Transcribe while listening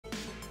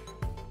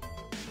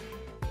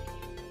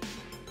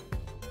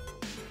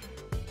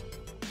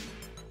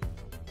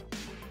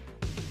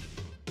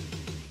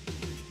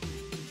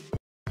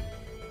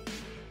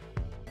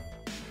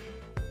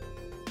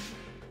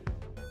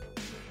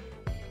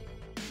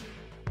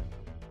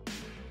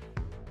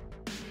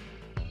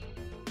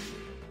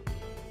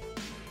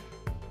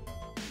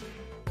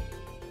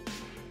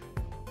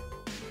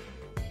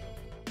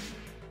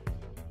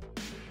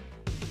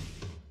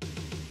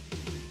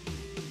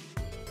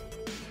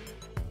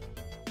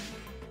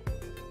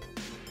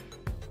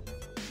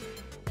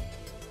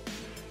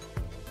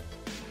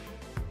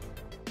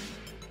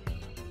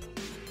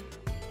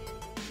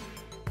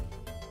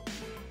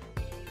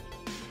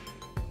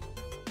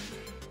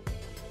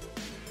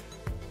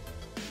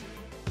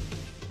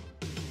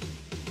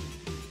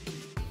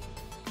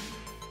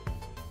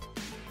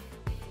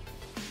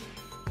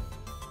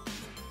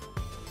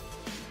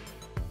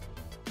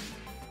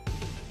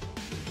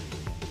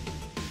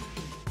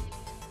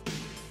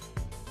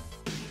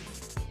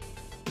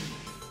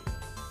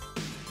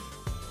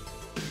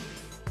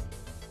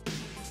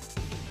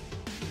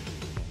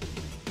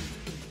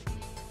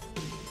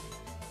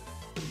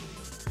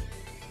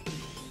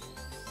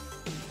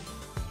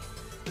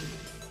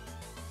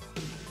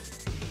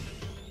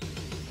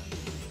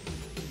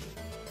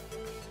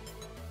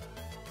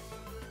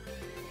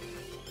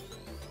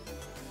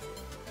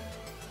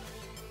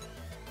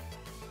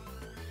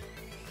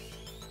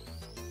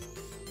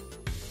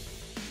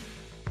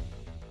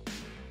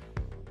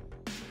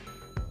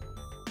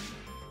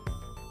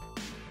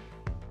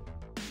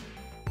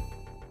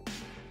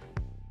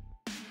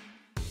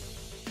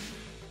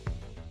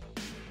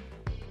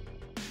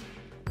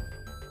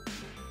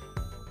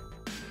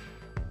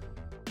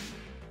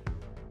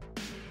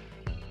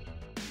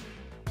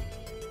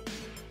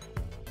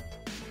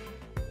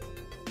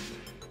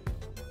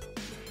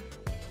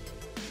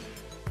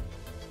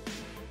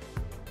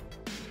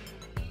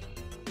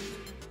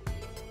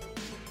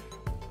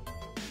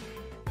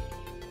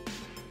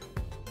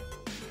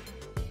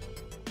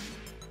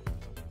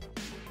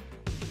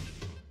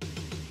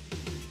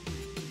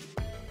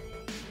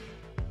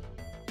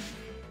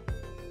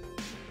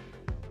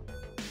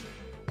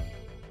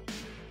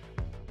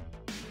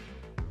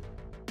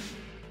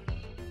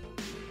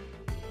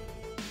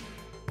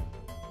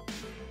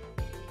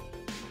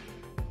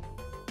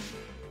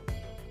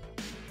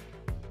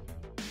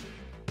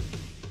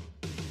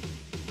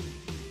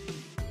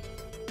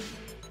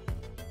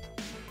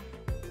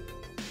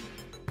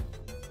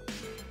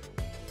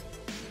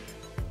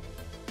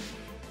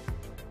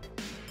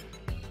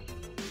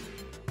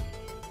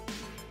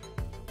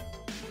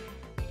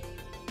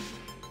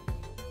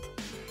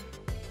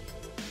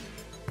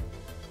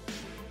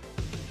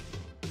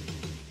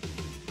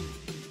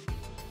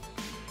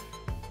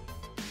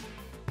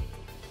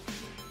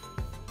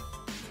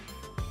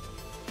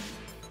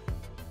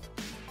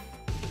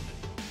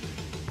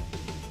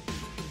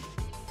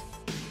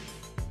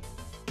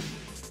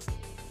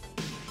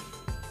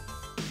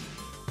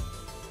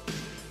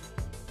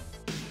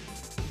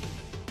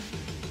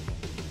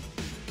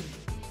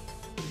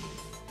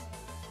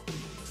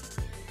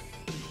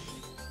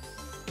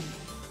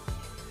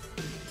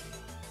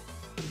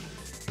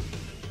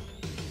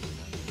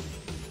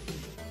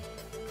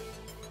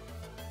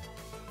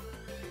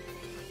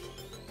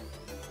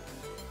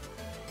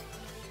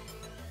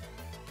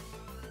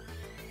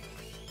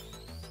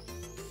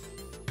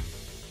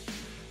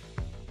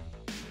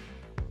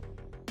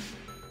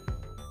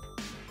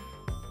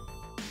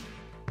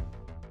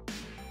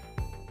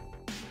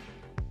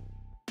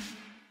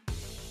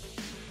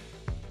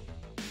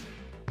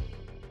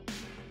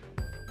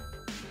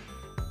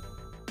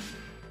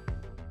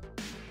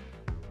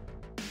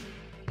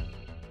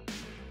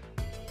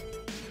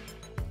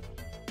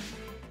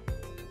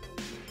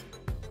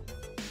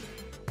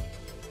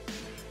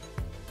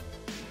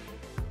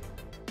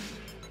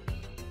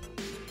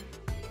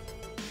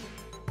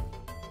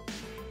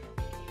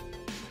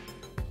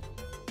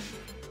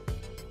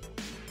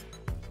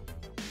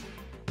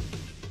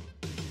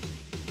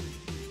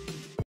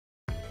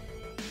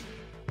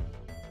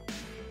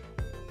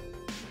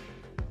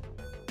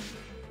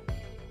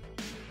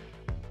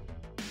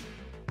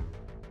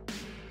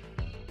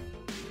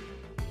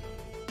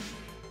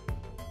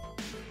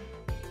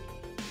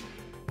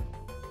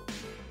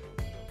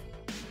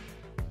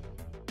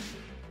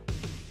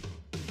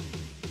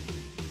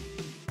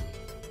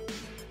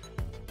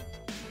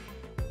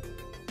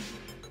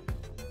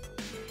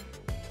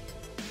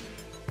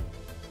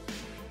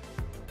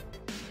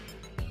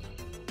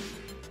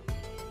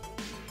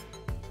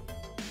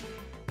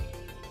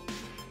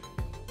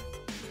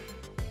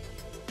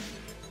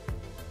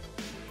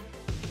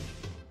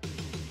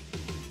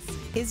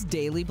is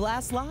Daily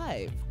Blast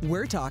Live.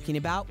 We're talking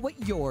about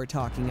what you're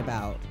talking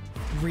about.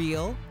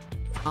 Real,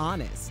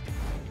 honest,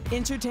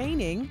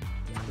 entertaining,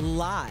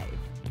 live.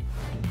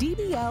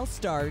 DBL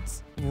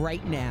starts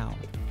right now.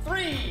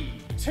 3,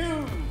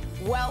 2.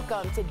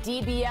 Welcome to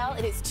DBL.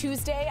 It is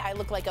Tuesday. I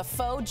look like a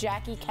faux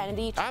Jackie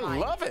Kennedy. I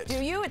love it.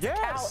 Do you? It's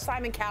yes.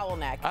 Simon Cowell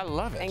neck. I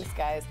love it. Thanks,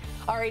 guys.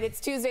 All right, it's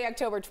Tuesday,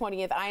 October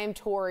 20th. I am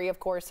Tori, of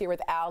course, here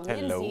with Al.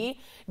 Hello.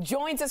 Lindsay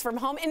joins us from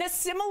home in a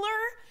similar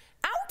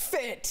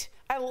outfit.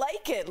 I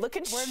like it. Look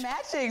at We're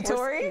matching,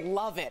 Tori.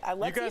 Love it. I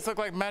love You guys look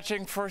like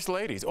matching first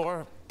ladies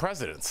or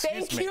presidents.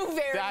 Thank you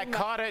very much. I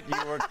caught it.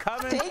 You were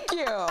coming. Thank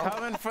you.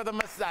 Coming for the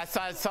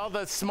I saw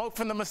the smoke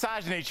from the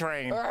misogyny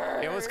train.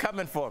 It was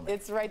coming for me.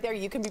 It's right there.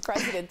 You can be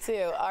president,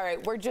 too. All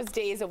right, we're just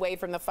days away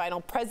from the final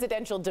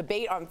presidential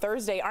debate on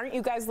Thursday. Aren't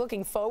you guys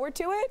looking forward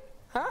to it?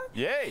 Huh?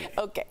 Yay.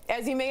 Okay.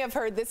 As you may have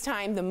heard this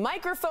time, the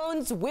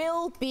microphones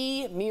will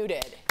be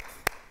muted.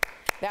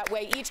 That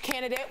way, each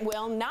candidate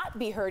will not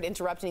be heard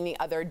interrupting the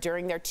other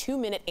during their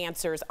 2-minute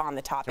answers on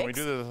the topics. Can we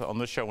do this on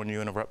this show when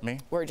you interrupt me?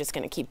 We're just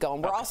going to keep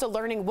going. We're also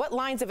learning what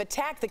lines of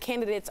attack the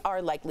candidates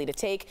are likely to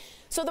take.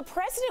 So the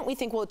president, we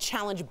think, will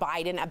challenge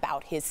Biden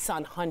about his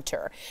son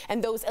Hunter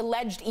and those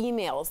alleged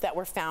emails that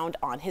were found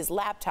on his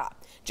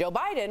laptop. Joe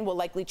Biden will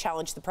likely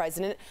challenge the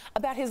president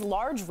about his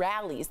large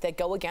rallies that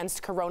go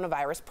against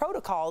coronavirus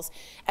protocols,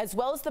 as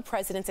well as the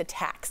president's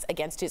attacks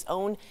against his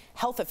own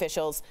health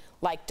officials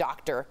like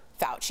Dr.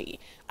 Fauci.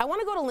 I want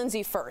to go to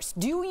Lindsay first.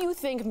 Do you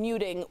think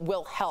muting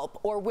will help,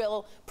 or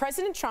will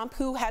President Trump,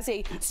 who has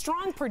a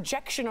strong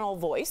projectional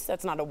voice,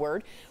 that's not a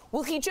word,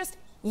 will he just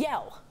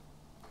yell?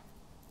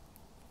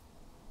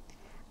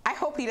 I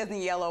hope he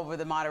doesn't yell over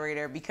the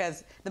moderator,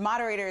 because the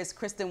moderator is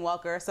Kristen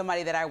Welker,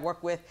 somebody that I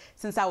worked with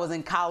since I was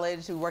in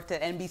college. We worked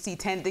at NBC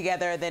 10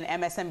 together, then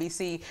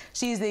MSNBC.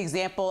 She's the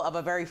example of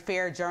a very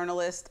fair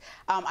journalist.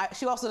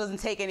 She also doesn't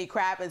take any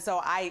crap, and so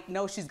I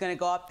know she's going to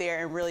go up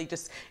there and really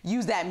just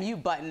use that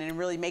mute button and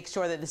really make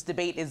sure that this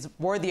debate is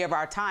worthy of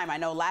our time. I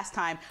know last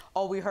time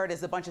all we heard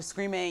is a bunch of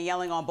screaming and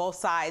yelling on both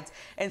sides,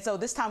 and so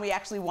this time we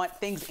actually want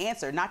things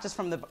answered, not just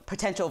from the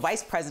potential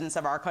vice presidents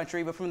of our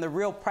country, but from the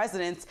real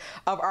presidents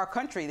of our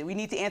country. That we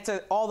need to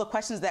answer all the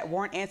questions that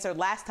weren't answered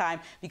last time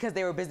because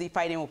they were busy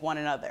fighting with one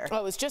another. Oh,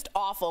 it was just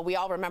awful. We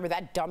all remember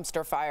that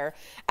dumpster fire.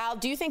 Al,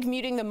 do you think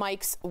muting the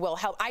mics will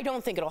help? I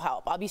don't think it'll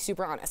help. I'll be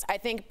super honest. I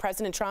think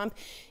President Trump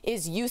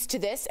is used to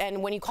this,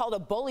 and when you call it a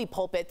bully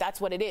pulpit, that's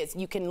what it is.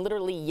 You can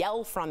literally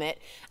yell from it.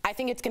 I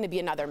think it's going to be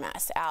another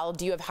mess. Al,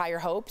 do you have higher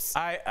hopes?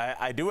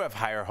 I do have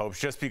higher hopes,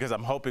 just because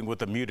I'm hoping with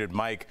the muted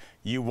mic,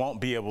 you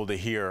won't be able to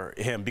hear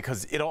him,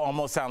 because it'll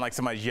almost sound like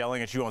somebody's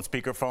yelling at you on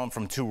speakerphone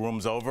from 2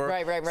 rooms over.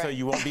 Right. So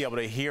you won't be able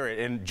to hear it,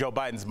 and Joe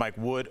Biden's mic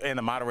would, and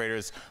the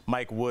moderator's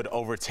mic would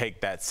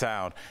overtake that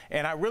sound.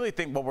 And I really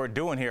think what we're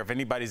doing here, if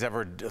anybody's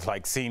ever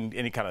like seen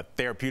any kind of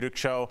therapeutic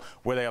show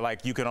where they're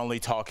like, you can only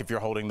talk if you're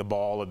holding the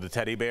ball or the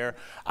teddy bear,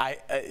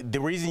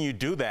 the reason you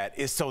do that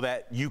is so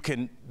that you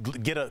can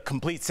get a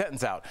complete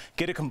sentence out,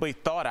 get a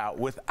complete thought out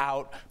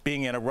without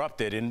being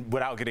interrupted and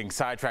without getting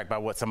sidetracked by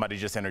what somebody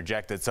just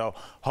interjected. So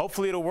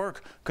hopefully it'll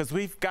work, because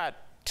we've got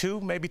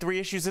 2, maybe 3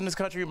 issues in this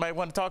country you might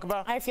want to talk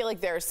about? I feel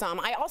like there are some.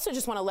 I also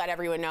just want to let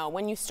everyone know,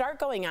 when you start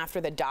going after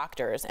the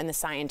doctors and the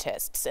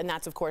scientists, and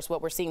that's, of course,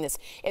 what we're seeing this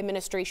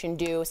administration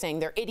do, saying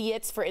they're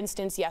idiots, for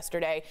instance,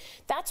 yesterday,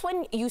 that's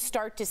when you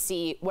start to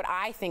see what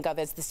I think of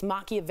as this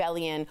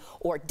Machiavellian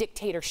or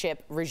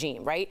dictatorship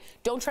regime, right?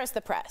 Don't trust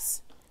the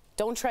press.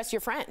 Don't trust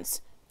your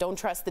friends. Don't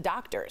trust the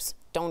doctors.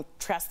 Don't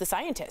trust the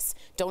scientists.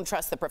 Don't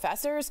trust the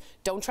professors.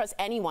 Don't trust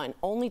anyone.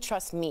 Only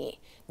trust me.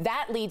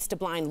 That leads to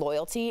blind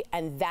loyalty,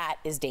 and that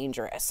is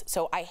dangerous.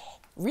 So I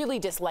really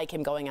dislike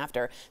him going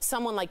after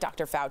someone like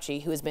Dr.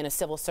 Fauci, who has been a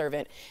civil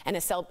servant and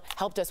has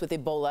helped us with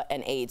Ebola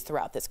and AIDS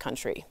throughout this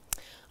country.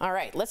 All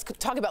right, let's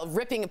talk about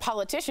ripping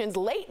politicians.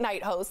 Late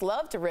night hosts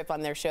love to rip on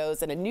their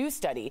shows, and a new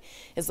study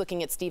is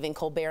looking at Stephen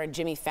Colbert and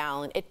Jimmy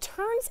Fallon. It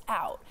turns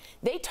out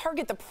they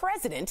target the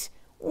president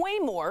way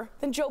more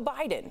than Joe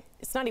Biden.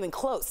 It's not even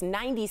close.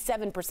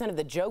 97% of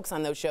the jokes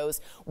on those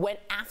shows went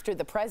after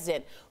the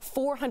president.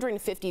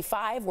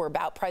 455 were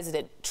about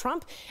President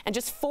Trump, and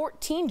just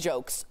 14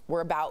 jokes were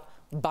about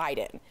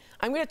Biden.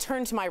 I'm going to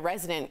turn to my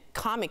resident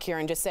comic here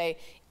and just say,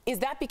 is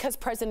that because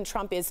President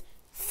Trump is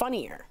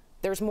funnier?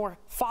 There's more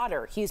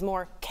fodder. He's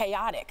more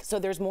chaotic, so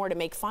there's more to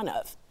make fun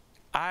of.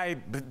 I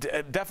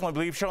definitely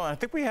believe so, and I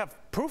think we have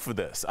proof of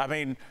this. I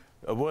mean,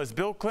 was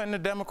Bill Clinton a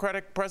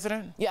Democratic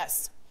president?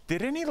 Yes.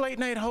 Did any late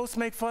night host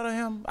make fun of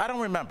him? I don't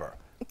remember.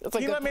 That's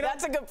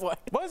a good point.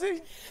 Was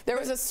he? There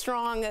was a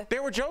strong.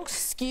 There were jokes?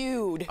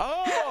 Skewed.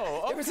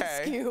 Oh, okay. There was a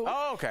skew.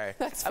 Oh, okay.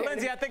 That's fair.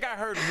 Lindsay, I think I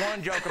heard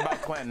one joke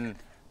about Clinton.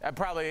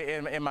 Probably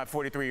in my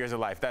 43 years of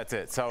life. That's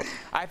it. So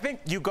I think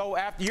you go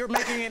after, you're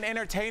making an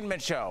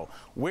entertainment show.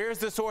 Where's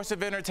the source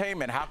of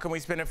entertainment? How can we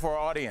spin it for our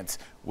audience?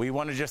 We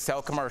want to just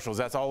sell commercials.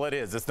 That's all it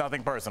is. It's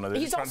nothing personal.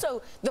 He's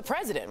also the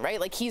president, right?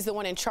 Like, he's the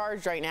one in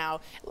charge right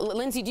now.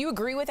 Lindsay, do you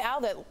agree with Al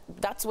that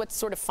that's what's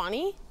sort of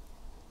funny?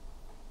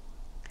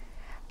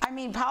 I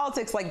mean,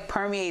 politics like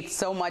permeates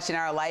so much in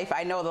our life.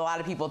 I know that a lot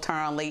of people turn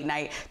on late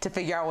night to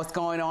figure out what's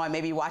going on,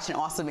 maybe watch an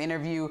awesome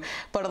interview,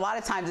 but a lot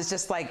of times it's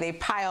just like they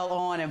pile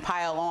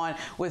on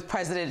with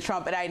President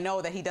Trump, and I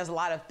know that he does a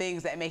lot of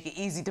things that make it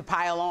easy to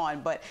pile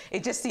on, but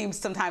it just seems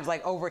sometimes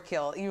like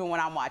overkill, even when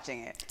I'm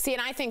watching it. See,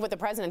 and I think what the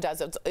president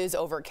does is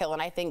overkill,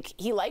 and I think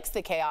he likes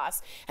the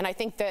chaos, and I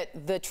think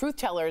that the truth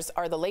tellers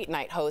are the late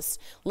night hosts,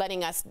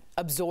 letting us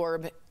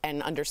absorb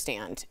and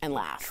understand and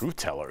laugh. Truth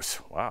tellers,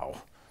 wow.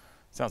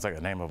 Sounds like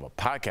the name of a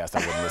podcast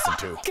I wouldn't listen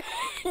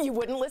to. You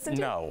wouldn't listen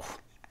to? No.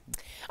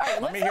 All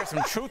right, let me hear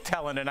some truth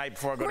telling tonight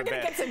before I go to bed.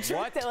 We're going to get some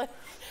truth telling.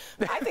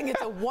 I think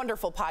it's a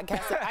wonderful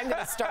podcast that I'm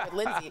going to start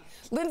with Lindsay.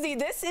 Lindsay,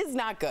 this is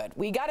not good.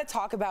 We got to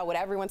talk about what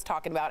everyone's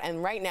talking about,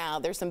 and right now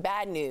there's some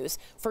bad news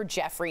for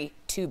Jeffrey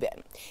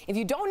Toobin. If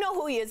you don't know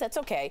who he is, that's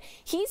okay.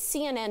 He's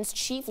CNN's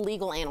chief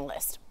legal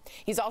analyst.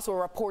 He's also a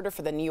reporter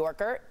for The New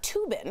Yorker.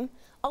 Toobin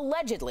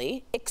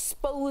allegedly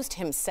exposed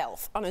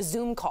himself on a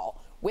Zoom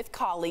call with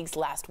colleagues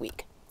last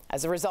week.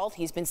 As a result,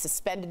 he's been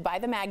suspended by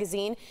the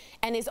magazine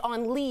and is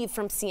on leave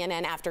from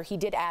CNN after he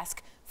did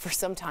ask for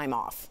some time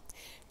off.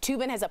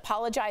 Toobin has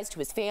apologized to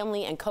his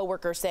family and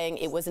coworkers, saying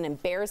it was an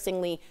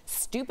embarrassingly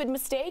stupid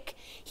mistake.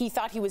 He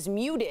thought he was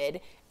muted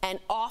and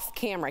off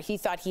camera. He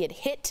thought he had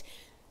hit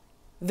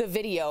the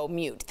video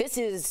mute. This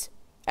is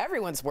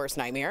everyone's worst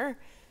nightmare.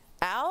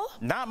 Al?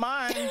 Not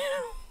mine.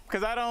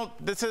 Because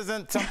this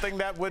isn't something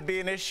that would be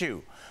an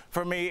issue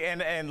for me.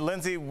 And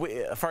Lindsay,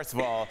 first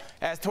of all,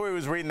 as Tori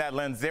was reading that,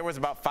 Lindsay, there was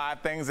about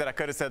 5 things that I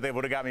could have said that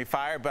would have got me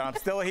fired, but I'm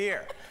still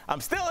here. I'm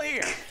still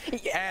here.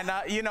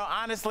 Yeah. And, you know,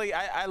 honestly,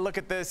 I look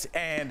at this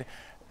and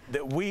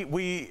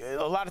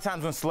a lot of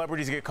times when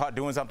celebrities get caught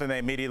doing something, they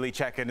immediately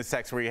check into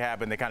sex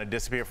rehab and they kind of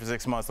disappear for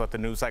 6 months, let the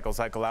news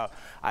cycle out.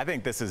 I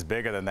think this is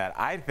bigger than that.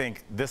 I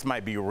think this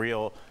might be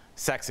real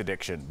sex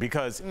addiction,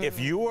 because if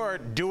you are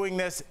doing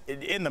this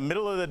in the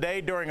middle of the day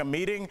during a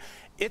meeting,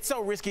 it's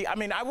so risky. I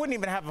mean, I wouldn't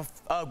even have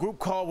a group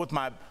call with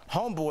my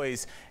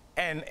homeboys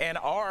and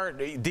our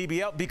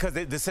DBL because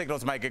the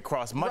signals might get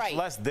crossed, much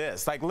less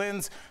this. Like,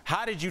 Linz,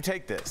 how did you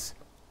take this?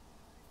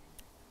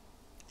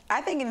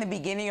 I think in the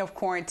beginning of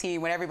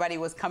quarantine, when everybody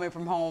was coming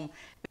from home,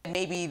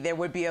 maybe there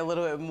would be a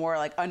little bit more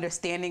like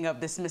understanding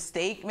of this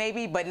mistake,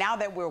 maybe. But now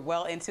that we're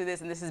well into this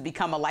and this has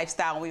become a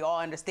lifestyle, and we all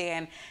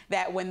understand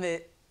that when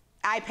the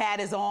iPad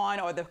is on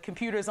or the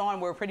computer's on,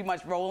 we're pretty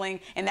much rolling,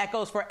 and that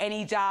goes for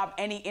any job,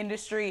 any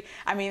industry.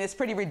 I mean, it's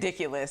pretty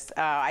ridiculous.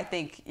 I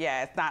think,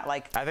 yeah, it's not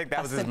like I think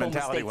that was his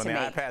mentality when the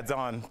iPad's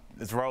on,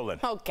 it's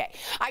rolling. Okay,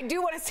 I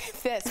do want to say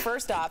this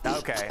first off.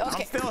 Okay.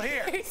 I'm still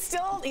here.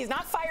 He's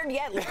not fired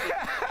yet, Lindsay.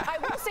 I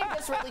will say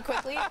this really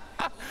quickly,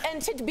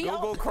 and to be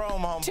Google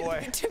Chrome,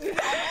 homeboy.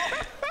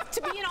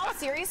 To be in all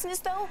seriousness,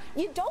 though,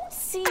 you don't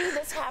see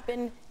this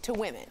happen to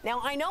women. Now,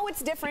 I know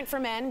it's different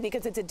for men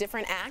because it's a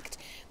different act,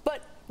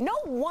 but no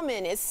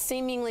woman is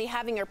seemingly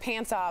having her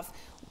pants off,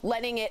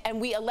 letting it,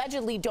 and we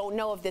allegedly don't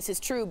know if this is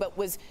true, but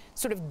was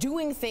sort of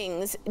doing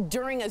things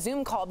during a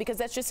Zoom call, because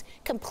that's just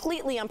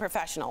completely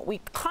unprofessional. We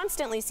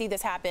constantly see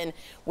this happen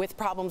with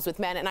problems with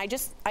men, and I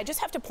just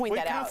have to point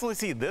that out. We constantly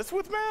see this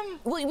with men?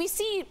 Well, we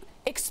see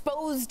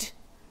exposed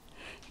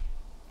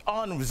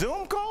on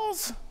Zoom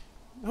calls?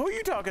 Who are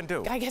you talking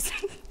to? I guess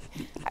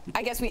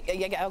we,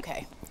 yeah,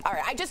 okay. All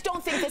right, I just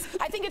don't think this,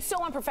 I think it's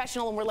so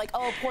unprofessional, and we're like,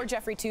 oh, poor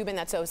Jeffrey Toobin,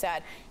 that's so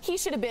sad. He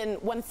should have been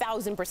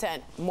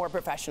 1,000% more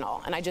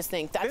professional, and I just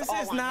think that's all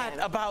on him. This is not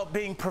about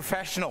being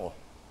professional.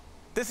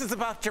 This is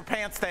about your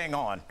pants staying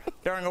on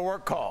during a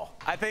work call.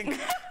 I think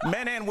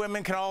men and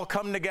women can all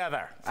come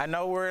together. I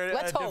know we're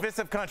a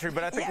divisive country,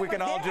 but I think we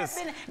can all just...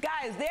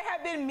 Guys, there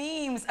have been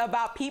memes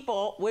about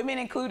people, women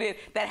included,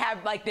 that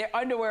have like their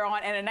underwear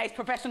on and a nice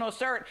professional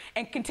shirt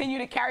and continue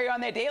to carry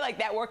on their day like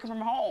that working from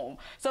home.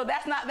 So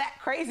that's not that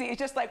crazy. It's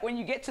just like when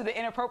you get to the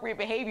inappropriate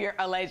behavior,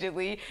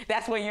 allegedly,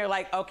 that's when you're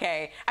like,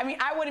 okay. I mean,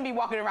 I wouldn't be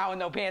walking around with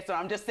no pants on.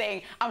 I'm just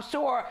saying, I'm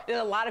sure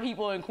there's a lot of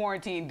people in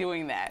quarantine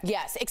doing that.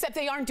 Yes, except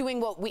they aren't doing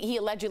what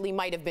he allegedly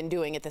might have been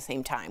doing at the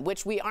same time,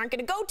 which we aren't going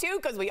to go to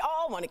because we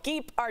all want to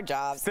keep our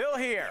jobs. Still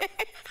here.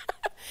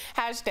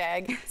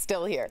 Hashtag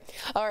still here.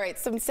 All right,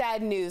 some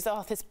sad news.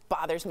 Oh, this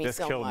bothers me so much.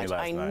 This killed me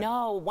last night. I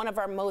know. One of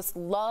our most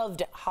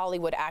loved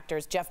Hollywood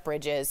actors, Jeff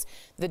Bridges,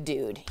 the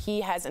dude,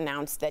 he has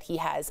announced that he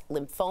has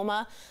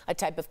lymphoma, a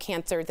type of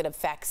cancer that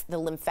affects the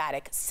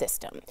lymphatic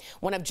system.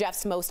 One of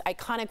Jeff's most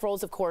iconic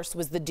roles, of course,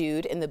 was the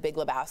dude in The Big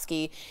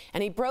Lebowski,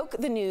 and he broke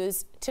the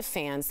news to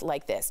fans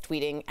like this,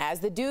 tweeting, as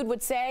the dude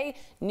would say,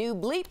 new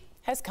bleep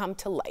has come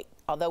to light.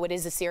 Although it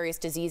is a serious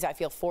disease, I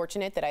feel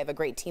fortunate that I have a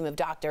great team of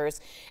doctors,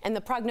 and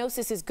the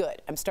prognosis is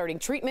good. I'm starting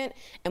treatment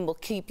and will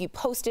keep you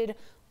posted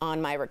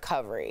on my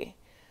recovery.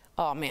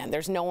 Oh man,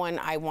 there's no one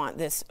I want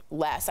this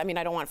less. I mean,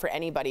 I don't want it for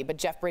anybody, but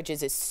Jeff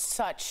Bridges is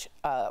such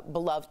a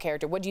beloved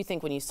character. What do you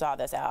think when you saw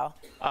this, Al?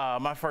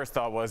 My first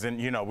thought was,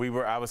 and you know,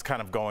 I was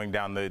kind of going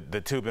down the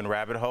Toobin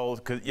rabbit hole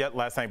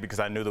last night because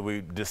I knew that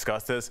we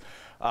discussed this.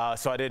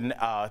 So I didn't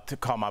to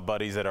call my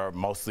buddies that are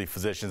mostly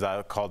physicians.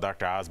 I called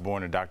Dr.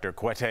 Osborne and Dr.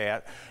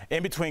 Quete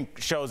in between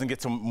shows and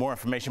get some more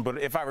information. But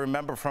if I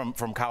remember from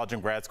college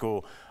and grad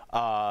school,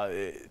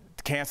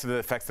 cancer that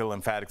affects the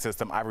lymphatic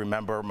system. I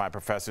remember my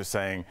professor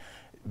saying,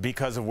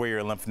 because of where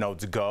your lymph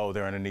nodes go,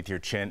 they're underneath your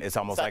chin. It's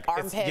almost like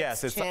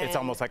armpits, it's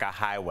almost like a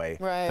highway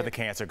to the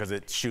cancer, because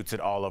it shoots it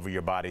all over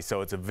your body.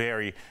 So it's a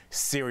very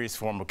serious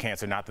form of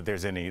cancer. Not that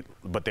there's any,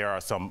 but there are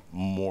some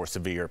more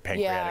severe,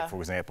 pancreatic, for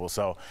example.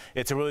 So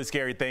it's a really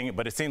scary thing.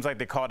 But it seems like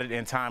they caught it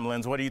in time.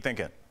 Linz, what are you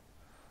thinking?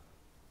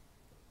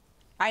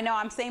 I know,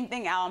 I'm same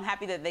thing, Al. I'm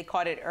happy that they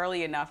caught it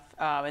early enough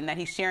and that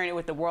he's sharing it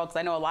with the world, because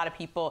I know a lot of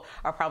people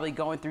are probably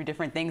going through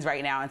different things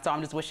right now. And so I'm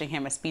just wishing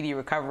him a speedy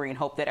recovery and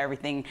hope that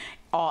everything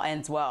all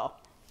ends well.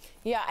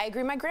 Yeah, I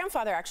agree. My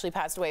grandfather actually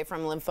passed away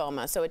from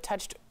lymphoma, so it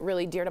touched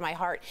really dear to my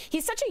heart.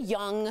 He's such a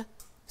young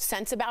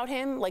sense about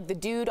him. Like, the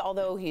dude,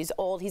 although he's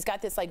old, he's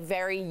got this like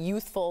very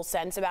youthful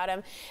sense about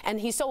him,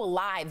 and he's so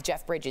alive,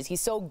 Jeff Bridges.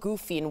 He's so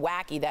goofy and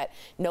wacky that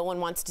no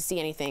one wants to see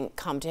anything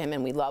come to him,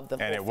 and we love the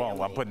and whole it won't.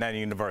 family. I'm putting that in the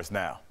universe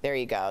now. There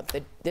you go.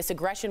 This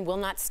aggression will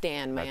not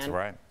stand, man. That's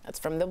right. That's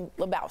from the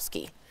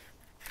Lebowski.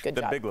 Good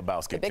job. The Big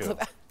Lebowski, the Big too.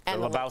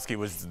 And the Lebowski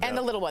was and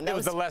the little one. It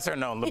was the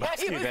lesser-known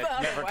Lebowski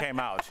that never came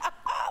out.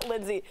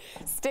 Lindsay,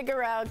 stick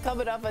around.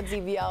 Coming up on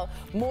DBL,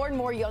 more and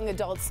more young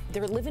adults,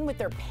 they're living with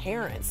their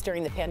parents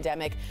during the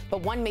pandemic,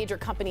 but one major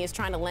company is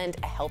trying to lend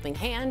a helping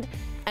hand.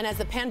 And as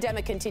the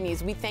pandemic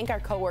continues, we thank our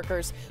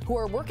coworkers who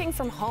are working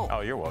from home. Oh,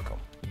 you're welcome.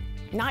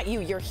 Not you,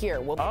 you're here.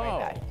 We'll be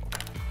right back.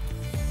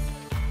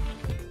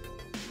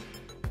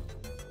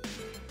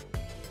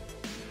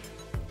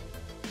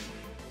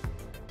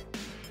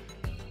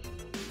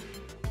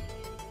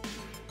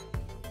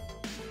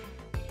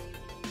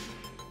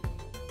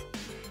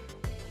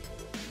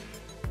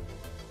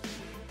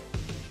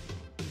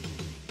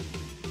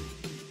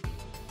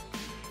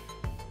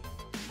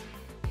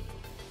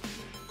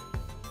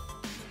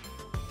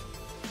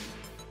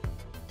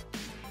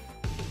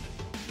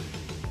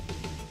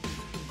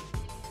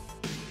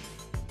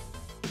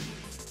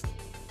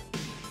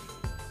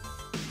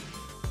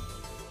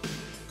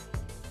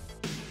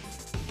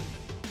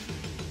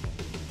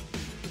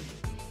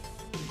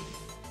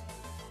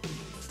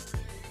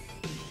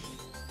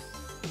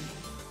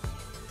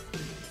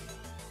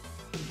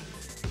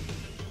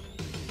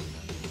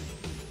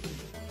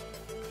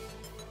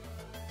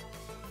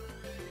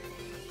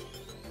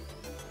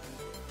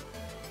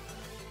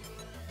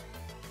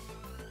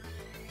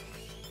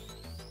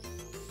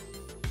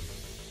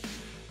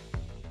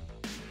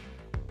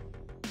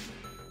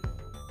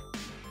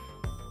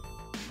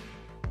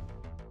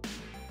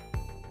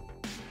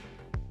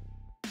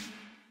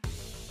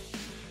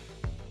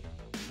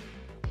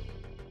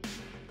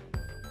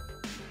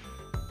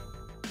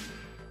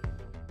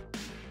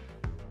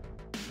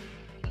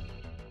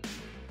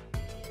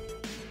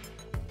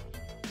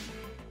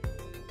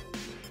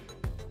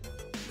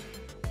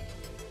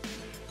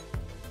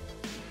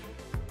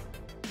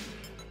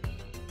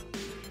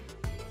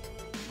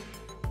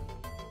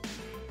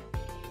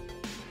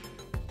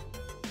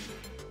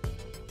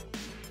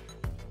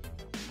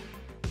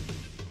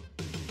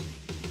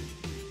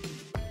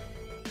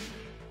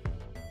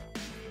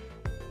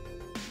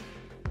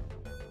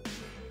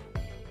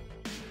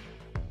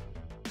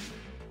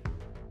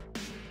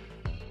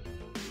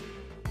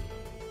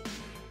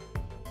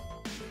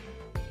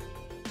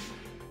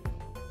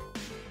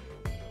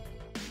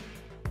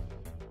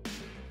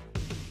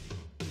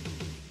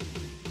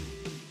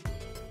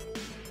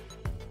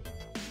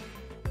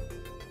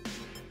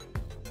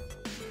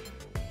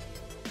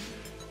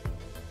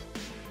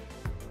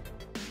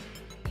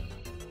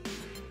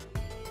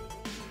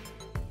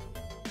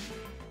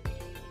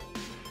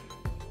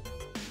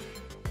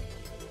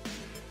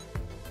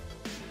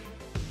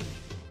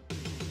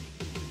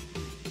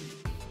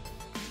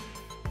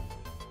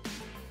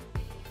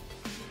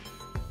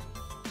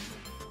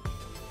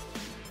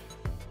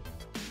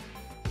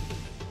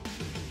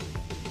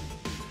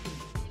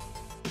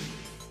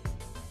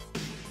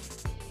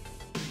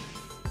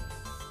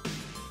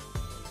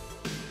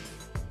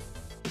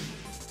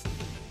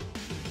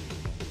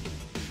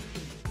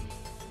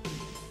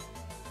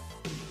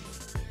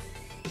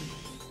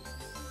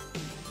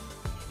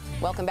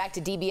 Welcome back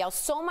to DBL.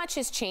 So much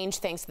has changed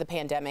thanks to the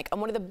pandemic, and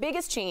one of the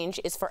biggest change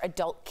is for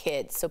adult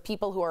kids, so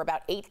people who are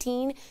about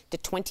 18 to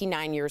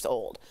 29 years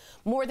old.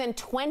 More than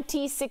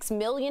 26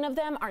 million of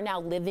them are now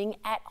living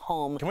at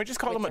home. Can we just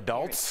call them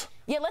adults? Parents.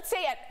 Yeah, let's say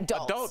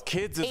adults. Adult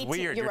kids is 18,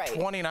 weird. You're right.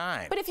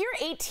 29. But if you're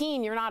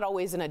 18, you're not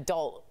always an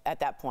adult at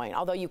that point,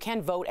 although you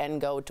can vote and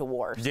go to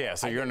war. Yeah,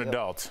 so you're an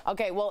adult.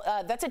 Okay, well,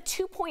 that's a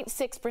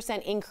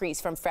 2.6% increase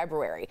from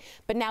February.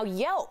 But now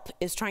Yelp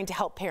is trying to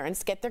help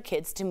parents get their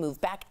kids to move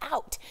back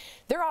out.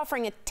 They're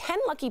offering 10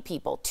 lucky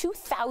people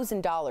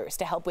 $2,000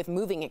 to help with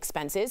moving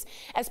expenses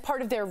as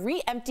part of their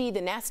Re-Empty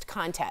the Nest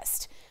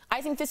contest.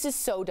 I think this is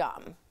so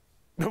dumb.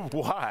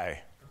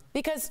 Why?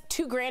 Because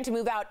 $2,000 to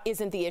move out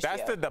isn't the issue.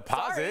 That's the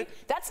deposit. Sorry,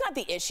 that's not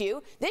the issue.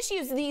 The issue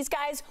is these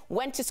guys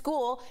went to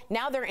school,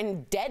 now they're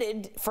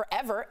indebted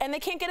forever, and they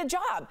can't get a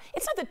job.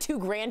 It's not the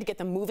 $2,000 to get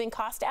the moving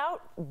cost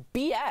out.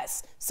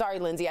 BS. Sorry,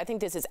 Lindsay, I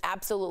think this is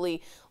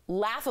absolutely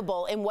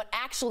laughable in what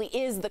actually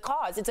is the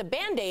cause. It's a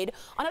Band-Aid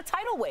on a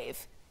tidal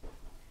wave.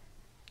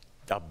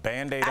 A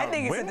Band-Aid I on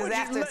think it's a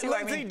disaster, too. I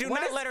Lindsay, mean, do what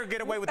not is- let her get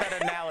away with that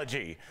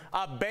analogy.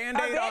 A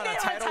Band-Aid on a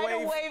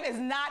tidal wave? Is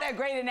not a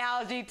great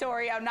analogy,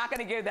 Tori. I'm not going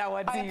to give that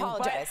one to you. I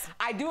apologize. But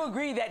I do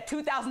agree that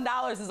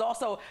 $2,000 is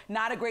also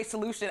not a great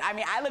solution. I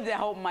mean, I lived at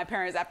home with my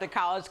parents after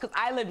college because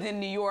I lived in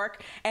New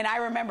York, and I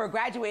remember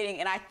graduating,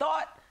 and I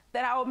thought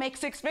that I would make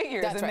six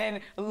figures. That's and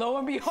right. then lo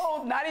and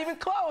behold, not even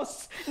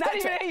close. Not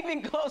That's even right.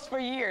 anything close for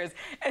years.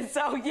 And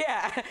so,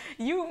 yeah,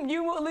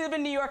 you live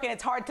in New York and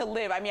it's hard to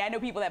live. I mean, I know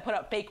people that put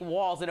up fake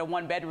walls in a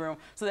one bedroom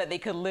so that they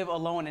could live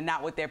alone and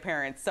not with their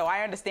parents. So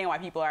I understand why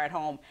people are at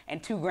home,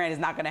 and $2,000 is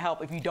not going to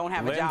help if you don't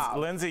have a job.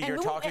 Lindsay, you're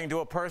who- talking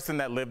to a person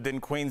that lived in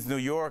Queens, New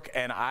York,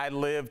 and I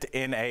lived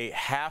in a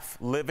half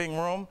living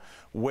room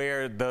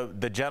where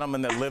the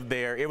gentleman that lived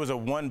there, it was a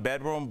one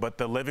bedroom, but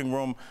the living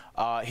room,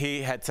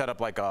 he had set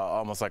up like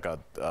almost like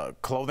a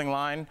clothing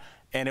line,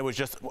 and it was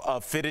just a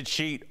fitted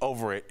sheet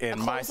over it. And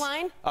A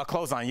clothesline? A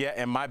clothesline, yeah,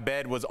 and my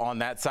bed was on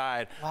that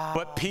side. Wow.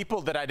 But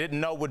people that I didn't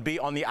know would be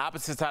on the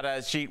opposite side of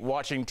that sheet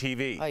watching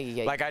TV.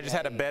 Like I just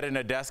had a bed and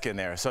a desk in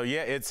there. So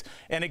yeah,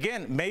 and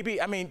again, maybe,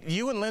 I mean,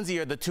 you and Lindsay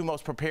are the two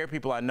most prepared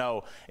people I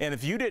know, and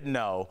if you didn't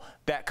know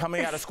that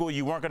coming out of school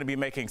you weren't going to be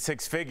making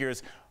six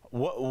figures,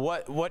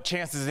 what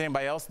chances is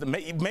anybody else?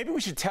 Maybe we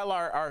should tell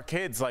our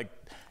kids, like,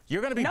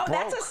 you're going to be broke. No,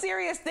 that's a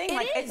serious thing.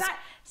 Like, is. it's not,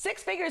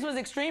 six figures was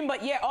extreme,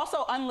 but yeah,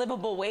 also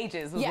unlivable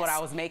wages was Yes. what I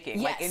was making.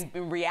 Yes. Like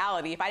in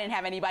reality, if I didn't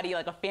have anybody,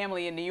 like a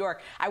family in New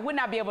York, I would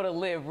not be able to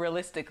live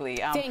realistically.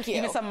 Thank you.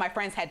 Even some of my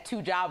friends had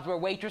two jobs, were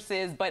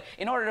waitresses, but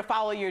in order to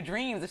follow your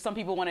dreams, if some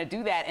people want to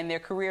do that and their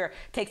career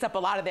takes up a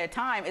lot of their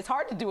time, it's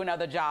hard to do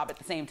another job at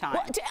the same time.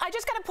 Well,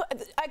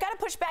 I gotta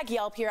push back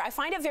Yelp here. I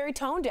find it very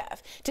tone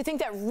deaf to think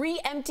that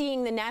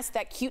re-emptying the nest,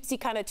 that cutesy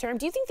kind of term.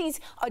 Do you think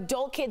these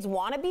adult kids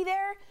want to be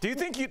there? Do you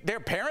think their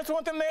parents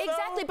want them there, though?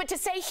 Exactly, but to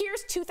say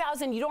here's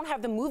 $2,000, you don't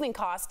have the moving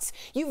costs,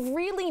 you've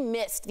really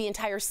missed the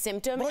entire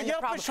symptom. Well, and the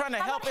Yelp problem. is trying to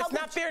How help. about It's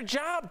not their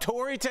job,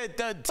 Tori,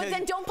 But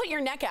then don't put your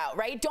neck out,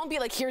 right? Don't be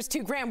like, here's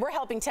 $2,000, we're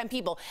helping 10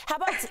 people. How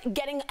about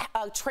getting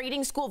a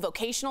trading school,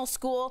 vocational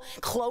school,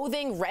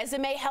 clothing,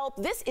 resume help?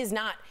 This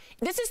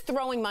is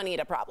throwing money at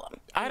a problem.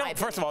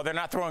 First of all, they're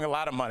not throwing a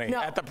lot of money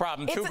at the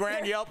problem.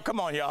 $2,000, Yelp, come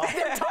on, y'all.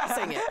 They're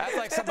tossing it. That's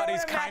like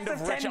somebody's kind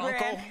of rich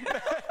uncle.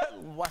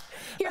 What?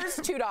 Here's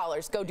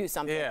 $2, go do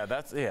something.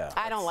 Yeah,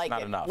 I don't like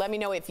not it. enough. Let me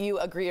know if you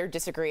agree or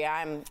disagree.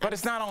 But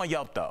it's not on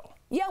Yelp, though.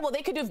 Yeah, well,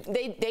 they could do.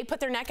 They put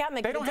their neck out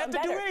and they don't have to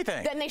do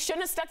anything. Then they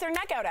shouldn't have stuck their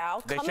neck out,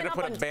 Al. They should have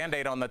put a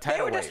Band-Aid on the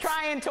tidal wave. They were just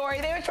trying, Tori.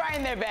 They were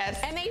trying their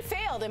best. And they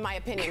failed, in my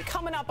opinion.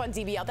 Coming up on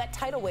DBL, that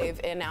tidal wave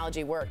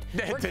analogy worked.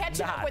 We're did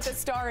catching up not. with the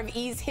star of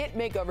E's hit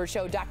makeover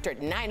show, Dr.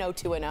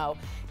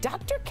 90210.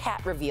 Dr.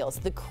 Kat reveals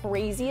the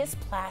craziest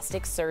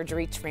plastic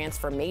surgery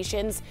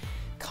transformations.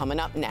 Coming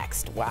up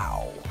next.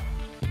 Wow.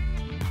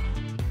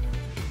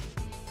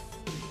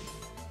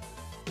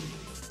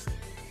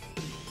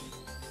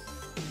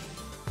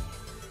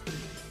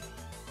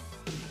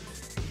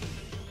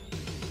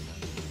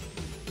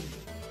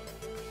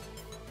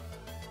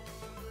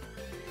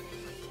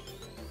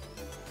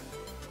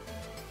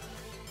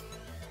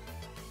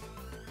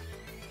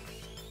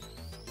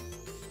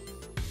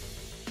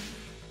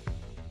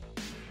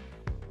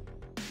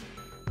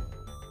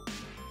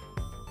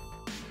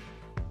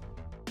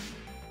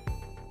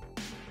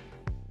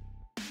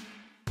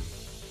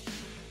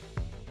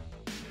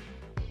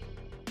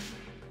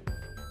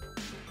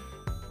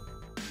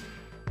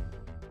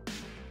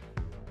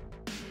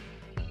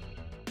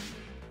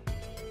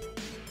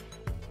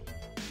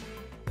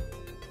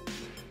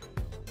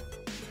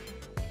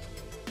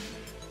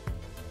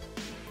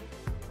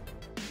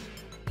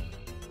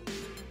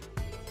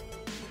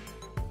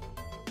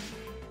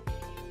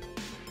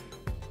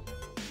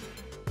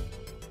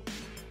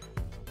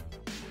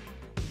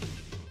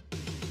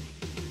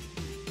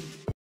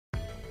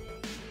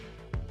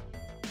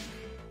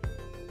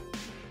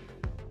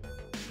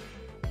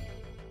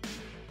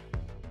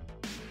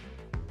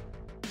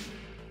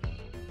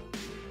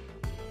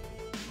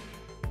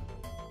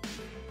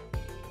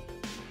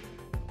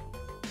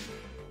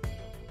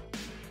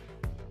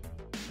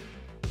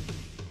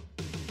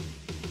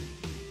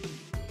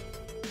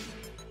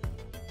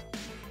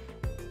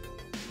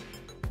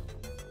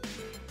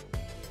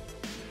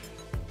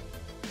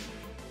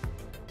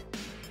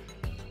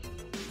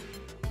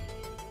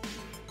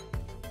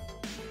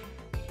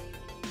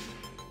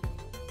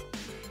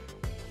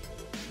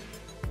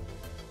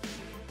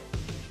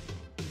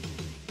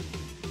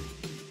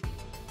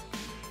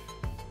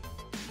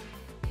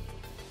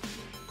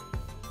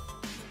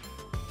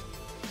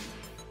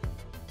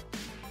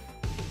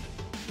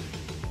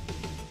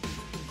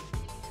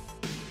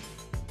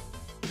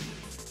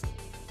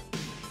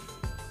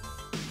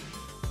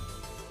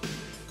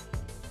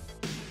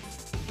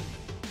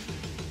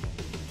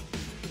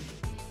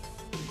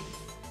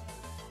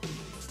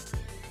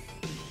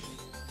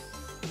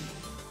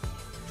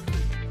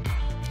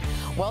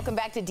 Welcome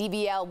back to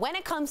DBL. When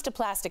it comes to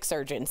plastic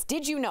surgeons,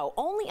 did you know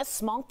only a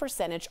small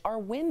percentage are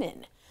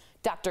women?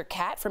 Dr.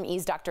 Kat from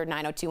E's Doctor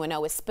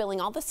 90210 is spilling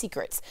all the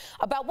secrets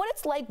about what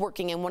it's like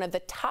working in one of the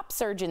top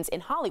surgeons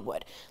in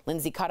Hollywood.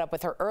 Lindsay caught up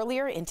with her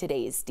earlier in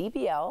today's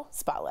DBL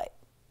Spotlight.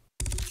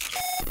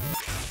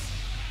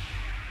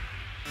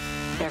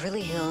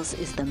 Beverly Hills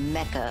is the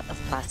mecca of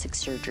plastic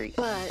surgery,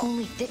 but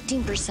only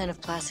 15%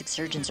 of plastic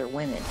surgeons are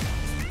women.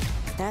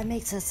 That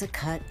makes us a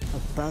cut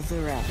above the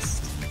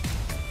rest.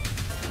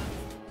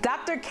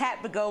 Dr.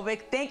 Kat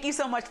Begovic, thank you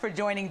so much for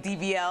joining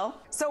DBL.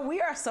 So we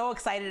are so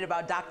excited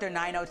about Dr.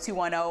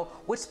 90210,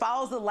 which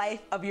follows the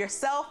life of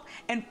yourself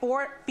and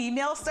 4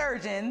 female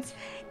surgeons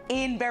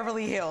in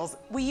Beverly Hills.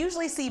 We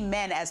usually see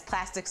men as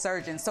plastic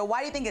surgeons, so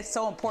why do you think it's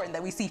so important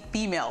that we see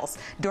females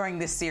during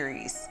this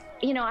series?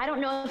 You know, I don't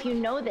know if you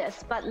know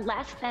this, but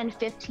less than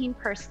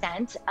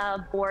 15%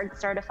 of board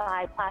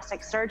certified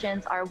plastic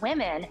surgeons are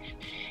women.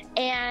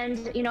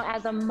 And, you know,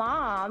 as a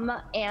mom,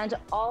 and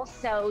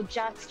also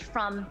just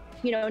from,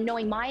 you know,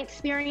 knowing my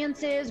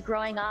experiences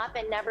growing up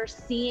and never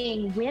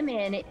seeing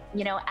women,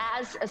 you know,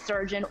 as a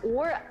surgeon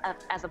or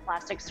as a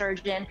plastic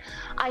surgeon,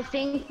 I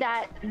think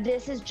that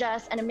this is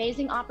just an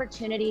amazing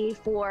opportunity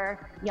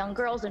for young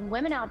girls and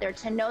women out there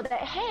to know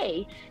that,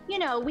 hey, you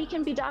know, we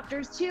can be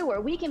doctors too, or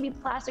we can be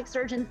plastic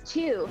surgeons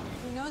too.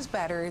 Who knows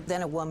better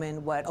than a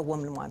woman what a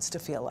woman wants to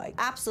feel like?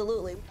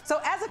 Absolutely. So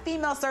as a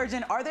female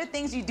surgeon, are there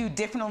things you do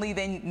differently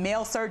than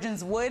male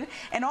surgeons would?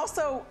 And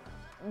also,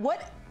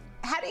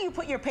 how do you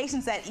put your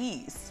patients at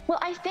ease? Well,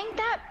 I think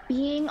that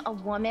being a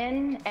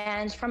woman,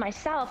 and for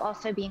myself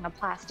also being a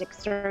plastic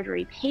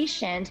surgery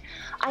patient,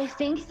 I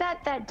think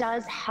that that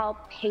does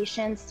help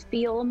patients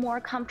feel more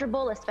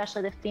comfortable,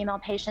 especially the female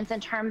patients, in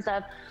terms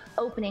of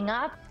opening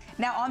up.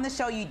 Now on the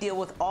show, you deal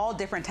with all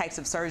different types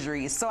of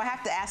surgeries. So I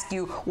have to ask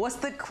you, what's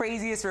the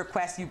craziest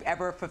request you've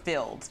ever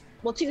fulfilled?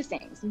 Well, 2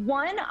 things.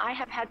 One, I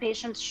have had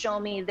patients show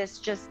me this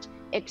just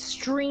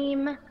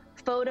extreme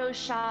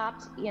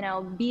photoshopped, you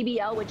know,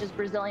 BBL, which is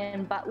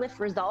Brazilian butt lift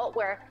result,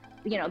 where,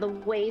 you know, the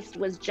waist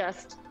was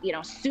just, you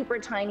know, super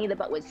tiny, the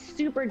butt was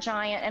super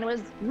giant, and it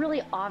was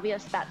really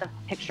obvious that the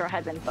picture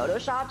had been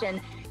photoshopped.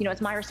 And, you know,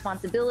 it's my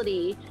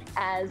responsibility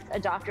as a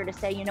doctor to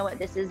say, you know what,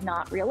 this is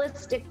not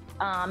realistic.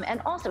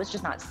 And also it's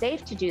just not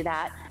safe to do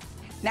that.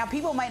 Now,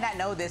 people might not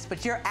know this,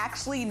 but you're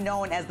actually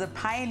known as the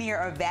pioneer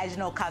of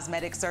vaginal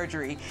cosmetic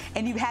surgery.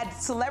 And you've had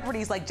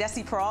celebrities like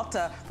Jesse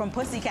Peralta from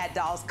Pussycat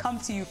Dolls come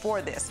to you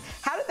for this.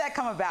 How did that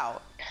come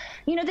about?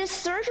 You know, this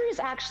surgery is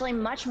actually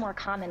much more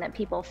common than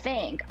people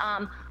think.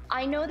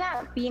 I know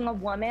that being a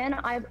woman,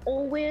 I've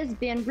always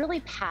been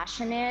really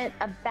passionate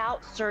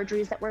about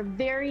surgeries that were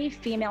very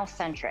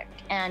female-centric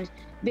and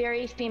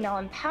very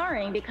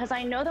female-empowering, because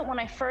I know that when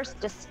I first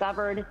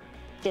discovered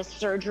this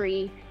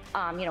surgery,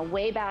 you know,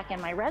 way back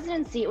in my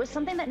residency, it was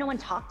something that no one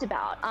talked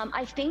about.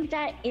 I think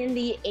that in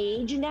the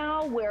age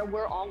now where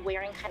we're all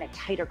wearing kind of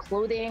tighter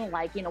clothing,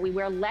 like, you know, we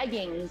wear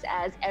leggings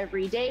as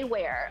everyday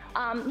wear,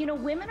 you know,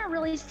 women are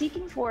really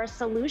seeking for a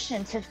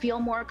solution to feel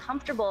more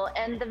comfortable.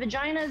 And the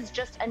vagina is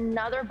just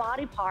another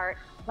body part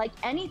like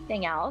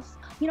anything else.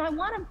 You know, I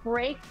want to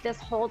break this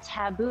whole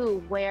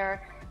taboo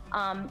where,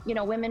 you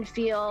know, women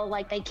feel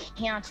like they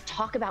can't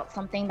talk about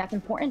something that's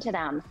important to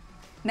them.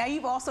 Now,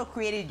 you've also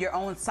created your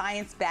own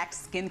science-backed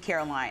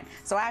skincare line.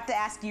 So I have to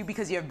ask you,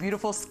 because you have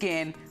beautiful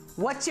skin,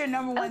 what's your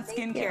 #1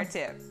 skincare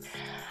tip?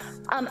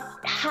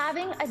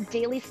 Having a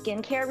daily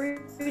skincare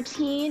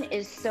routine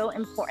is so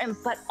important,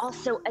 but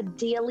also a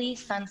daily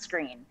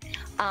sunscreen.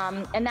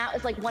 And that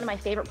was like one of my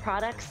favorite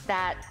products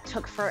that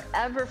took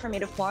forever for me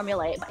to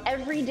formulate.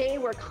 Every day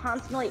we're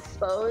constantly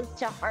exposed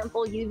to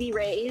harmful UV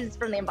rays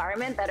from the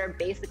environment that are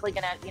basically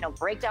gonna, you know,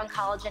 break down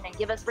collagen and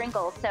give us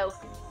wrinkles. So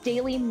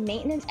daily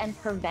maintenance and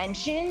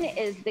prevention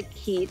is the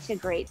key to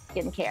great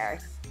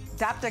skincare.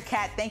 Dr.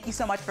 Kat, thank you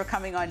so much for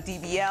coming on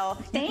DBL.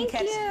 You can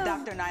catch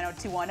Dr.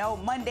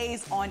 90210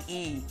 Mondays on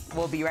E.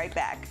 We'll be right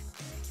back.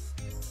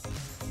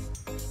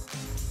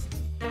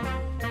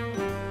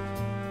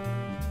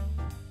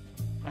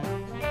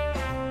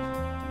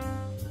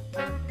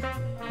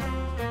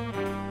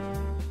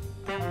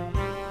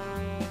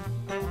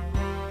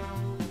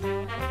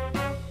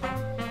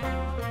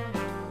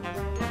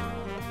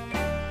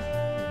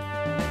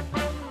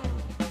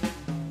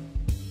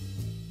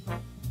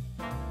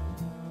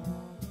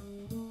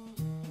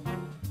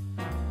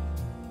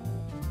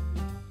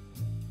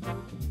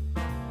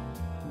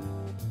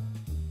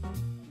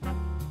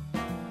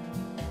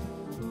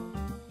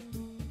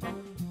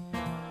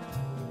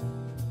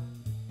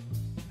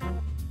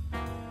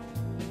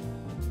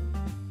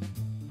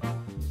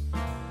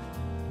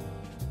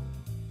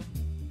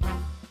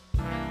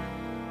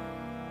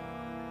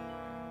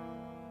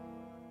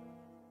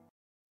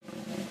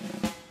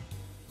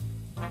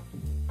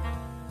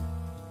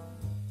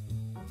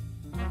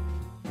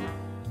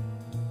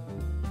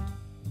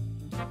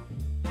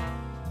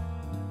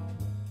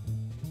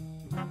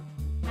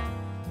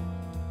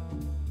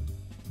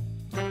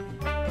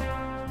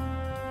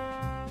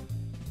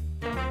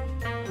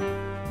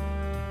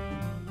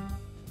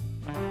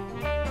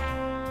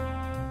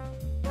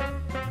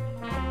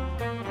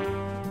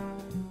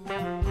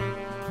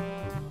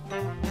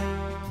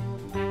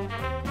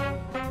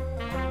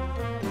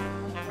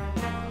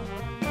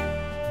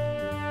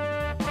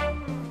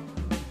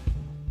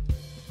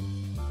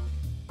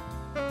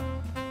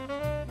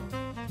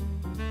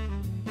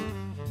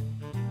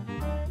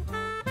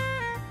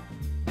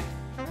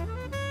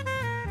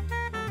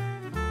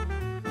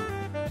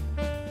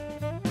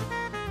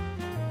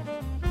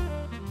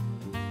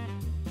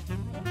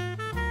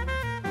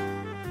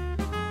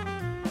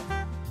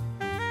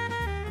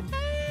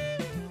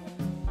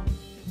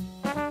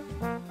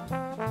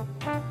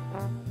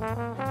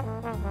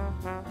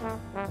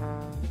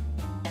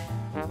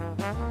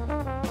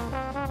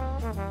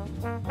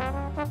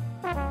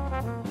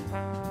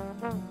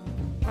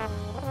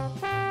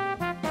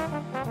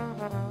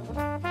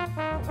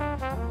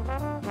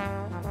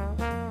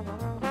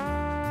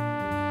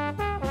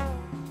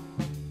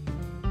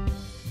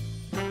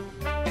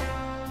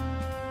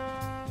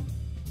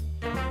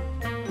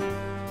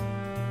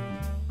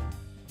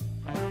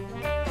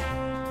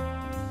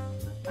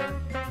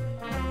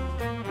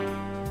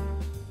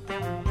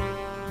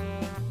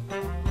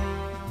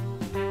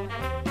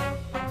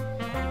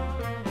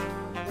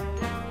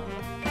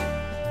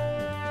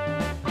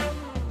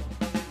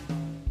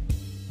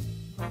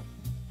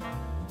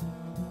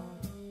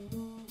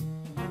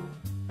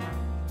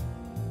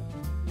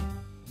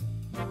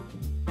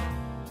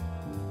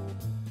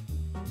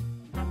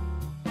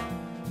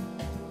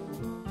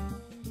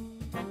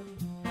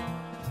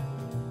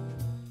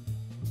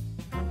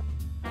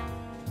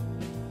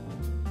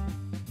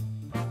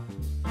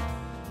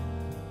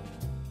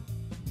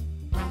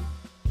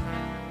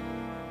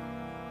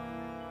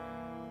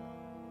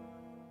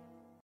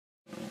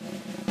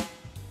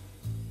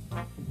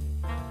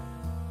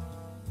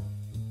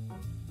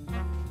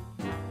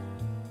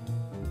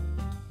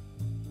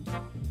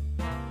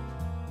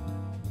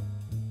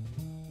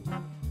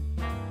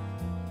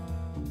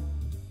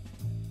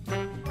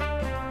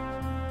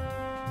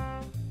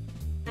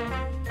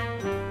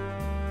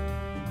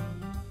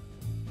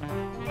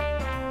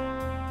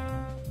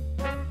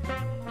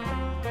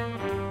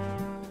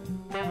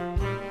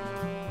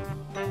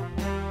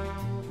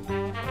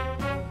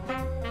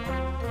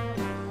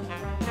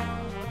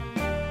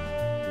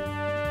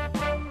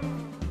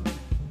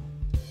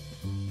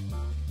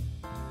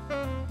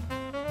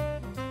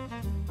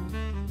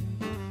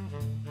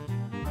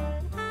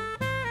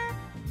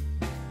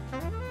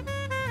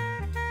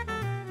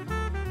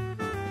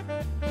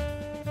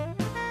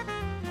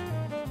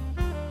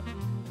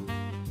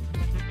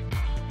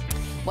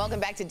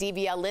 Welcome back to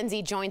DBL.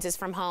 Lindsay joins us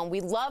from home.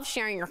 We love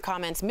sharing your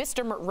comments.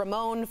 Mr.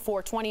 Ramon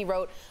 420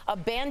 wrote, a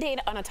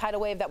Band-Aid on a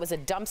tidal wave. That was a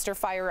dumpster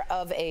fire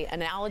of an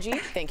analogy.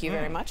 Thank you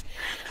very much.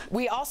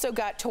 We also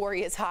got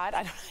Tori is hot.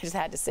 I just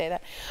had to say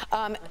that.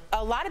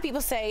 A lot of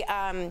people say,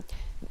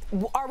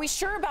 are we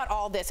sure about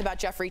all this about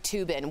Jeffrey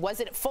Toobin? Was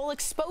it full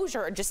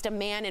exposure or just a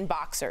man in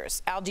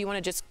boxers? Al, do you want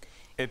to just...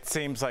 It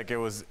seems like it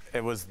was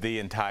the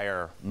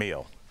entire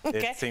meal.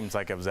 Okay. It seems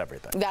like it was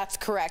everything. That's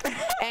correct.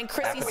 And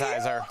Chrissy...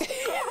 Appetizer.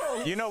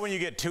 You know when you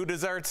get 2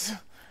 desserts?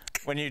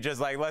 When you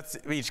just like, let's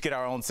each get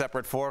our own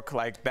separate fork?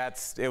 Like,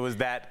 it was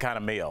that kind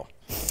of meal.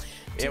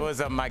 It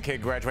was my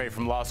kid graduated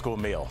from law school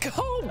meal.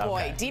 Oh,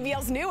 boy. Okay.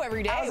 DBL's new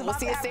every day. We'll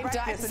see you same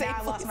time, same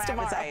place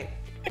tomorrow.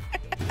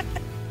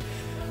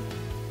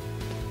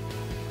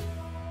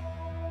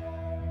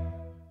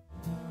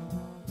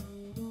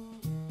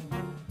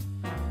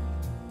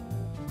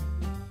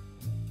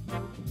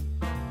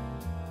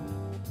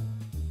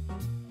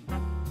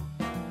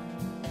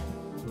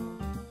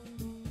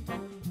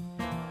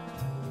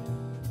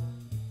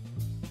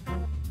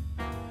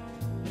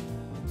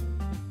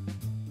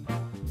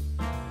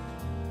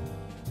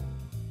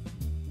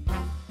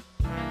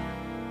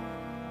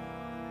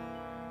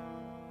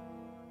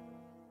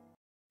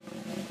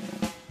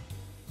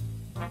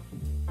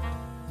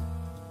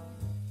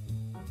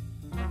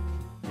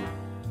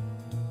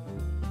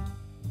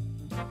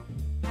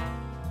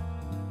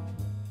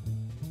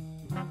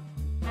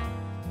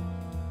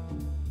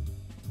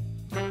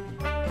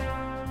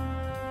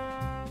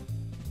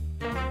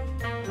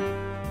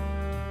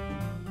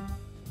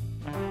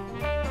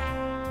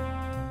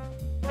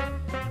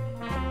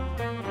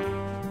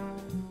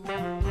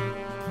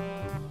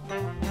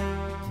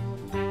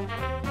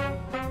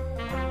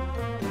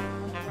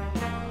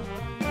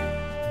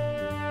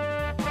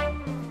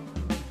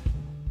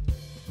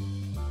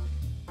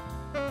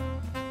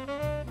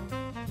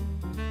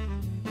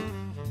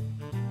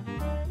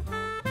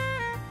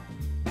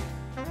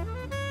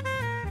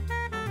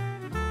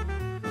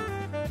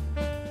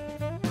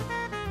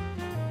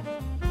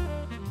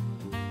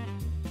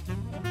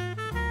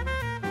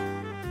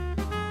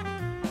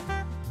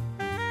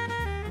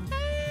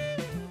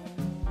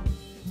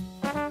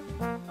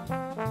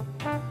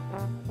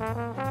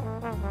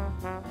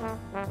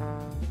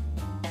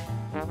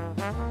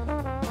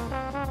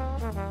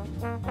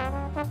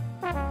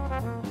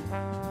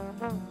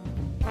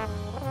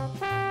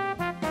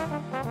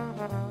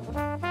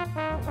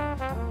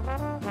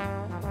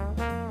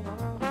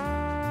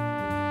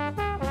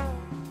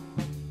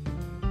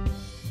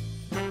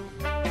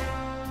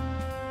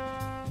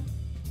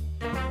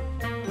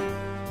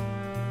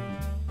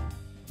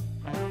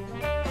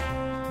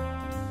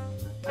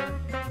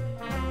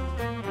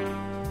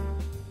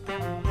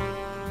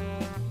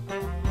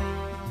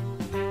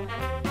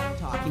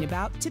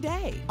 About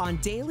today on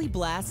Daily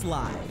Blast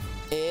Live.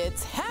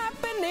 It's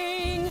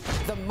happening!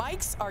 The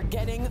mics are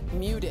getting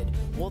muted.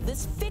 Will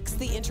this fix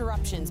the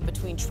interruptions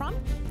between Trump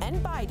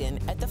and Biden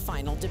at the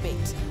final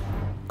debate?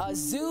 A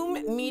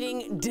Zoom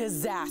meeting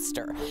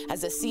disaster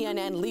as a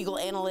CNN legal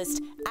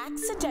analyst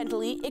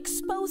accidentally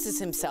exposes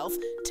himself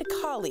to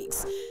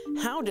colleagues.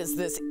 How does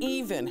this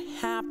even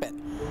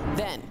happen?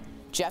 Then,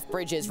 Jeff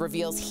Bridges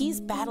reveals he's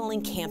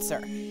battling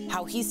cancer,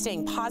 how he's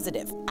staying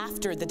positive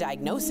after the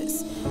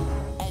diagnosis.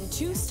 And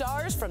 2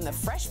 stars from The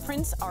Fresh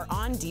Prince are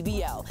on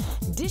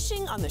DBL,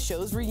 dishing on the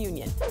show's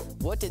reunion.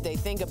 What did they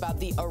think about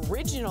the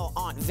original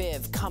Aunt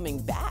Viv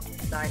coming back?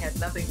 I had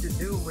nothing to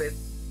do with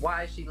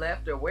why she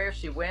left or where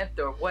she went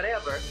or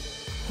whatever.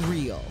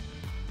 Real,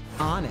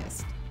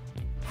 honest,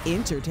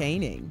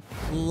 entertaining,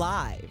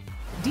 live.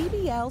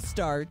 DBL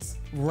starts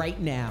right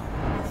now.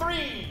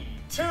 3,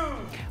 2.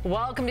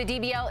 Welcome to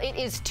DBL. It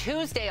is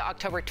Tuesday,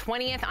 October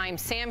 20th. I'm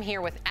Sam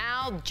here with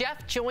Al.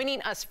 Jeff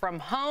joining us from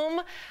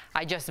home.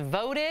 I just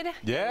voted.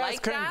 Yes,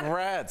 like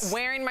congrats. That.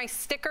 Wearing my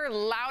sticker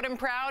loud and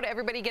proud.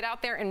 Everybody get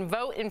out there and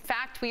vote. In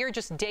fact, we are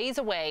just days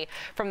away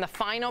from the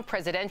final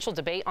presidential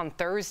debate on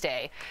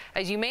Thursday.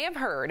 As you may have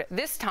heard,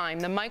 this time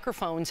the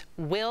microphones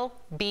will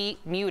be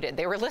muted.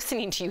 They were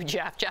listening to you,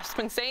 Jeff. Jeff's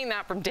been saying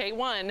that from day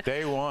one.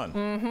 Day one.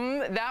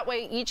 That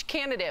way, each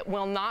candidate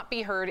will not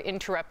be heard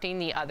interrupting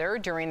the other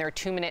during their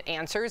 2-minute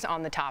answers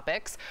on the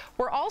topics.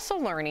 We're also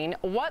learning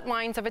what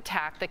lines of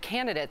attack the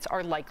candidates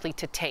are likely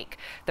to take.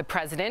 The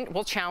president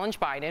will challenge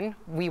Biden,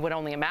 we would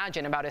only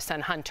imagine, about his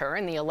son Hunter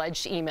and the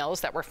alleged emails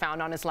that were found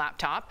on his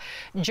laptop.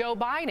 Joe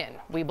Biden,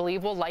 we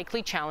believe, will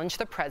likely challenge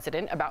the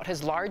president about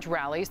his large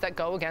rallies that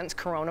go against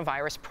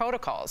coronavirus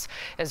protocols,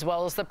 as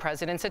well as the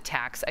president's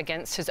attacks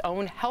against his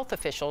own health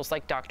officials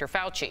like Dr.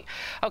 Fauci.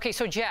 Okay,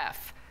 so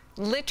Jeff,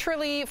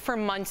 literally for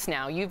months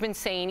now, you've been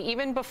saying,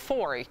 even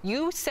before,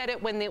 you said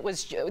it when it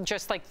was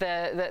just like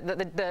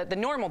the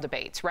normal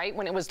debates, right?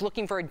 When it was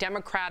looking for a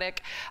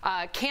Democratic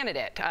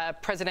candidate,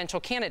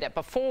 presidential candidate,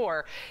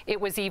 before it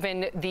was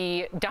even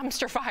the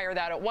dumpster fire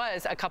that it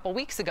was a couple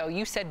weeks ago,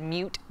 you said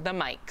mute the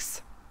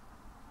mics.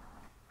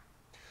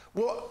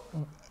 Well,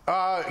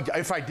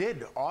 If I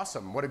did,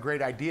 awesome. What a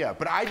great idea.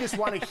 But I just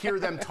want to hear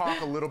them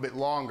talk a little bit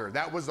longer.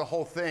 That was the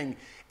whole thing.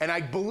 And I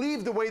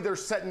believe the way they're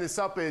setting this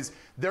up is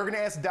they're going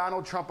to ask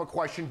Donald Trump a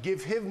question,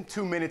 give him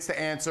 2 minutes to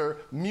answer,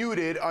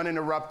 muted,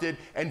 uninterrupted,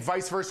 and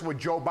vice versa with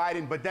Joe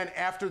Biden. But then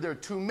after their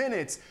 2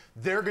 minutes,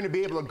 they're going to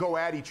be able to go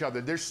at each other.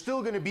 There's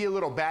still going to be a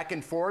little back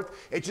and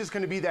forth. It's just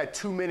going to be that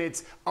 2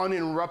 minutes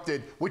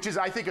uninterrupted, which is,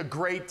 I think, a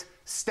great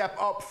step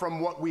up from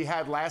what we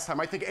had last time.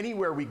 I think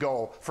anywhere we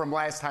go from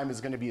last time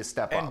is going to be a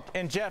step up.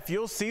 And Jeff,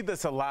 you'll see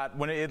this a lot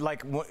when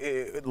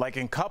like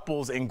in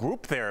couples in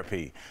group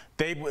therapy.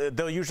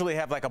 They'll usually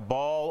have like a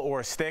ball or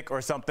a stick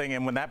or something,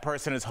 and when that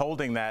person is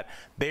holding that,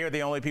 they are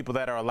the only people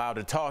that are allowed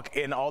to talk.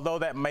 And although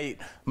that might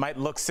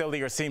look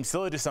silly or seem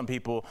silly to some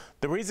people,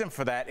 the reason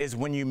for that is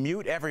when you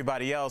mute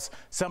everybody else,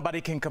 somebody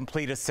can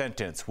complete a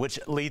sentence, which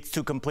leads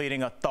to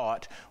completing a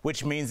thought,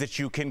 which means that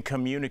you can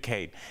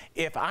communicate.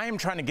 If I am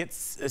trying to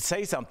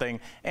say something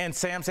and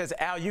Sam says,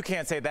 Al, you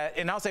can't say that,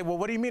 and I'll say, well,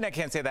 what do you mean I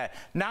can't say that?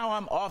 Now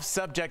I'm off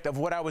subject of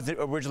what I was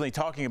originally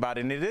talking about,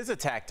 and it is a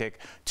tactic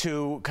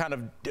to kind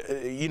of,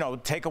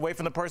 take away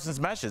from the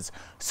person's message.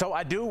 So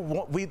I do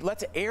want,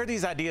 let's air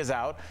these ideas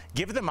out,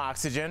 give them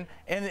oxygen,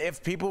 and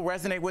if people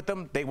resonate with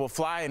them, they will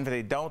fly, and if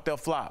they don't, they'll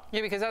flop.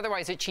 Yeah, because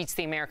otherwise it cheats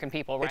the American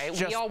people, right?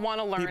 We all want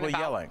to learn about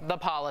yelling. The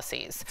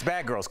policies. It's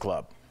Bad Girls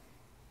Club.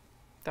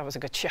 That was a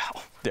good show.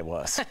 It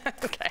was.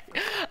 Okay.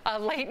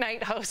 Late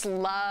night hosts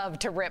love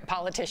to rip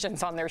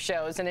politicians on their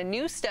shows, and a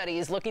new study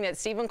is looking at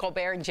Stephen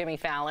Colbert and Jimmy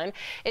Fallon.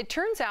 It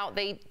turns out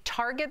they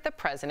target the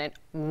president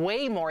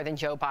way more than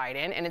Joe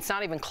Biden, and it's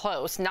not even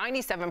close.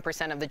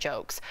 97% of the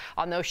jokes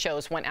on those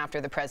shows went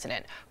after the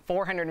president.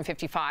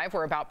 455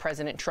 were about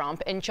President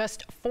Trump, and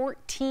just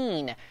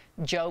 14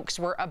 jokes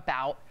were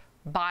about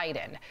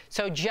Biden.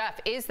 So,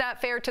 Jeff, is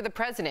that fair to the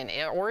president,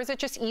 or is it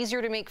just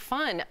easier to make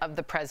fun of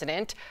the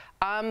president?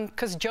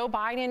 Because Joe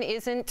Biden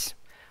isn't,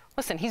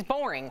 listen, he's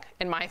boring,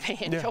 in my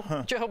opinion.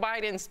 Yeah. Joe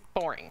Biden's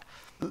boring.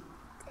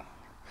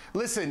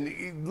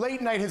 Listen,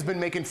 late night has been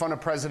making fun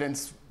of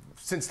presidents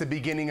since the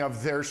beginning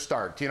of their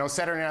start.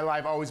 Saturday Night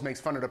Live always makes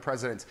fun of the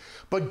presidents.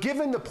 But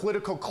given the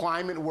political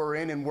climate we're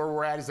in and where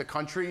we're at as a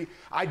country,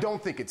 I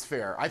don't think it's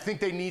fair. I think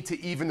they need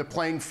to even the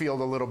playing field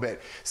a little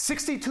bit.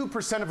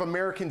 62% of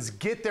Americans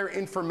get their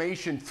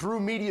information through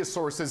media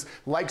sources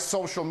like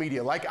social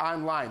media, like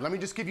online. Let me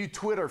just give you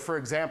Twitter, for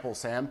example,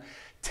 Sam.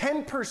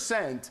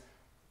 10%,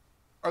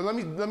 or let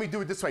me do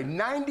it this way,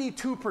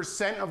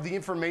 92% of the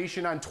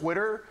information on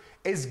Twitter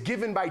is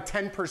given by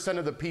 10%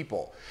 of the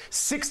people.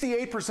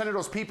 68% of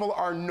those people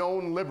are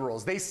known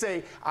liberals. They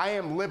say, I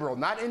am liberal,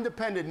 not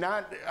independent,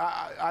 not,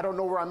 I don't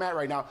know where I'm at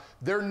right now.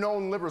 They're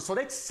known liberals. So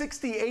that's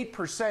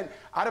 68%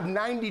 out of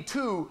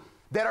 92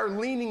 that are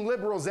leaning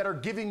liberals that are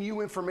giving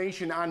you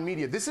information on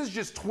media. This is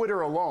just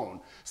Twitter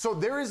alone. So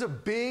there is a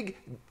big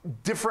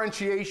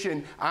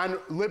differentiation on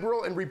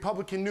liberal and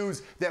Republican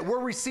news that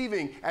we're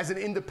receiving as an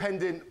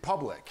independent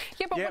public.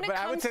 Yeah, but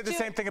I would say the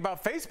same thing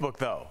about Facebook,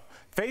 though.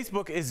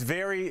 Facebook is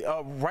very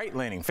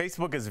right-leaning.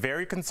 Facebook is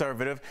very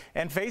conservative,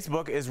 and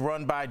Facebook is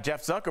run by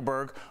Jeff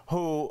Zuckerberg,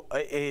 who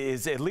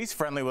is at least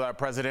friendly with our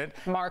president.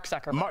 Mark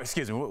Zuckerberg.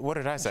 Excuse me, what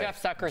did I say?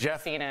 Jeff Zuckerberg.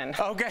 CNN.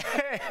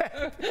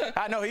 Okay.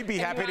 I know he'd be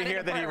happy to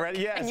hear that he read.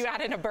 Yes. And you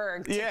added a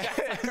berg to Jeff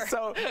Zuckerberg.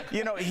 So,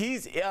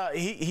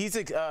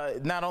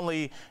 he's not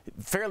only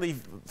fairly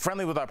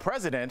friendly with our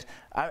president,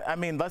 I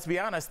mean, let's be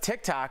honest,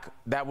 TikTok,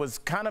 that was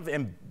kind of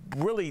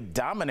really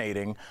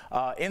dominating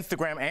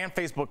Instagram and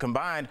Facebook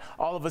combined,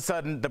 all of a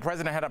sudden the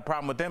president had a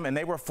problem with them and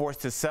they were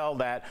forced to sell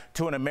that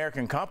to an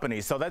American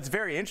company. So that's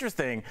very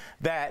interesting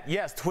that,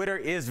 yes, Twitter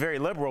is very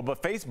liberal,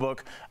 but Facebook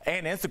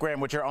and Instagram,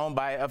 which are owned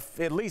by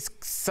at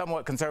least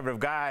somewhat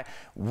conservative guy,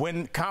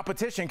 when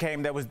competition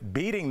came that was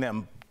beating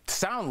them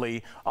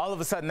soundly, all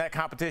of a sudden that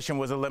competition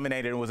was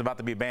eliminated and was about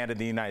to be banned in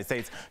the United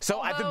States.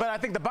 So, but I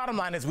think the bottom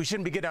line is we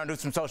shouldn't be getting onto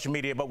some social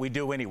media, but we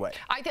do anyway.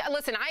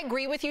 Listen, I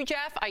agree with you,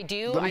 Jeff. I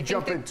do. Let me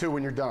jump in too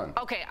when you're done.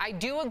 Okay, I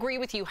do agree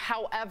with you.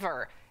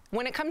 However,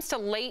 when it comes to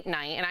late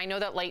night, and I know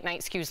that late night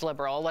skews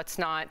liberal, let's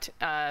not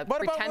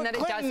pretend that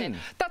it doesn't.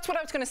 That's what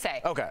I was going to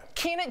say. Okay.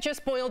 Can it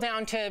just boil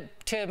down to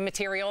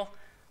material?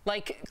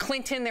 Like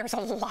Clinton, there's a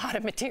lot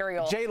of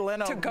material. Jay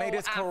Leno to go made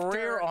his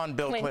career on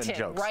Bill Clinton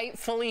jokes.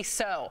 Rightfully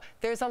so.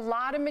 There's a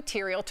lot of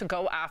material to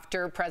go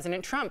after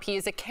President Trump. He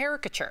is a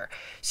caricature.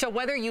 So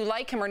whether you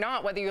like him or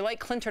not, whether you like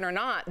Clinton or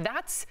not,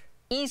 that's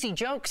easy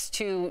jokes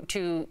to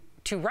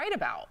write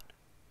about.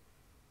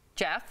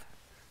 Jeff?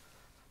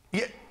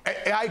 Yeah,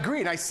 I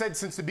agree, and I said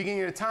since the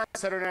beginning of the time,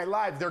 Saturday Night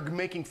Live, they're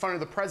making fun of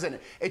the president.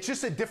 It's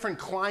just a different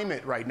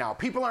climate right now.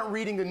 People aren't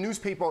reading the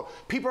newspaper.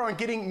 People aren't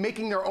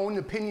making their own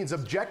opinions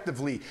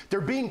objectively.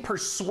 They're being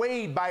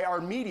persuaded by our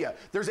media.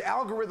 There's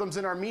algorithms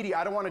in our media,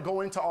 I don't want to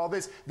go into all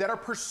this, that are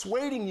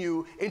persuading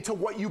you into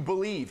what you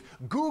believe.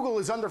 Google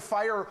is under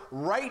fire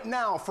right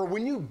now for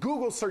when you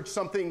Google search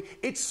something,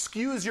 it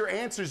skews your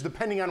answers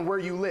depending on where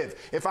you live.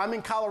 If I'm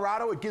in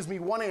Colorado, it gives me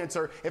one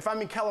answer. If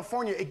I'm in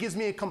California, it gives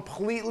me a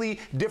completely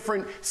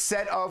different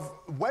set of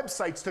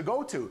websites to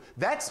go to.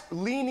 That's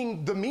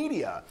leaning the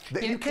media.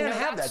 You can't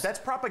have that. That's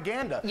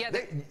propaganda. Yeah,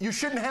 you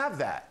shouldn't have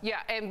that. Yeah,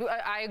 and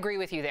I agree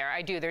with you there.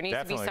 I do. There needs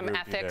to be some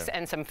ethics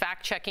and some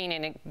fact checking,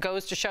 and it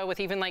goes to show with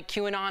even like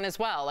QAnon as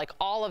well. Like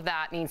all of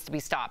that needs to be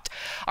stopped.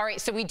 All right,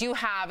 so we do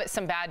have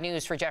some bad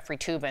news for Jeffrey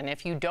Toobin.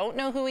 If you don't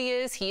know who he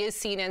is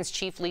CNN's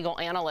chief legal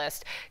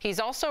analyst. He's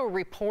also a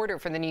reporter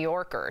for The New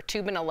Yorker.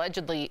 Toobin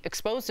allegedly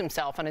exposed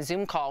himself on a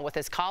Zoom call with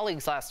his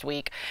colleagues last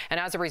week, and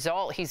as a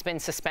result, he's been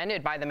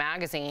suspended by the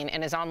magazine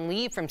and is on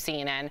leave from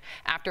CNN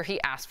after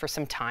he asked for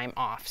some time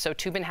off. So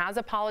Toobin has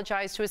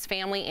apologized to his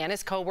family and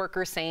his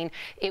co-workers, saying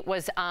it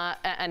was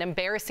an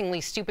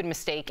embarrassingly stupid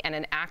mistake and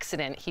an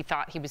accident. He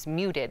thought he was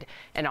muted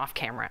and off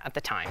camera at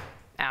the time.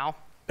 Al?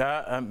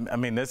 I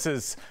mean,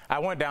 I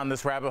went down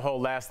this rabbit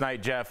hole last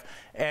night, Jeff,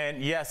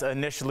 and yes,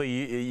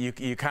 initially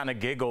you kind of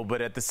giggle,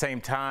 but at the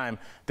same time,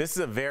 this is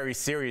a very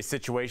serious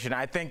situation.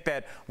 I think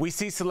that we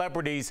see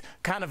celebrities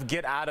kind of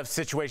get out of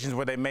situations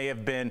where they may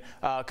have been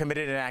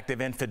committed an act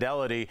of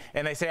infidelity,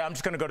 and they say, I'm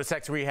just going to go to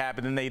sex rehab,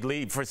 and then they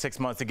leave for 6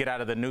 months to get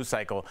out of the news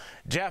cycle.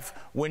 Jeff,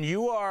 when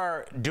you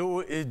are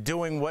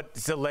doing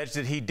what's alleged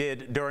that he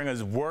did during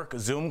his work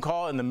Zoom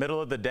call in the middle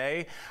of the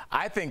day,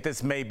 I think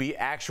this may be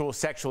actual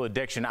sexual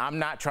addiction. I'm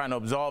not trying to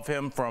absolve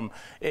him from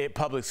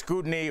public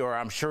scrutiny, or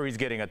I'm sure he's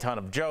getting a ton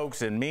of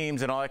jokes and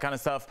memes and all that kind of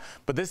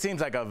stuff, but this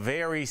seems like a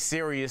very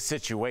serious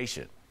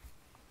situation.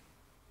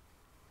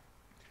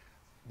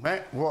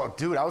 Man, well,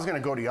 dude, I was going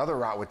to go the other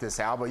route with this,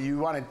 Al, but you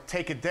want to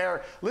take it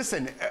there.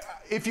 Listen,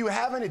 if you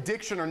have an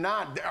addiction or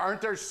not,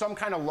 aren't there some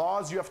kind of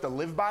laws you have to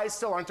live by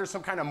still? Aren't there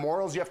some kind of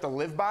morals you have to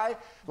live by?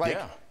 Like,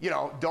 you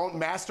know, don't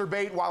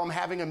masturbate while I'm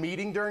having a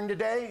meeting during the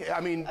day? I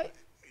mean...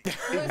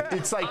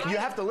 It's like you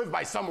have to live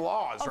by some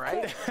laws,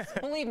 right?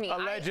 Believe me.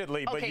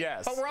 Allegedly, but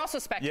yes. But we're also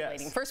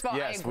speculating. Yes. First of all,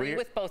 I agree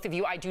with both of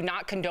you. I do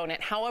not condone it.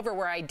 However,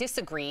 where I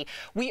disagree,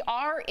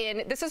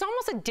 this is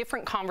almost a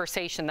different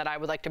conversation that I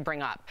would like to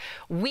bring up.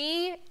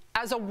 We,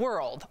 as a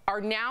world,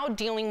 are now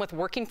dealing with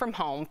working from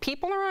home.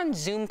 People are on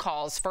Zoom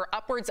calls for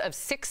upwards of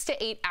 6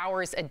 to 8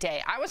 hours a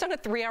day. I was on a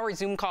 3-hour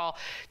Zoom call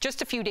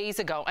just a few days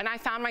ago, and I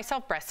found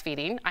myself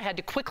breastfeeding. I had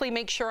to quickly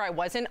make sure I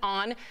wasn't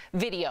on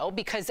video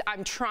because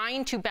I'm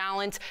trying to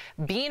balance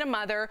being a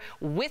mother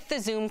with the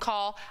Zoom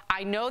call.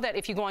 I know that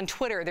if you go on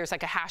Twitter, there's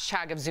like a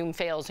hashtag of Zoom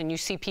fails, and you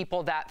see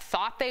people that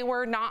thought they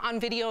were not on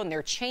video and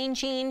they're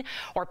changing,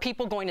 or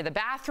people going to the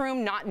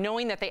bathroom not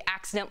knowing that they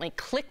accidentally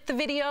clicked the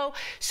video.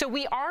 So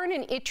we are in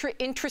an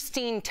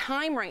interesting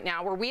time right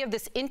now where we have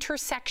this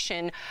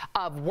intersection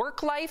of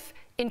work life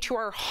into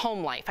our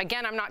home life.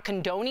 Again, I'm not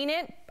condoning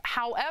it.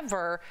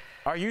 However,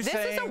 are you this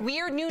saying is a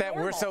weird new that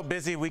normal. We're so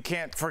busy we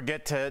can't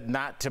forget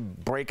not to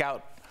break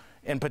out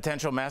in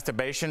potential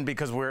masturbation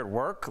because we're at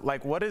work?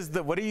 Like, what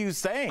are you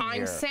saying here?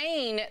 I'm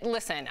saying,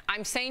 listen,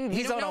 I'm saying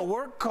he's on a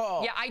work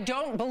call. Yeah, I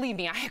don't, believe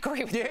me, I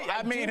agree with you.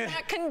 I do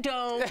not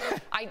condone,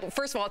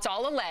 first of all, it's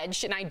all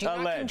alleged, and I do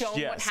not condone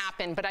what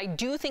happened, but I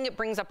do think it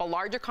brings up a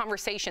larger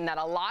conversation that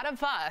a lot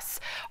of us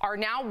are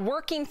now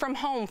working from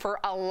home for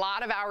a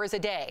lot of hours a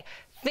day.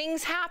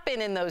 Things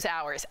happen in those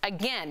hours.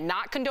 Again,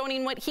 not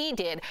condoning what he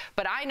did,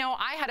 but I know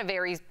I had a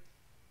very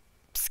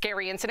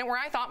scary incident where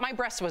I thought my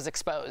breast was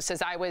exposed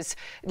as I was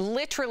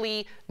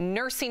literally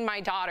nursing my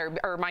daughter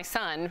or my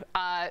son,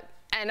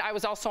 and I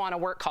was also on a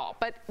work call.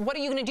 But what are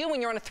you going to do when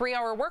you're on a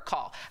 3-hour work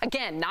call?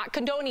 Again, not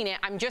condoning it.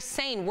 I'm just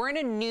saying we're in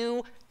a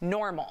new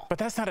normal. But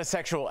that's not a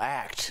sexual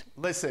act.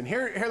 Listen,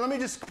 here, let me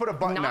just put a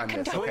button on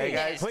this, okay,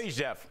 guys? Please,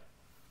 Jeff.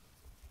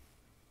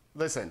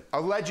 Listen,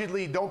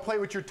 allegedly, don't play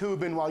with your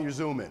tubing while you're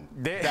zooming.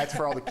 That's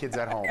for all the kids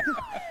at home.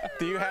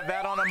 Do you have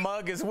that on a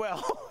mug as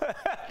well?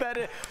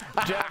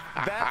 Jeff,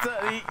 that's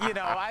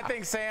I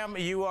think, Sam,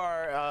 you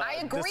are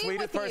the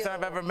sweetest person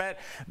I've ever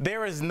met.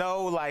 There is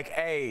no like,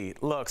 hey,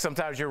 look,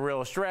 sometimes you're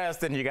real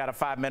stressed and you got a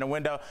 5-minute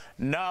window.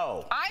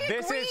 No. I agree.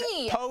 This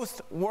is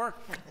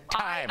post-work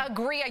time. I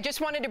agree. I just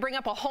wanted to bring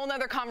up a whole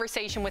nother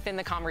conversation within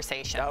the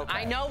conversation. Okay.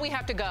 I know we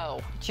have to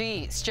go.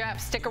 Jeez,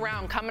 Jeff, stick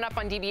around. Coming up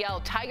on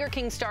DBL, Tiger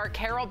King star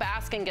Carol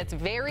Baskin gets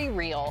very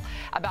real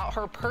about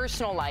her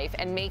personal life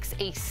and makes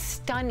a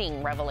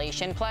stunning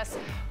revelation. Plus,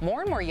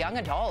 more and more young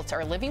adults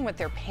are living with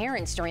their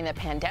parents during the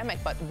pandemic,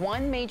 but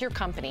one major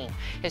company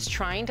is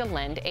trying to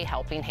lend a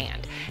helping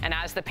hand. And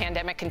as the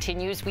pandemic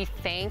continues, we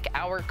thank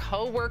our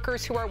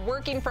co-workers who are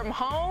working from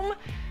home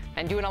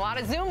and doing a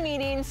lot of Zoom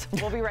meetings.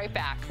 We'll be right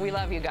back. We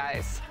love you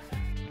guys.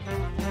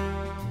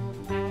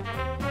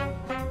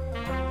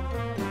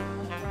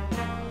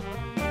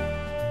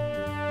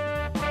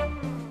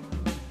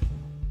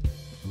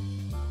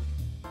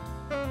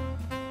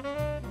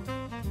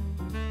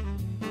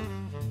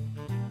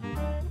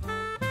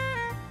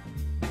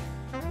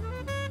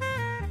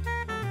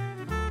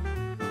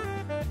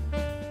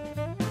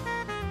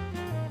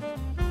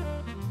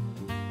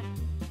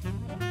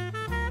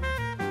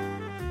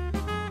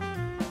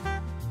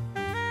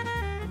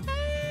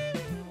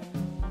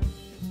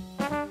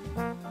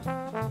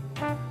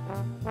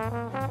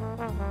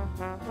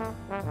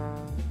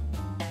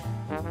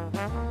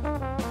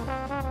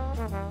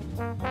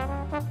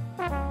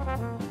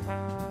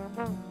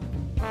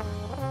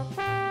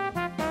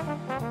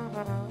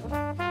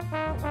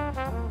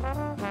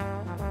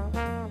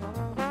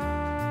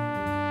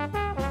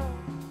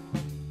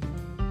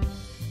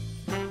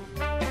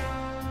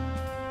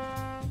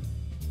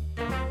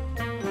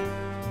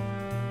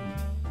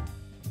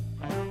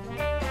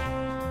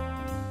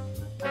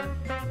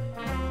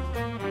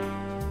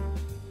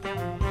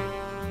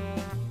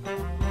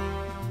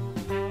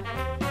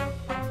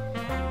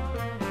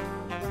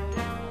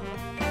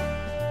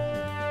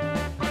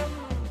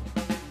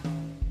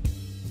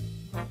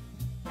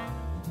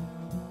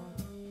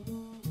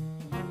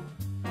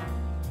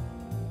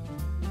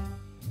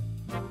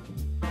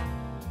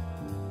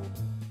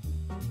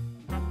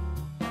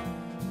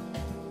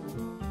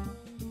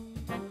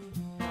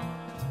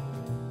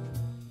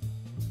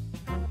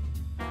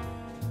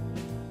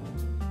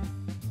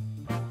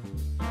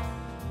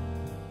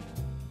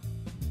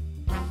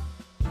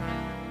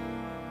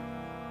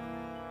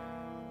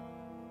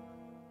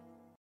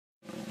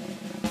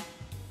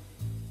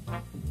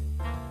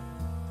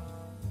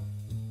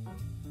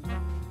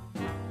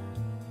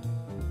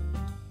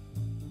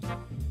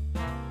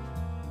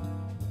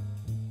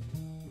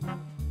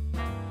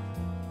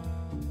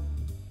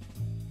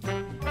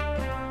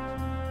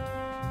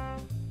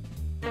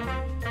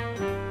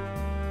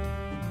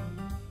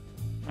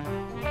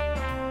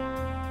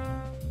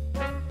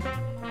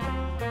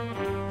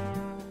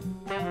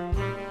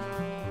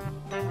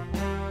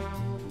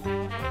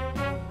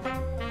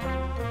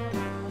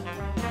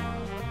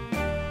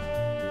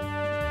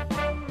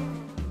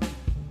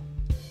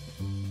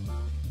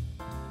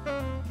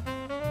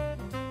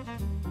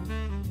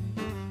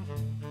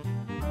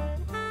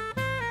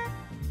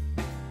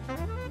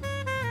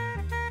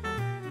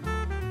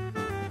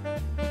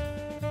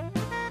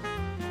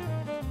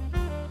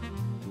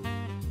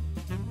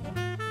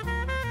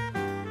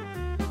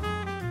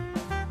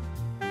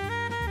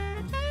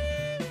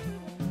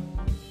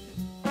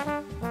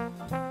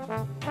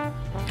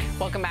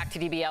 Welcome back to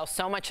DBL.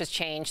 So much has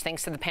changed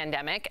thanks to the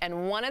pandemic,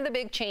 and one of the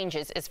big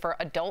changes is for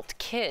adult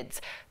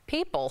kids.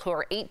 People who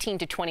are 18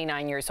 to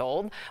 29 years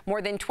old.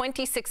 More than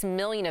 26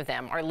 million of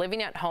them are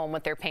living at home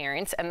with their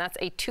parents, and that's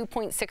a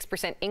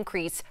 2.6%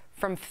 increase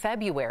from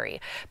February.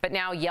 But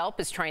now Yelp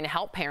is trying to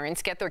help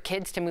parents get their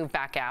kids to move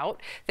back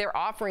out. They're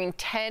offering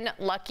 10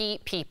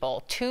 lucky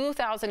people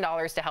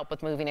 $2,000 to help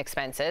with moving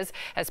expenses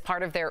as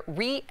part of their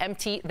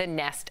Re-Empty the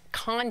Nest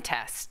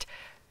contest.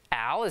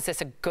 Al, is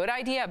this a good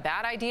idea, a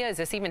bad idea? Is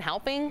this even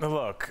helping?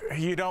 Look,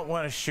 you don't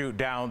want to shoot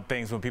down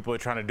things when people are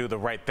trying to do the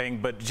right thing.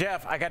 But,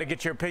 Jeff, I got to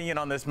get your opinion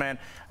on this, man.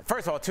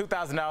 First of all,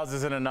 $2,000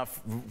 isn't enough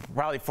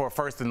probably for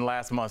first and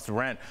last month's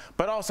rent.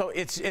 But also,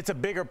 it's a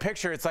bigger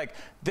picture. It's like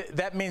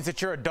that means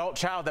that your adult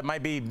child that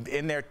might be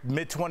in their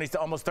mid-20s to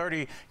almost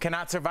 30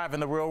 cannot survive in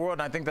the real world.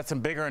 And I think that's a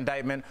bigger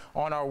indictment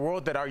on our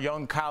world that our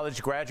young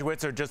college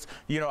graduates or just,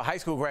 high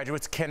school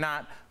graduates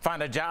cannot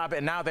find a job.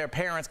 And now their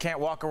parents can't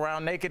walk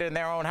around naked in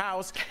their own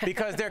house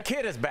because their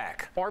kid is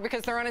back. Or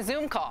because they're on a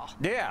Zoom call.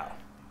 Yeah.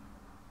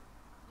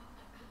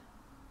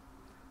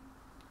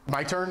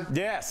 My turn?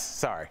 Yes,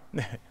 sorry.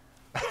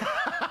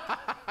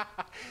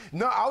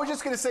 No, I was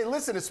just going to say,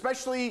 listen,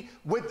 especially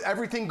with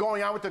everything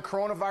going on with the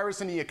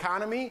coronavirus and the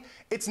economy,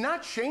 it's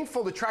not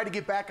shameful to try to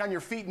get back on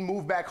your feet and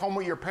move back home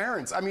with your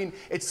parents. I mean,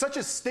 it's such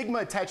a stigma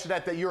attached to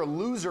that you're a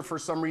loser for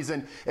some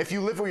reason if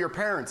you live with your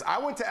parents. I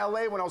went to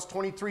LA when I was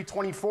 23,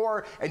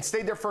 24 and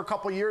stayed there for a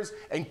couple years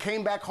and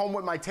came back home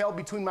with my tail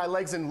between my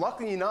legs. And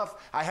luckily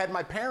enough, I had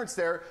my parents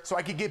there so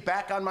I could get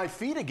back on my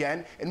feet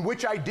again, and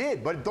which I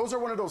did. But those are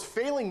one of those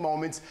failing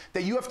moments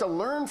that you have to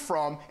learn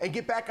from and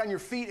get back on your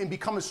feet and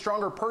become a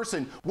stronger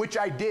person, which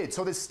I did.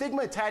 So the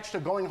stigma attached to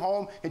going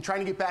home and trying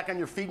to get back on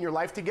your feet and your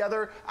life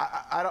together,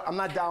 I'm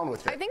not down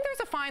with it. I think there's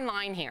a fine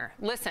line here.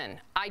 Listen,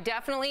 I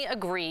definitely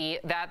agree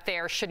that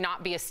there should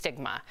not be a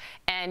stigma,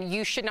 and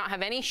you should not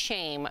have any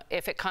shame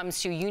if it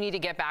comes to you need to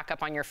get back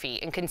up on your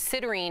feet. And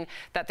considering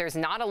that there's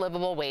not a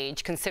livable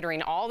wage,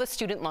 considering all the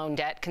student loan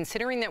debt,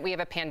 considering that we have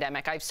a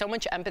pandemic, I have so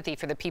much empathy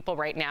for the people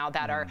right now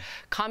that are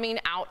coming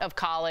out of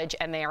college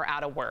and they are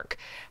out of work.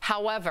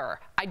 However,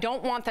 I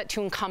don't want that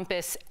to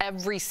encompass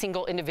every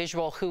single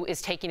individual who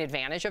is taking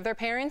advantage of their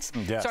parents.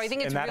 Yes. So I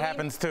think it's and that really,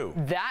 happens too.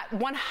 That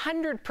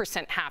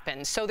 100%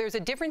 happens. So there's a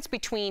difference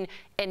between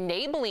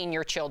enabling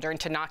your children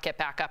to not get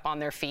back up on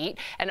their feet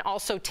and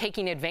also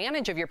taking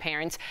advantage of your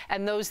parents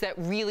and those that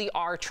really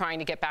are trying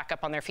to get back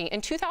up on their feet.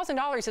 And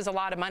 $2,000 is a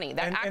lot of money.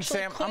 That and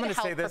Sam, I'm going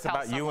to say this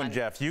about you and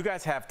Jeff. You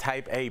guys have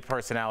type A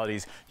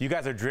personalities. You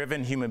guys are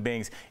driven human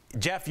beings.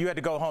 Jeff, you had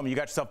to go home. You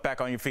got yourself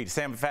back on your feet.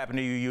 Sam, if it happened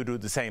to you, you do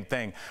the same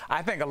thing.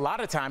 I think a lot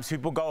of times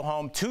people go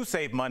home to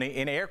save money,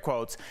 in air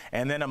quotes,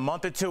 and then a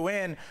month or two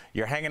in,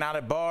 you're hanging out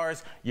at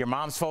bars, your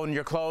mom's folding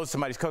your clothes,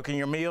 somebody's cooking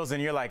your meals,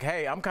 and you're like,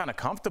 hey, I'm kind of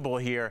comfortable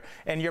here.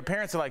 And your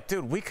parents are like,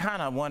 dude, we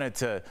kind of wanted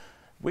to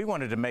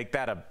make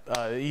that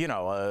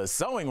a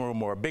sewing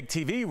room or a big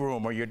TV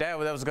room, or your dad,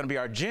 that was going to be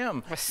our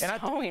gym. A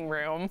sewing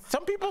room.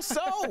 Some people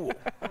sew.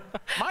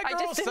 My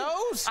girl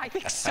sews. I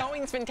think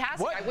sewing's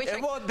fantastic.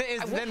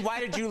 Then why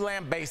did you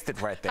lambaste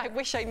it right there? I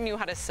wish I knew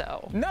how to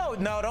sew. No,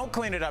 don't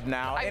clean it up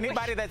now.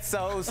 Anybody that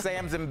sews,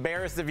 Sam's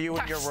embarrassed of you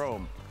in your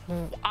room.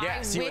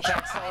 Yes, you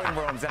attack sewing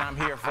rooms, and I'm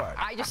here for it.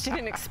 I just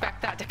didn't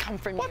expect that to come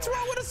from you. What's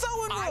wrong with a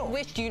sewing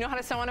room? Do you know how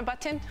to sew on a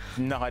button?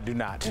 No, I do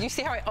not. Do you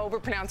see how I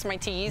overpronounce my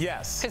T's?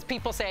 Yes. Because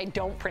people say I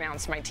don't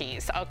pronounce my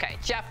T's. Okay,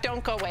 Jeff,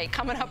 don't go away.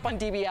 Coming up on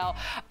DBL,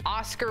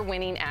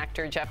 Oscar-winning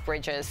actor Jeff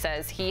Bridges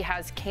says he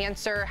has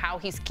cancer, how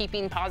he's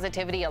keeping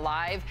positivity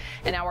alive,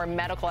 and our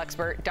medical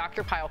expert,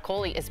 Dr. Payal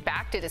Kohli, is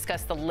back to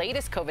discuss the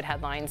latest COVID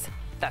headlines.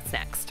 That's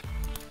next.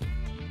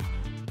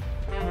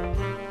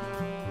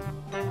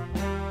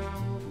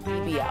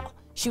 DBL.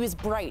 She was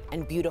bright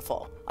and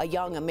beautiful, a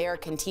young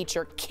American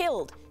teacher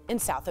killed in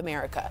South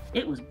America.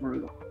 It was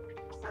brutal.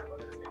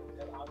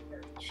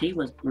 She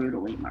was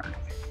brutally murdered.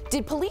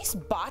 Did police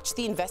botch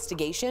the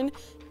investigation?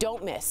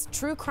 Don't miss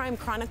True Crime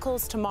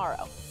Chronicles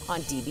tomorrow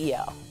on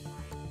DBL.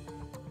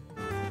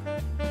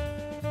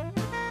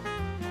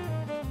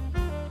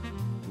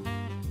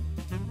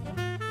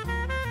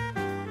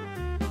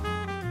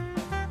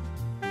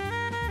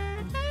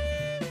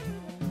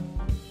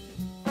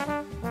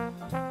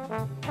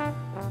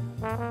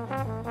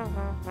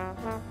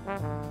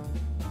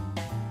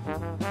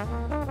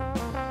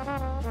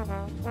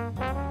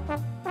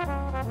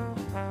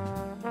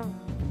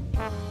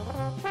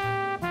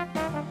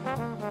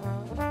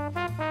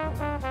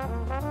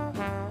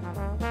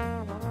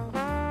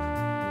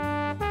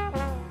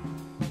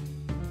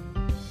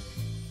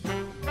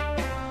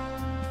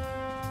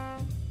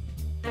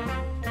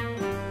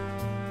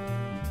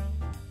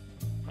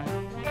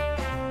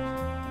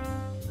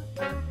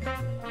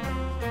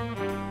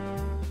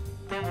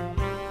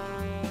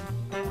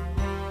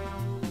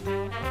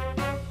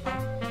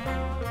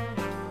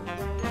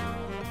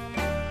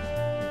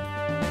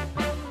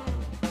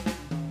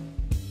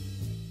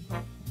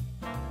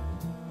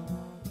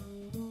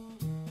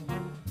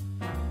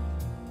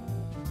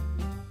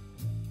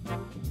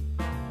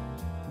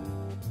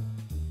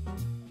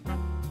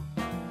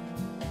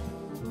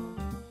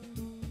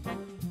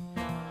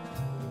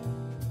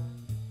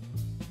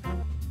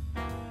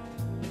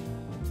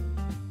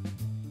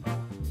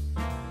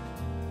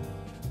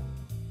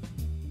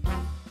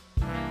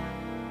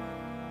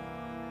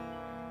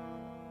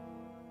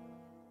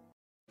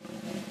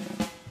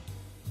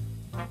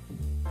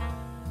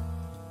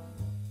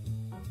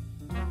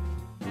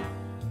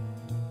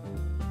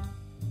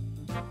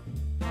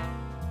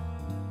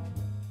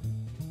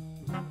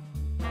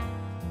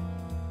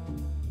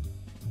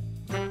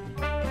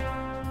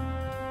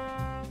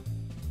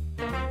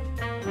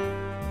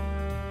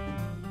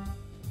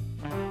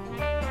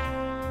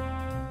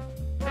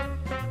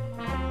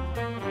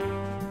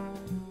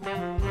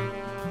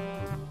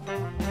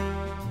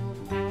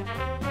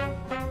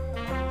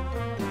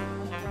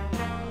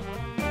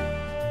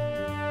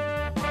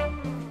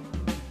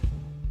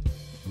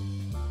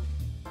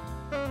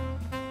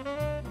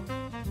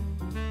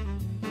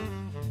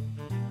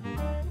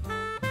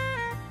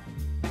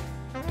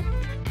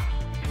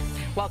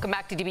 Welcome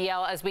back to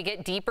DBL. As we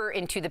get deeper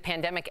into the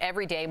pandemic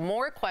every day,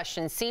 more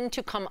questions seem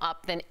to come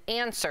up than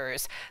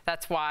answers.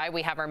 That's why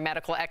we have our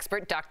medical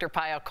expert, Dr.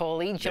 Payal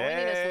Kohli,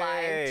 joining us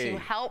live to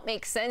help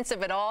make sense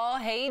of it all.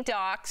 Hey,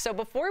 Doc. So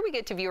before we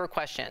get to viewer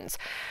questions,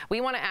 we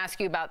want to ask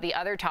you about the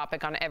other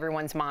topic on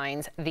everyone's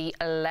minds, the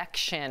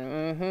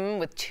election.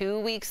 With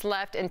 2 weeks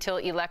left until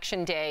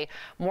Election Day,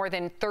 more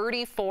than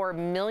 34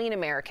 million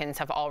Americans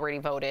have already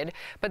voted,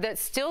 but that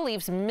still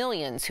leaves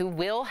millions who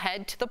will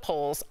head to the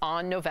polls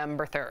on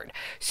November 3rd.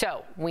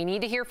 So we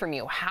need to hear from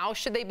you. How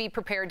should they be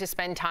prepared to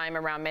spend time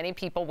around many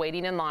people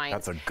waiting in line?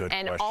 That's a good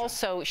question. And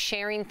also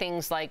sharing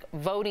things like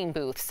voting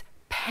booths,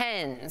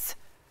 pens.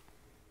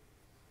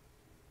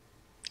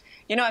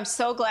 You know, I'm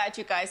so glad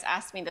you guys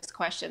asked me this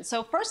question.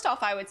 So first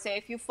off, I would say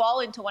if you fall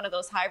into one of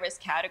those high-risk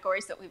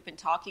categories that we've been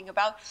talking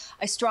about,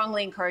 I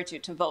strongly encourage you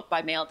to vote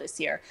by mail this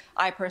year.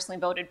 I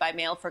personally voted by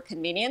mail for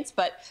convenience,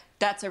 but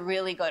that's a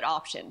really good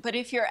option. But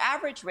if you're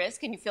average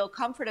risk and you feel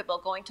comfortable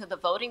going to the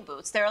voting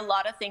booths, there are a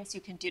lot of things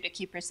you can do to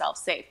keep yourself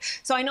safe.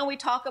 So I know we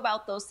talk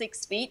about those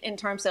 6 feet in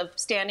terms of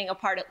standing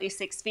apart at least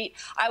 6 feet.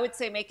 I would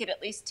say make it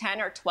at least 10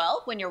 or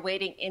 12 when you're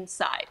waiting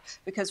inside,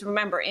 because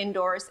remember,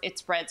 indoors, it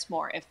spreads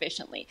more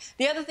efficiently.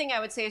 The other thing I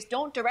would say is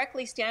don't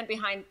directly stand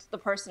behind the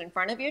person in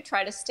front of you.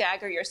 Try to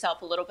stagger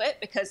yourself a little bit,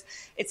 because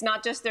it's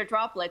not just their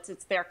droplets,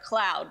 it's their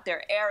cloud,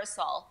 their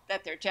aerosol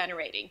that they're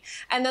generating.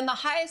 And then the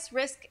highest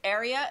risk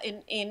area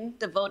in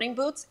the voting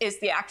booths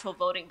is the actual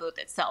voting booth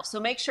itself. So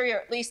make sure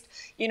you're at least,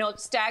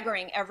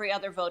 staggering every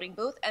other voting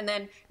booth, and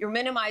then you're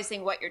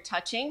minimizing what you're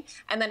touching.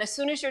 And then as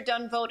soon as you're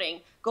done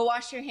voting, go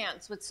wash your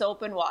hands with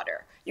soap and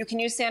water. You can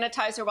use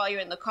sanitizer while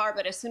you're in the car,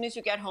 but as soon as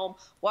you get home,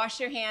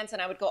 wash your hands,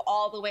 and I would go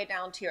all the way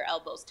down to your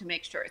elbows to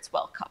make sure it's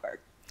well covered.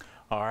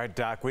 All right,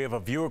 Doc, we have a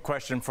viewer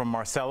question from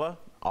Marcella.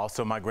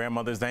 Also my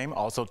grandmother's name,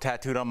 also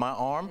tattooed on my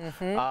arm.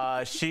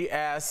 She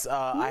asks,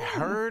 I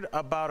heard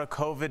about a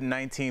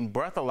COVID-19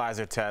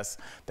 breathalyzer test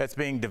that's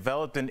being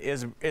developed in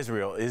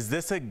Israel. Is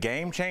this a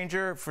game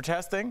changer for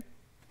testing?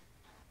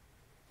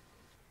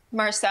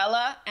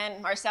 Marcella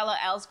and Marcella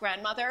L's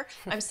grandmother,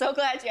 I'm so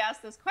glad you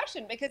asked this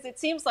question, because it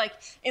seems like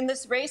in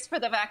this race for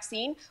the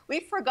vaccine,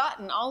 we've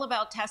forgotten all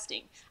about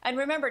testing. And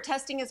remember,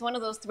 testing is one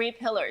of those 3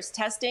 pillars: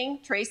 testing,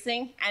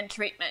 tracing, and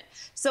treatment.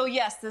 So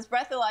yes, this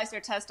breathalyzer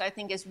test, I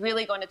think, is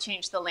really going to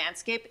change the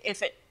landscape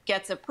if it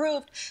gets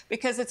approved,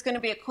 because it's going to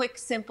be a quick,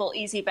 simple,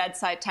 easy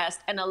bedside test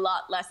and a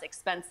lot less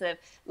expensive,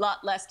 a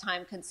lot less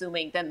time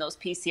consuming than those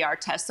PCR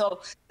tests. So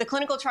the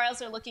clinical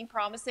trials are looking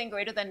promising,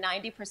 greater than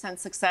 90%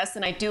 success,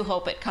 and I do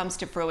hope it comes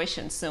to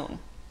fruition soon.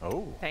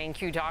 Oh.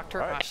 Thank you, Doctor.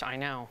 Right. Gosh, I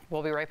know.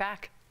 We'll be right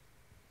back.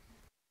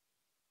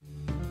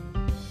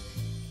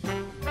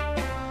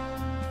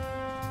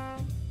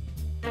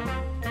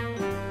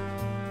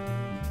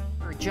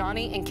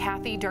 Johnny and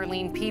Kathy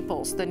Darlene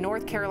Peoples, the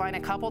North Carolina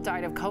couple,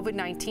 died of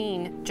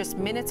COVID-19 just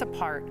minutes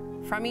apart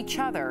from each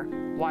other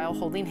while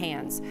holding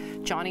hands.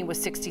 Johnny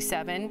was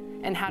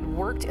 67 and had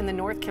worked in the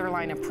North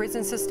Carolina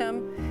prison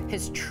system.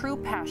 His true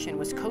passion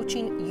was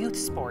coaching youth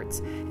sports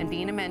and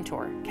being a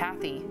mentor.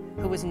 Kathy,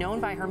 who was known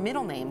by her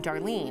middle name,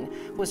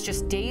 Darlene, was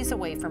just days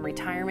away from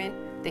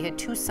retirement. They had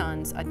 2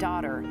 sons, a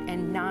daughter,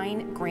 and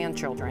 9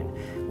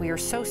 grandchildren. We are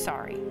so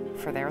sorry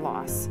for their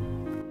loss.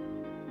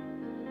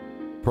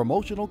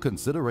 Promotional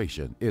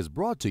consideration is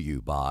brought to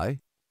you by...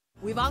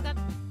 We've all got...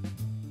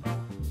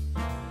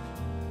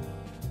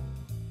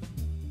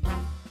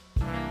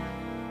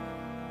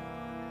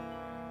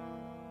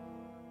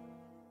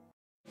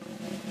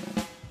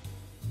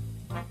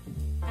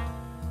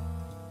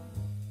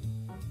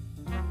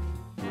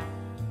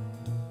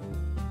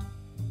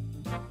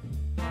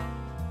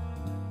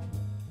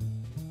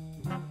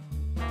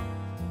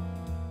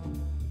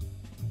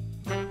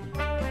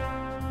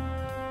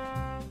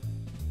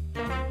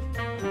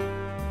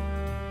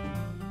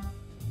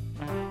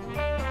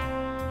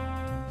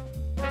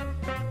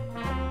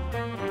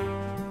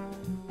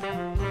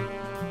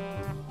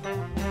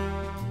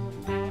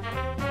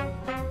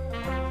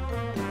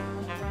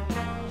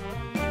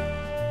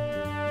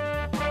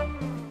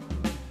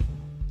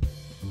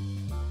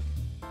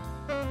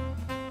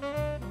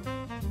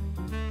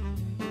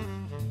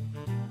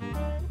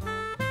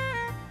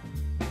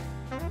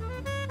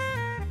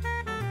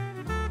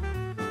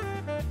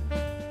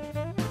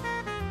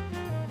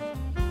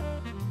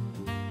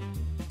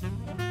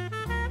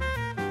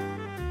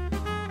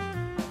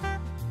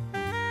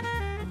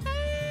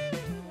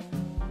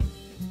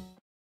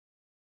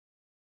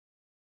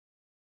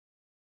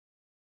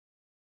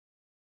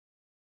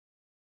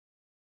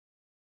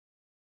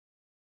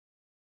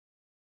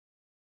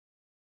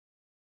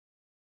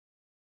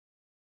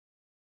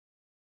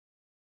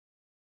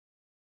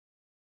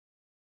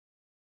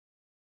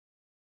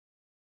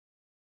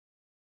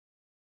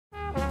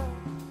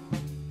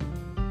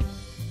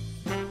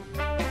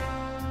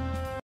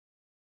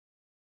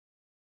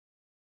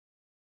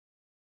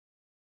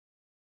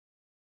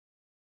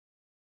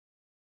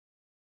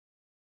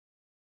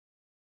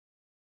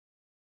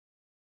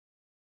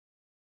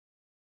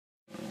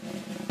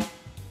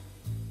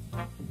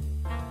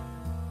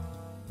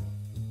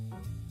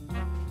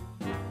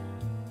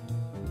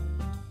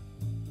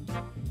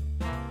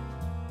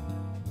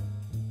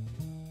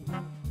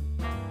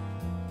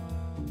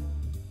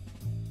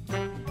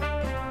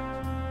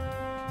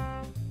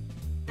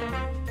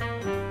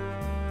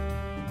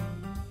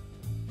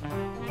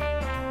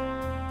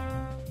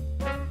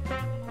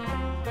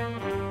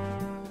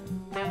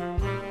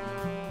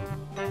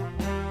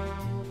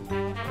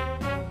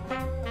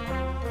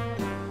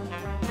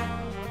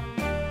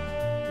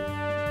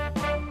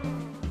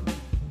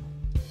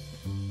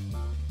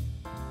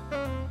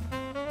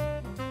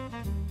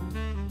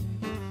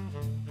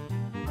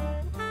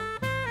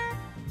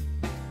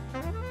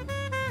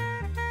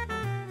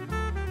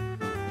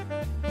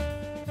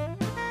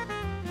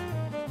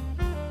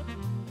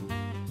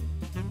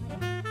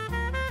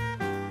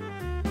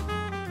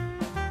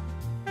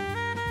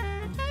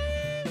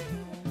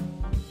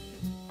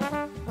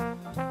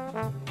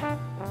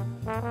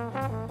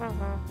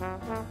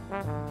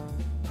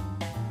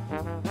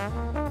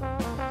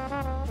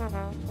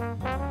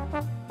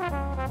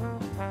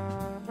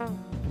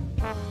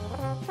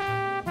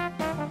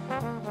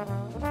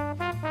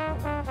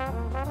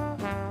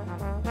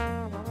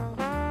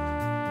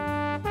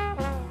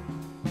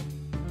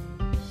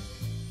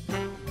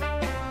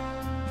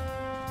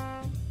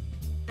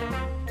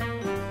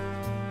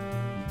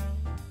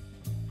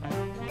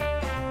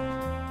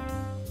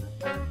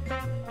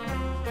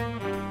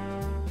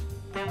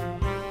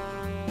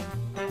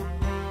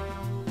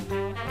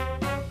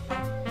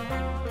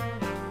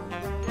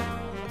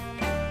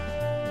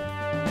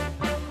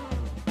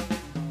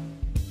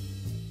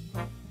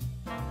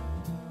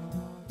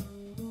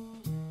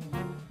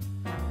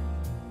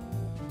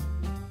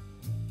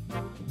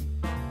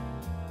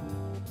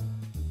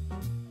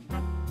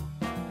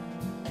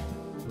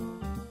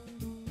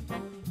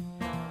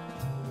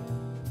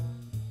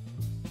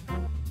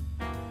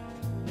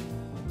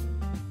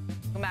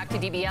 to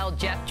DBL.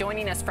 Jeff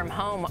joining us from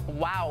home.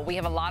 Wow, we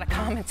have a lot of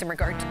comments in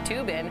regard to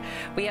Toobin.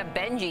 We have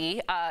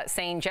Benji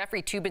saying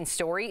Jeffrey Toobin's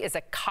story is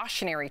a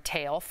cautionary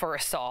tale for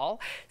us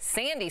all.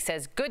 Sandy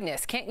says,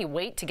 goodness, can't you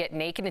wait to get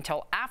naked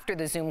until after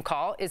the Zoom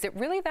call? Is it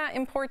really that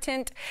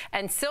important?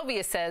 And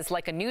Sylvia says,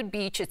 like a nude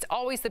beach, it's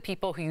always the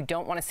people who you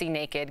don't want to see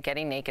naked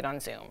getting naked on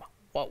Zoom.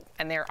 Whoa,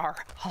 and there are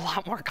a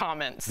lot more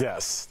comments.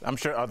 Yes, I'm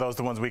sure. Are those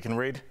the ones we can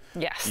read?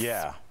 Yes.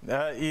 Yeah.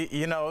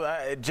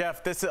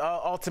 Jeff, this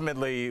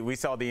ultimately, we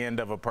saw the end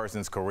of a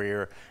person's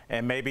career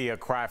and maybe a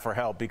cry for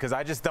help, because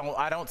I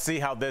don't see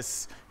how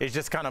this is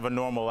just kind of a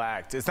normal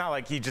act. It's not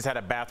like he just had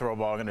a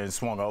bathrobe on and it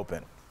swung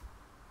open.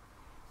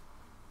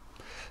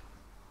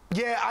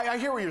 Yeah, I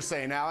hear what you're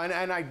saying now,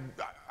 and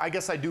I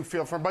guess I do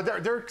feel for him.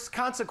 But there's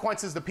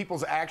consequences to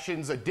people's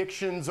actions,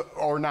 addictions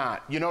or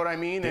not. You know what I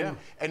mean? Yeah.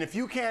 And if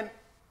you can't,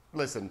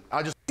 listen,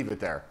 I'll just leave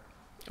it there.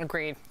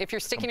 Agreed. If you're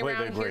sticking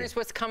Completely around, agree. here's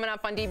what's coming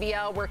up on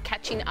DBL. We're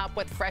catching up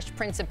with Fresh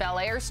Prince of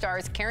Bel-Air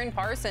stars Karen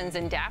Parsons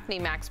and Daphne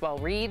Maxwell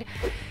Reid.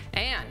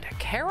 And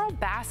Carol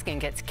Baskin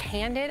gets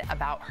candid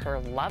about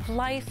her love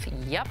life.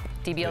 Yep,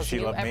 DBL's she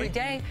new love every me?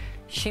 day.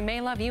 She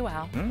may love you,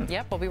 Al.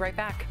 Yep, we'll be right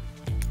back.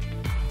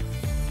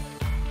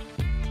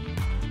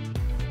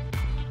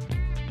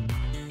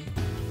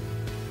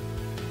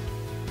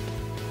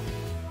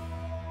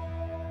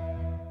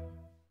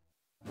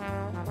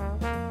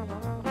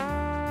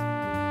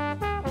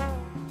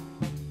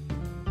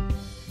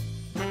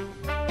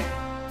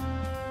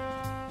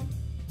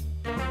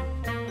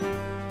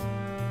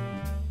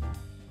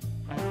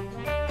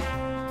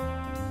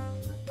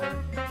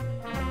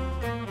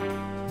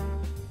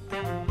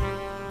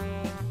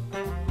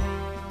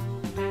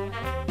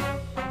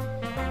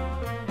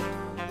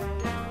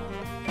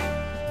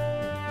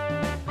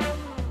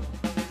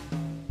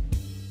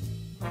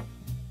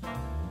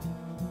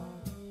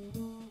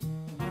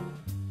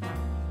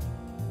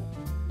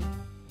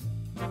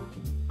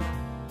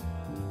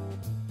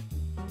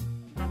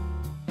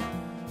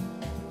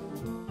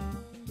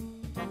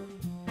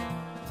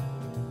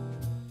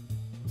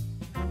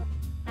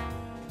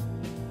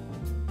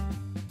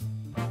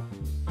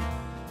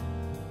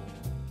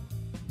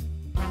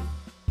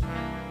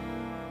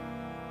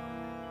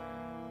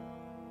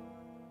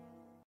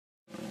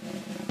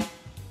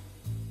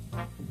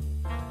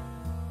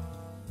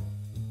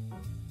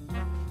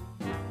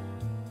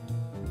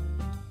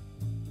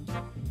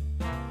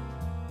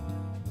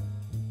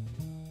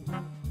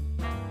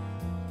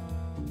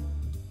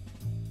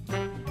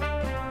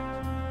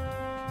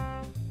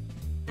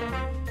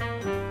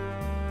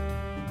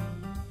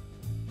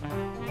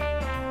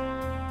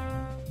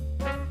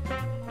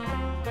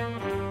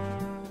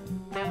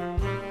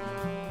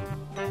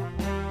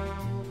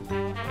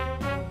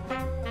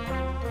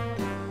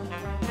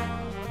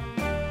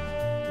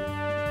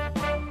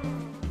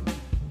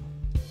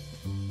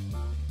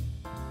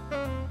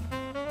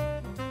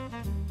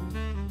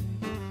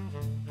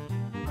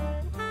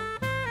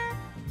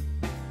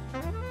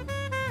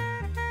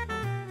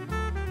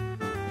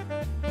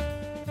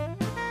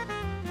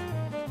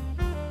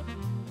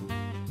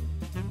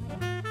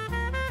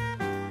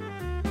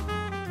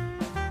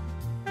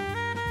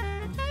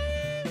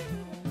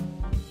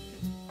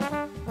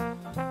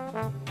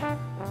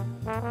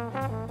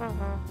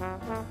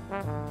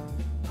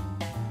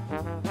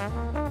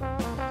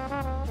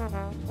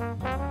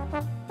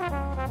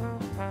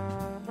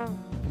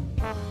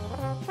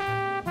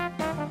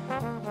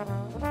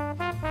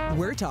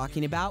 We're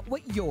talking about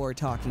what you're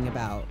talking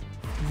about.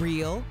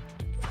 Real,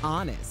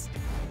 honest,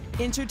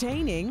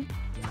 entertaining,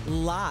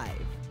 live.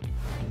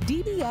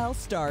 DBL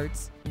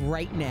starts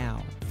right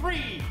now.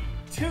 3,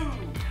 2.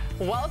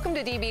 Welcome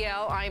to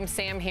DBL. I'm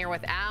Sam here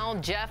with Al.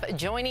 Jeff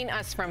joining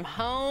us from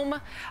home.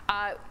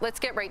 Let's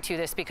get right to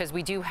this because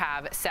we do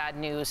have sad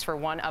news for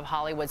one of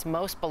Hollywood's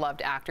most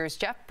beloved actors.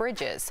 Jeff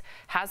Bridges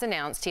has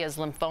announced he has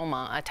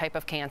lymphoma, a type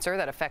of cancer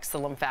that affects the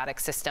lymphatic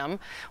system.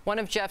 One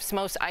of Jeff's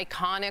most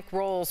iconic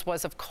roles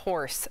was, of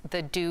course,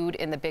 the dude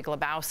in The Big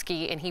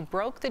Lebowski, and he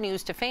broke the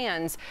news to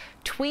fans,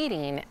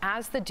 tweeting,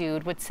 as the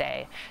dude would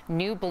say,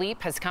 "New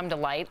bleep has come to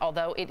light.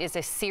 Although it is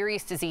a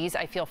serious disease,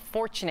 I feel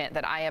fortunate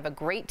that I have a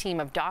great team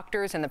of doctors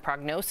and the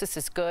prognosis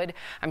is good.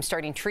 I'm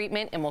starting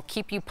treatment and will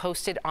keep you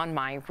posted on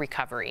my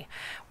recovery."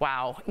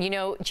 Wow. You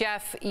know,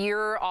 Jeff,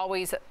 you're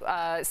always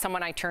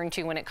someone I turn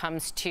to when it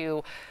comes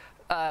to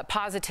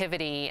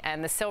positivity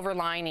and the silver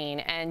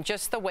lining, and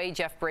just the way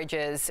Jeff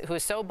Bridges, who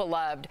is so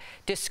beloved,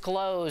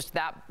 disclosed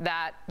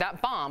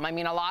that bomb. I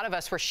mean, a lot of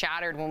us were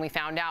shattered when we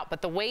found out,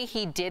 but the way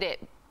he did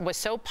it was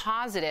so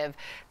positive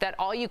that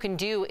all you can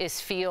do is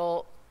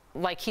feel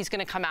like he's going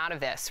to come out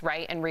of this,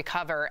 right, and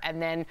recover, and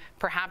then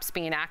perhaps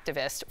be an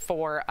activist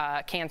for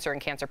cancer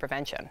and cancer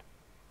prevention.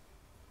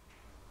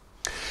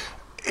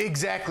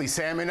 Exactly,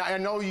 Sam. And I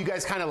know you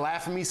guys kind of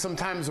laugh at me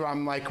sometimes where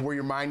I'm like, where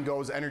your mind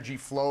goes, energy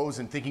flows,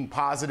 and thinking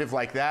positive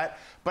like that.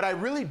 But I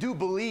really do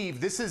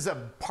believe this is a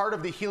part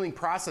of the healing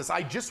process.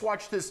 I just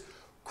watched this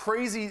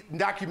crazy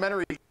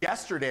documentary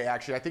yesterday,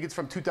 actually. I think it's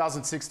from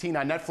 2016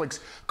 on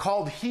Netflix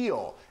called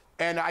Heal.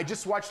 And I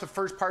just watched the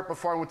first part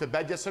before I went to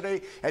bed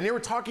yesterday, and they were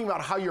talking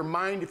about how your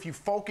mind, if you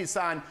focus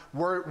on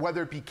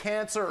whether it be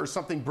cancer or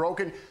something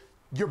broken,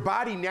 your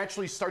body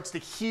naturally starts to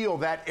heal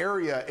that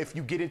area if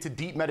you get into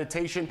deep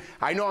meditation.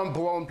 I know I'm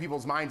blowing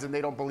people's minds and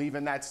they don't believe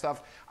in that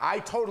stuff. I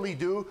totally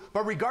do.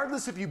 But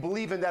regardless if you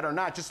believe in that or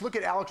not, just look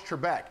at Alex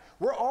Trebek.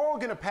 We're all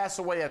going to pass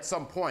away at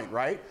some point,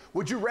 right?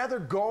 Would you rather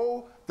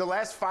go the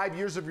last 5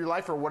 years of your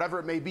life or whatever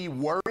it may be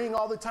worrying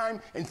all the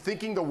time and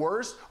thinking the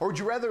worst? Or would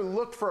you rather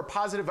look for a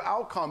positive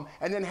outcome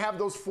and then have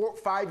those 4 or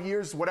 5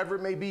 years, whatever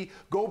it may be,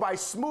 go by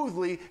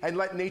smoothly and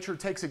let nature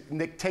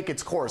take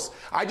its course?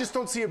 I just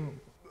don't see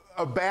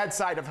a bad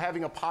side of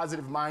having a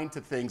positive mind to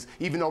things,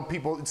 even though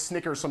people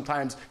snicker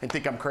sometimes and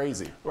think I'm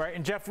crazy. Right,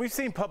 and Jeff, we've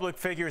seen public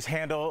figures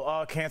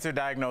handle cancer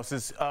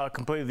diagnosis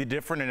completely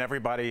different, and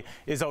everybody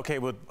is okay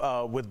with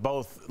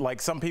both.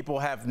 Like, some people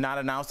have not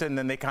announced it, and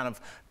then they kind of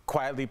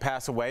quietly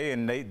pass away,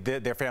 and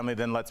their family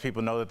then lets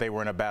people know that they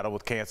were in a battle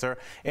with cancer.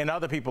 And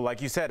other people,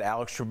 like you said,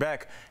 Alex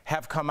Trebek,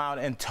 have come out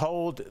and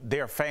told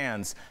their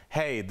fans,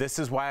 hey, this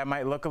is why I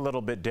might look a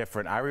little bit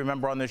different. I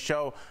remember on the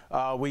show,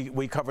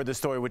 we covered the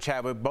story with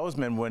Chadwick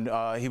Boseman when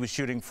he was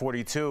shooting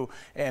 42,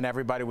 and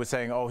everybody was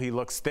saying, oh, he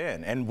looks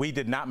thin. And we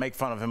did not make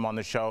fun of him on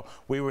the show.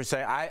 We were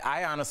saying,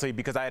 I honestly,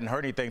 because I hadn't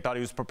heard anything, thought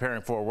he was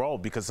preparing for a role,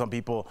 because some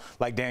people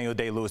like Daniel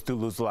Day-Lewis do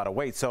lose a lot of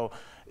weight. So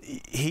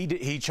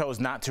he chose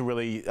not to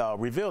really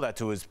reveal that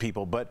to his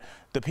people. But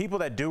the people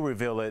that do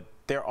reveal it,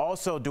 they're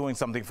also doing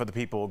something for the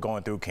people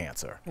going through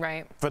cancer.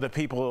 Right. For the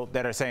people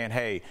that are saying,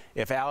 hey,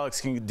 if Alex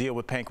can deal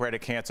with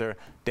pancreatic cancer,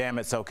 damn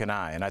it, so can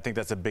I. And I think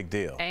that's a big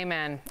deal.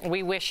 Amen.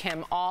 We wish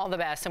him all the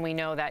best, and we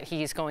know that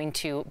he's going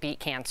to beat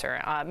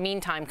cancer.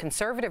 Meantime,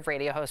 conservative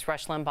radio host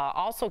Rush Limbaugh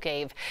also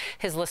gave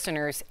his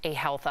listeners a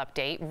health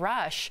update.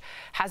 Rush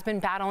has been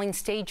battling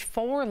stage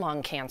 4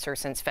 lung cancer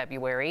since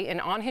February, and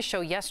on his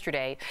show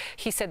yesterday,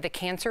 he said the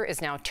cancer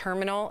is now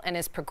terminal and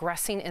is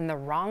progressing in the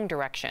wrong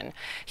direction.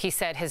 He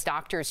said his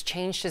doctors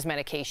changed his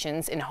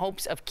medications in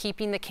hopes of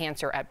keeping the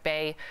cancer at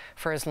bay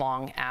for as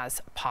long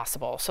as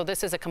possible. So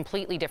this is a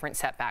completely different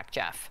setback,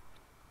 Jeff.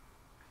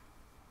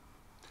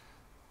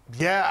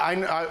 Yeah,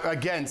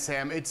 again,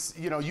 Sam, it's,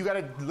 you know, you got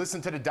to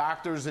listen to the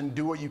doctors and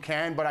do what you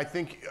can, but I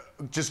think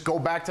just go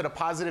back to the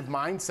positive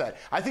mindset.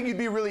 I think you'd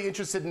be really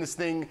interested in this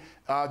thing,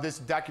 this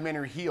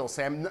documentary Heal,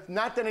 Sam.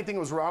 Not that anything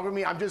was wrong with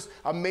me. I'm just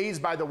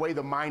amazed by the way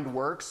the mind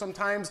works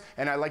sometimes,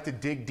 and I like to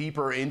dig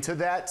deeper into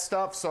that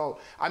stuff. So,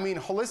 I mean,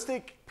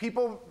 holistic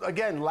people,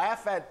 again,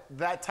 laugh at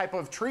that type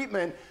of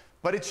treatment,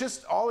 but it's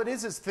just, all it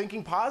is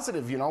thinking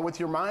positive, you know, with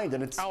your mind,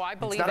 and it's,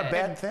 it's not a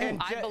bad thing.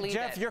 And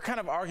Jeff, you're kind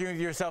of arguing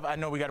with yourself. I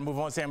know we got to move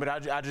on, Sam, but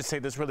I'll just say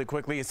this really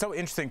quickly. It's so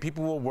interesting.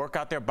 People will work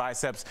out their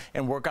biceps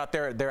and work out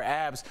their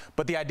abs,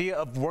 but the idea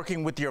of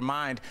working with your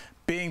mind,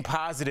 being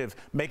positive,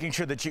 making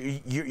sure that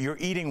you're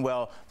eating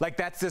well, like,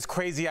 that's this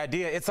crazy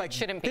idea. It's like,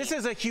 this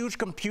is a huge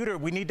computer.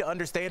 We need to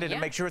understand it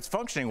and make sure it's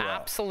functioning well.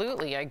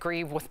 Absolutely. I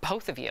agree with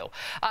both of you.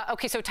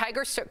 Okay, so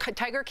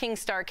Tiger King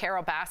star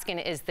Carol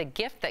Baskin is the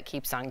gift that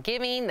keeps on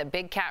giving. The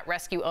big cat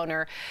rescue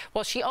owner,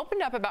 well, she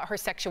opened up about her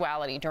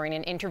sexuality during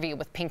an interview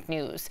with Pink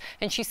News.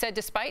 And she said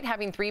despite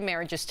having 3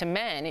 marriages to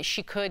men,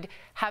 she could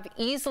have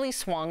easily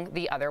swung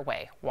the other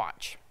way.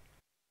 Watch.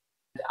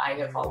 I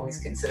have always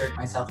considered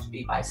myself to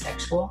be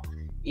bisexual.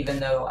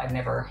 Even though I've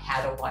never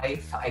had a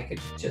wife, I could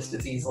just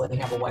as easily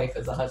have a wife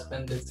as a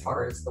husband. As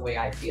far as the way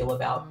I feel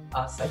about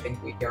us, I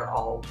think we are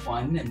all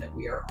one, and that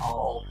we are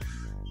all,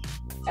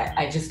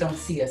 I just don't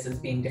see us as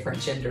being different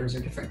genders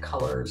or different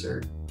colors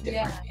or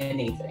different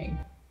anything.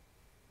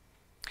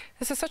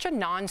 This is such a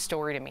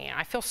non-story to me.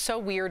 I feel so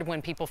weird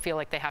when people feel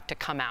like they have to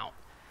come out.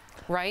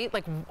 Right?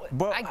 Like,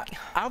 well,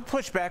 I'll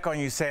push back on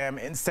you, Sam,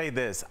 and say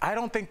this. I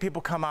don't think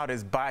people come out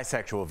as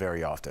bisexual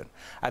very often.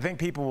 I think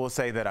people will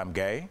say that I'm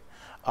gay.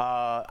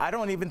 I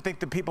don't even think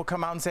that people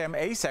come out and say I'm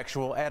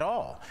asexual at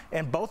all.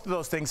 And both of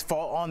those things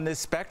fall on this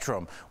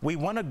spectrum. We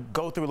want to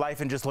go through life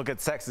and just look at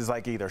sex as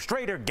like either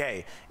straight or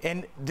gay.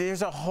 And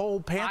there's a whole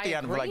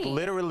pantheon of, like,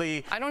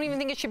 literally. I don't even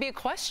think it should be a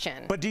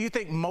question. But do you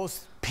think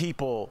most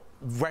people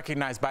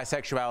recognize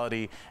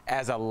bisexuality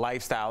as a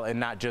lifestyle and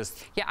not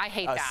just I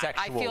hate that.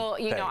 I feel,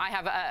 you know, I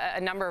have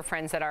a number of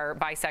friends that are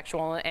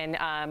bisexual,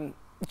 and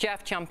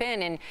Jeff, jump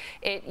in, and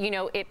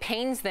it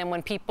pains them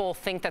when people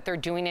think that they're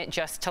doing it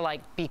just to,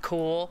 like, be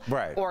cool,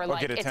 right? Or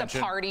like it's a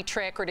party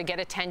trick, or to get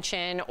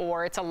attention,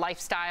 or it's a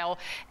lifestyle,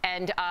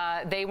 and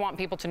they want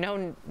people to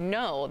know,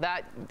 no,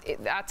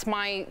 that's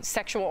my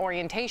sexual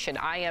orientation.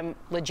 I am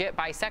legit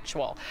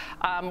bisexual.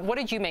 What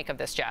did you make of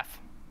this,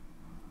 Jeff?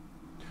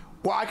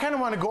 Well, I kind of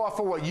want to go off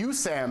of what you,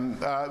 Sam,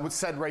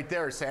 said right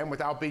there, Sam,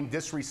 without being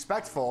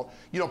disrespectful.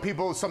 You know,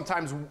 people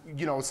sometimes,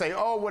 say,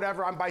 oh,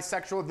 whatever, I'm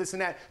bisexual, this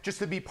and that, just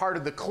to be part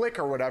of the clique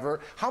or whatever.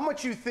 How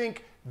much you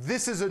think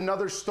this is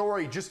another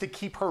story just to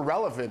keep her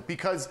relevant,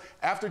 because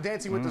after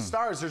Dancing with the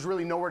Stars, there's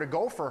really nowhere to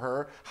go for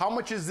her. How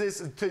much is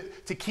this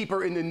to keep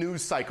her in the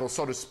news cycle,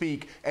 so to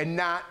speak, and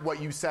not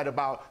what you said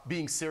about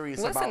being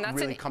serious about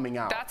really coming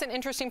out? That's an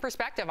interesting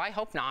perspective. I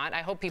hope not.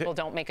 I hope people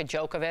don't make a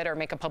joke of it or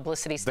make a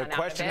publicity stunt out of it.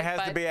 The question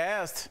has to be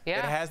asked. Yeah.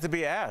 It has to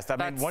be asked. I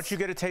mean, once you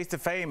get a taste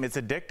of fame, it's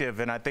addictive,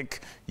 and I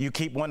think you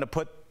keep wanting to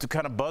put the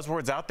kind of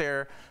buzzwords out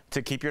there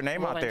to keep your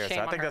name out there.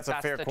 So I think that's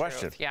a fair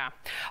question. Truth. Yeah.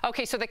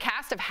 Okay, so the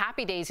cast of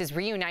Happy Days is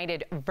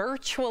reunited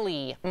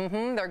virtually.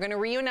 They're going to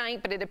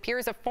reunite, but it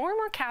appears a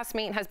former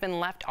castmate has been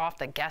left off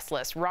the guest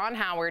list. Ron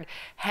Howard,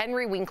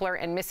 Henry Winkler,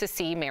 and Mrs.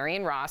 C,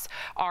 Marion Ross,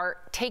 are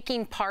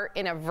taking part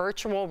in a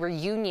virtual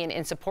reunion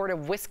in support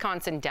of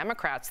Wisconsin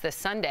Democrats this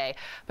Sunday.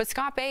 But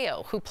Scott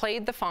Baio, who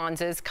played the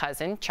Fonz's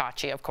cousin,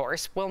 Chachi, of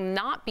course, will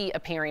not be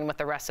appearing with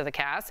the rest of the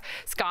cast.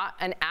 Scott,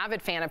 an avid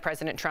fan of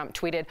President Trump,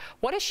 tweeted,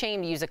 "What a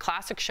shame to use a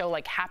classic show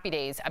like Happy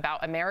Days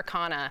about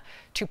Americana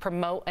to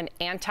promote an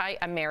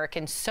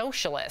anti-American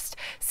socialist."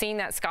 Seeing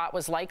that Scott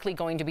was likely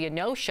going to be a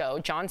no-show,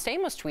 John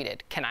Stamos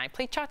tweeted, "Can I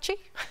play Chachi?"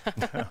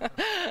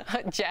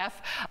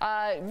 Jeff,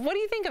 what do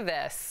you think of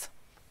this?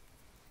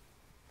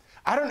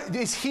 I don't.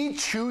 Is he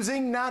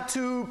choosing not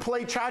to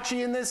play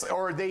Chachi in this,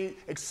 or are they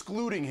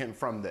excluding him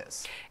from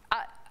this?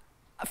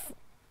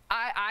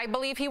 I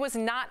believe he was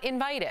not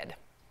invited.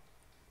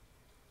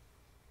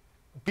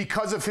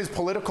 Because of his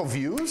political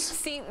views?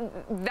 See,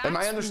 am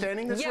I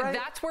understanding this right? Yeah,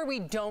 that's where we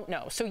don't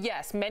know. So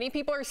yes, many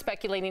people are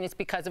speculating it's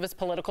because of his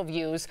political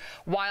views,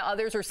 while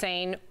others are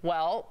saying,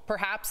 well,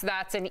 perhaps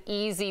that's an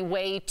easy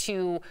way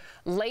to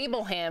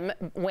label him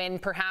when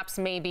perhaps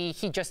maybe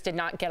he just did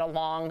not get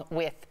along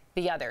with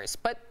the others.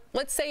 But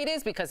let's say it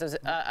is because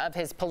of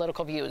his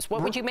political views.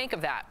 What would you make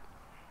of that?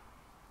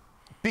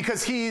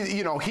 Because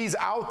he's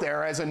out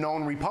there as a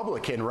known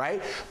Republican,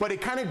 right? But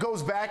it kind of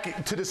goes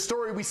back to the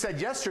story we said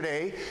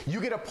yesterday.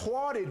 You get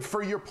applauded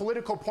for your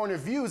political point of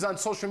views on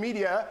social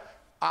media,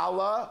 a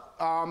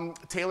la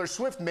Taylor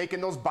Swift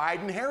making those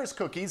Biden-Harris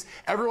cookies.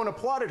 Everyone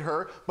applauded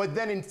her. But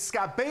then in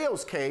Scott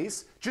Baio's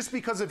case, just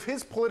because of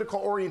his political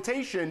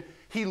orientation,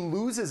 he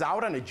loses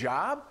out on a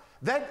job?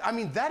 That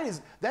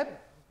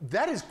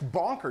is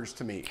bonkers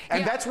to me.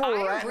 And that's where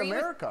we're at in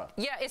America.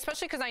 Yeah,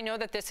 especially because I know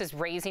that this is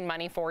raising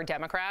money for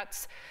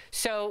Democrats.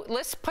 So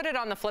let's put it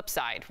on the flip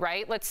side,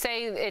 right? Let's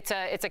say it's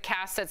a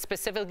cast that's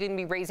specifically going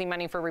to be raising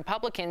money for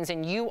Republicans,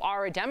 and you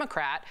are a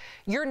Democrat.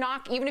 You're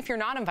not, even if you're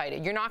not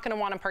invited, you're not going to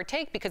want to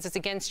partake because it's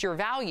against your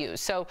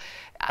values. So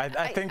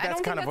I think that's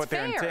kind of what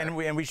they're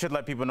intending. And we should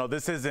let people know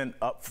this isn't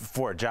up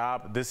for a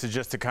job. This is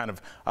just to kind of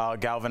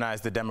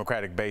galvanize the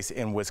Democratic base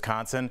in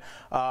Wisconsin.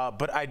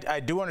 But I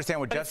do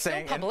understand what Jeff's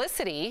saying. It's still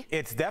publicity.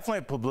 It's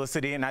definitely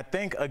publicity, and I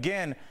think,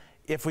 again,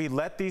 if we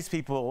let these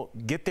people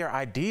get their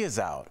ideas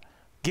out,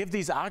 give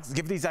these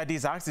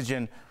ideas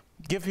oxygen,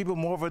 give people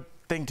more of a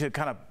thing to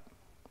kind of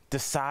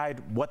decide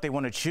what they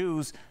want to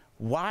choose,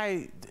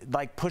 why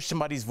push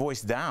somebody's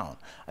voice down?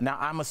 Now,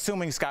 I'm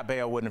assuming Scott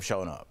Baio wouldn't have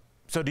shown up.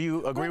 So do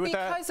you agree with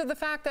that? Because of the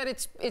fact that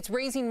it's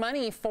raising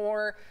money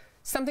for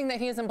something that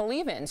he doesn't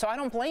believe in. So I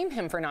don't blame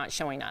him for not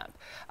showing up.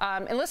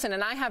 And listen,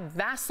 and I have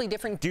vastly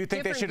different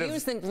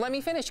views than, let me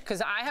finish,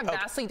 because I have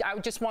I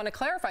just want to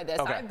clarify this.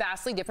 I have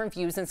vastly different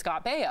views than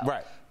Scott Baio.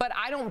 Right. But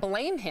I don't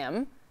blame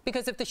him,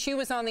 because if the shoe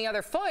was on the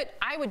other foot,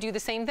 I would do the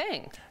same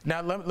thing.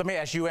 Now, let me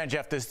ask you and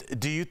Jeff this.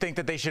 Do you think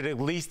that they should at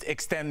least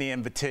extend the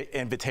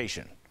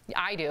invitation?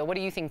 I do. What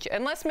do you think?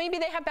 Unless maybe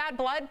they have bad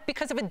blood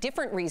because of a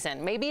different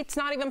reason. Maybe it's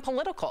not even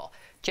political.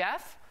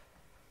 Jeff?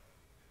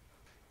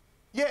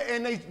 Yeah,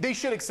 and they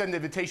should extend the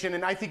invitation,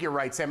 and I think you're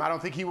right, Sam. I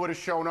don't think he would have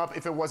shown up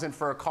if it wasn't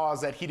for a cause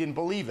that he didn't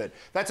believe in.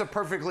 That's a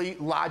perfectly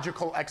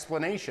logical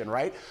explanation,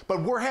 right?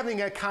 But we're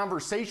having a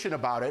conversation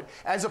about it,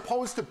 as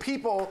opposed to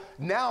people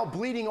now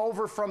bleeding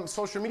over from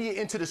social media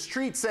into the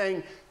street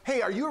saying, hey,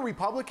 are you a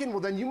Republican? Well,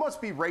 then you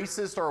must be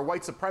racist or a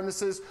white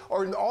supremacist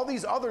or all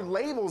these other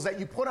labels that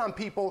you put on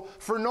people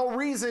for no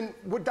reason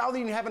without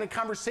even having a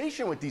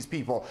conversation with these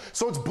people.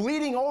 So it's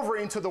bleeding over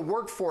into the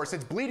workforce.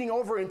 It's bleeding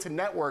over into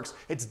networks.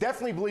 It's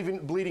definitely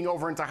bleeding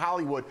over into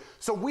Hollywood.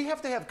 So we have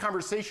to have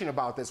conversation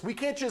about this. We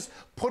can't just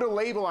put a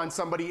label on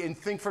somebody and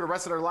think for the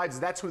rest of their lives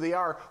that's who they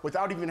are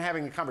without even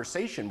having a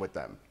conversation with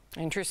them.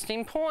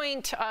 Interesting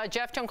point.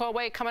 Jeff, don't go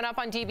away. Coming up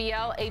on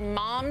DBL, a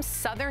mom's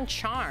Southern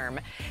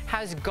charm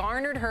has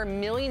garnered her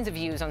millions of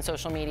views on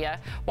social media.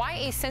 Why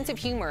a sense of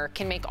humor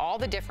can make all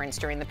the difference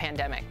during the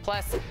pandemic.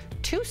 Plus,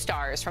 2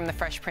 stars from The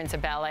Fresh Prince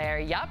of Bel-Air.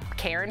 Yup,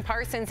 Karen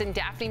Parsons and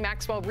Daphne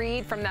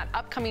Maxwell-Reid, from that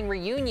upcoming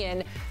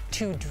reunion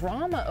to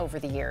drama over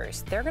the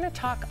years. They're going to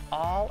talk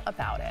all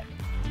about it.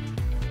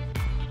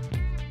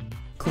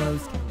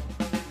 Closed.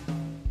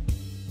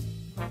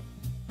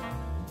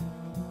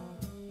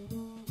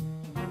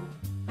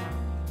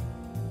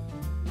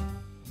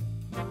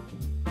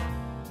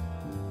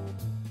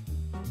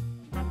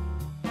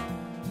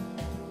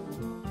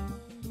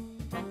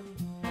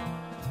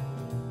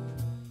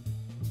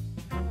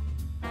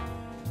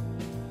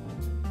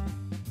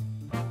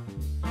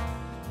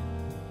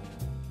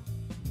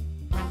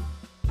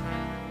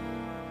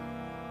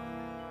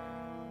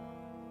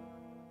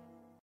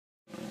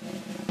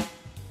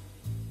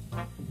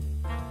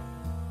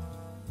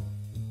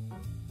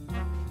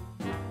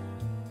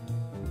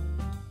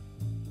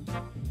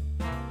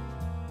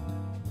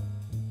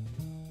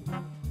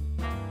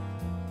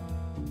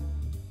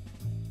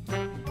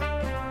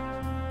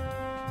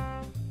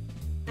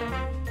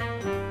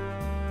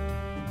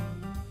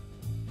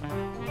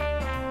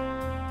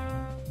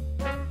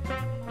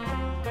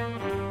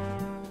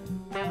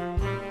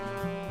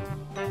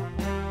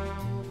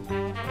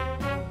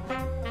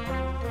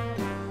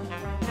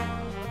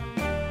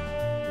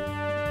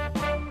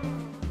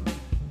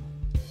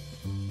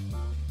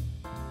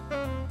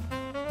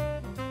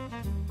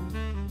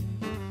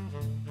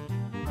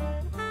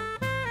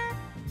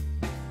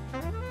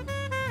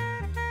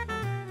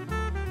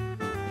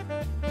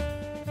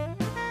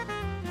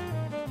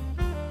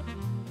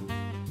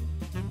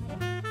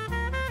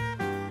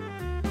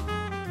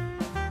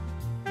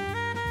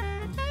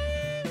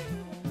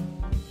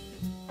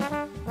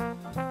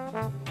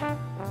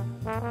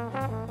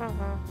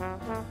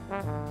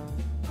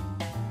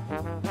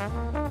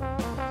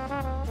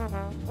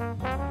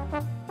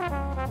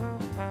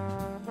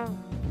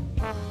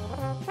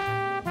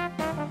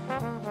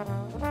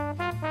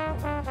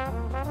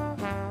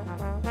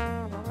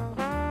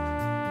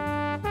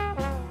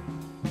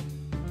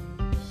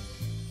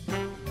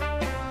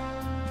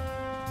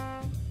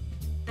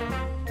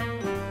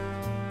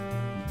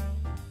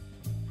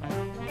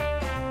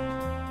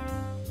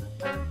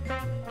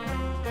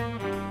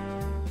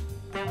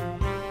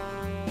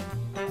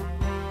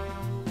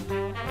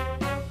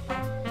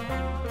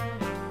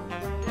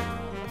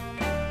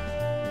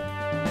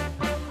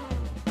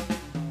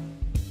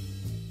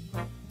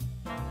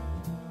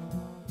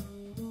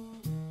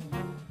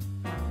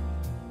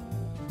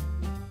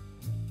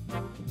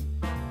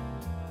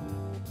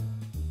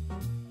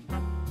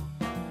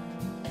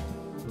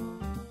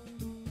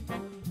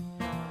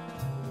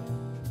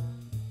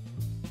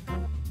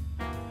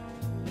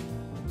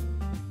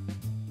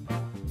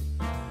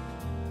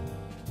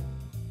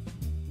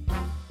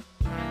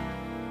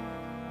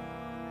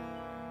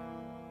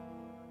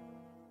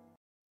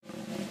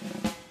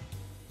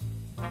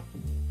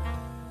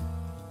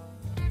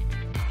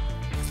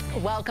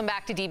 Welcome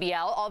back to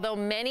DBL. Although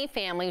many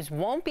families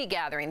won't be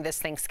gathering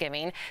this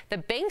Thanksgiving, the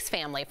Banks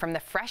family from the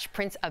Fresh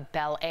Prince of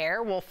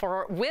Bel-Air will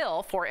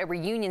for a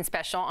reunion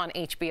special on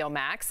HBO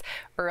Max.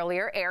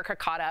 Earlier, Erica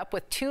caught up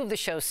with two of the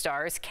show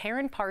stars,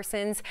 Karen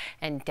Parsons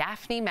and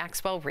Daphne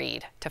Maxwell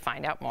Reid, to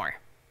find out more.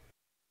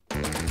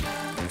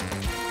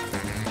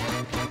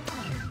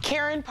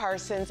 Karen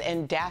Parsons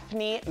and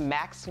Daphne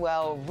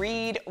Maxwell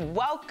Reid,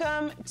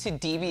 welcome to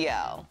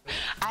DBL.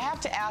 I have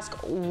to ask,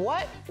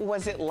 what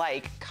was it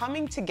like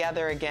coming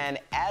together again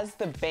as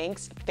the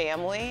Banks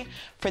family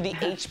for the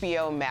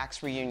HBO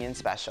Max reunion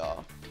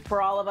special?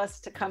 For all of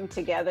us to come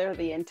together,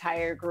 the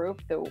entire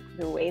group, the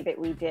way that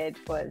we did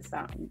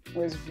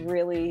was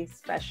really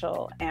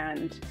special,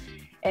 and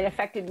it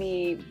affected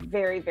me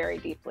very, very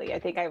deeply. I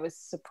think I was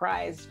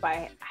surprised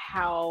by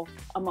how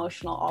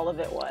emotional all of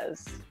it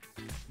was.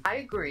 I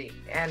agree,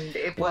 and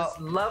it was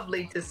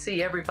lovely to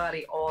see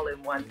everybody all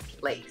in one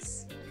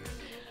place.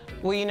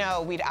 Well, you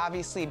know, we'd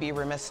obviously be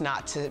remiss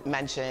not to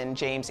mention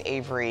James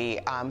Avery,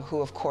 who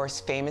of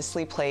course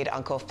famously played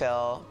Uncle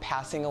Phil,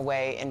 passing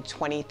away in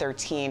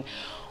 2013.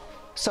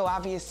 So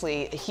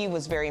obviously he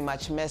was very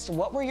much missed.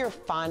 What were your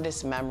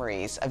fondest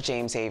memories of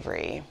James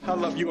Avery? I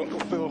love you, Uncle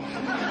Phil.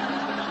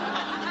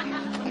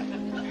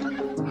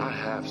 I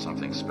have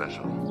something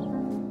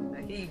special.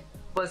 He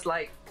was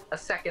like a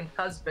second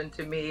husband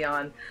to me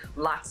on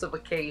lots of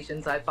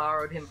occasions. I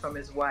borrowed him from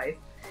his wife.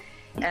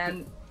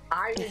 And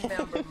I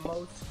remember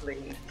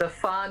mostly the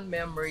fond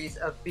memories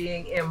of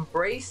being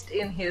embraced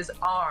in his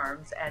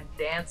arms and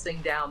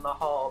dancing down the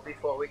hall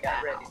before we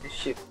got ready to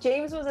shoot.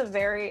 James was a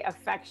very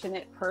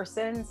affectionate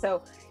person,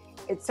 so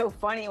it's so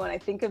funny when I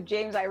think of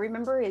James, I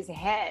remember his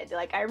head.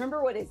 Like, I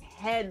remember what his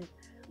head,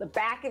 the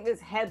back of his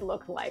head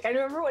looked like. I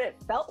remember what it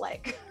felt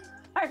like.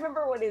 I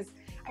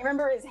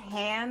remember his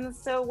hands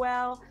so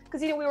well,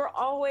 because, you know, we were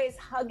always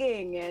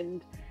hugging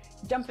and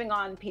jumping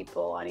on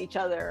people, on each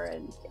other,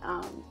 and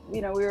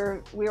you know,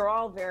 we were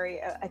all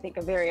very, I think,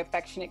 a very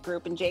affectionate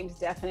group, and James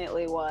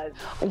definitely was.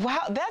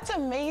 Wow, that's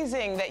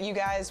amazing that you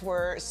guys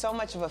were so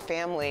much of a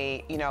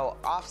family, you know,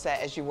 offset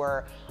as you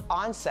were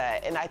on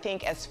set. And I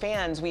think as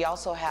fans, we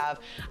also have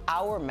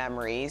our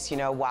memories, you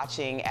know,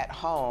 watching at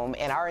home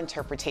and our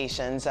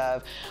interpretations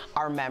of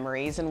our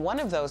memories. And one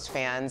of those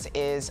fans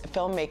is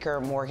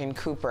filmmaker Morgan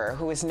Cooper,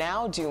 who is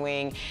now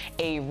doing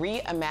a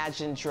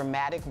reimagined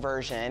dramatic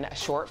version, a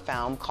short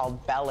film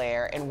called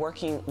Bel-Air, and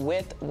working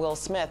with Will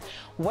Smith.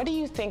 What do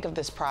you think of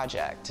this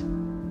project?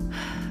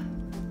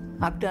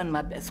 I've done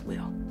my best,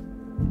 Will.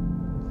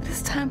 But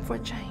it's time for a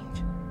change.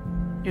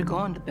 You're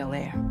going to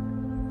Bel-Air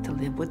to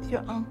live with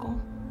your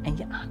uncle and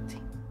your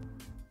auntie.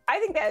 I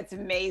think that's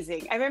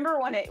amazing. I remember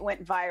when it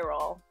went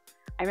viral,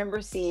 I remember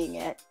seeing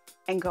it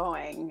and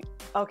going,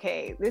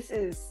 okay, this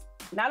is,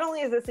 not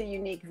only is this a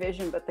unique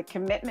vision, but the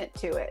commitment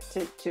to it,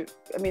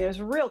 I mean,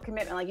 there's real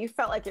commitment. Like, you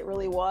felt like it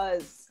really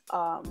was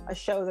a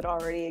show that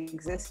already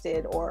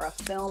existed or a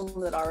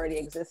film that already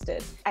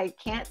existed. I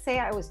can't say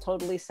I was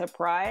totally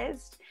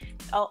surprised,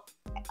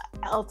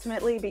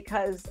 ultimately,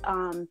 because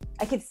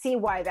I could see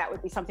why that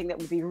would be something that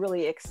would be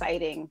really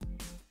exciting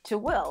to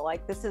Will.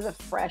 Like, this is a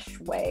fresh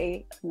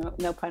way,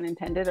 no pun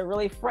intended, a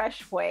really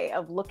fresh way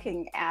of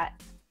looking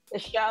at the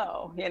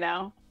show, you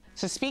know?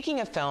 So speaking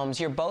of films,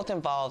 you're both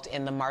involved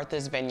in the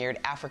Martha's Vineyard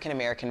African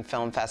American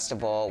Film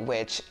Festival,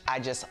 which I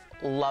just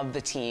love the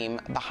team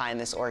behind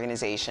this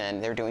organization.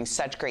 They're doing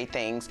such great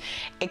things.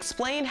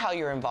 Explain how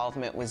your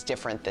involvement was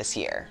different this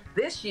year.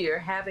 This year,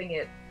 having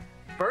it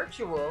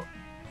virtual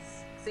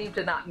seemed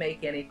to not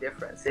make any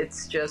difference.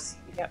 It's just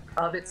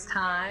of its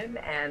time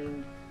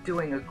and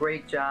doing a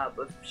great job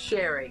of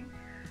sharing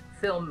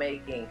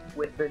filmmaking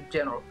with the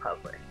general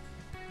public.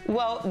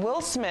 Well,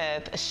 Will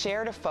Smith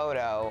shared a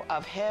photo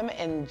of him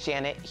and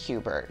Janet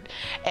Hubert,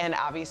 and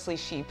obviously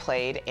she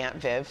played Aunt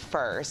Viv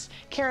first.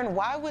 Karen,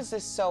 why was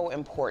this so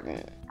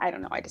important? I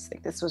don't know, I just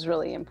think this was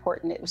really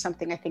important. It was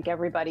something I think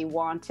everybody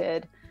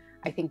wanted.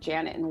 I think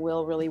Janet and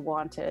Will really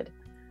wanted.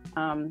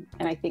 And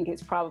I think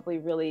it's probably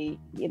really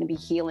going to be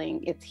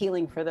healing. It's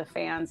healing for the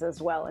fans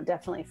as well, and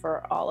definitely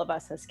for all of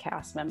us as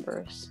cast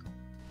members.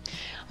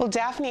 Well,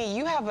 Daphne,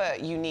 you have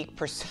a unique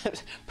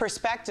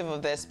perspective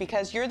of this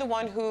because you're the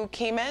one who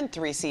came in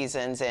 3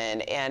 seasons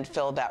in and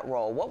filled that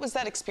role. What was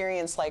that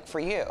experience like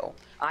for you?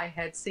 I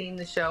had seen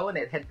the show, and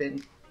it had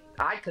been,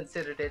 I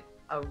considered it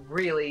a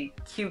really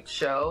cute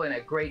show and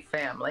a great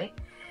family.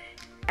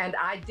 And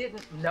I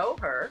didn't know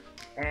her,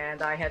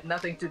 and I had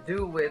nothing to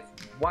do with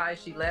why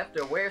she left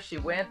or where she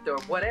went or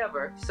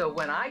whatever. So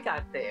when I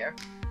got there,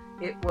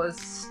 it was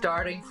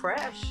starting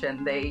fresh,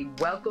 and they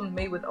welcomed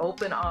me with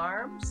open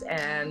arms,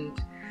 and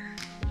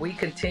we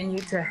continue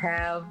to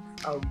have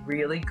a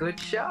really good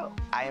show.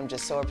 I am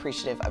just so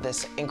appreciative of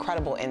this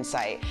incredible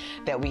insight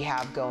that we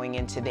have going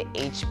into the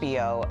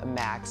HBO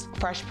Max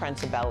Fresh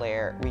Prince of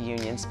Bel-Air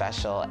reunion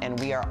special, and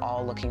we are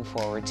all looking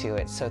forward to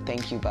it. So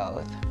thank you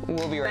both.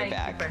 We'll be right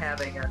back. Thank you for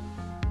having us.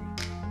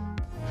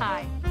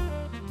 Hi.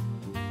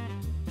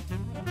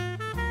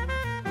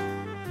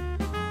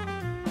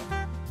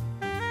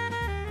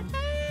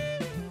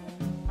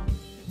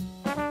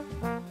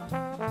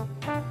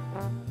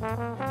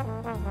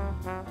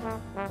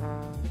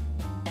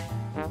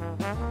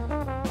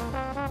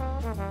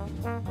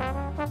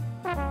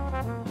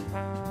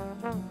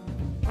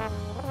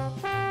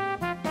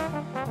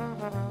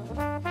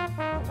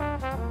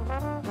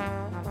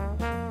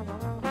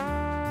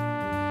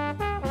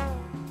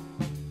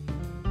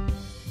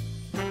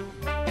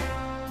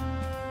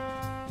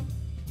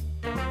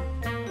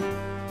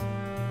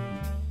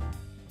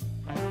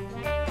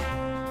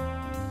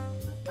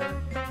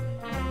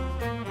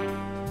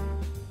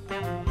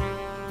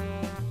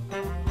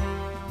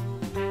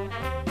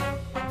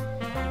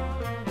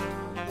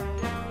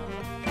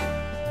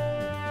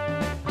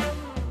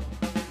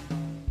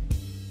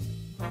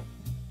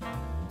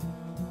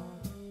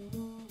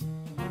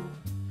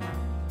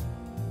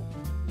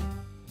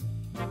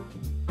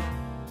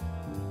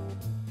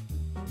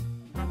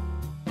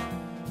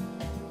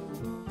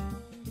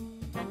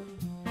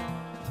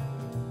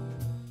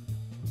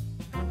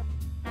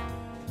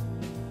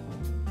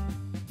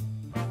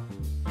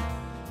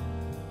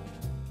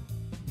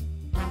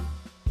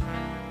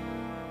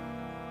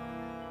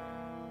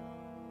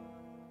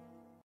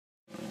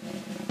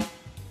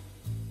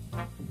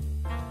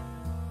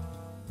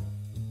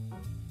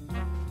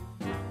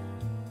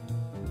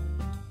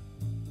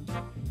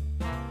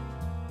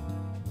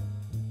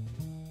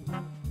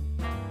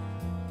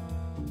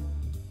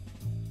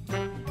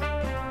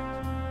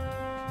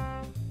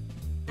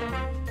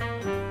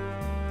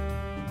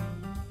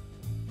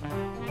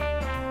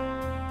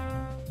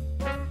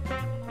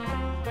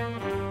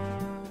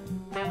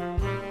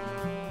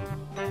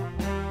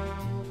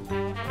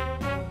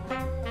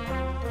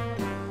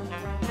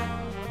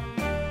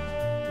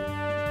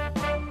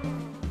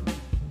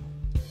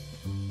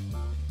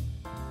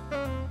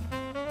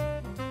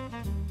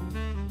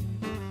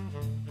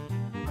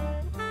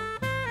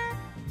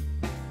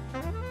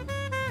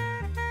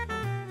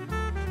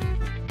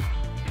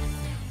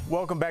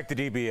 Welcome back to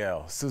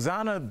DBL.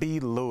 Susanna B.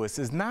 Lewis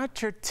is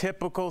not your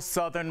typical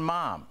Southern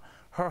mom.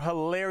 Her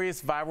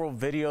hilarious viral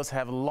videos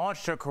have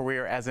launched her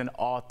career as an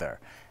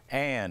author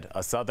and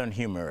a Southern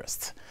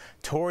humorist.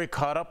 Tori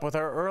caught up with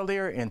her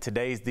earlier in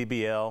today's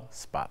DBL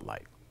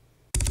Spotlight.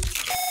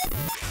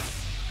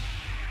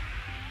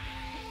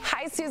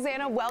 Hi,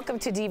 Susanna. Welcome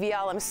to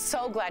DBL. I'm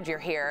so glad you're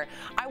here.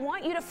 I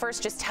want you to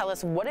first just tell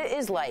us what it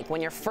is like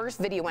when your first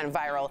video went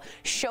viral,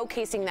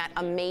 showcasing that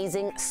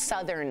amazing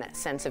Southern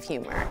sense of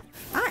humor.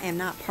 I am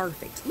not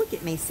perfect. Look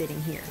at me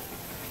sitting here.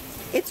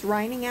 It's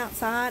raining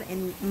outside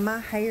and my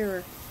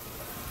hair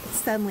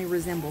suddenly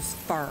resembles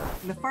fur.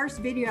 The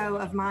first video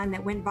of mine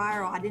that went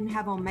viral, I didn't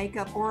have on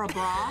makeup or a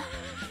bra.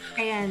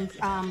 And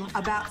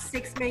about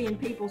 6 million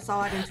people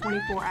saw it in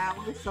 24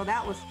 hours, so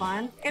that was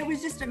fun. It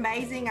was just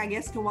amazing, I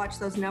guess, to watch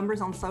those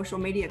numbers on social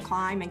media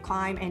climb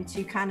and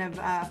to kind of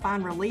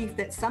find relief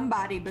that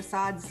somebody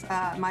besides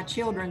my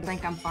children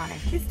think I'm funny.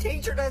 His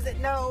teacher doesn't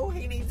know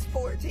he needs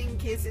 14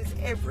 kisses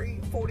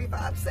every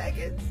 45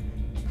 seconds.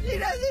 She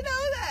doesn't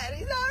know that.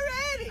 He's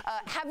already.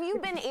 Have you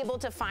been able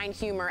to find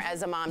humor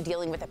as a mom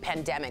dealing with a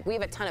pandemic? We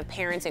have a ton of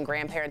parents and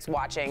grandparents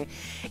watching.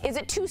 Is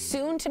it too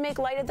soon to make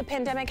light of the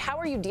pandemic? How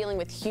are you dealing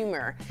with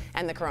humor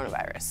and the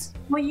coronavirus?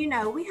 Well, you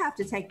know, we have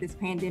to take this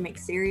pandemic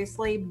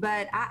seriously,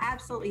 but I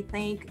absolutely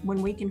think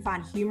when we can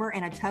find humor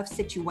in a tough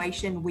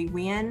situation, we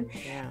win.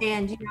 Yeah.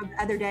 And, you know,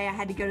 the other day I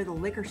had to go to the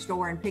liquor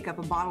store and pick up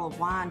a bottle of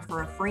wine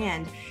for a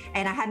friend,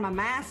 and I had my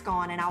mask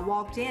on, and I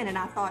walked in and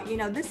I thought, you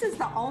know, this is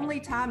the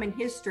only time in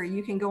history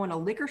you can go in a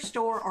liquor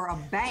store or a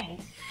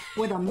bank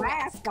with a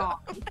mask on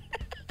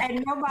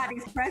and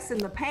nobody's pressing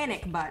the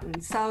panic button.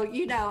 So,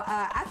 you know,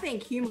 I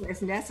think humor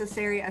is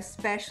necessary,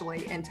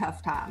 especially in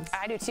tough times.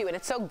 I do too, and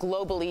it's so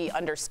globally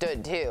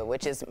understood too,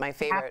 which is my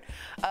favorite.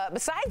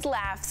 Besides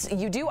laughs,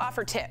 you do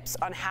offer tips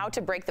on how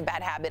to break the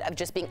bad habit of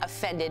just being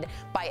offended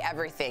by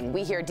everything.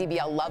 We here at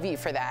DBL love you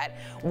for that.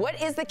 What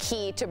is the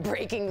key to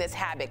breaking this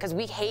habit? Because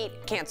we hate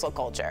cancel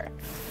culture.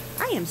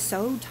 I am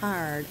so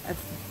tired of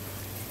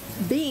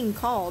being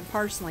called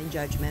personally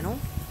judgmental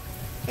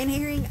and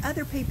hearing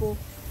other people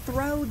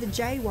throw the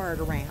J word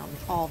around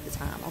all the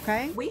time,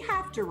 okay? We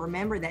have to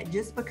remember that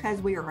just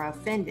because we are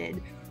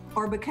offended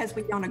or because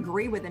we don't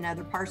agree with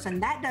another person,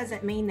 that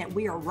doesn't mean that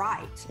we are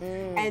right.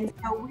 And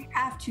so we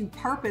have to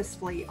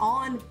purposefully,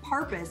 on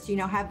purpose, you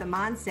know, have the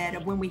mindset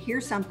of when we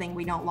hear something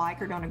we don't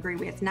like or don't agree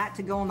with, not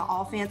to go on the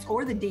offense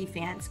or the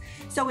defense.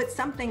 So it's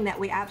something that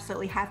we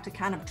absolutely have to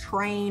kind of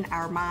train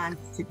our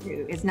minds to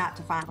do, is not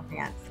to find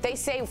offense. They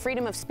say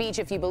freedom of speech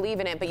if you believe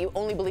in it, but you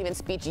only believe in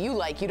speech you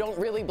like. You don't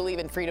really believe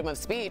in freedom of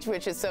speech,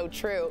 which is so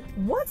true.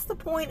 What's the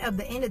point of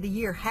the end of the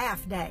year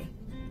half day?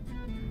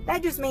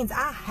 That just means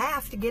I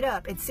have to get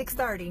up at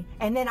 6:30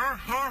 and then I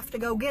have to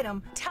go get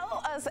them.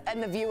 Tell us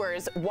and the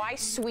viewers why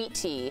sweet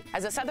tea.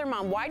 As a Southern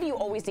mom, why do you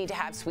always need to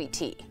have sweet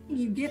tea?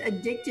 You get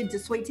addicted to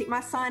sweet tea.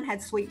 My son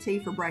had sweet tea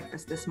for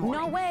breakfast this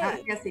morning. No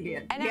way. Yes, he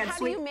did. And how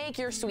do you make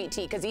your sweet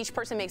tea? Because each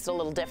person makes it a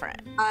little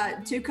different.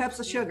 2 cups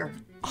of sugar.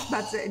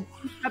 That's it.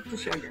 2 cups of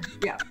sugar.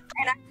 Yeah.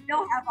 And I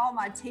still have all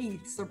my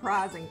teeth,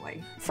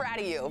 surprisingly. Proud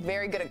of you.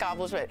 Very good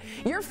accomplishment.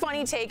 Your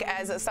funny take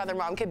as a Southern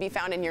mom can be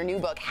found in your new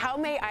book, How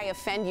May I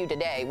Offend You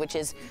Today, which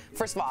is,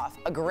 first of all,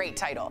 a great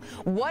title.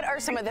 What are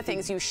some of the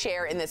things you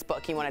share in this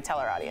book you want to tell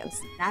our audience?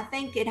 I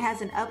think it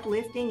has an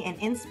uplifting and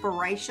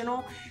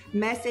inspirational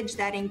message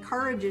that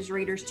encourages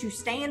readers to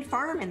stand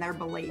firm in their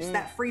beliefs,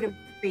 that freedom of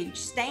speech.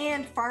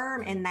 Stand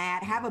firm in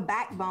that. Have a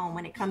backbone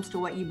when it comes to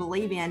what you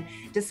believe in,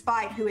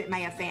 despite who it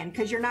may offend,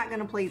 because you're not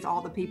going to please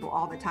all the people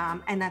all the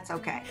time, and that's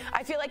okay.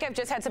 I feel like I've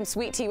just had some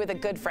sweet tea with a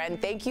good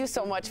friend. Thank you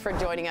so much for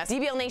joining us.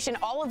 DBL Nation,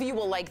 all of you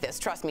will like this.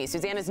 Trust me.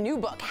 Susanna's new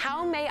book,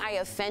 How May I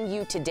Offend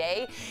You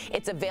Today?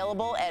 It's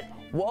available at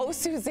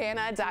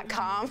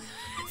whoasusanna.com.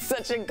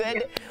 Such a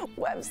good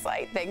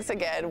website. Thanks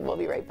again. We'll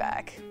be right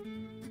back.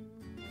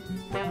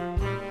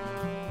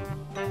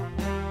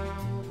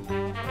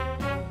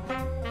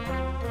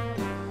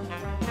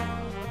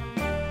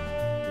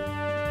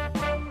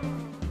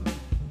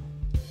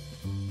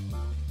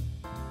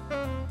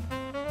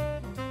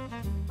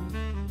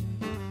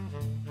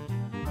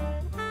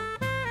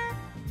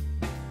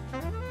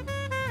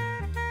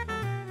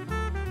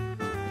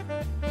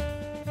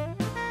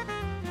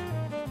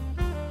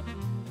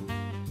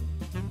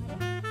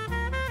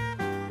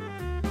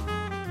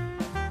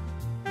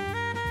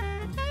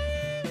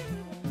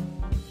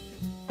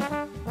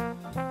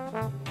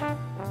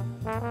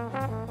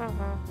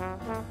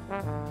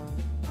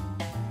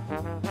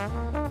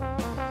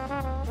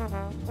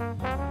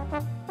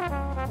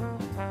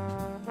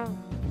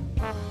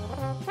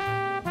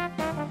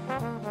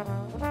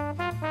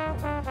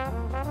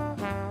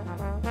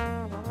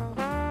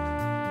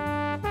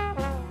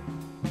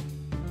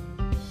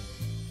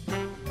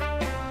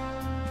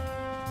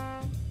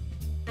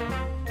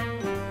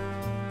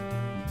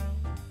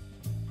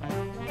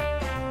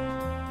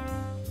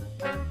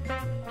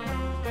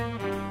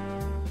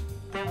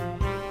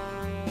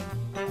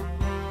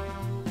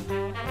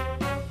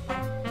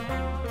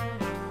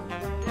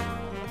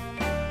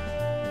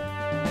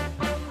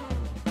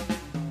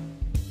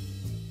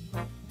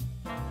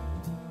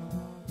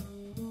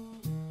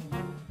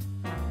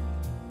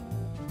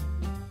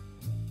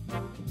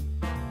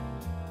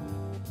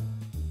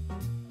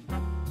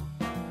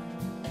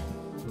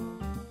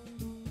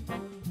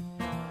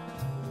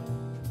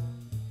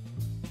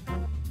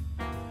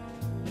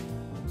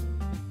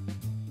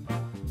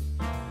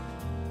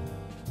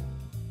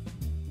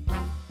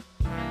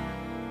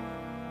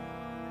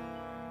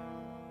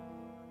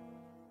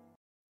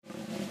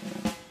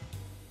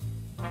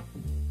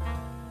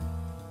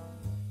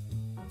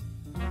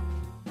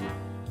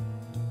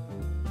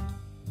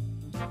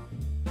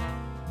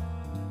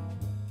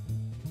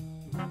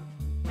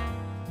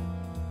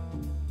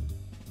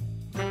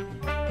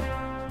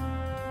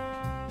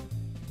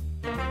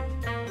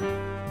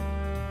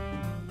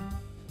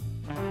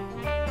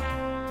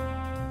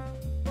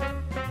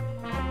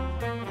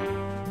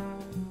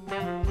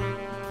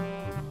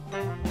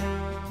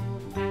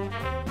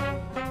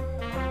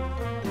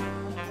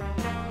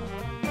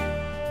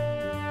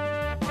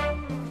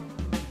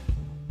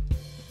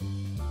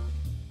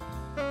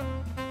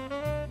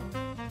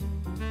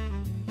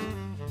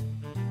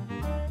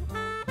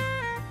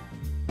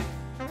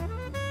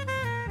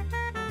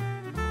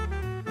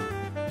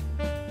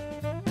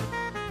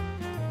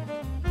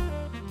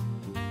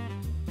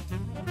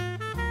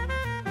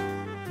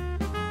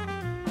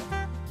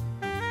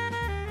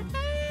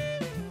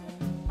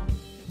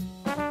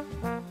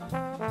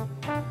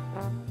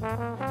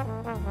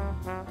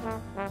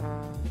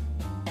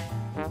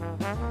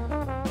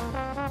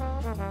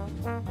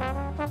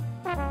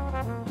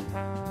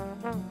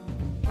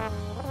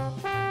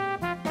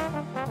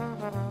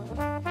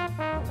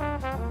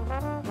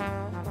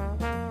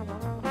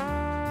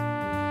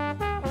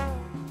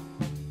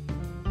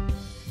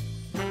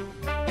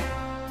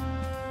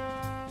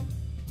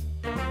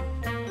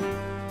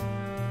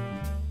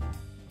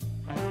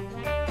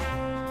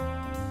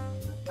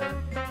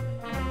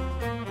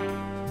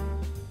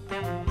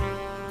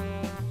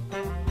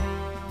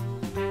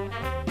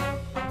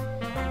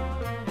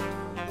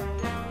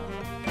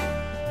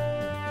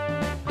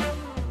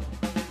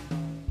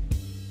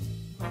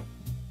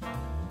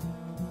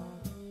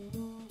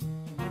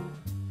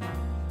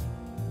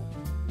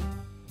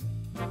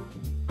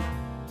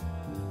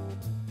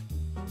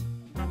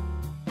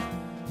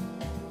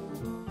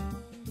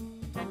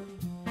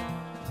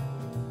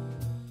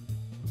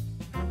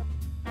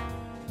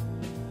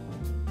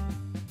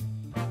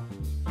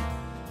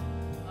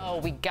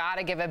 We got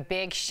to give a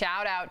big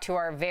shout out to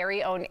our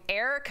very own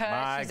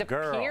Erica. She's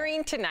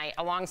appearing tonight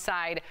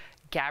alongside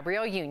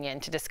Gabrielle Union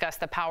to discuss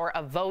the power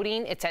of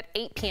voting. It's at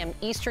 8 p.m.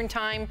 Eastern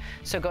time.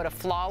 So go to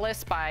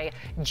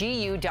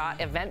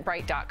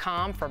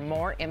flawlessbygu.eventbrite.com for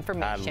more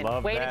information. I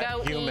love Way that. to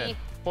go, Human. E.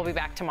 We'll be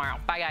back tomorrow.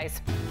 Bye,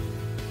 guys.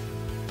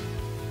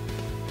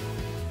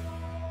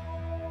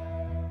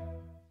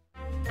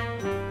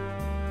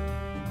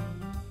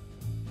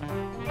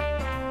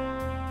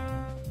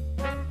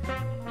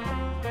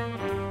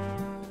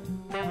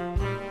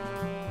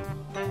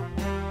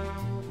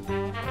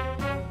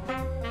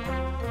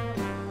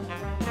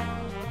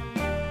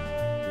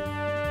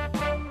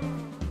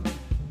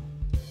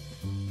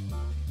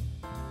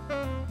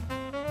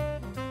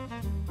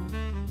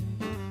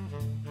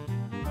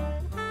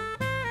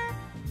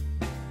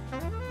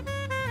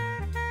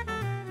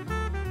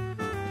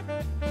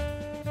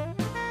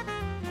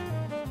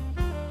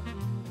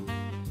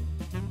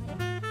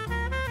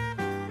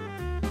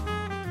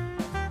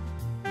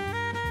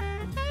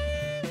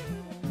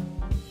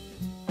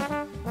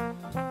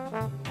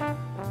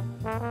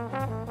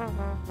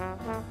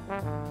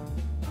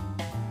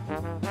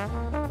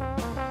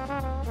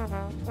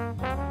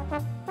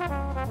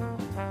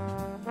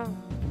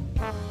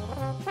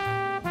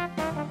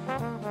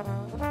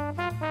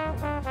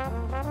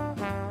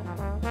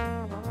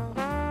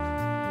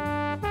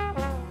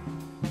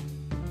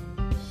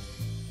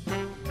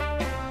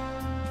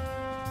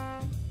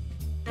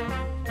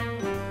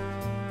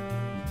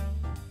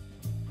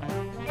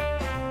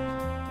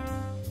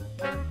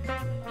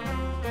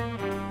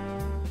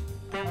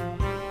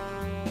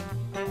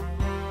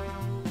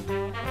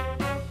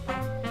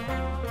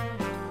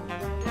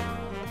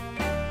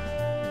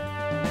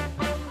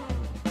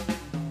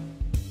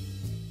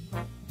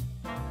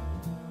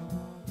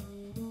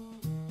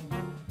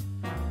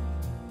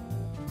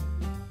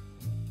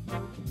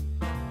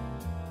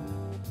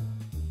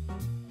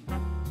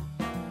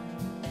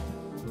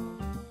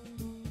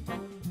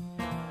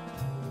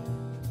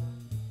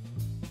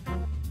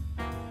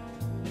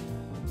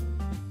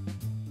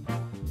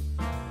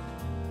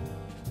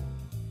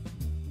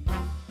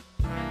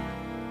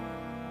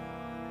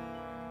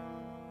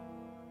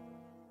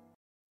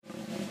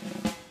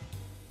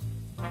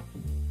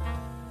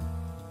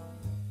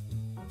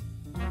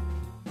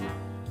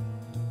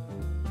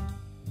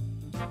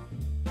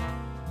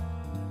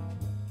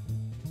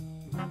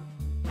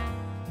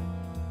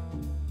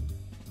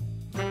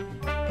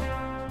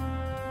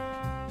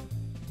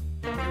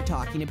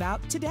 talking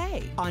about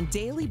today on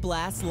Daily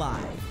Blast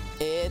Live.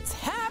 It's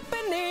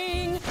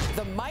happening!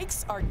 The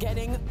mics are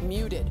getting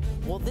muted.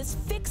 Will this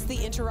fix the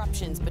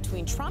interruptions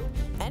between Trump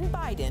and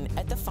Biden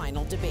at the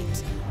final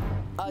debate?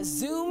 A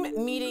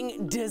Zoom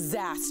meeting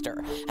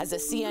disaster as a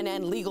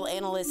CNN legal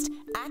analyst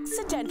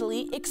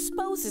accidentally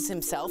exposes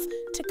himself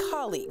to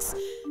colleagues.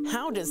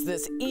 How does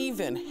this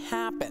even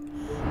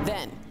happen?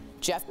 Then,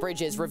 Jeff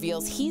Bridges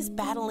reveals he's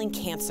battling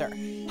cancer,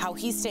 how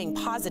he's staying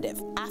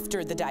positive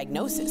after the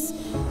diagnosis.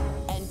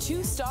 And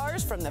 2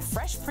 stars from The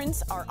Fresh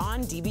Prince are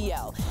on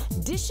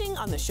DBL, dishing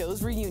on the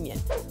show's reunion.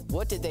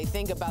 What did they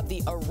think about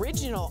the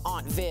original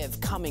Aunt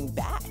Viv coming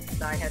back?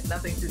 I had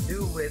nothing to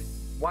do with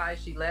why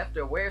she left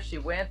or where she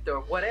went or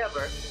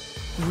whatever.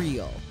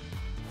 Real,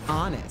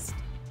 honest,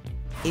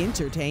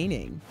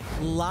 entertaining,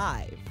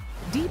 live.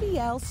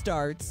 DBL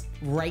starts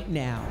right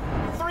now.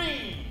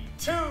 3,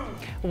 2.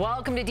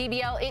 Welcome to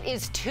DBL. It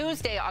is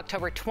Tuesday,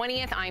 October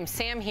 20th. I'm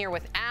Sam here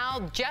with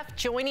Al. Jeff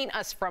joining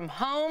us from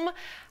home.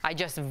 I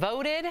just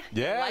voted.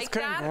 Yes, like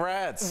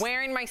congrats. That.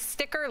 Wearing my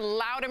sticker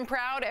loud and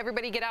proud.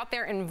 Everybody get out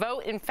there and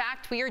vote. In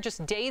fact, we are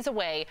just days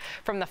away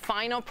from the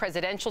final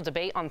presidential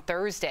debate on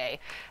Thursday.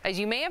 As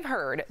you may have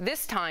heard,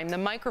 this time the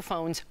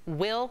microphones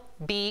will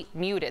be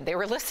muted. They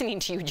were listening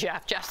to you,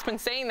 Jeff. Jeff's been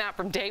saying that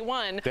from day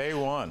one. Day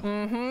one.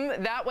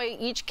 That way,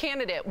 each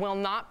candidate will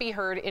not be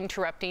heard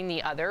interrupting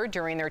the other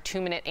during their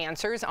 2-minute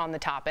answers on the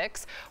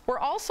topics. We're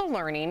also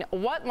learning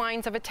what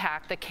lines of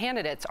attack the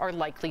candidates are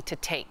likely to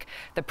take.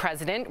 The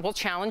president will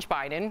challenge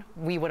Biden,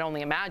 we would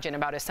only imagine,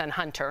 about his son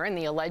Hunter and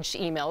the alleged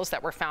emails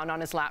that were found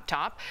on his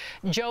laptop.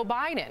 Joe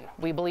Biden,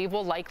 we believe,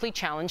 will likely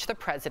challenge the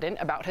president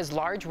about his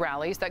large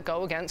rallies that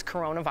go against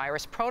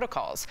coronavirus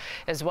protocols,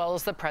 as well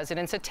as the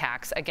president's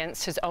attacks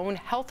against his own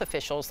health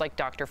officials like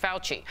Dr.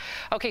 Fauci.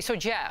 Okay, so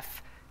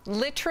Jeff,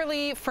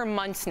 literally for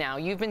months now,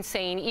 you've been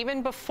saying,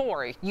 even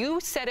before, you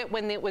said it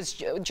when it was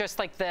just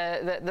like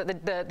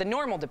the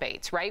normal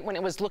debates, right? When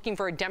it was looking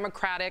for a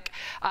Democratic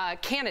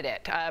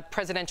candidate,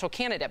 presidential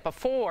candidate.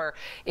 Before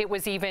it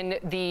was even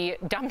the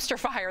dumpster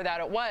fire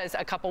that it was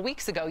a couple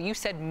weeks ago, you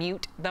said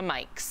mute the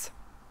mics.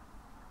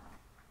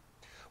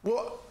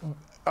 Well,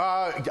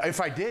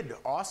 if I did,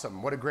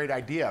 awesome. What a great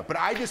idea. But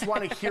I just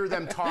want to hear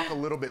them talk a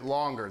little bit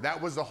longer. That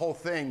was the whole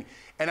thing.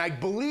 And I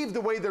believe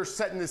the way they're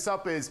setting this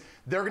up is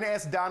they're going to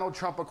ask Donald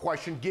Trump a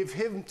question, give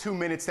him 2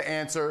 minutes to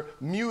answer,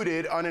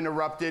 muted,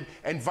 uninterrupted,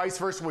 and vice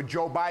versa with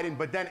Joe Biden.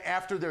 But then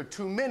after their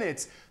 2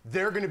 minutes,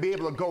 they're going to be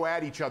able to go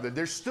at each other.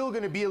 There's still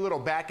going to be a little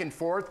back and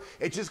forth.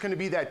 It's just going to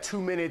be that 2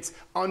 minutes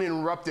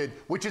uninterrupted,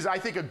 which is, I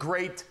think, a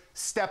great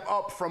step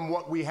up from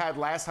what we had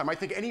last time. I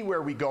think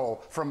anywhere we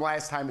go from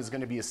last time is going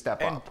to be a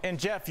step up. And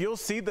Jeff, you'll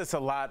see this a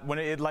lot when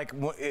it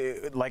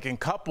like in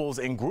couples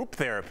in group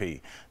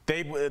therapy.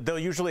 They'll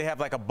usually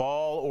have like a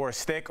ball or a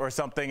stick or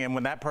something, and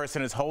when that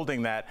person is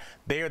holding that,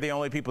 they are the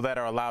only people that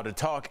are allowed to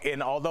talk.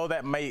 And although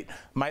that might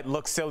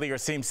look silly or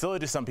seem silly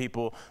to some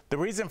people, the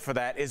reason for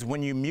that is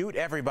when you mute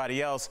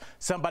everybody else,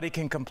 somebody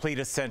can complete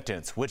a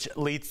sentence, which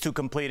leads to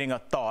completing a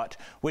thought,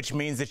 which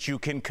means that you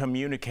can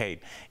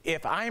communicate.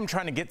 If I am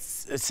trying to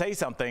say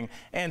something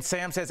and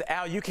Sam says,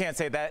 Al, you can't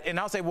say that, and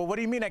I'll say, well, what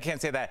do you mean I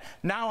can't say that?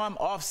 Now I'm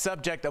off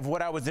subject of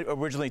what I was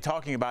originally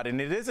talking about,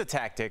 and it is a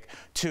tactic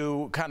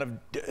to kind of,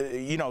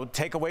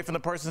 take away from the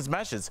person's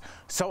message.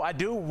 So I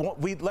do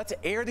want, let's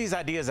air these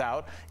ideas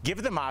out,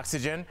 give them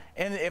oxygen,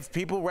 and if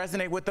people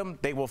resonate with them,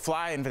 they will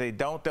fly, and if they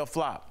don't, they'll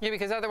flop. Yeah,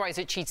 because otherwise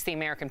it cheats the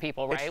American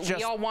people, right?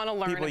 We all want to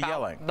learn about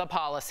yelling. The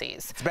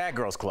policies. It's Bad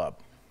Girls Club.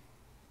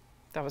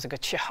 That was a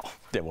good show.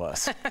 It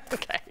was.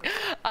 Okay.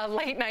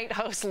 Late night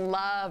hosts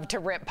love to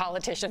rip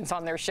politicians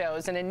on their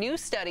shows, and a new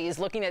study is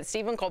looking at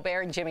Stephen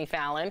Colbert and Jimmy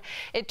Fallon.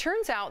 It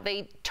turns out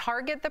they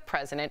target the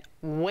president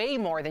way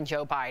more than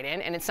Joe Biden,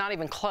 and it's not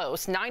even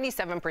close.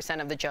 97%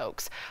 of the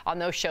jokes on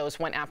those shows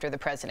went after the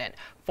president.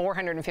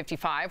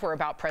 455 were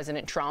about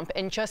President Trump,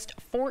 and just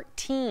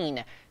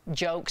 14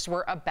 jokes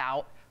were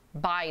about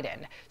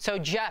Biden. So,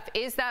 Jeff,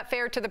 is that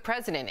fair to the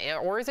president,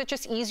 or is it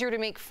just easier to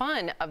make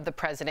fun of the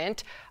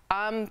president?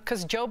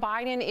 Because Joe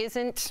Biden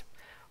isn't,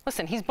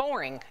 listen, he's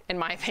boring, in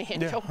my opinion.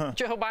 Yeah.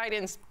 Joe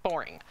Biden's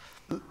boring.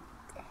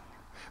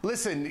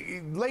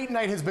 Listen, late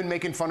night has been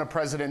making fun of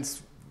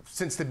presidents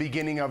since the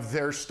beginning of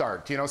their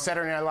start.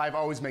 Saturday Night Live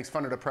always makes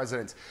fun of the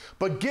presidents.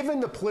 But given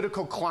the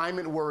political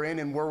climate we're in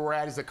and where we're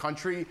at as a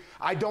country,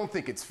 I don't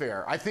think it's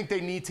fair. I think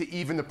they need to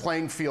even the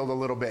playing field a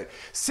little bit.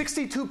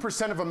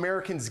 62% of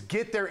Americans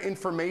get their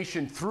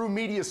information through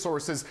media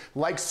sources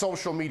like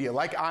social media,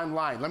 like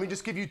online. Let me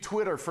just give you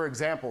Twitter, for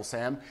example,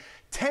 Sam.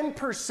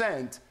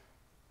 10%,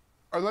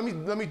 or let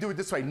me do it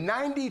this way,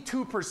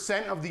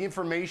 92% of the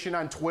information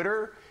on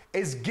Twitter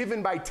is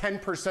given by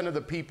 10% of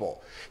the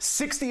people.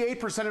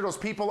 68% of those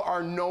people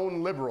are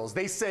known liberals.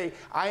 They say,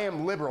 I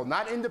am liberal,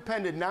 not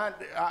independent,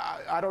 not,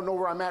 I don't know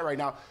where I'm at right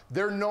now.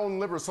 They're known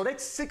liberals. So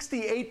that's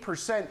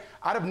 68%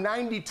 out of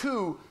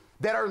 92.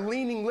 that are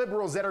leaning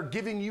liberals that are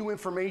giving you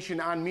information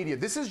on media.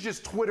 This is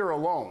just Twitter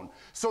alone.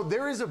 So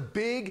there is a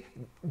big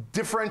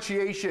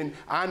differentiation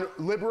on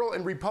liberal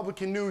and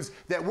Republican news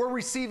that we're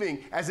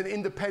receiving as an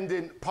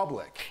independent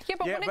public. Yeah,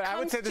 but I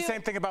would say the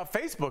same thing about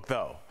Facebook,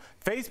 though.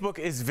 Facebook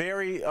is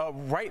very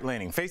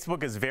right-leaning.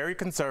 Facebook is very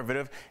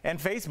conservative, and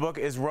Facebook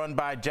is run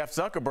by Jeff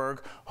Zuckerberg,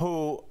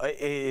 who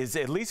is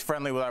at least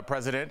friendly with our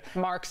president.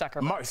 Mark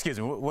Zuckerberg. Excuse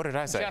me, what did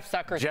I say? Jeff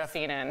Zuckerberg.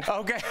 CNN.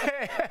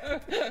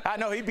 Okay. I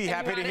know he'd be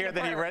happy to hear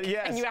that he read.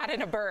 Yes. And you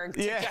added a berg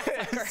to Jeff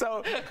Zuckerberg.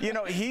 So, you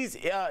know, he's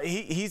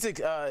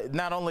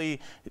not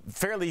only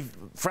fairly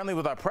friendly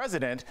with our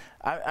president,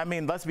 I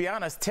mean, let's be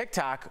honest,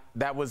 TikTok,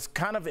 that was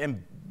kind of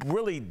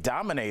really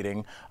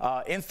dominating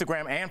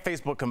Instagram and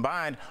Facebook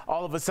combined,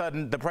 all of a sudden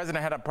the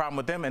president had a problem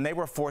with them and they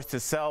were forced to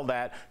sell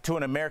that to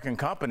an American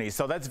company.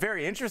 So that's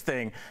very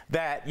interesting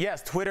that,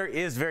 yes, Twitter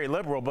is very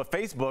liberal, but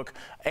Facebook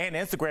and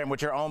Instagram,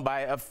 which are owned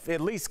by at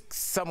least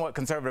somewhat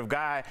conservative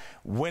guy,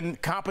 when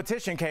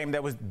competition came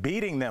that was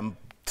beating them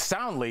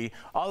soundly,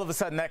 all of a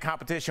sudden that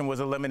competition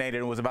was eliminated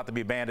and was about to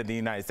be banned in the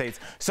United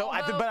States. So,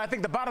 but I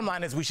think the bottom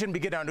line is we shouldn't be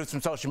getting on to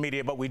some social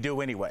media, but we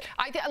do anyway.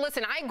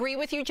 Listen, I agree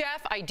with you,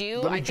 Jeff. I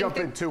do. Let me jump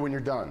in too when you're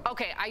done.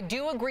 Okay, I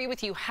do agree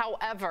with you.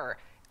 However,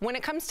 when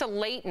it comes to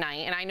late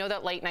night, and I know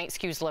that late night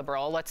skews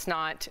liberal, let's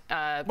not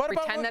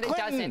pretend that it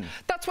doesn't.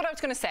 That's what I was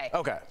going to say.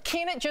 Okay.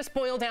 Can it just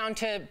boil down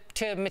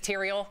to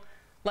material?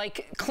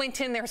 Like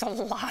Clinton, there's a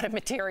lot of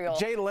material.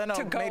 Jay Leno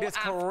to go made his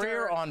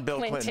career on Bill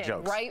Clinton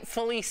jokes.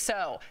 Rightfully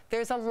so.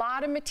 There's a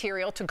lot of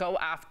material to go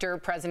after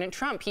President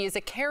Trump. He is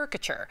a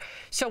caricature.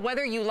 So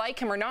whether you like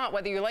him or not,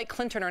 whether you like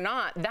Clinton or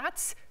not,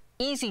 that's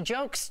easy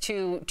jokes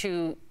to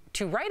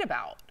write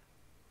about.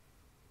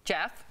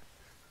 Jeff?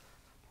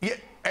 Yeah,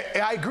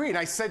 I agree, and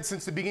I said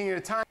since the beginning of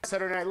the time,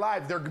 Saturday Night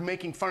Live, they're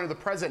making fun of the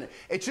president.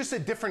 It's just a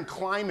different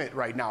climate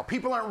right now.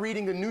 People aren't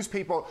reading the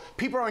newspaper.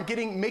 People aren't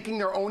making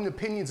their own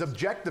opinions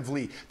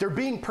objectively. They're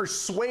being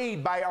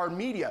persuaded by our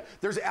media.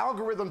 There's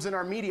algorithms in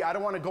our media, I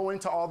don't want to go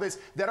into all this,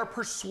 that are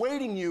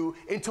persuading you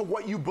into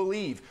what you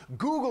believe.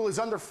 Google is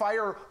under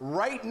fire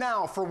right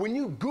now for when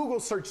you Google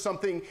search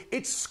something,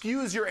 it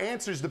skews your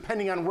answers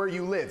depending on where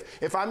you live.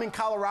 If I'm in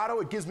Colorado,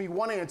 it gives me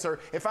one answer.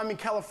 If I'm in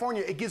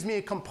California, it gives me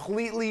a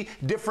completely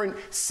different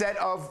set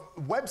of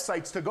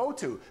websites to go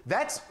to.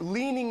 That's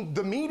leaning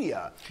the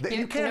media.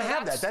 You can't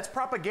have that. That's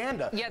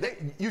propaganda. Yeah,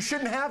 you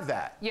shouldn't have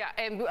that. Yeah,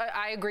 and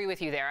I agree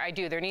with you there. I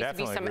do. There needs to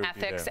be some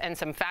ethics and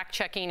some fact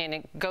checking, and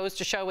it goes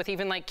to show with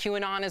even like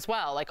QAnon as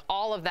well. Like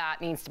all of that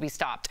needs to be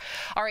stopped.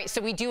 All right,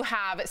 so we do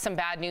have some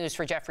bad news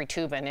for Jeffrey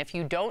Toobin. If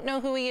you don't know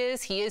who he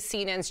is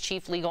CNN's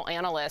chief legal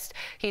analyst.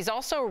 He's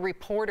also a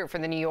reporter for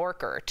The New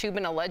Yorker.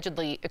 Toobin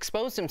allegedly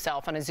exposed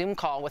himself on a Zoom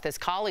call with his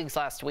colleagues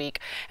last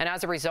week, and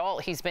as a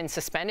result, he's been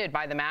suspended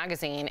by the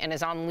magazine and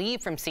is on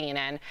leave from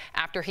CNN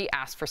after he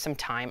asked for some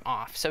time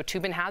off. So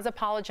Toobin has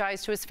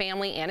apologized to his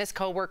family and his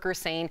co-workers,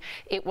 saying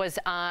it was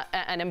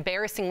an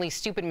embarrassingly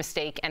stupid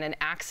mistake and an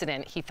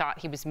accident. He thought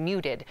he was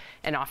muted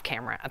and off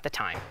camera at the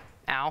time.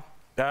 Al?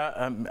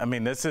 I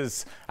mean,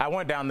 I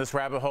went down this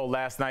rabbit hole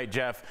last night,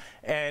 Jeff,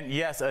 and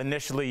yes,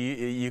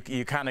 initially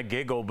you kind of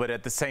giggle, but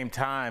at the same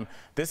time,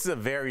 this is a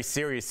very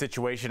serious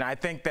situation. I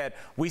think that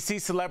we see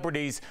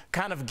celebrities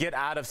kind of get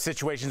out of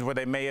situations where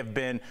they may have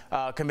been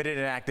committed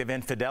an act of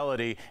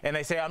infidelity, and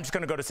they say, I'm just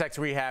going to go to sex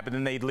rehab, and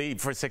then they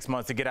leave for 6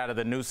 months to get out of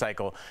the news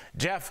cycle.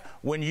 Jeff,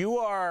 when you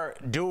are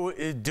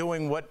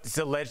doing what's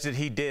alleged that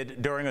he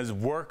did during his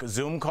work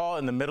Zoom call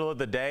in the middle of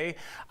the day,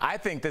 I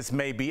think this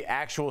may be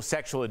actual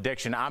sexual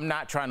addiction. I'm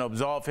not trying to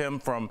absolve him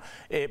from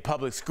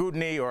public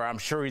scrutiny, or I'm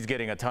sure he's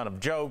getting a ton of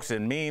jokes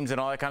and memes and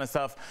all that kind of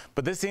stuff,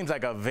 but this seems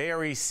like a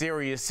very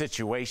serious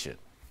situation.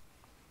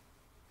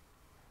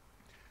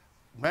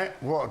 Man,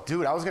 well,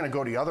 dude, I was going to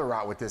go the other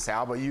route with this,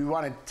 Al, but you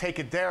want to take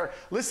it there.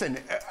 Listen,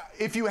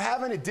 if you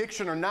have an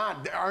addiction or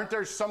not, aren't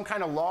there some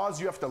kind of laws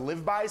you have to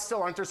live by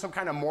still? Aren't there some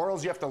kind of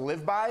morals you have to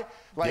live by?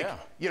 Like,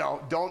 you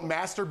know, don't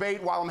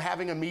masturbate while I'm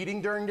having a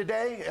meeting during the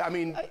day? I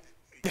mean...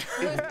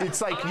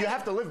 It's like you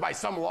have to live by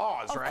some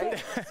laws,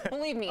 right?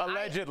 Believe me.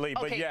 Allegedly,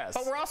 but yes.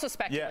 But we're also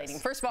speculating.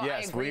 Yes. First of all, I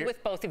agree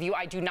with both of you.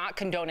 I do not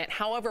condone it.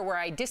 However, where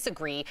I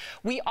disagree,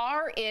 we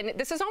are in,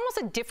 this is almost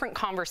a different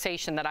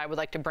conversation that I would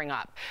like to bring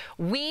up.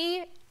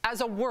 We,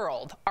 as a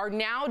world, are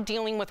now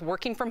dealing with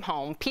working from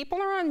home.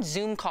 People are on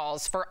Zoom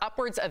calls for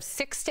upwards of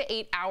 6 to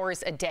 8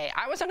 hours a day.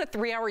 I was on a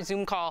 3-hour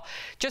Zoom call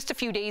just a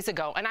few days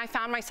ago, and I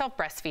found myself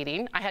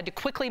breastfeeding. I had to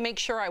quickly make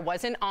sure I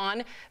wasn't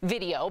on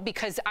video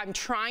because I'm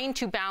trying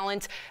to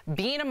balance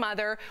being a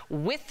mother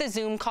with the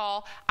Zoom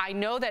call. I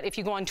know that if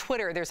you go on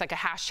Twitter, there's like a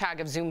hashtag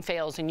of Zoom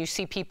fails, and you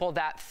see people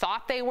that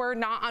thought they were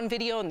not on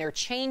video and they're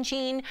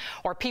changing,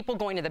 or people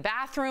going to the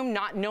bathroom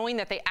not knowing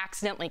that they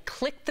accidentally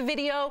clicked the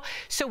video.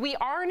 So we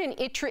are in an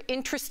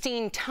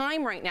interesting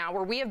time right now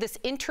where we have this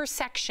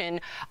intersection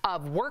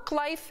of work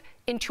life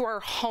into our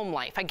home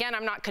life. Again,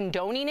 I'm not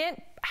condoning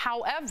it.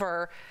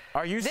 However,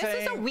 are you this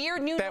saying is a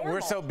weird new that normal.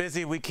 We're so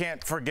busy we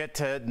can't forget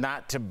to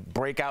not to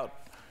break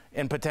out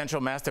in potential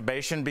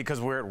masturbation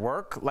because we're at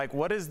work? Like,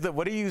 what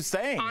are you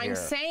saying here? I'm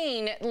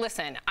saying,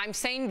 listen, I'm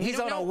saying he's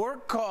on a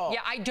work call.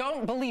 Yeah, I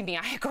don't believe me.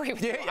 I agree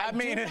with you. I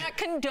mean, do not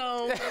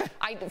condone.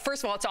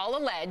 First of all, it's all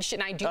alleged,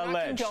 and I do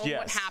not condone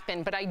what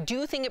happened. But I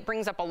do think it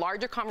brings up a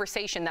larger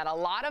conversation that a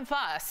lot of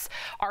us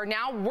are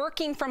now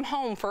working from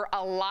home for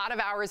a lot of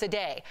hours a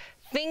day.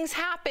 Things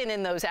happen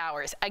in those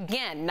hours.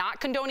 Again,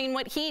 not condoning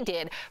what he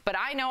did, but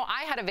I know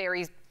I had a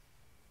very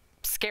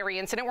scary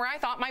incident where I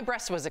thought my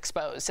breast was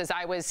exposed as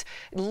I was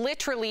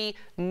literally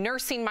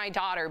nursing my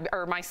daughter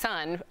or my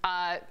son,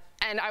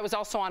 and I was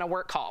also on a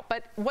work call.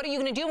 But what are you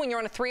going to do when you're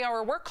on a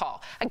 3-hour work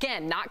call?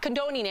 Again, not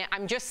condoning it.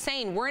 I'm just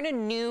saying we're in a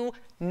new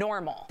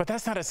normal. But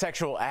that's not a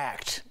sexual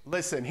act.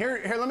 Listen,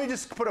 here, let me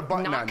just put a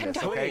button on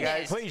this, okay,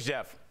 guys? Please,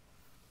 Jeff.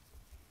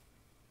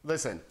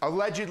 Listen,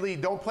 allegedly,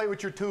 don't play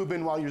with your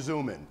tubing while you're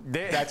zooming.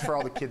 That's for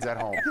all the kids at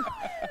home.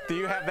 Do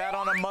you have that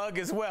on a mug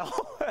as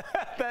well?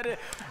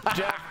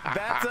 Jeff,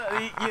 that's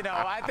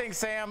I think,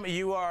 Sam,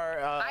 you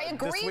are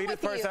the sweetest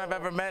person I've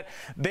ever met.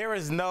 There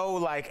is no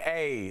like,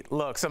 hey,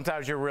 look,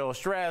 sometimes you're real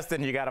stressed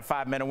and you got a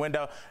 5-minute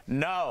window.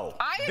 No.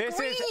 I agree. This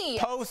is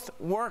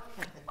post-work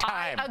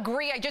time. I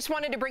agree. I just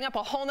wanted to bring up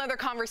a whole nother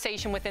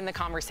conversation within the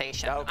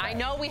conversation. Okay. I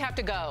know we have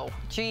to go.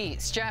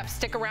 Jeez, Jeff,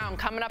 stick around.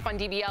 Coming up on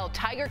DBL,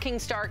 Tiger King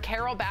star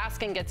Carol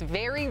Baskin gets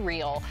very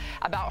real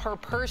about her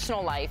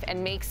personal life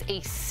and makes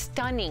a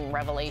stunning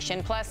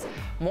revelation. Plus,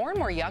 more and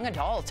more young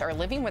adults are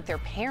living with their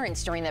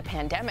parents during the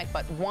pandemic,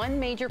 but one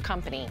major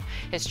company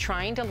is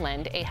trying to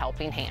lend a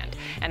helping hand.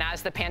 And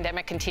as the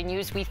pandemic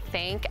continues, we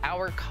thank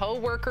our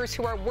co-workers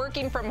who are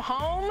working from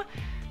home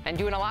and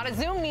doing a lot of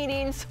Zoom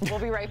meetings. We'll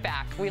be right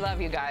back. We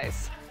love you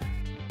guys.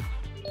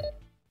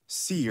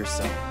 See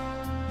yourself.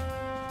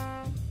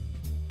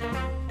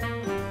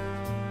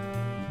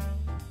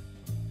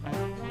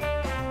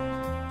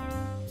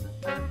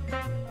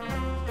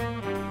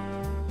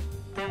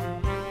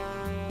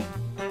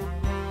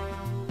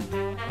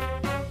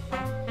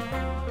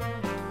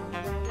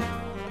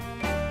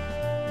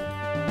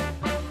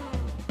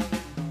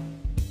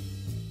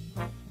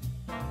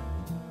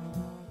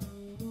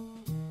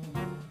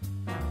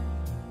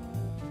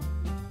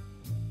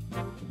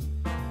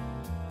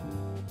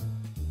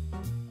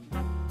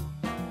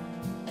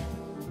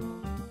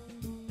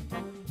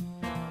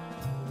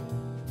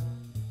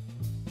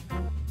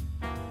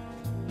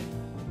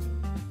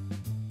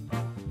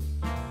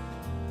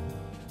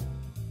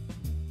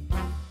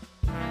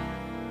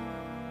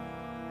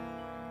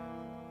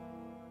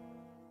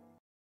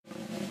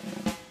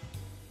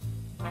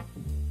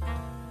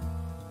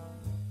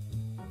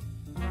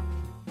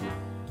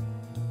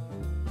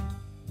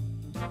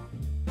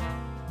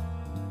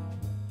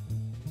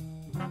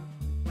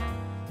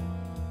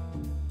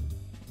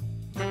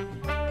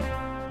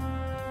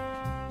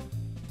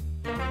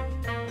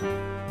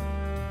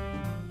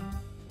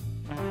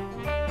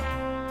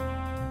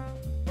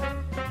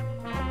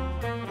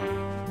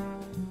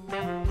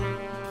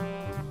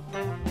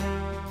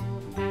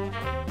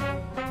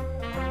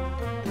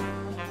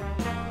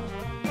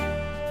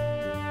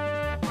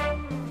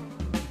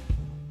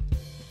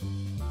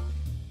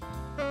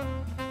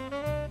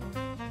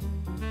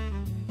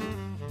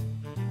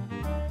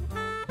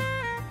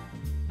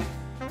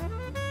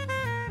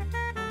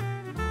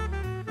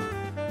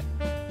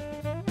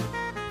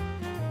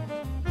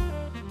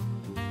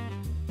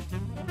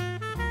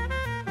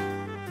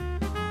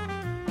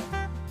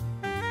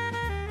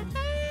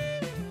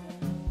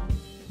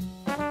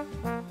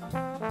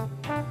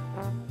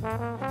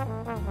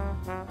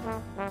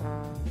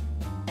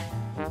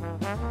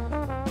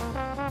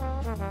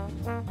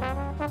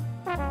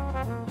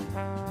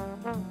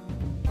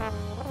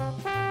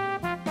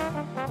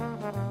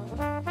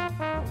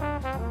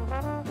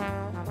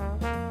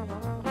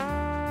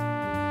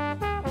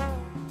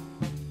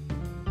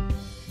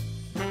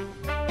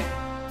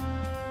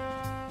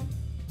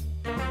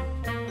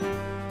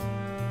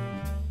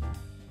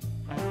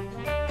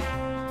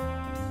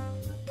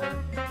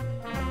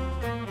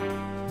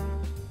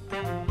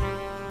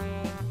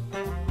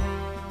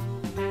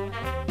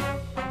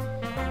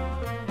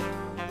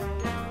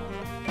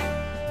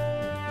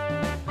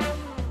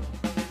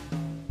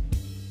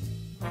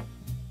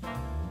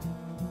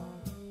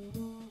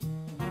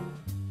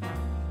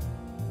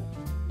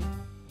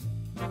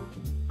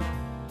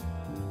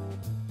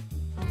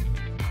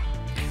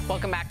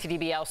 Welcome back to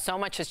DBL. So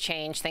much has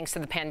changed thanks to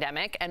the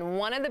pandemic, and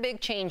one of the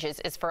big changes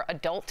is for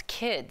adult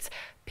kids.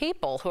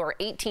 People who are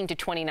 18 to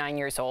 29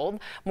 years old,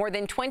 more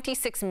than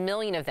 26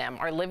 million of them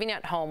are living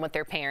at home with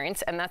their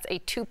parents, and that's a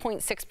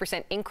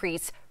 2.6%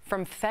 increase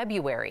from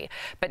February.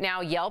 But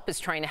now Yelp is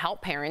trying to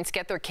help parents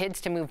get their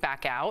kids to move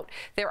back out.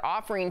 They're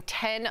offering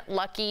 10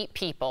 lucky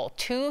people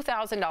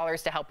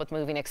 $2,000 to help with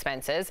moving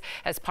expenses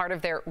as part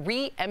of their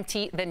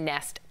Re-Empty the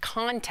Nest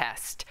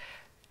contest.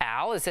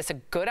 Al, is this a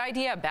good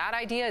idea, a bad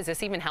idea? Is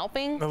this even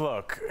helping?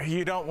 Look,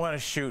 you don't want to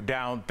shoot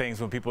down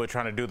things when people are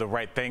trying to do the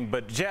right thing.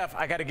 But, Jeff,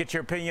 I got to get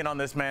your opinion on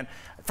this, man.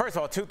 First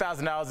of all,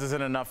 $2,000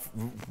 isn't enough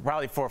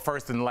probably for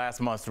first and last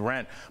month's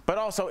rent. But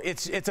also,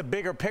 it's a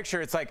bigger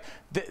picture. It's like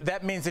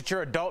that means that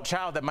your adult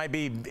child that might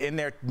be in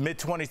their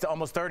mid-20s to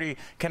almost 30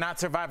 cannot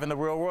survive in the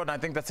real world. And I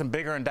think that's a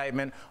bigger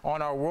indictment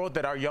on our world,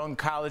 that our young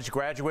college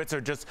graduates or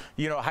just,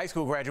 you know, high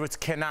school graduates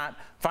cannot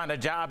find a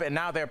job. And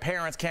now their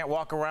parents can't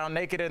walk around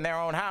naked in their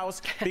own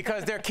house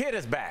because their kid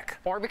is back.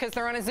 Or because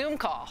they're on a Zoom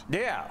call.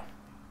 Yeah.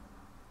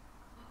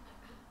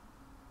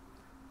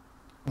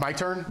 My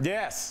turn?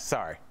 Yes,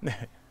 sorry.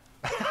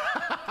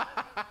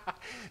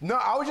 No,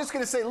 I was just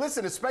going to say,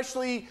 listen,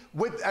 especially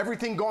with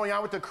everything going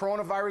on with the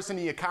coronavirus and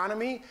the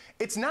economy,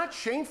 it's not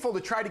shameful to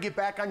try to get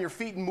back on your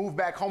feet and move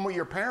back home with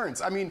your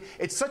parents. I mean,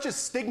 it's such a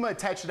stigma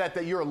attached to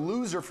that you're a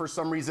loser for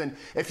some reason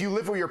if you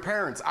live with your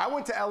parents. I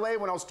went to LA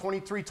when I was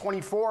 23,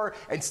 24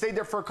 and stayed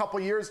there for a couple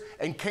years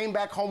and came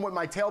back home with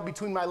my tail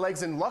between my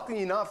legs. And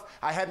luckily enough,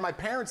 I had my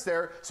parents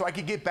there so I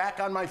could get back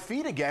on my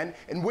feet again,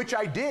 and which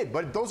I did.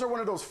 But those are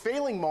one of those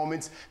failing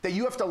moments that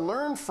you have to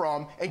learn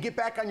from and get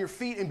back on your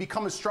feet and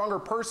become a stronger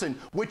person,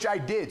 which I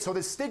did. So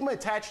the stigma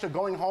attached to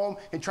going home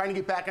and trying to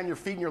get back on your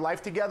feet and your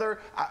life together,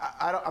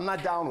 I'm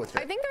not down with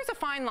it. I think there's a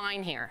fine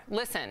line here.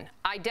 Listen,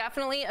 I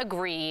definitely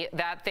agree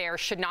that there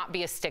should not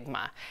be a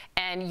stigma,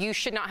 and you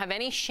should not have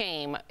any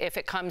shame if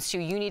it comes to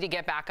you need to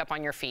get back up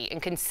on your feet.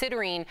 And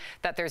considering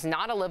that there's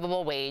not a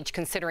livable wage,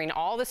 considering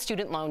all the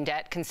student loan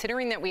debt,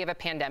 considering that we have a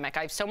pandemic,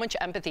 I have so much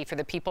empathy for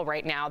the people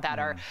right now that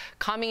are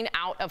coming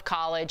out of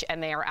college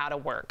and they are out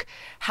of work.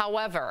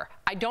 However,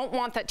 I don't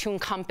want that to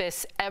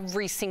encompass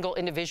every single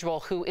individual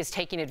who is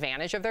taking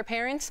advantage of their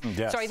parents.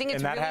 Yes. So I think it's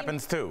and that really,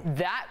 happens too.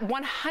 That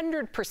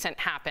 100%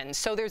 happens.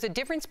 So there's a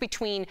difference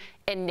between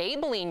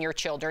enabling your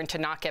children to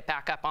not get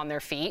back up on their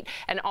feet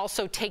and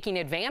also taking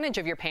advantage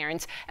of your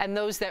parents and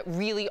those that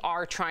really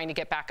are trying to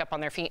get back up on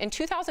their feet. And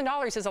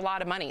 $2,000 is a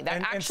lot of money.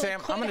 That and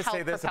Sam, I'm going to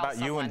say this about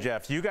you and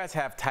Jeff. You guys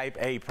have type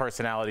A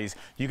personalities.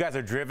 You guys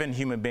are driven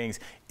human beings.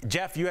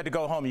 Jeff, you had to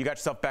go home. You got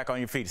yourself back on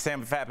your feet.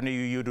 Sam, if it happened to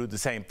you, you do the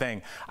same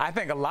thing. I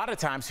think a lot of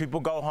times people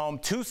go home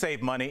to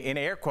save money, in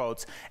air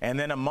quotes, and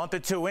then a month or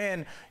two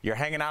in, you're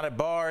hanging out at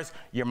bars,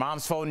 your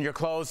mom's folding your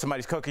clothes,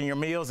 somebody's cooking your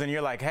meals, and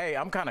you're like, hey,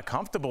 I'm kind of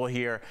comfortable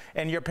here.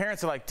 And your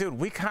parents are like, dude,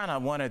 we kind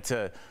of wanted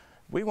to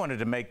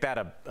make that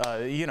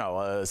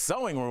a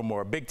sewing room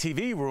or a big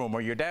TV room,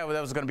 or your dad, that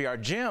was going to be our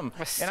gym.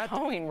 A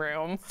sewing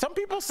room. Some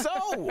people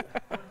sew.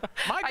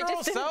 My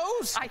girl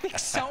sews. I think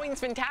sewing's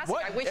fantastic.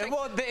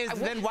 What?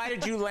 Then why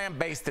did you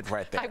lambaste it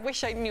right there? I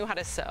wish I knew how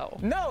to sew.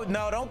 No,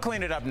 don't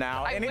clean it up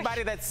now.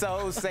 Anybody that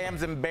sews,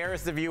 Sam's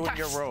embarrassed of you in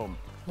your room.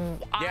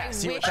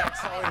 Yes, you attack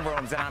sewing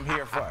rooms, and I'm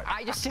here for it.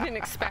 I just didn't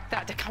expect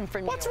that to come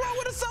from you. What's wrong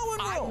with a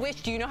sewing room?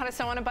 Do you know how to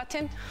sew on a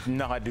button?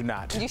 No, I do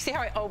not. Do you see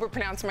how I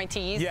overpronounce my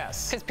T's?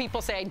 Yes. Because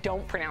people say I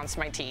don't pronounce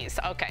my T's.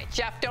 Okay,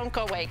 Jeff, don't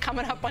go away.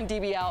 Coming up on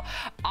DBL,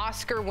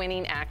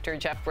 Oscar-winning actor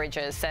Jeff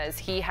Bridges says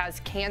he has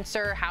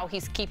cancer, how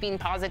he's keeping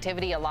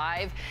positivity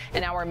alive,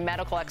 and our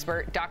medical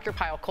expert, Dr.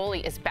 Payal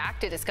Kohli, is back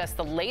to discuss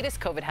the latest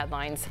COVID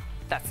headlines.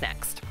 That's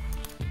next.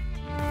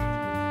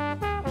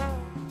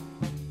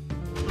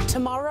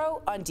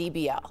 Tomorrow on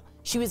DBL,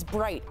 she was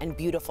bright and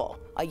beautiful,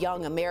 a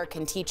young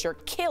American teacher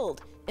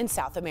killed in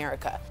South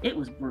America. It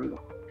was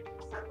brutal.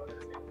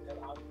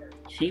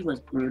 She was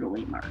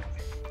brutally murdered.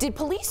 Did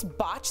police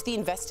botch the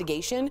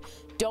investigation?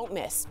 Don't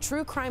miss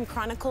True Crime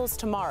Chronicles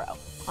tomorrow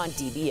on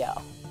DBL.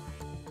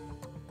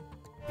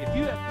 If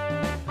you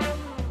have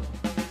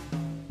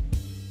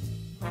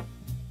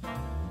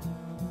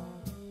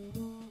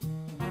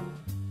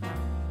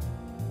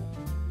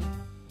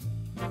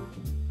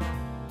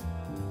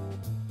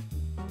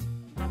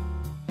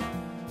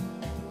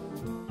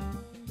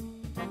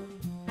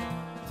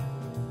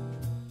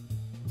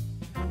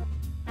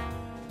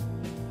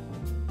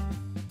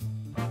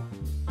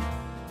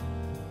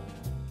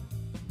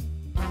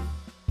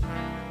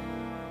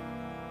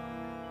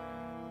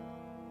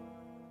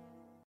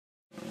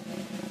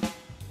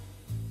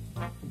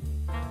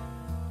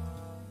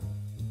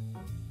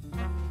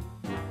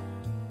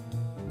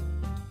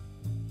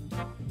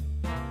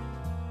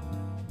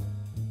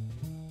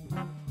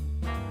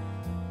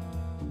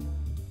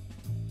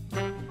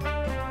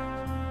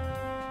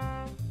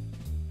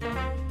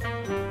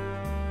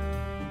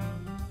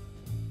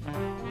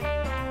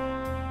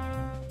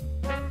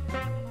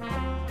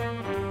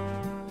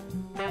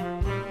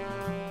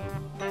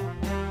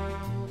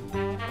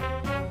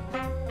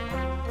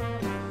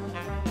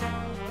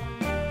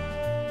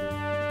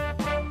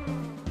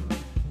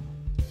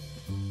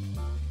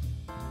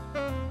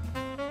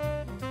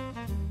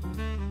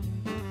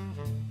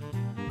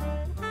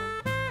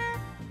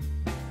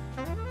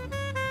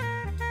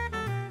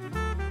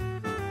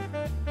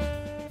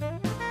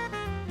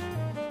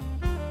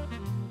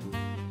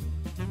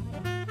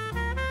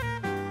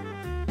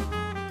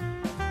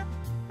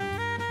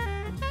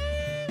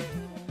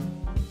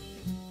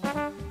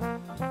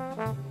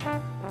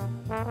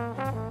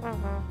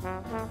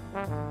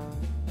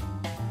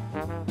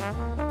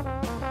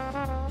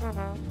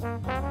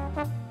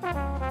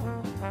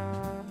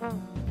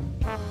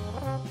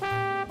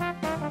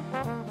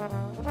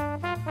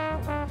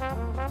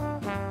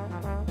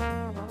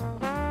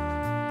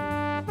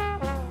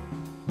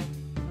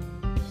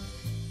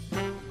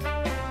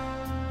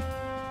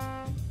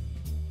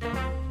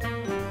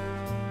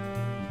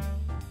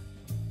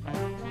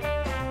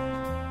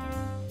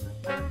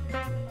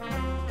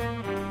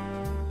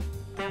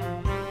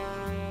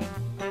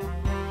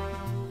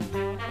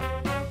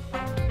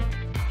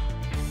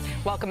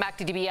Welcome back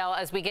to DBL.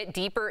 As we get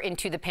deeper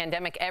into the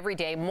pandemic every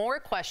day, more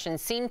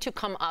questions seem to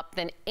come up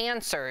than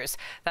answers.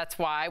 That's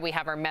why we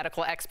have our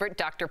medical expert,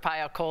 Dr.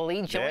 Payal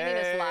Kohli, joining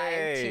us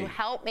live to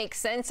help make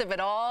sense of it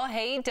all.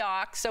 Hey,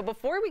 Doc. So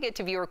before we get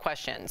to viewer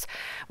questions,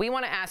 we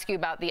want to ask you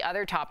about the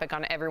other topic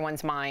on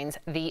everyone's minds,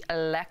 the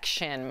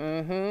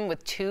election.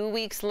 With 2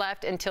 weeks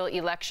left until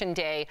Election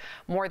Day,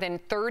 more than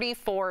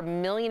 34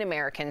 million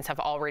Americans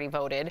have already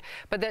voted,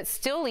 but that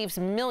still leaves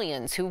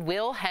millions who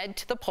will head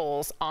to the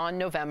polls on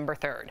November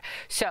 3rd.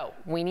 So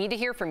we need to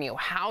hear from you.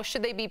 How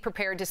should they be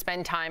prepared to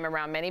spend time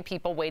around many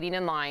people waiting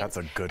in line? That's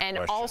a good question.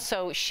 And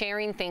also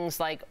sharing things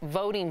like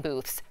voting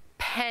booths,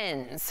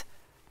 pens.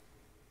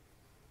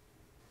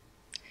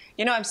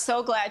 You know, I'm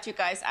so glad you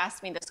guys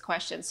asked me this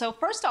question. So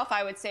first off,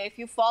 I would say if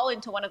you fall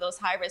into one of those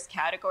high-risk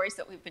categories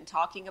that we've been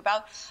talking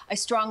about, I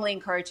strongly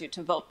encourage you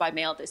to vote by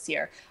mail this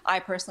year. I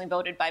personally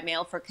voted by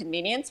mail for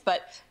convenience,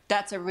 but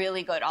that's a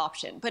really good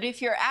option. But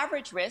if you're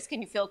average risk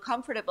and you feel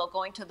comfortable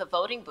going to the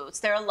voting booths,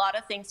 there are a lot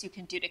of things you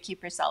can do to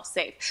keep yourself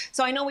safe.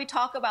 So I know we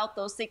talk about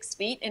those 6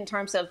 feet in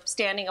terms of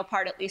standing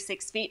apart at least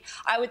 6 feet.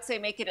 I would say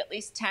make it at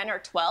least 10 or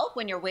 12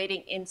 when you're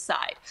waiting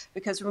inside,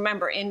 because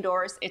remember,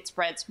 indoors, it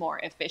spreads more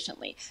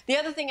efficiently. The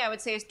other thing I would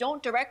say is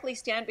don't directly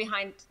stand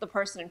behind the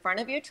person in front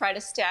of you. Try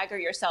to stagger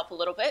yourself a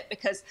little bit,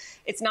 because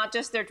it's not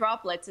just their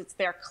droplets, it's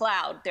their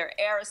cloud, their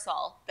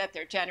aerosol that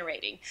they're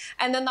generating.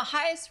 And then the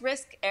highest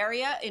risk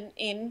area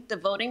in the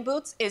voting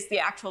booths is the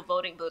actual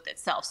voting booth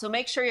itself. So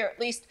make sure you're at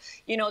least,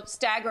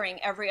 staggering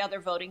every other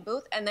voting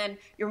booth, and then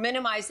you're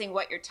minimizing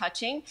what you're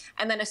touching.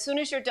 And then as soon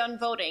as you're done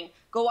voting,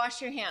 go wash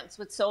your hands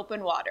with soap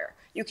and water.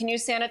 You can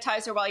use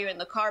sanitizer while you're in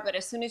the car, but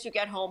as soon as you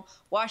get home,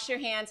 wash your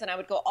hands, and I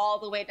would go all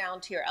the way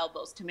down to your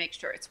elbows to make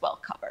sure it's well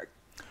covered.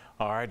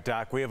 All right,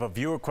 Doc, we have a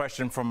viewer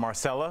question from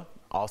Marcella.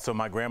 Also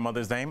my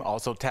grandmother's name,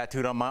 also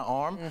tattooed on my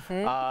arm.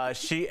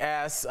 She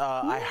asks,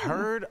 I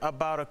heard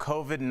about a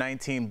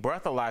COVID-19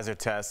 breathalyzer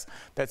test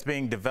that's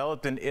being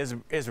developed in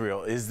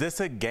Israel. Is this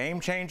a game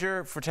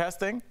changer for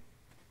testing?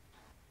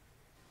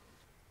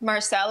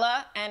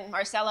 Marcella and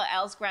Marcella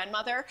L's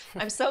grandmother,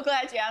 I'm so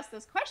glad you asked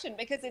this question,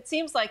 because it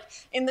seems like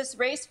in this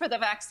race for the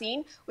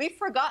vaccine, we've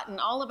forgotten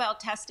all about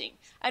testing.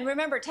 And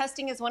remember,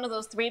 testing is one of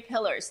those 3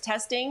 pillars: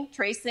 testing,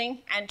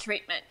 tracing, and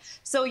treatment.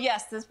 So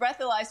yes, this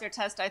breathalyzer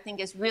test, I think,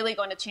 is really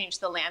going to change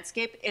the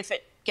landscape if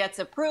it gets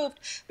approved,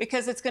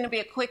 because it's going to be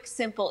a quick,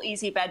 simple,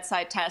 easy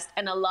bedside test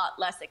and a lot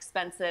less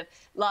expensive,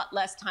 lot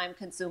less time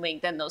consuming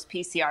than those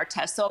PCR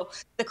tests. So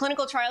the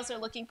clinical trials are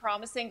looking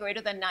promising,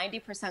 greater than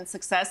 90%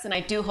 success, and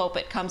I do hope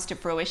it comes to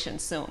fruition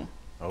soon.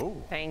 Oh.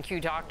 Thank you,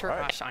 Doctor.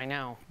 Right. Gosh, I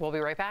know. We'll be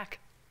right back.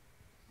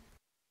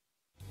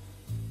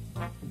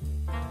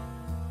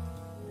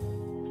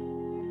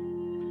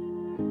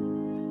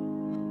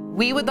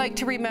 We would like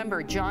to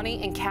remember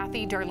Johnny and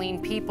Kathy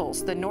Darlene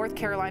Peoples. The North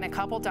Carolina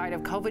couple died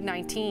of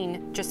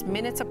COVID-19 just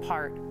minutes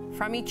apart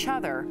from each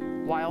other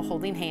while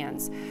holding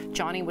hands.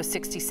 Johnny was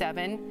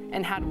 67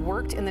 and had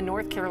worked in the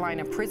North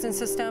Carolina prison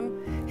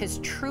system. His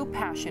true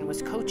passion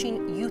was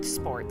coaching youth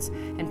sports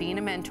and being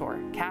a mentor.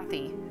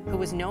 Kathy, who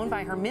was known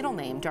by her middle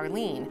name,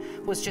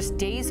 Darlene, was just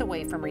days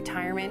away from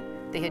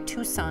retirement. They had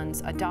 2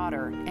 sons, a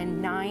daughter,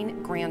 and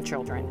 9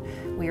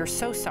 grandchildren. We are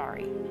so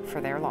sorry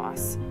for their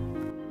loss.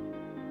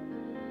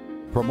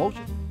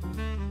 Promotion.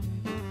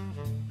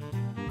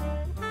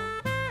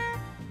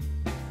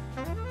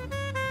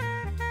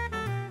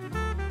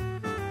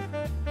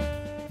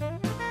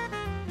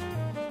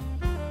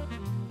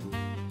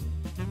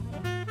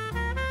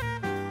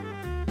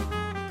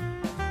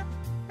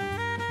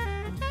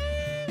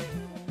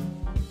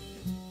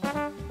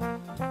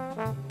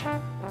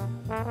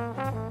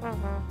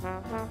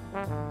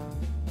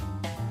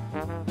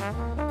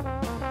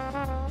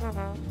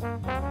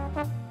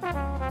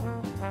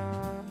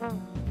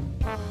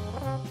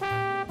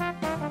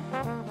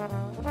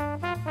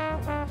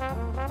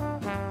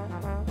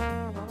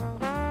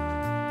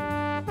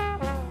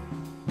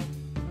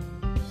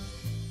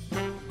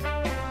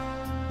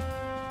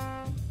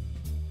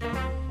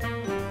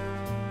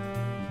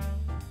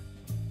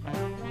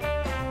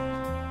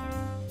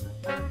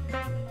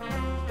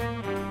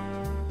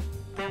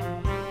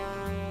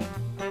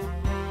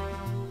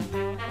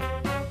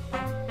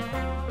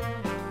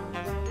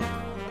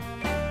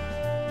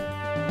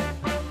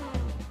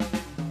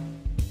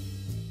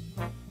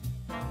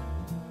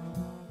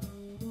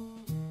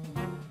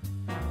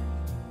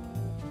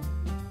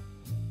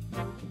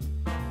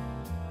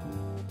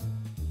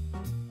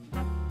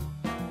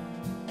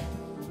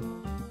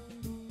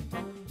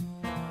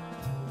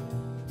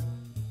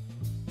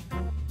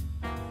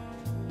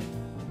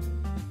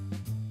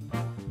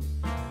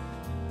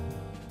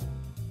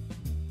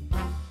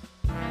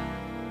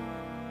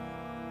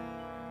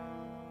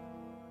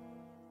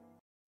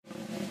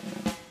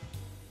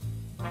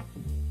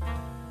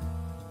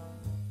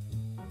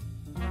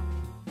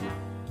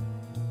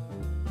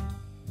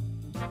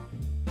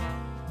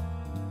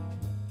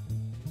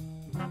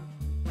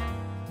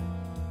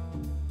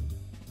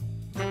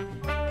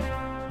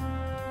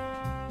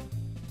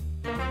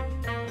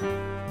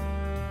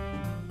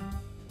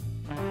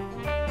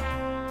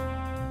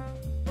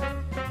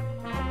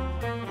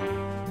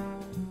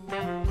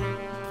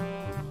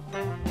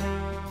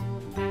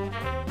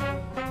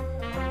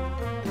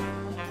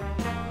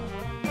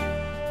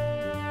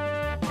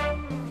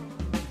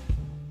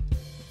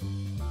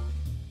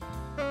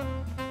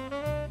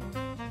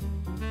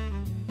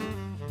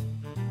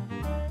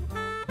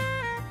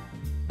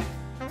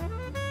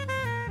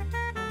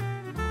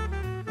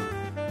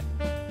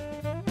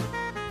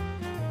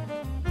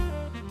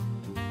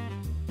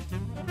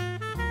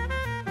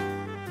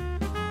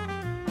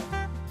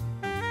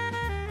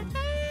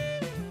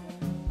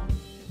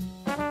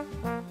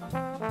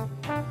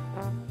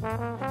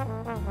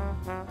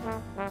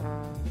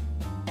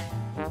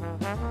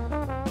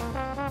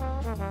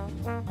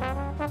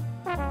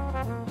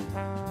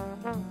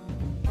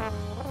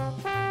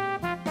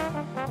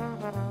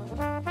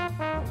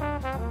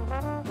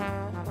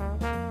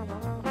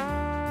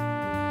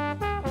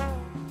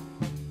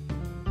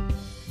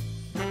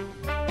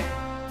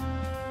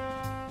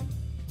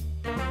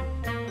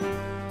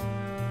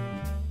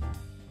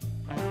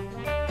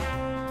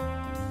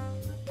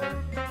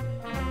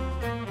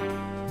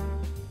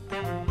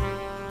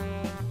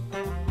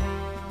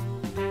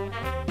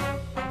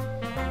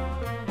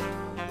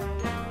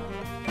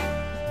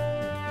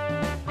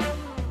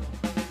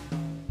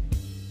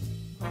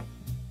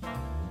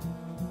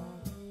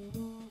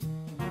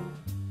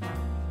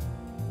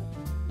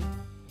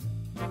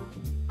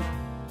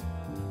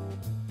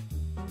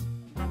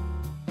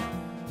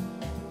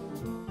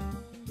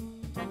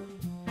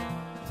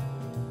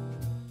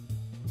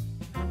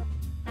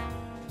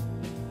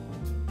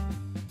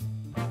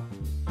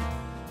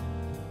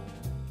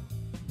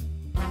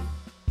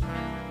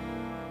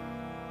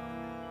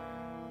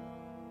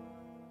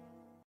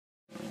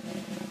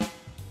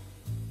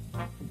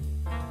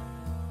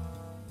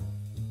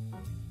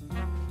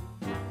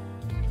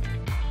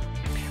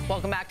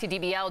 Welcome back to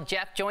DBL.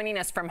 Jeff joining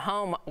us from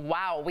home.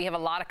 Wow, we have a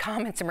lot of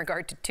comments in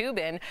regard to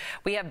Toobin.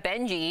 We have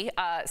Benji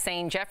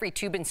saying Jeffrey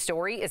Toobin's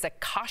story is a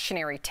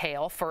cautionary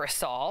tale for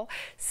us all.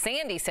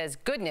 Sandy says,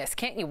 goodness,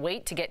 can't you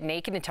wait to get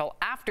naked until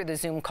after the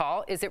Zoom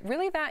call? Is it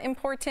really that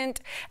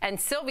important? And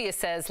Sylvia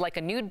says, like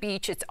a nude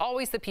beach, it's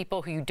always the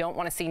people who you don't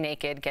want to see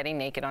naked getting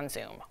naked on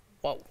Zoom.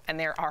 Whoa, and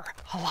there are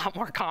a lot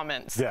more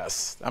comments.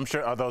 Yes, I'm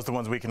sure. Are those the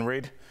ones we can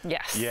read?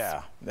 Yes.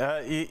 Yeah.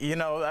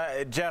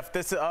 Jeff,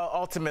 this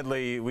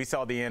ultimately, we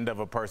saw the end of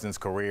a person's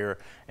career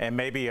and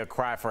maybe a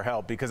cry for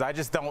help, because I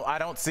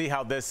don't see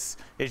how this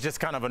is just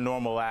kind of a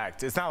normal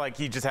act. It's not like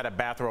he just had a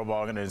bathrobe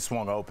on and it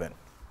swung open.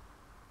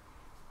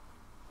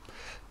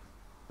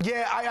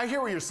 Yeah, I hear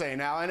what you're saying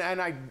now,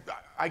 and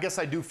I guess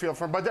I do feel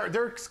for him. But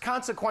there's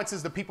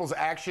consequences to people's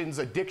actions,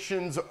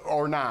 addictions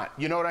or not.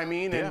 You know what I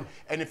mean? Yeah.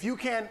 And if you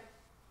can't,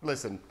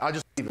 listen, I'll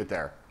just leave it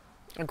there.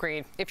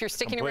 Agreed. If you're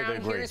sticking Completely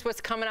around, agree. here's what's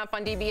coming up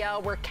on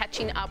DBL. We're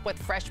catching up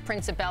with Fresh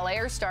Prince of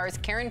Bel-Air stars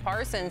Karen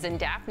Parsons and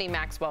Daphne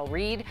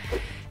Maxwell-Reid.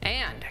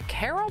 And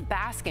Carol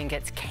Baskin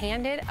gets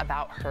candid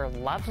about her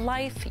love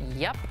life.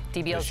 Yep,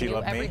 DBL's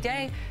new every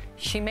day.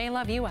 She may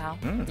love you, Al.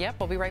 Yep,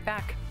 we'll be right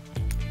back.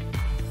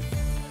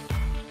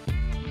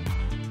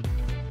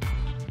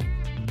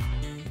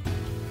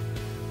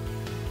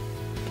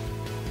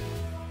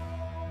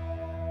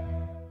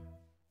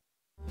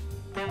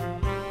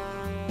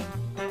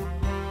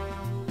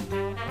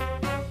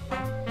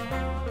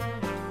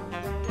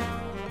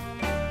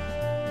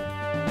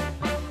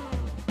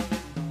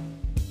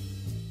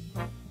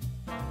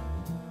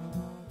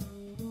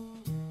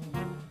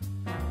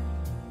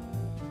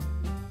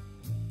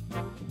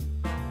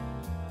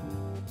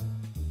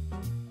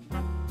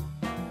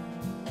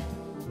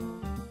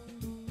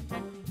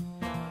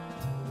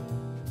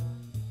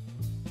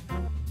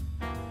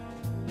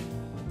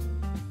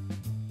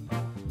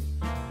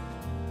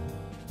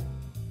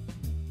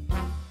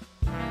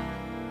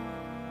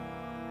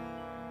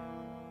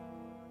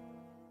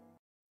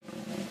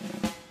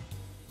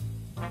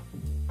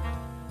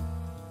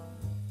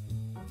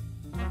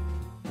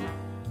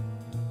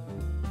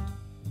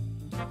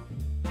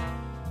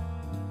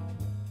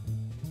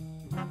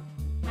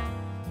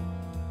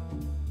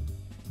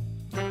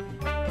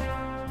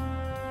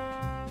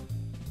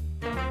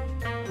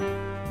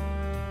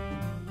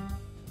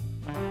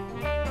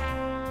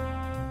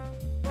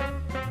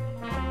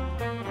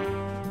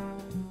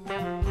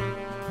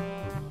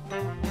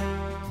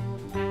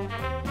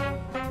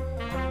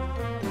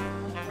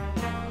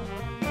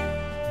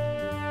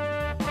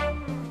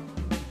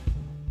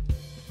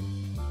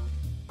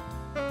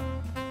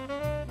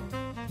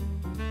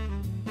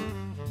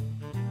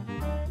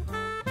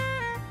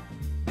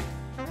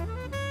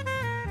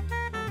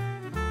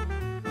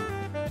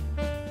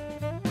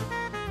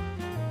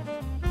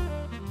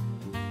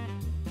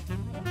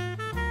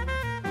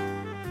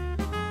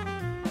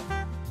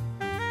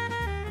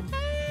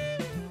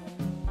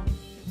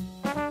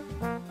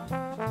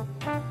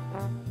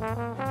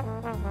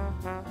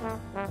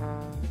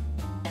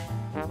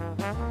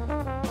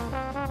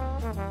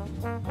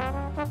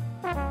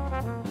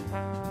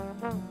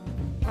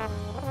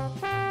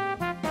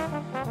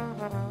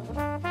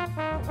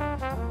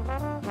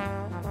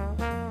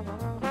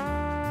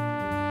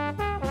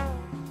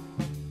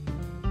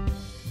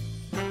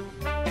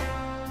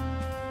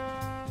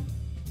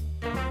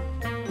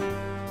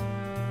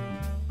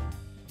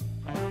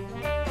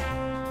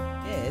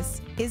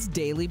 Is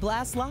Daily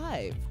Blast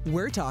Live.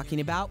 We're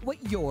talking about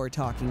what you're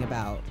talking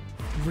about.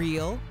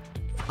 Real,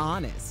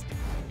 honest,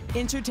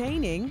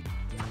 entertaining,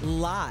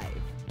 live.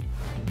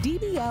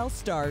 DBL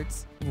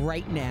starts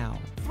right now.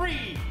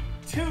 3,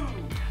 2.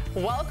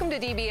 Welcome to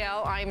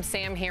DBL. I'm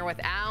Sam here with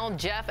Al.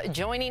 Jeff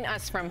joining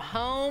us from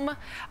home.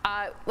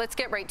 Let's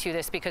get right to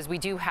this because we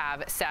do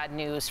have sad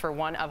news for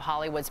one of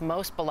Hollywood's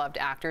most beloved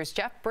actors.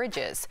 Jeff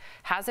Bridges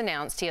has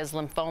announced he has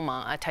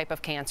lymphoma, a type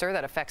of cancer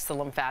that affects the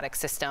lymphatic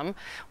system.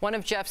 One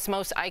of Jeff's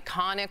most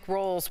iconic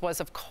roles was,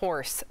 of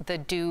course, the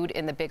dude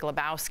in The Big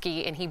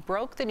Lebowski, and he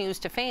broke the news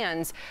to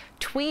fans,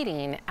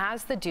 tweeting,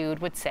 as the dude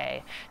would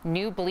say,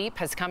 "New bleep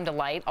has come to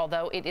light.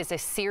 Although it is a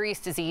serious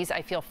disease,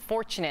 I feel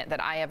fortunate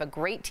that I have a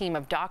great team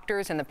of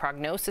doctors and the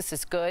prognosis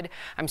is good.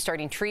 I'm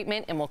starting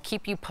treatment and will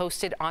keep you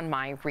posted on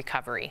my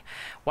recovery."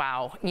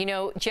 Wow. You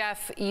know,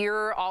 Jeff,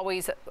 you're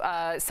always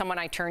someone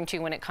I turn to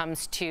when it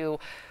comes to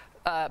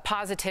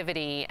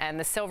positivity and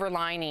the silver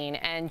lining,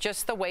 and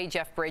just the way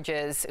Jeff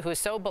Bridges, who is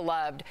so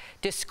beloved,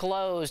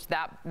 disclosed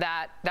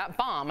that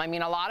bomb. I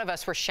mean, a lot of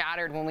us were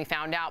shattered when we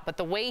found out, but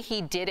the way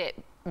he did it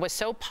was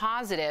so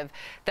positive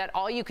that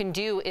all you can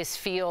do is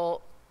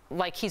feel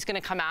like he's going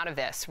to come out of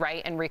this,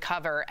 right, and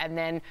recover, and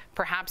then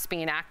perhaps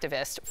be an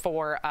activist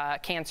for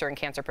cancer and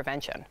cancer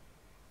prevention.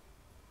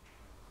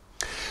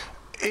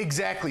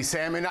 Exactly,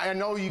 Sam. And I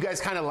know you guys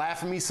kind of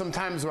laugh at me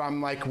sometimes where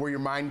I'm like, where your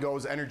mind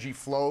goes, energy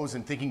flows,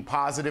 and thinking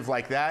positive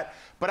like that.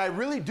 But I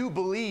really do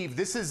believe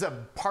this is a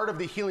part of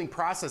the healing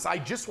process. I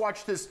just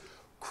watched this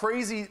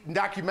crazy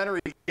documentary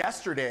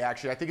yesterday,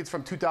 actually. I think it's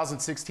from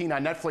 2016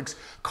 on Netflix,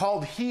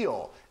 called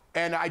Heal.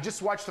 And I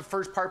just watched the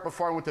first part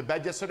before I went to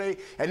bed yesterday,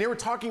 and they were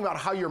talking about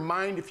how your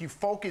mind, if you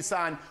focus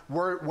on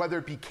whether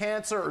it be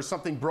cancer or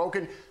something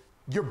broken,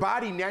 your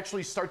body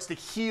naturally starts to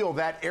heal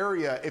that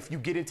area if you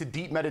get into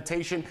deep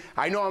meditation.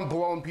 I know I'm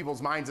blowing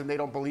people's minds and they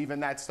don't believe in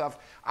that stuff.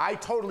 I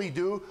totally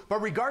do.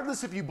 But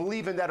regardless if you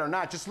believe in that or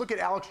not, just look at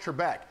Alex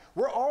Trebek.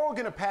 We're all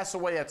going to pass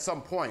away at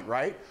some point,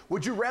 right?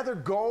 Would you rather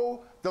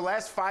go the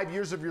last 5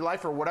 years of your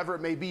life or whatever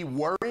it may be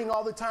worrying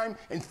all the time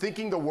and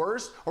thinking the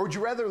worst? Or would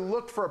you rather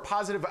look for a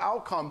positive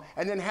outcome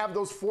and then have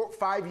those 4 or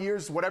 5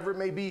 years, whatever it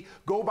may be,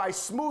 go by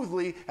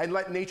smoothly and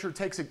let nature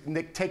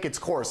take its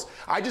course?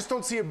 I just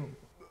don't see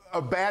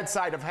a bad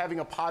side of having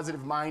a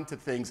positive mind to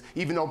things,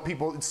 even though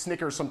people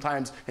snicker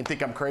sometimes and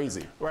think I'm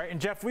crazy. Right,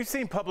 and Jeff, we've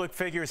seen public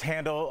figures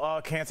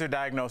handle cancer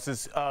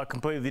diagnosis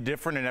completely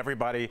different, and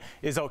everybody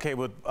is okay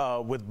with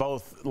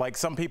both. Like,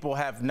 some people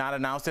have not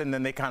announced it, and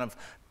then they kind of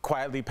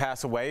quietly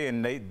pass away,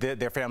 and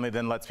their family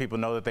then lets people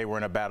know that they were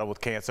in a battle with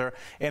cancer.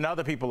 And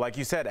other people, like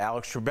you said,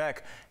 Alex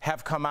Trebek,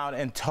 have come out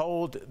and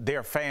told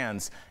their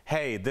fans,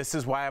 hey, this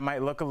is why I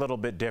might look a little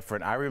bit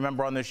different. I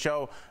remember on the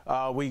show,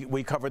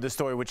 we covered the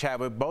story with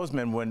Chadwick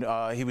Boseman when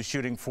he was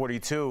shooting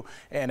 42,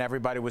 and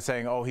everybody was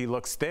saying, oh, he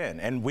looks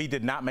thin. And we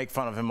did not make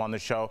fun of him on the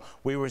show.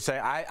 We were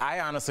saying, I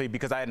honestly,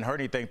 because I hadn't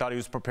heard anything, thought he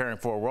was preparing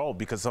for a role,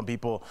 because some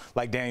people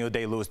like Daniel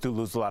Day-Lewis do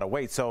lose a lot of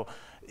weight. So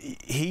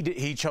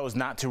he chose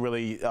not to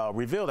really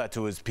reveal that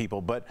to his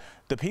people. But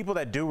the people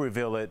that do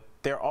reveal it,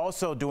 they're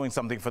also doing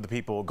something for the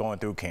people going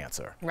through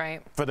cancer.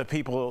 Right. For the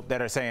people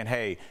that are saying,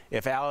 hey,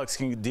 if Alex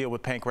can deal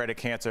with pancreatic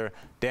cancer,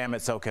 damn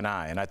it, so can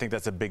I. And I think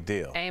that's a big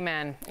deal.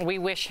 Amen. We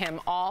wish him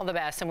all the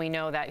best, and we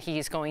know that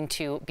he's going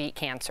to beat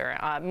cancer.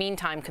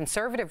 Meantime,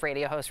 conservative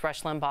radio host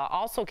Rush Limbaugh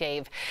also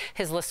gave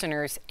his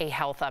listeners a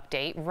health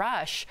update.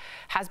 Rush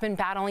has been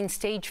battling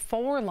stage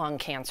 4 lung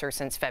cancer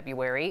since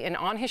February, and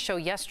on his show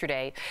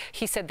yesterday,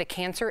 he said the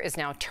cancer is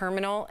now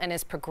terminal and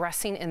is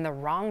progressing in the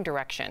wrong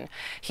direction.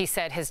 He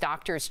said his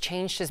doctors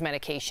changed his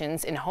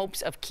medications in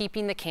hopes of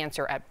keeping the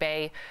cancer at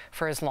bay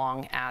for as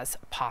long as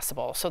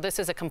possible. So this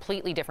is a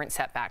completely different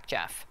setback,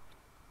 Jeff.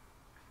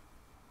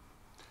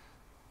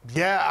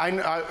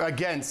 Yeah,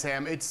 again,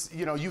 Sam, it's,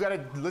 you know, you got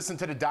to listen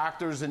to the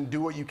doctors and do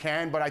what you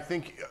can, but I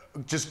think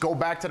just go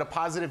back to the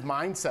positive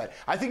mindset.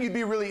 I think you'd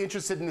be really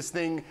interested in this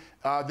thing,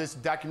 this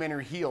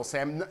documentary Heal,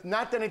 Sam.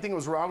 Not that anything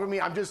was wrong with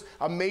me. I'm just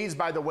amazed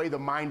by the way the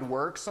mind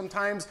works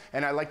sometimes,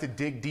 and I like to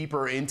dig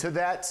deeper into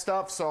that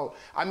stuff. So,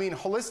 I mean,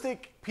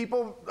 holistic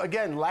people,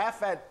 again,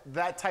 laugh at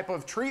that type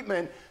of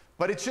treatment,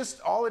 but it's just,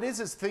 all it is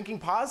thinking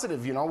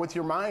positive, you know, with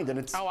your mind, and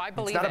it's,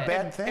 it's not a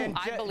bad thing.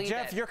 And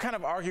Jeff, you're kind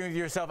of arguing with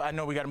yourself. I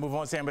know we got to move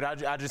on, Sam, but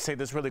I'll just say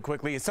this really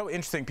quickly. It's so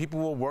interesting.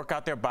 People will work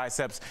out their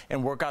biceps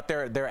and work out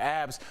their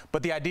abs,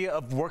 but the idea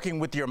of working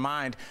with your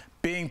mind,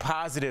 being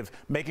positive,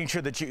 making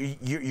sure that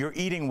you're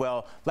eating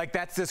well, like,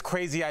 that's this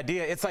crazy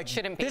idea. It's like,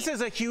 this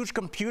is a huge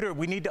computer.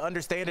 We need to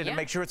understand it and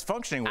make sure it's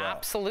functioning well.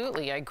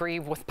 Absolutely. I agree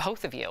with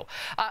both of you.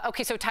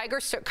 Okay, so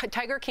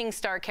Tiger King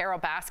star Carol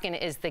Baskin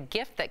is the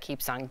gift that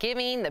keeps on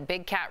giving. The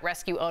big cat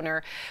rescue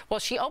owner, well,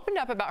 she opened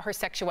up about her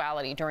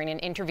sexuality during an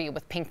interview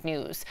with Pink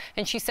News.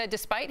 And she said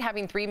despite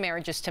having 3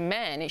 marriages to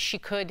men, she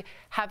could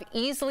have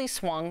easily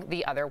swung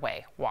the other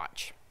way.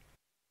 Watch.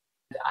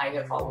 I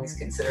have always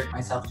considered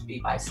myself to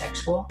be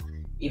bisexual.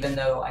 Even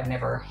though I've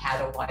never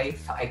had a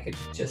wife, I could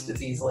just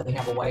as easily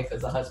have a wife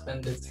as a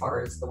husband. As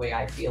far as the way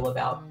I feel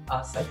about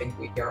us, I think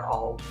we are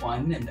all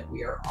one, and that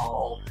we are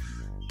all,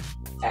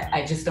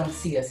 I just don't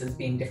see us as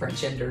being different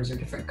genders or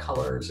different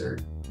colors or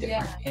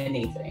different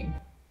anything.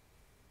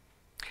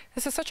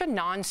 This is such a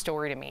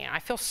non-story to me. I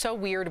feel so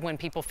weird when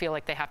people feel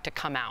like they have to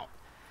come out.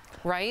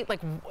 Right? Like,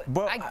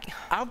 well,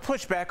 I'll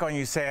push back on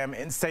you, Sam,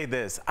 and say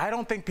this. I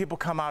don't think people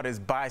come out as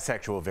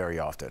bisexual very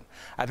often.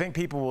 I think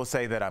people will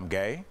say that I'm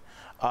gay.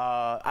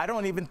 I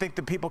don't even think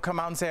that people come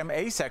out and say I'm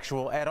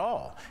asexual at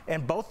all.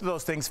 And both of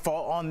those things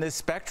fall on this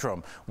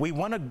spectrum. We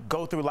want to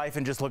go through life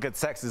and just look at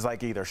sex as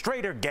like either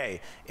straight or gay.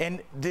 And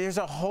there's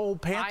a whole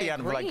pantheon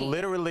of, like,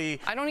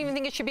 literally. I don't even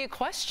think it should be a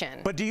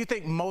question. But do you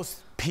think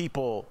most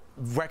people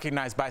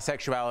recognize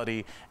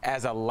bisexuality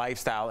as a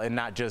lifestyle and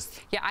not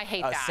just I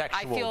hate that.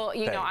 I feel,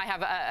 you know, I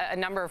have a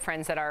number of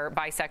friends that are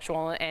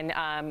bisexual,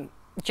 and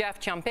Jeff,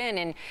 jump in,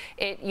 and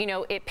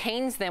it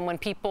pains them when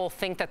people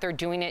think that they're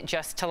doing it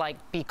just to,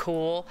 like, be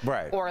cool,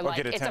 or like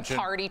it's a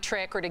party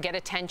trick, or to get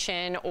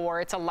attention,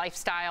 or it's a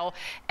lifestyle,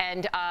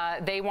 and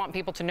they want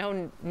people to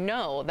know,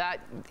 no,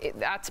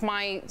 that's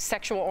my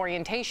sexual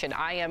orientation.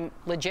 I am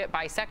legit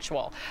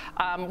bisexual.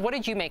 What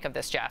did you make of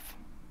this, Jeff?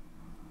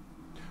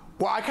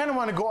 Well, I kind of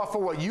want to go off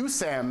of what you,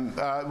 Sam,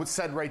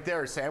 said right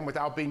there, Sam,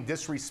 without being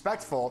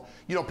disrespectful.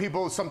 You know,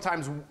 people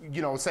sometimes,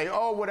 say,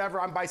 oh,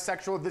 whatever, I'm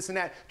bisexual, this and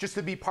that, just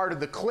to be part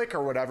of the clique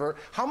or whatever.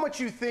 How much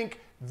you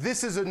think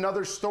this is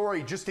another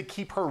story just to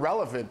keep her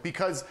relevant,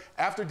 because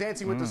after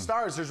Dancing with the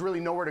Stars, there's really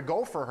nowhere to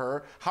go for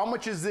her. How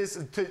much is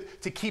this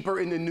to keep her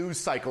in the news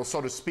cycle,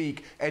 so to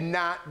speak, and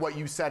not what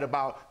you said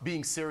about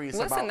being serious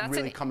about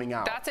really coming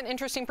out? That's an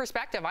interesting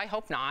perspective. I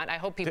hope not. I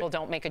hope people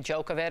don't make a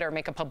joke of it or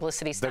make a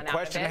publicity stunt out of it. The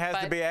question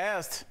has to be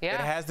asked. Yeah.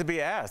 It has to be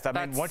asked. I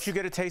mean, once you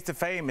get a taste of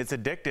fame, it's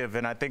addictive,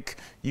 and I think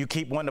you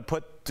keep wanting to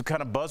put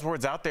kind of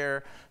buzzwords out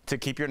there to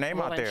keep your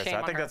name out there. So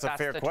I think that's a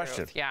fair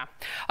question. Yeah.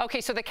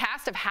 Okay, so the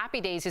cast of Happy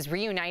Days is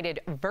reunited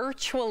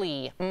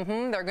virtually.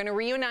 They're going to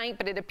reunite,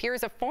 but it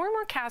appears a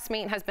former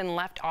castmate has been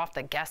left off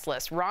the guest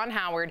list. Ron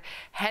Howard,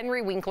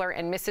 Henry Winkler,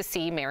 and Mrs.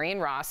 C, Marion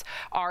Ross,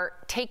 are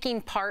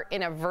taking part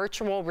in a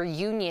virtual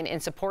reunion in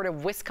support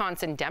of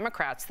Wisconsin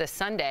Democrats this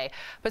Sunday.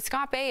 But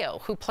Scott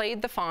Baio, who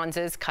played the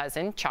Fonz's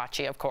cousin,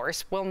 Chachi, of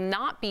course, will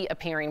not be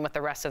appearing with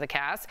the rest of the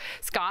cast.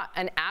 Scott,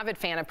 an avid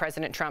fan of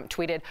President Trump,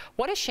 tweeted,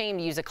 "What a shame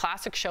to use a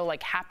classic show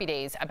like Happy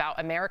Days about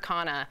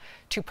Americana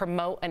to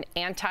promote an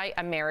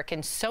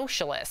anti-American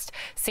socialist."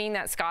 Seeing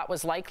that Scott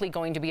was likely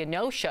going to be a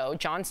no-show,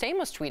 John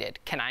Stamos tweeted,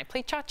 "Can I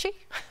play Chachi?"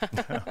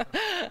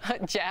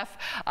 Jeff,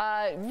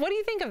 what do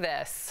you think of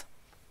this?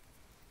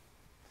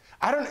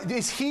 I don't.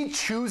 Is he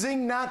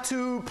choosing not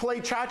to play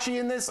Chachi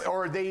in this,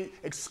 or are they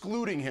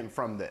excluding him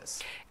from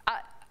this?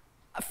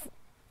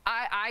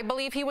 I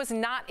believe he was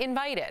not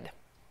invited.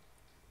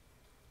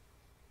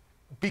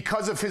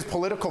 Because of his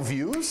political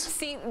views?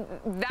 See,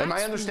 am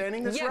I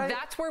understanding this right? Yeah,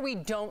 that's where we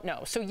don't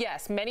know. So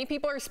yes, many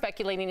people are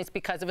speculating it's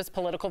because of his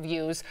political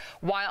views,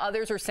 while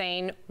others are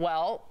saying,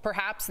 well,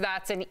 perhaps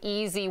that's an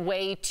easy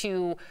way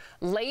to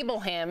label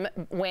him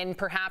when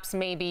perhaps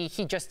maybe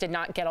he just did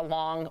not get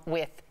along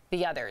with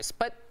the others.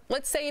 But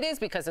let's say it is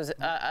because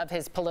of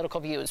his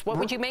political views. What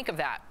would you make of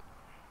that?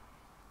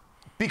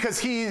 Because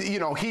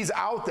he's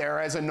out there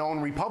as a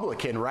known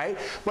Republican, right?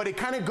 But it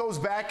kind of goes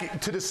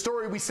back to the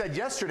story we said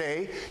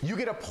yesterday. You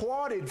get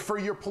applauded for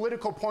your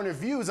political point of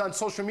views on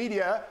social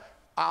media,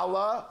 a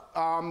la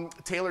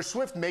Taylor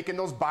Swift making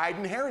those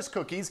Biden-Harris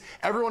cookies.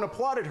 Everyone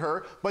applauded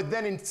her. But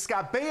then in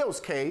Scott Baio's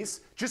case,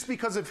 just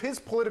because of his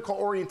political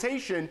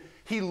orientation,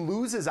 he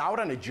loses out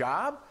on a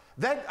job?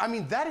 That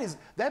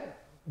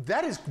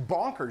is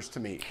bonkers to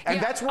me. And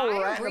that's where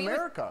we're at in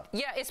America.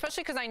 Yeah,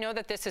 especially because I know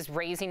that this is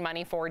raising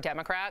money for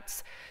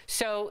Democrats.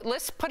 So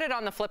let's put it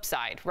on the flip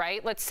side,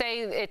 right? Let's say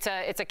it's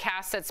a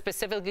cast that's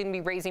specifically going to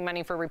be raising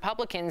money for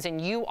Republicans,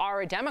 and you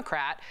are a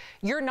Democrat.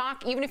 You're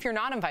not, even if you're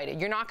not invited,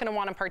 you're not going to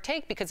want to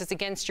partake because it's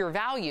against your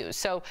values.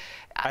 So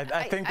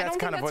I think that's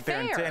kind of what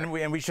they're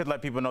intending. And we should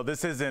let people know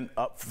this isn't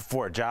up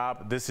for a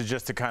job. This is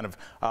just to kind of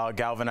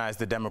galvanize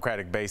the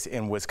Democratic base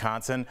in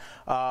Wisconsin.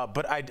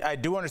 But I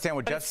do understand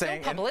what Jeff's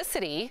saying.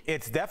 Publicity.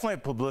 It's definitely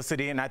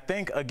publicity, and I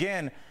think,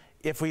 again,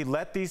 if we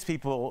let these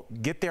people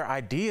get their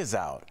ideas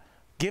out,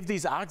 give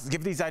these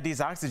ideas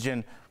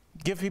oxygen,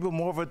 give people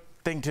more of a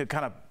thing to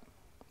kind of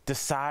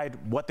decide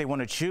what they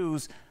want to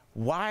choose,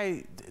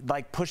 why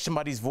push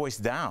somebody's voice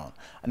down?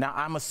 Now,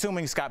 I'm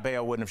assuming Scott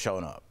Baio wouldn't have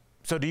shown up.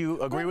 So do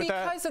you agree with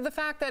that? Because of the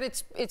fact that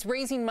it's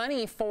raising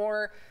money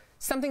for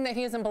something that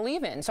he doesn't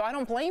believe in. So I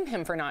don't blame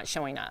him for not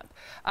showing up.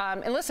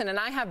 And listen, and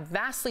I have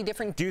vastly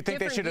different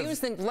views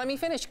than, let me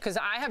finish, because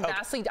I have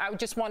vastly, I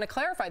just want to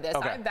clarify this.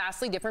 I have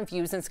vastly different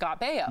views than Scott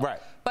Baio. Right.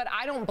 But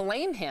I don't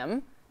blame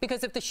him,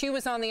 because if the shoe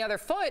was on the other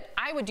foot,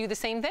 I would do the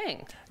same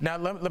thing. Now,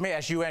 let me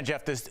ask you and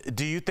Jeff this.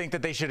 Do you think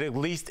that they should at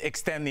least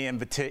extend the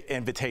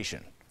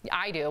invitation?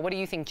 I do. What do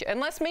you think?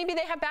 Unless maybe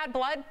they have bad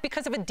blood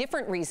because of a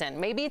different reason.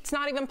 Maybe it's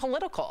not even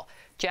political.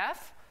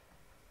 Jeff?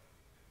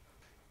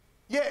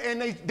 Yeah,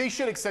 and they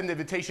should extend the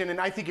invitation, and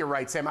I think you're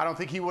right, Sam. I don't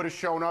think he would have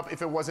shown up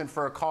if it wasn't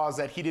for a cause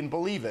that he didn't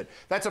believe in.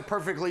 That's a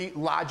perfectly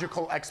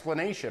logical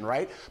explanation,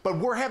 right? But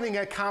we're having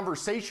a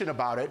conversation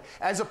about it,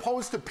 as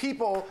opposed to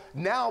people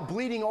now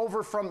bleeding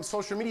over from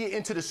social media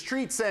into the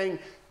street saying,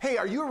 hey,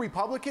 are you a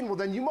Republican? Well,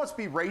 then you must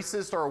be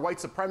racist or a white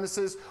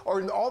supremacist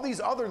or all these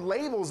other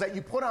labels that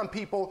you put on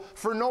people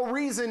for no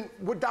reason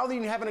without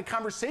even having a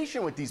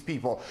conversation with these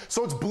people.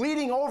 So it's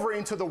bleeding over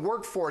into the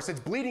workforce. It's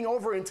bleeding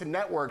over into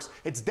networks.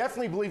 It's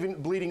definitely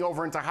bleeding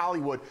over into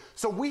Hollywood.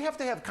 So we have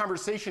to have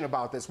conversation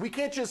about this. We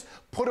can't just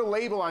put a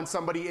label on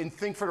somebody and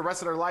think for the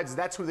rest of their lives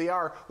that's who they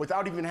are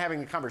without even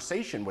having a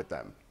conversation with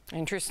them.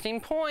 Interesting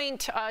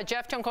point.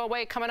 Jeff, don't go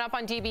away. Coming up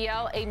on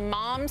DBL, a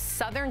mom's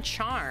Southern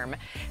charm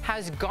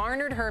has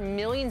garnered her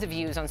millions of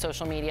views on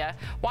social media.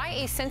 Why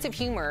a sense of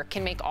humor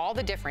can make all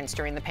the difference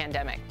during the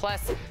pandemic.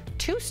 Plus,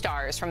 2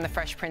 stars from The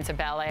Fresh Prince of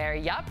Bel-Air.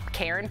 Yup,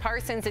 Karen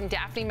Parsons and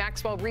Daphne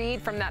Maxwell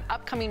Reid from that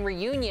upcoming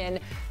reunion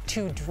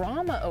to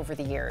drama over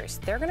the years.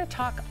 They're going to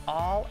talk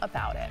all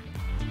about it.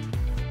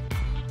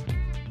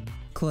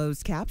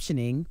 Closed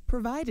captioning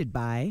provided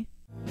by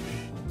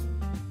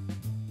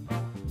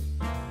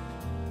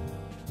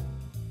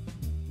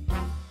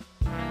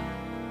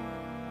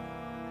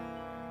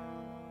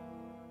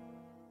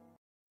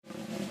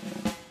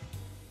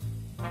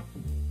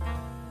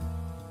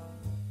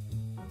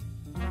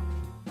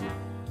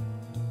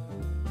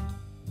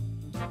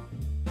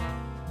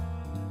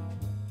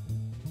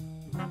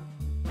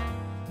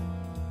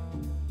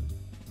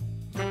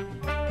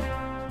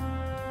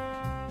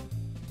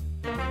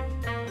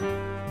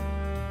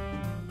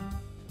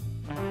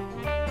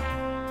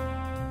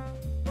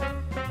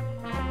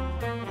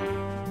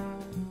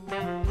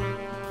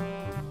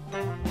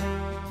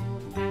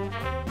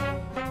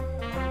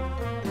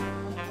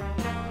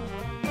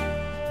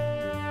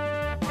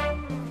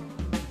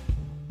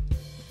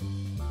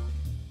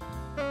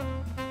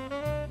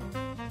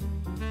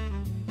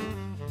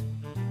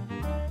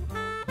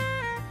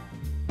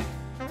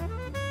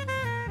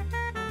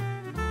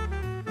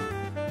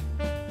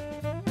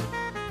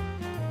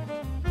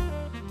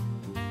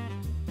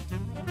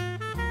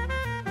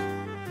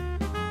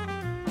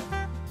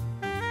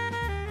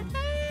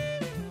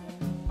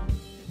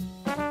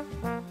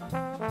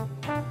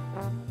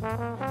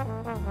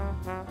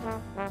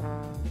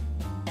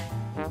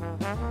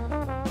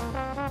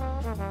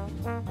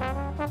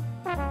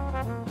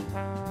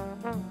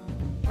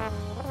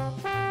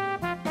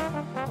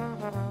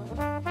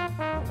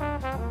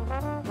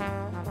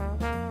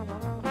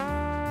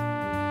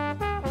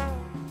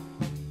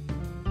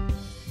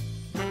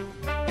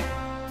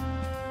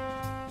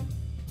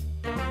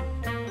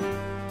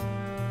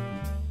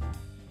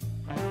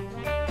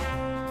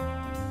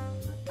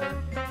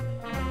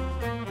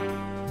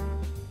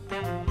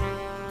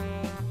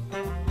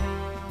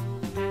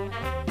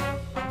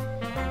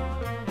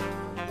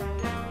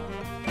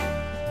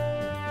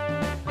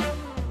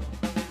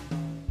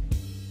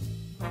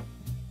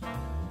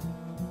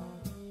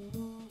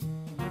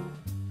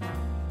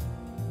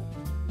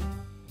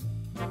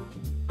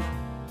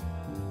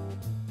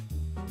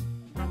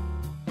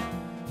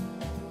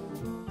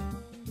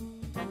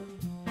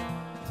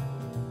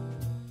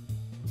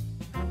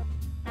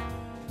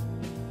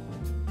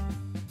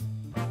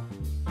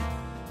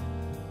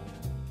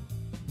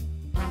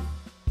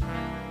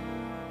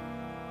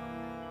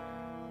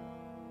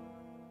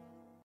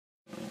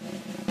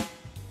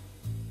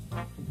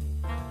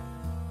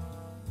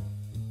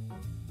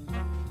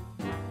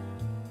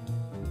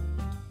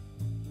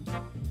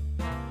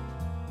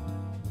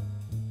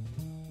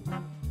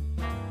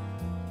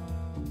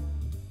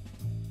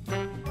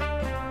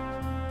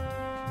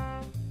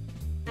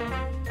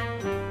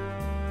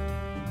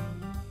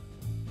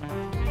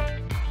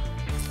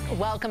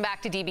Welcome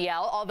back to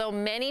DBL. Although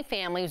many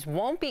families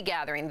won't be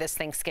gathering this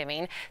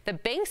Thanksgiving, the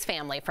Banks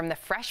family from The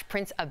Fresh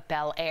Prince of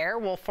Bel-Air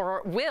will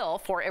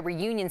for a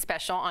reunion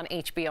special on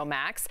HBO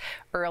Max.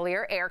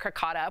 Earlier, Erica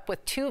caught up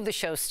with two of the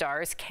show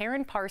stars,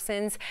 Karen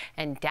Parsons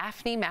and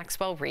Daphne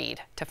Maxwell Reid,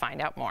 to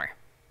find out more.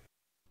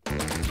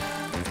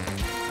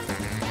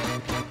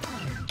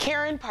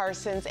 Karen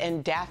Parsons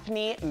and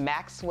Daphne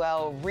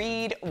Maxwell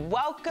Reid,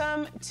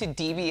 welcome to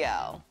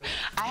DBL.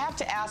 I have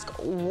to ask,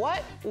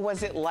 what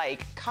was it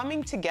like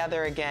coming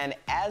together again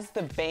as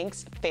the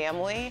Banks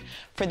family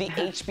for the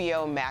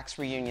HBO Max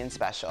reunion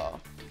special?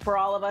 For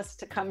all of us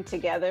to come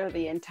together,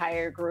 the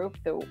entire group,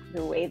 the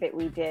way that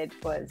we did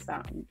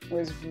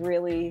was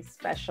really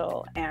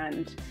special,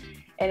 and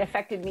it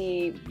affected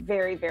me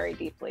very, very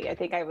deeply. I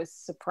think I was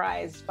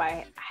surprised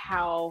by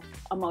how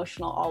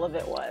emotional all of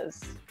it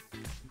was.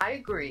 I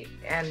agree,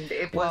 and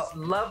it was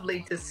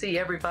lovely to see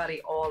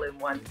everybody all in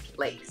one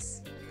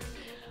place.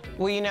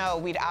 Well, you know,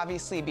 we'd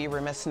obviously be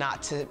remiss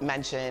not to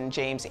mention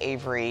James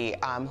Avery,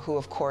 who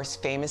of course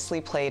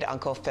famously played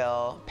Uncle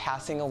Phil,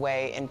 passing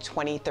away in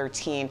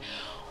 2013.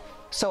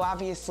 So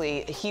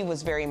obviously he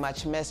was very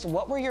much missed.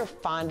 What were your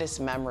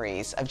fondest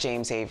memories of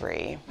James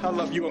Avery? I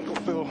love you, Uncle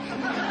Phil.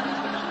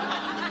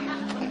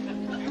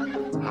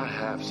 I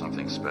have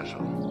something special.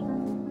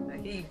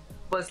 He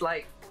was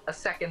like a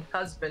second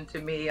husband to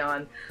me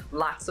on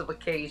lots of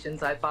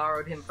occasions. I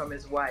borrowed him from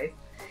his wife.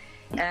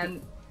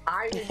 And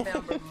I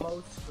remember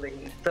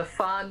mostly the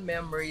fond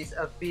memories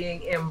of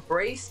being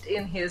embraced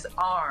in his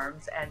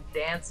arms and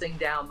dancing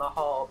down the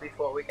hall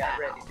before we got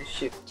ready to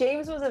shoot.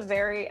 James was a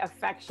very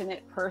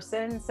affectionate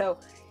person, so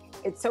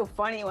it's so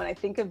funny when I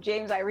think of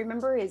James, I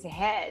remember his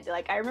head.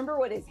 Like, I remember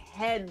what his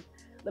head,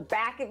 the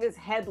back of his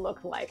head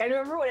looked like. I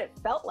remember what it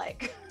felt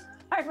like.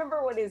 I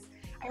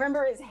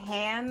remember his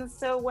hands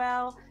so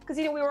well, because,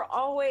 you know, we were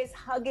always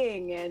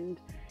hugging and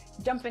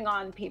jumping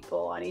on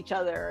people, on each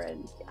other,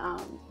 and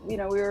you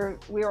know,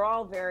 we were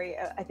all very,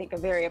 I think, a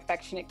very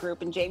affectionate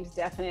group, and James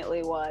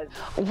definitely was.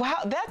 Wow,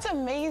 that's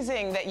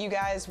amazing that you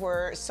guys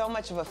were so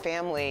much of a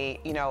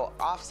family, you know,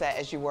 offset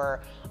as you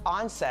were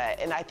on set.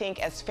 And I think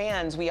as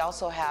fans, we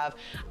also have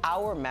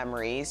our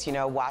memories, you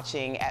know,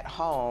 watching at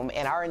home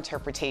and our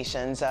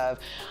interpretations of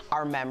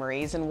our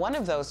memories. And one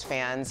of those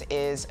fans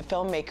is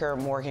filmmaker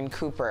Morgan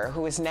Cooper,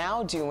 who is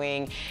now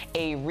doing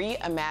a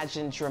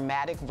reimagined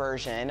dramatic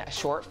version, a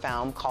short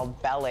film called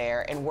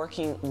Bel-Air, and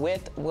working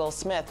with Will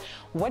Smith.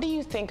 What do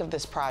you think of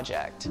this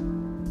project?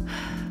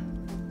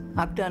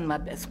 I've done my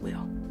best,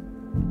 Will.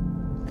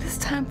 But it's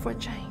time for a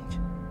change.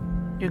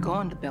 You're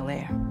going to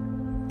Bel-Air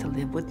to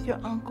live with your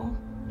uncle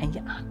and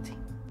your auntie.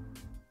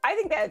 I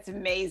think that's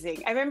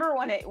amazing. I remember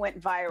when it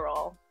went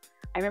viral,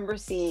 I remember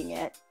seeing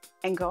it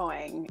and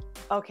going,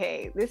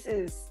 okay, this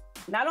is,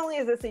 not only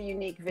is this a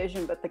unique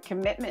vision, but the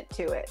commitment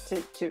to it,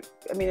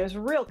 I mean, there's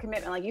real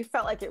commitment. Like, you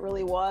felt like it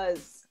really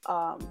was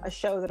a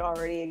show that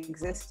already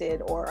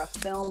existed or a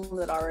film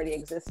that already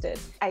existed.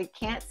 I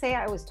can't say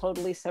I was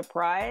totally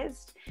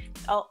surprised,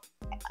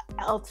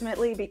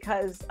 ultimately,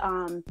 because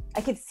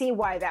I could see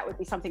why that would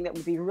be something that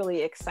would be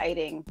really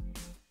exciting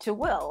to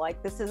Will.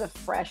 Like, this is a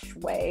fresh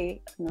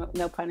way,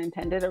 no pun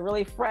intended, a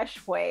really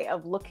fresh way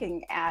of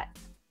looking at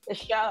the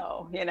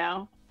show, you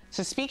know?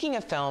 So speaking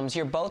of films,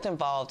 you're both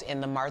involved in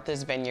the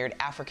Martha's Vineyard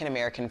African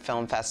American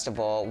Film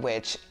Festival,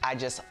 which I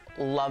just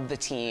love the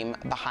team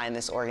behind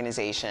this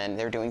organization.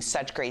 They're doing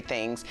such great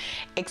things.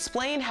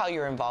 Explain how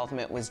your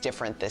involvement was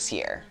different this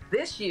year.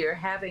 This year,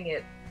 having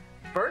it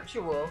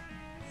virtual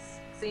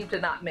seemed to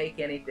not make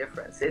any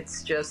difference.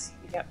 It's just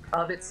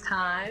of its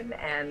time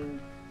and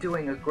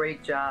doing a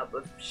great job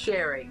of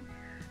sharing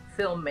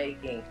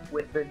filmmaking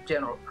with the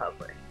general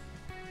public.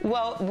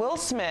 Well, Will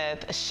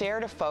Smith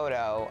shared a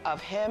photo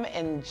of him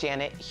and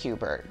Janet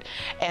Hubert,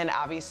 and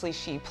obviously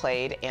she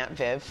played Aunt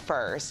Viv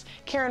first.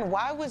 Karen,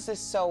 why was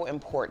this so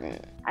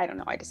important? I don't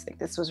know, I just think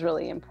this was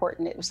really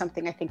important. It was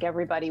something I think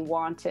everybody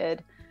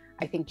wanted.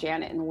 I think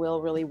Janet and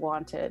Will really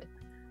wanted.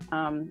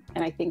 And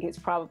I think it's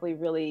probably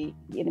really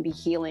going to be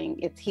healing.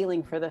 It's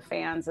healing for the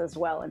fans as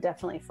well, and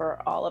definitely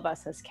for all of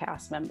us as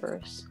cast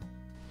members.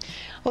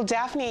 Well,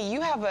 Daphne,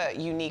 you have a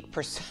unique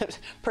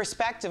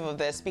perspective of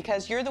this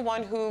because you're the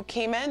one who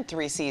came in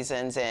 3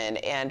 seasons in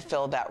and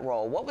filled that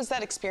role. What was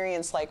that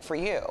experience like for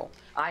you?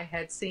 I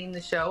had seen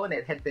the show, and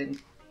it had been,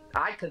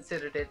 I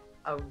considered it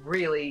a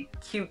really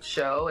cute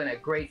show and a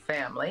great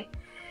family.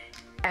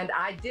 And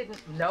I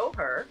didn't know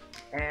her,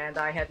 and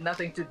I had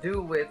nothing to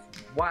do with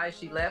why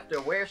she left or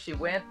where she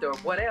went or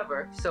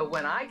whatever. So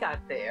when I got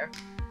there,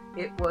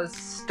 it was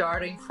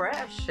starting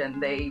fresh,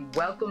 and they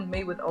welcomed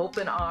me with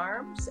open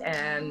arms,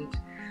 and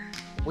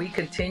we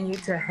continue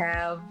to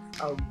have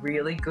a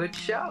really good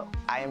show.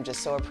 I am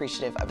just so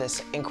appreciative of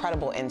this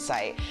incredible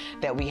insight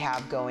that we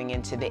have going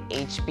into the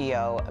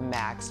HBO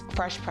Max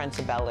Fresh Prince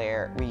of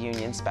Bel-Air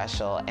reunion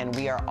special, and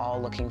we are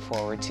all looking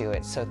forward to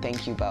it, so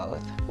thank you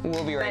both.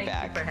 We'll be right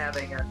back. Thank you for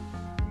having us.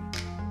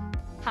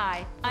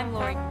 Hi, I'm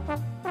Lori.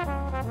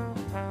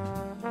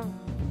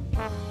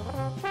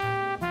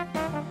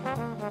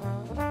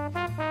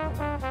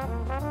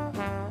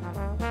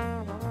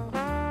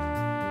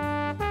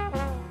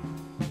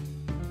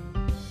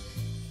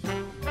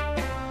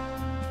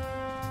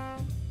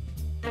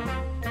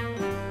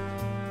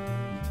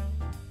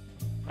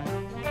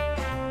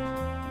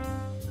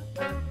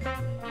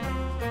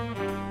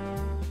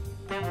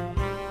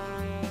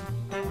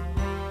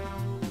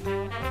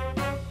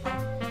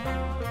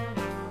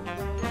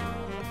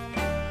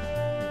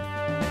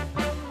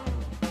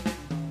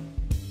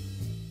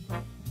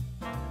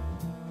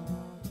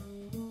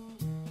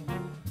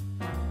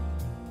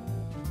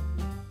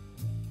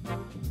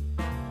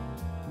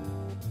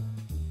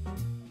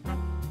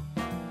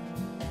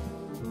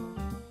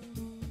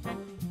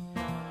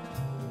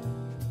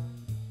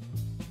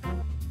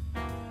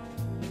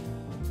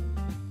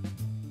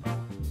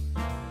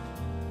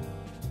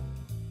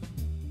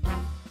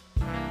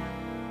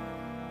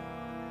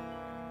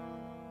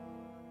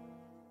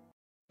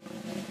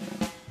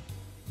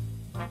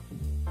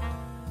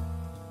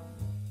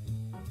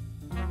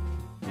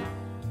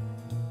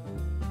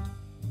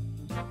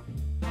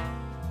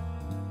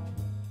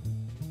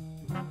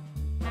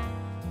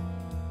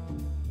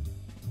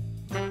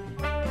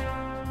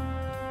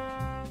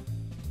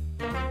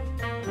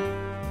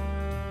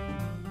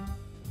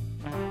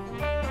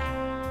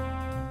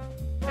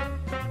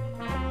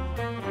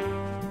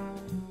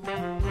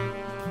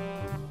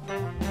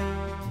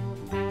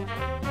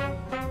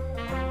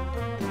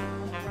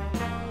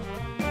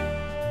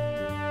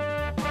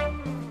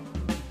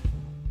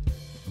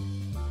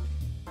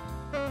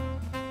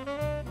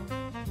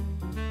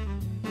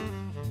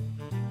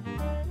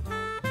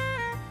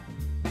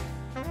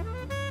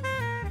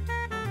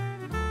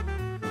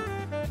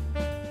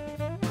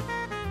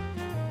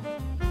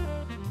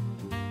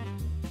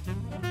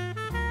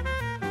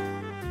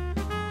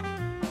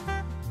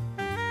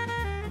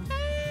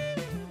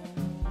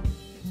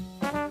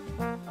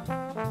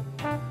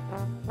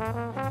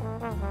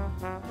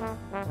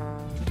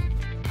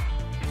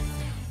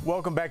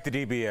 Welcome back to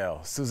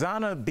DBL.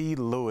 Susanna B.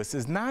 Lewis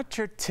is not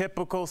your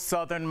typical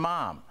Southern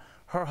mom.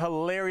 Her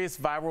hilarious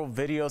viral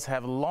videos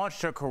have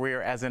launched her career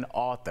as an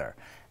author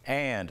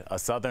and a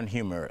Southern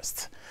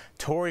humorist.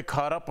 Tori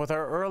caught up with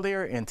her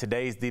earlier in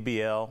today's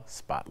DBL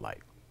Spotlight.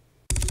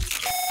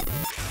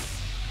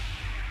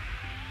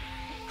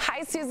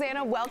 Hi,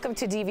 Susanna. Welcome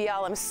to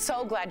DBL. I'm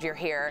so glad you're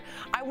here.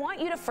 I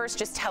want you to first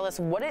just tell us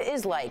what it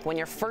is like when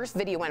your first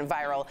video went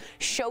viral,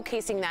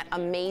 showcasing that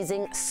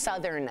amazing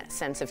Southern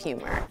sense of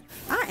humor.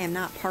 I am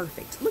not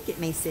perfect. Look at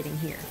me sitting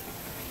here.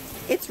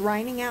 It's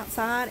raining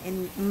outside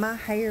and my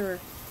hair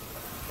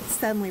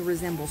suddenly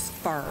resembles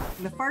fur.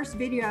 The first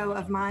video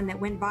of mine that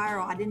went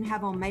viral, I didn't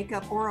have on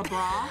makeup or a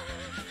bra.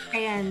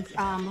 And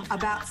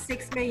about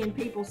 6 million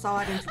people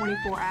saw it in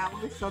 24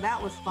 hours, so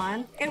that was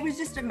fun. It was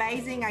just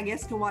amazing, I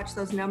guess, to watch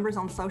those numbers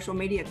on social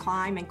media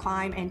climb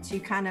and to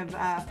kind of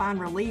find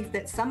relief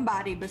that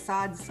somebody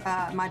besides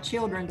my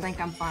children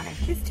think I'm funny.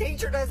 His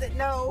teacher doesn't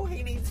know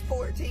he needs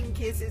 14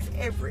 kisses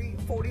every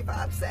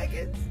 45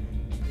 seconds.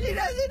 She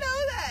doesn't know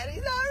that.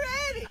 He's not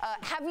ready.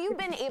 Have you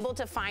been able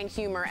to find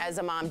humor as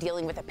a mom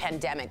dealing with a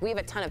pandemic? We have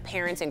a ton of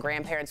parents and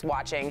grandparents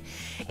watching.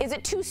 Is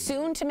it too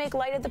soon to make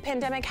light of the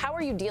pandemic? How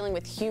are you dealing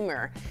with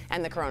humor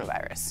and the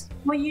coronavirus?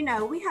 Well, you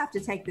know, we have to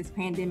take this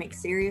pandemic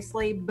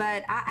seriously,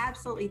 but I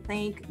absolutely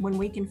think when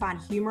we can find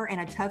humor in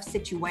a tough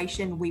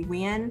situation, we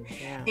win.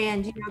 Yeah.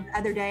 And, you know, the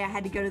other day I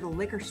had to go to the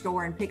liquor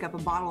store and pick up a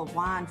bottle of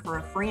wine for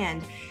a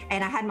friend,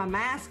 and I had my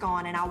mask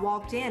on, and I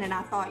walked in and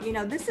I thought, you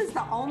know, this is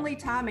the only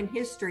time in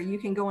history you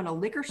can go in a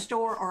liquor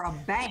store or a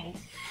bank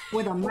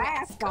with a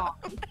mask on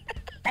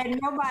and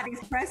nobody's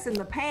pressing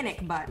the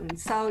panic button.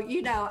 So,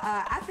 you know,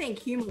 I think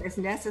humor is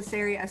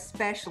necessary,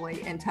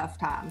 especially in tough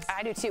times.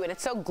 I do too, and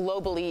it's so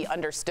globally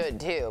understood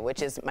too,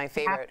 which is my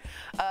favorite.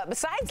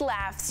 Besides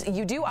laughs,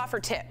 you do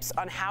offer tips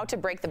on how to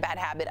break the bad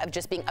habit of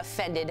just being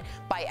offended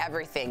by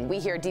everything. We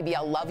here at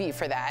DBL love you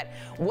for that.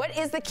 What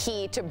is the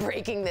key to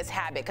breaking this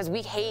habit? Because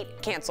we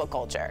hate cancel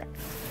culture.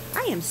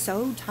 I am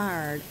so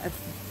tired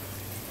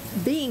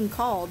of being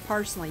called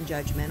personally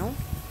judgmental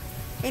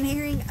and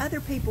hearing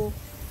other people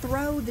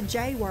throw the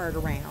J word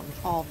around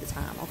all the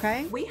time,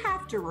 okay? We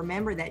have to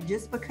remember that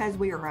just because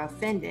we are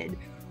offended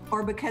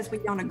or because we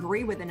don't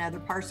agree with another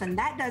person,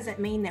 that doesn't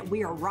mean that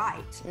we are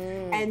right.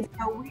 And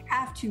so we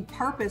have to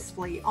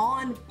purposefully,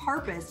 on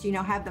purpose, you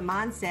know, have the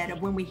mindset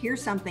of when we hear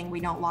something we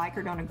don't like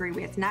or don't agree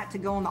with, not to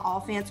go on the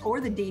offense or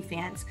the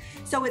defense.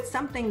 So it's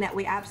something that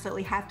we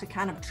absolutely have to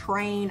kind of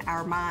train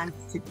our minds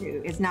to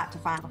do, is not to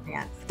find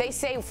offense. They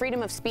say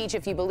freedom of speech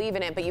if you believe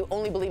in it, but you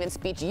only believe in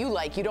speech you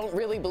like. You don't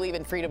really believe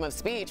in freedom of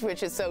speech,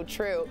 which is so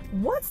true.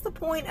 What's the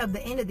point of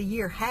the end of the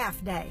year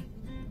half day?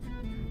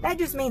 That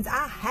just means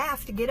I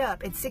have to get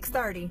up at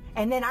 6:30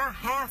 and then I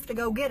have to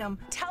go get them.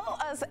 Tell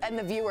us and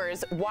the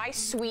viewers why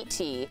sweet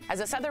tea. As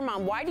a Southern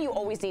mom, why do you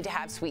always need to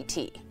have sweet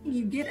tea?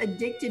 You get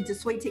addicted to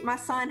sweet tea. My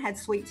son had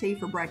sweet tea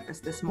for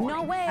breakfast this morning.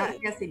 No way.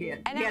 Yes, he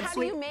did. And how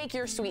do you make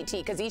your sweet tea?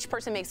 Because each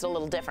person makes it a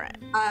little different.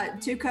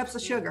 2 cups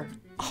of sugar.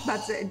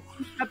 That's it.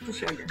 2 cups of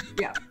sugar.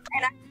 Yeah.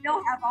 And I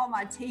still have all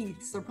my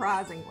teeth,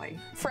 surprisingly.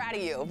 Proud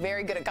of you.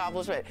 Very good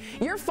accomplishment.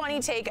 Your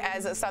funny take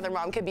as a Southern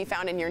mom could be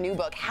found in your new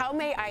book, How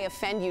May I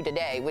Offend You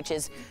Today, which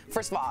is,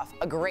 first of all,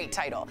 a great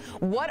title.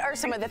 What are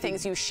some of the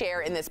things you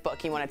share in this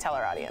book you want to tell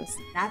our audience?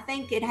 I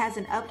think it has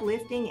an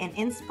uplifting and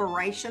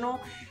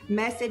inspirational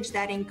message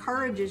that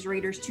encourages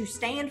readers to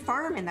stand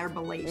firm in their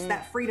beliefs,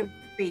 that freedom of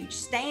speech.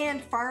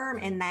 Stand firm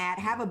in that.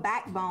 Have a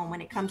backbone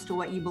when it comes to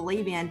what you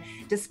believe in,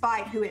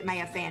 despite who it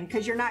may offend,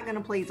 because you're not going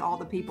to please all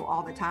the people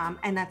all the time,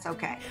 and that's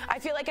okay. I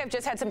feel like I've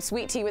just had some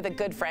sweet tea with a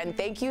good friend.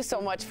 Thank you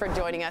so much for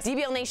joining us.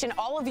 DBL Nation,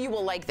 all of you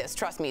will like this.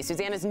 Trust me.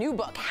 Susanna's new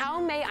book, How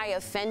May I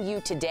Offend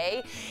You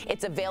Today?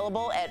 It's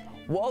available at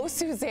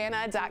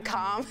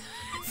whoasusanna.com.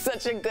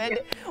 Such a good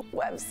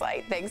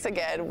website. Thanks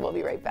again. We'll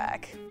be right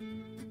back.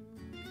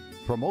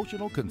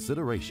 Promotional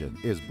consideration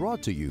is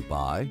brought to you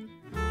by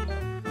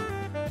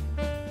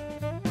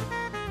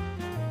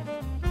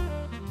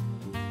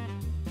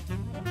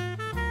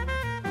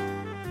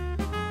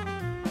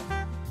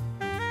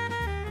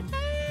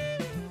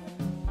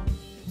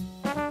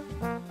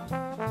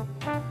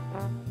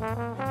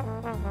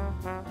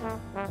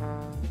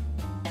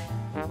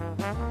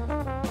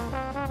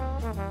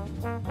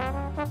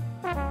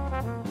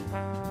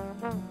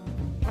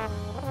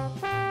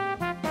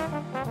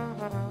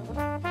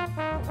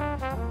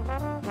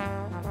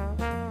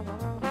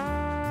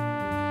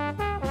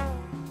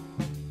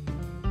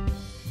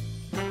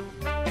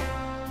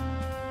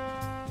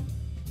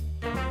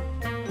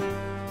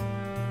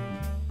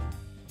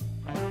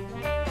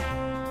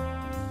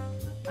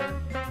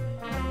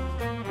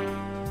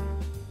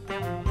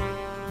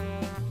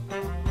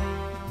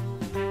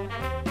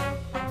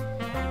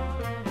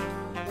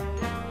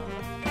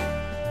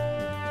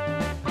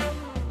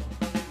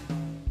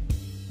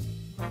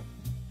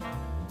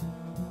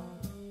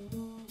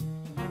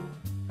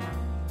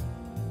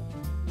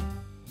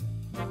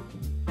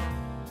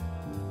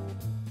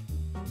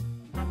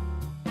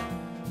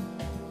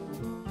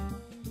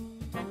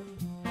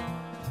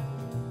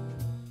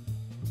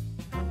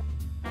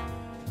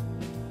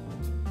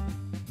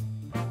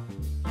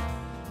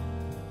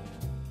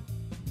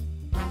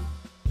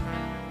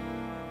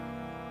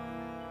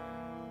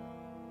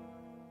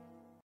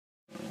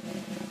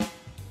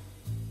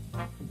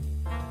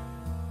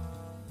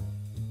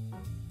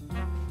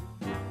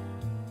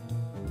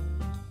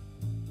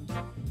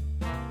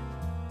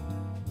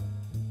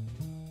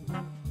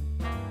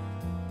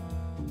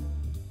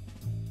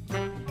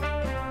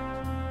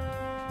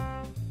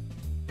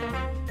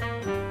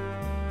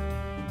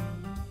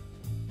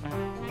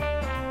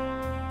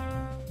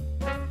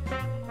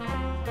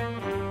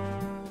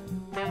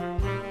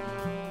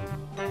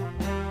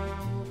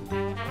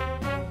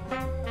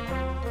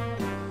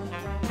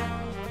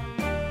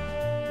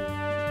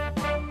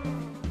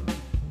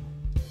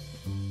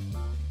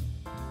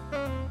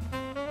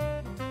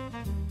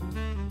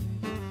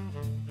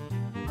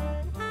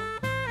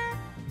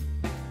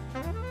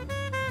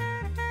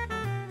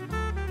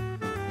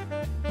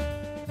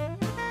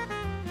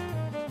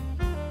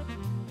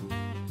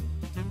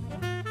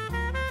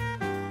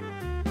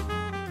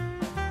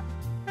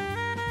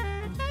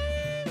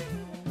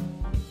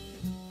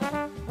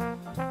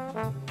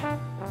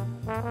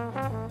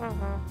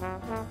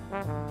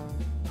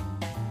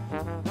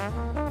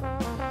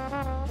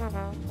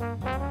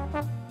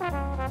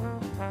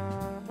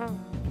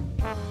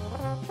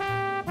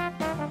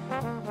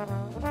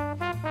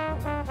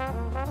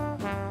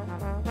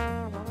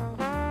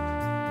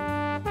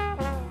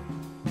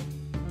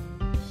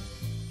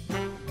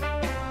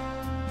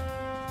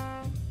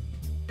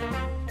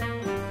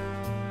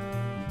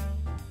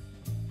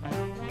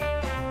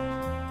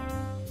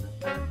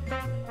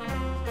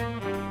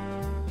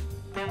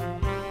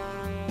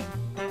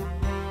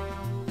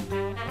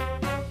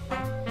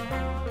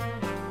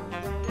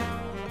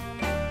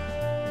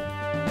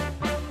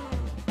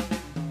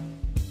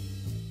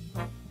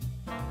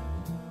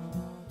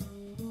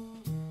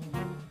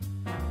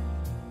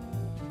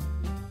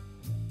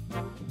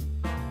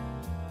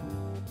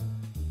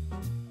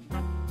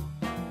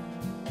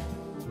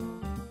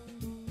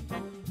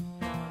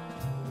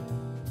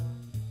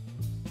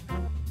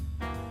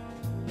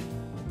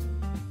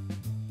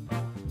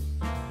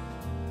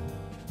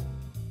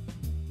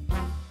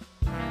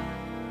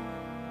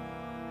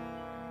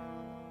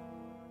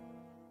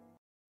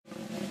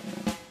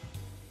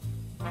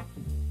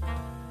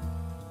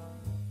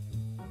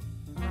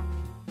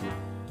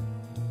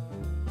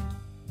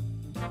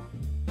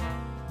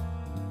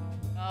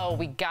Oh,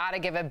 we got to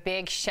give a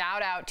big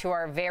shout out to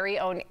our very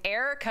own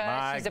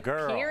Erica. She's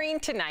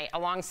appearing tonight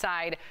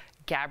alongside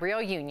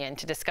Gabrielle Union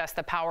to discuss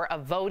the power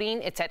of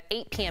voting. It's at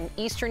 8 p.m.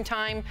 Eastern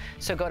time.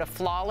 So go to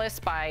Flawless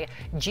by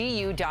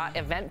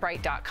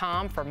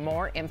gu.eventbrite.com for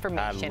more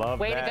information. I love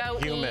Way that.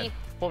 to go, E.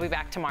 We'll be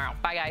back tomorrow.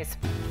 Bye, guys.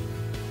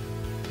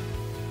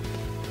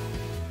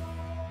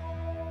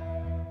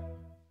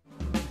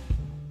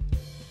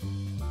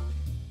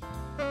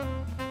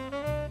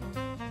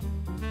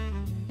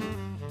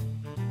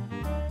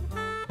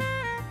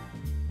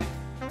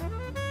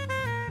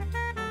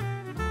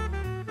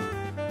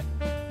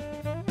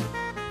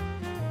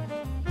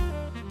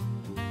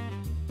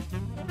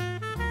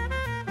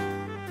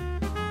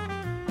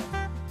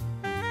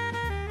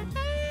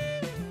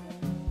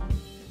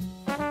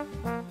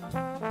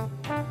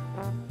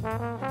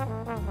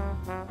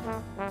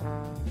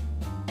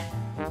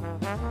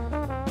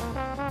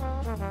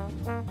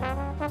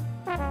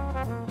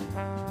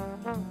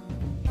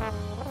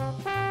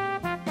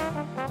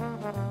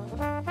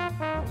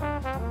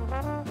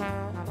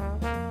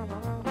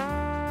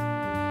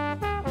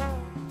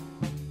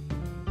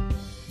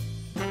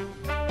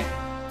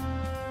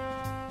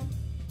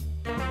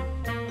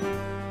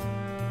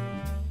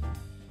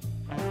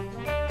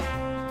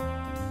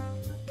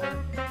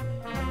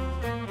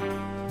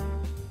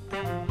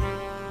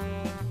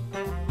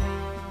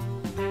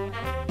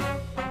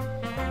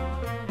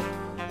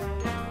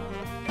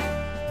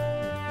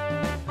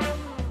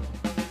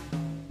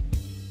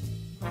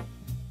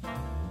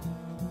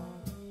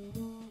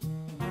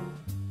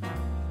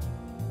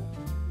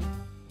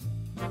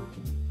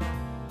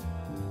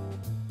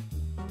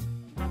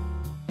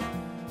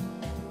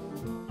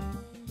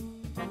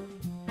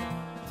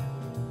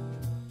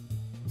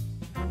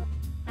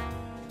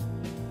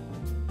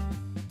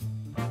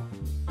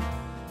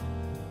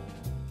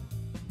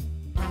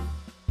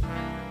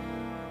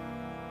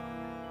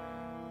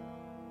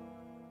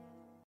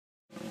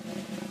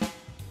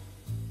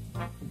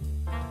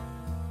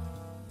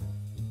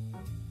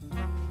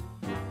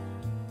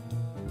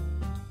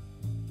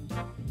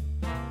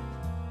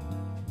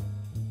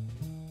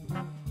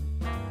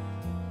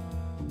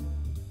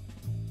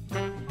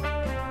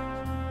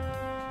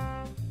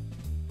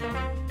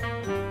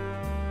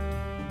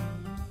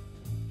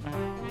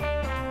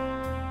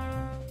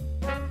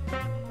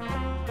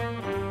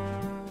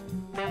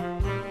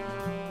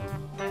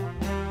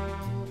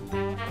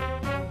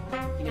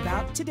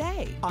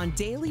 Today on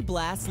Daily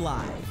Blast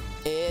Live.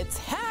 It's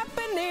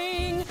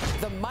happening!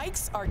 The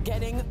mics are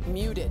getting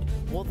muted.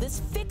 Will this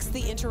fix the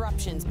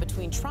interruptions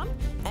between Trump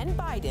and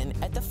Biden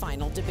at the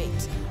final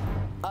debate?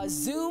 A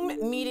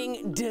Zoom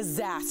meeting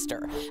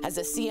disaster as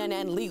a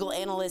CNN legal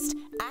analyst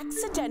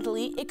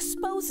accidentally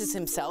exposes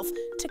himself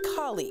to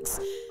colleagues.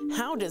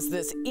 How does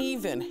this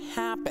even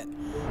happen?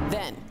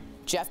 Then,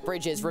 Jeff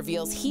Bridges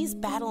reveals he's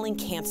battling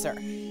cancer,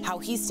 how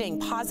he's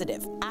staying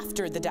positive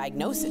after the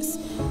diagnosis.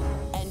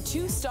 And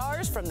 2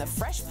 stars from The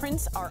Fresh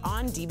Prince are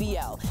on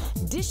DBL,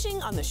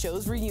 dishing on the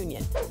show's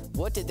reunion.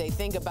 What did they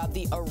think about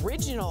the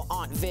original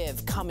Aunt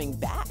Viv coming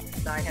back?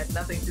 I had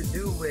nothing to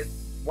do with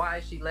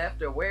why she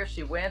left or where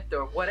she went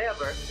or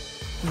whatever.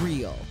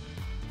 Real,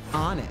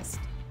 honest,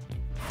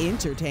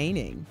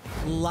 entertaining,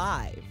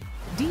 live.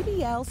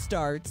 DBL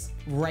starts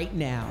right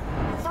now.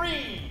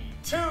 3,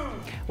 2.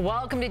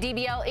 Welcome to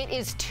DBL. It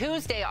is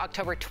Tuesday,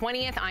 October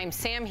 20th. I'm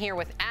Sam here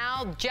with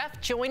Al. Jeff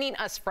joining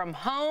us from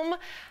home.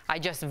 I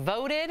just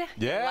voted.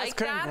 Yes, like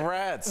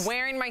congrats. That.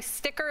 Wearing my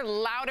sticker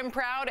loud and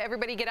proud.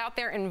 Everybody get out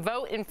there and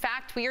vote. In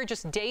fact, we are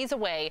just days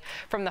away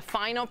from the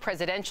final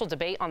presidential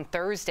debate on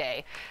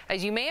Thursday.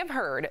 As you may have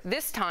heard,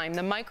 this time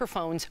the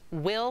microphones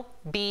will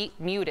be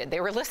muted. They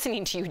were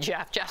listening to you,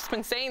 Jeff. Jeff's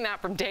been saying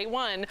that from day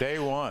one. Day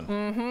one.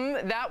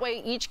 That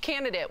way, each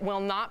candidate will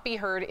not be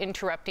heard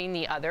interrupting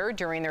the other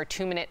during their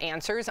 2-minute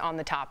answers on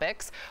the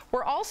topics.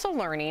 We're also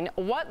learning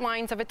what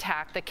lines of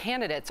attack the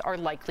candidates are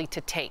likely to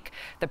take.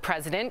 The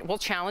president will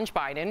challenge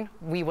Biden,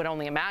 we would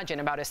only imagine,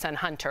 about his son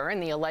Hunter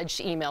and the alleged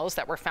emails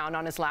that were found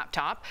on his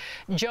laptop.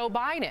 Joe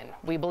Biden,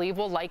 we believe,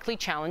 will likely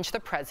challenge the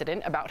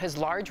president about his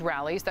large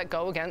rallies that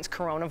go against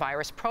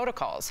coronavirus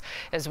protocols,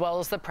 as well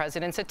as the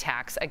president's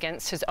attacks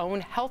against his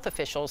own health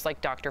officials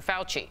like Dr.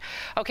 Fauci.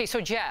 Okay,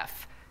 so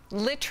Jeff,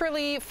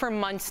 literally for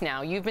months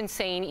now, you've been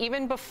saying,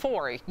 even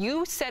before,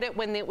 you said it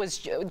when it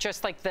was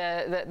just like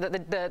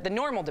the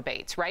normal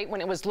debates, right?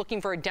 When it was looking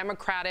for a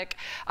Democratic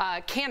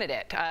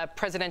candidate,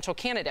 presidential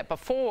candidate,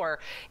 before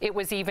it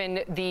was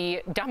even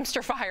the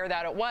dumpster fire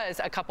that it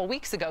was a couple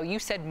weeks ago, you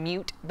said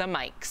mute the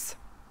mics.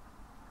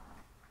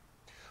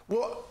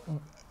 Well,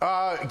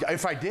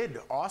 if I did,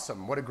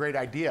 awesome. What a great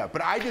idea.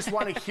 But I just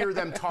want to hear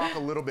them talk a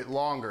little bit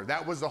longer.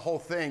 That was the whole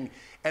thing.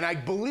 And I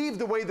believe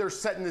the way they're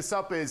setting this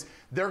up is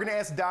they're going to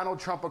ask Donald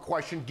Trump a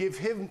question, give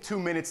him 2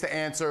 minutes to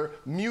answer,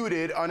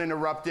 muted,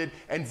 uninterrupted,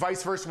 and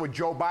vice versa with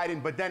Joe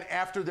Biden. But then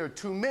after their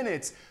 2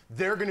 minutes,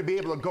 they're going to be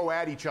able to go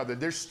at each other.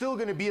 There's still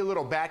going to be a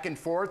little back and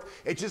forth.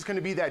 It's just going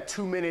to be that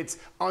 2 minutes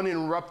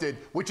uninterrupted,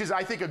 which is,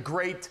 I think, a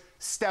great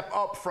step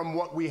up from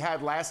what we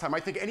had last time. I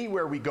think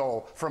anywhere we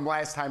go from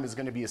last time is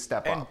going to be a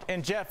step up.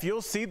 And Jeff,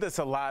 you'll see this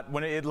a lot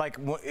when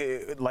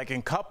like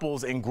in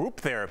couples in group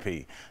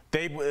therapy.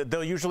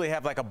 They'll usually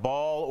have like a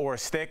ball or a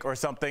stick or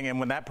something, and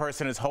when that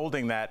person is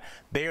holding that,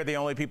 they are the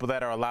only people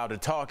that are allowed to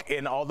talk.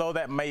 And although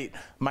that might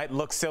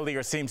look silly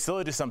or seem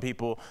silly to some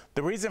people,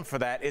 the reason for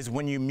that is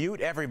when you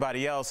mute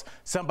everybody else,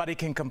 somebody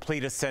can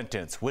complete a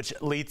sentence, which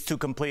leads to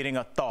completing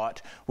a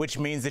thought, which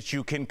means that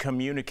you can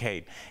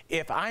communicate.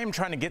 If I am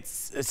trying to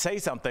say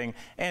something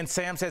and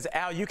Sam says,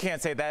 Al, you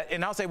can't say that,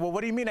 and I'll say, well,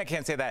 what do you mean I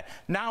can't say that?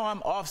 Now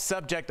I'm off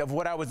subject of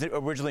what I was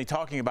originally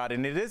talking about,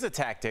 and it is a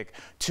tactic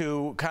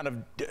to kind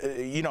of,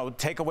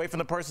 take away from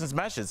the person's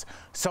message.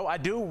 So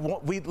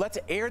let's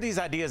air these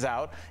ideas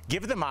out,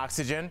 give them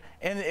oxygen,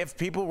 and if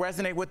people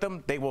resonate with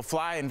them, they will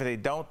fly, and if they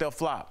don't, they'll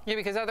flop. Yeah,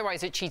 because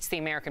otherwise it cheats the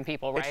American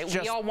people, right?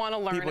 We all want to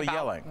learn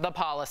about the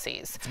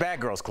policies. It's Bad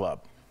Girls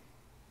Club.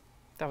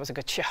 That was a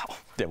good show.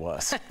 It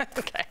was.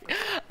 Okay.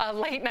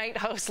 Late night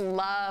hosts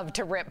love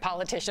to rip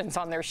politicians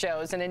on their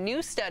shows, and a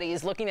new study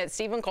is looking at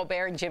Stephen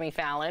Colbert and Jimmy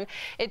Fallon.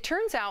 It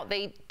turns out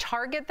they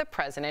target the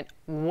president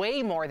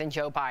way more than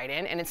Joe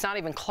Biden, and it's not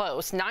even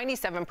close.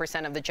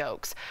 97% of the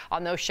jokes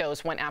on those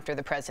shows went after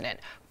the president.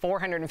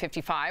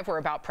 455 were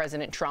about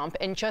President Trump,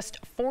 and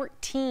just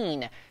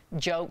 14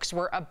 jokes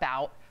were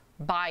about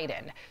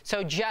Biden.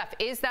 So, Jeff,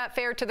 is that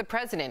fair to the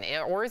president,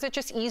 or is it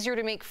just easier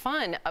to make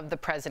fun of the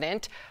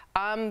president?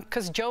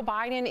 Because Joe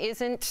Biden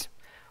isn't,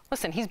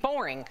 listen, he's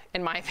boring,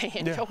 in my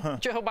opinion. Yeah.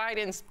 Joe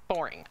Biden's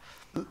boring.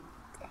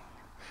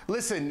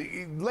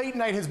 Listen, late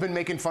night has been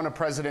making fun of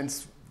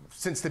presidents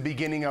since the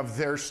beginning of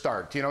their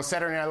start.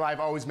 Saturday Night Live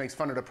always makes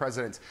fun of the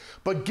presidents.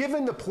 But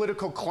given the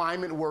political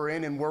climate we're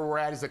in and where we're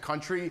at as a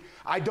country,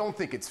 I don't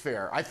think it's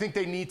fair. I think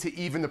they need to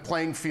even the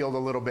playing field a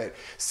little bit.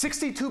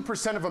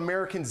 62% of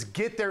Americans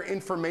get their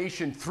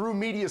information through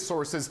media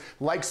sources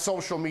like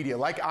social media,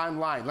 like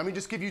online. Let me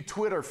just give you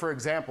Twitter, for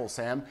example,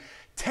 Sam.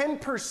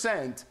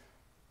 10%,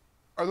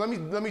 or let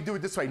me do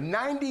it this way,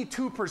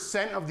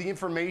 92% of the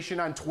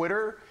information on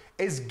Twitter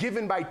is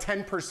given by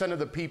 10% of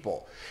the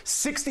people.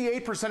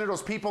 68% of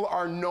those people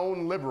are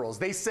known liberals.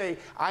 They say,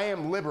 I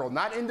am liberal,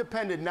 not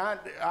independent,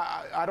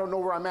 I don't know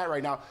where I'm at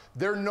right now.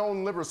 They're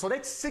known liberals. So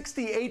that's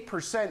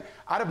 68%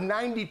 out of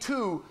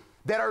 92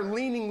 that are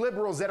leaning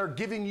liberals that are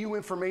giving you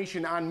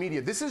information on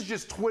media. This is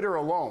just Twitter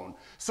alone.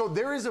 So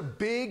there is a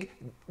big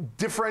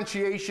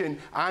differentiation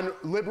on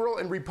liberal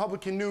and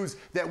Republican news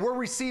that we're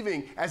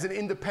receiving as an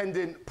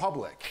independent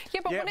public. Yeah,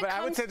 but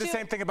I would say the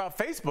same thing about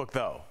Facebook,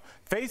 though.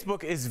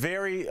 Facebook is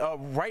very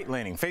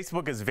right-leaning.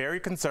 Facebook is very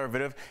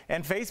conservative,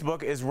 and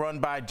Facebook is run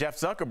by Jeff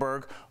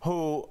Zuckerberg,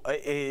 who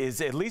is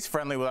at least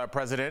friendly with our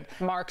president.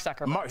 Mark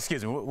Zuckerberg.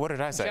 Excuse me, what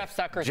did I say? Jeff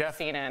Zuckerberg.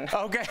 CNN.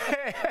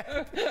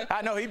 Okay.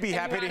 I know he'd be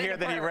happy to hear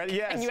that he read.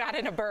 Yes. And you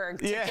added a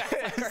berg. Yeah.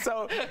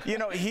 So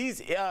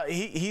he's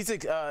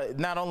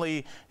not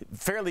only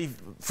fairly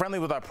friendly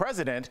with our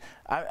president.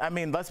 I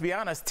mean, let's be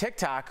honest.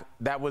 TikTok,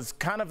 that was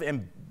kind of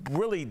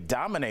really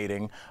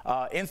dominating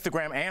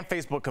Instagram and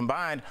Facebook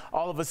combined.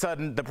 All of a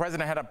sudden, the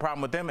president had a problem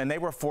with them, and they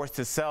were forced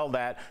to sell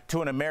that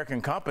to an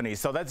American company.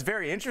 So that's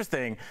very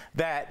interesting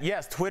that,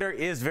 yes, Twitter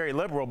is very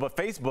liberal, but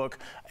Facebook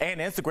and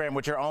Instagram,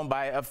 which are owned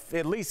by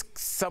at least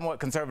somewhat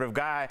conservative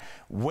guy,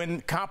 when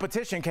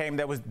competition came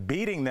that was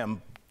beating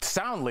them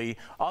soundly,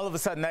 all of a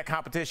sudden that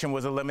competition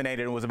was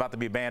eliminated and was about to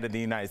be banned in the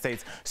United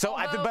States. So,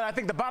 but I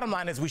think the bottom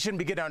line is we shouldn't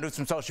be getting onto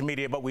some social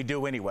media, but we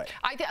do anyway.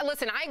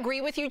 Listen, I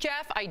agree with you,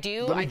 Jeff. I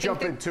do. Let me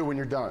jump in too when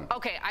you're done.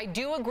 Okay, I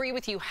do agree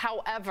with you.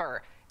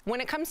 However, when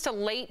it comes to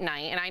late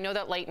night, and I know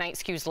that late night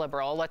skews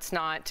liberal, let's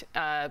not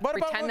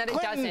pretend that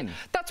it doesn't.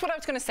 That's what I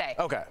was going to say.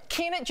 Okay.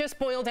 Can it just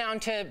boil down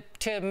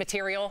to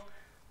material?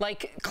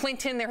 Like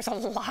Clinton, there's a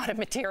lot of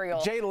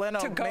material. Jay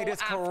Leno to go made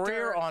his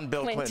career on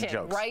Bill Clinton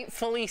jokes.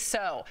 Rightfully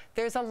so.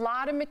 There's a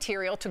lot of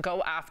material to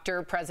go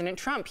after President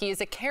Trump. He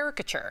is a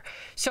caricature.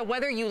 So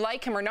whether you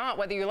like him or not,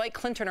 whether you like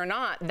Clinton or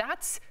not,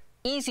 that's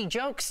easy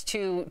jokes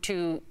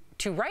to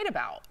write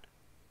about.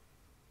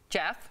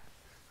 Jeff?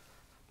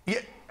 Yeah,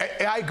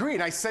 I agree,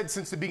 and I said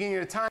since the beginning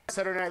of the time,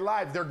 Saturday Night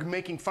Live, they're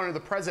making fun of the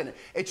president.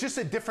 It's just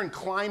a different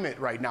climate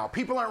right now.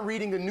 People aren't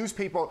reading the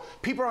newspaper.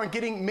 People aren't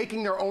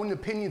making their own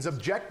opinions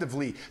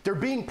objectively. They're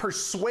being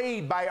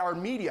persuaded by our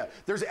media.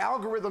 There's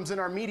algorithms in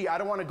our media, I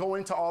don't want to go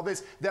into all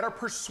this, that are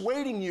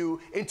persuading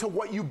you into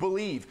what you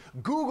believe.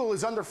 Google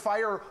is under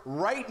fire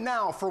right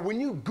now for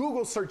when you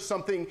Google search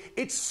something,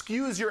 it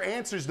skews your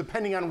answers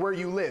depending on where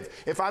you live.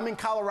 If I'm in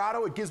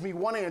Colorado, it gives me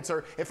one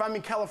answer. If I'm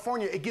in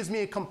California, it gives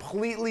me a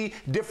completely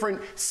different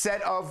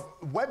set of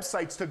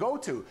websites to go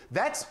to.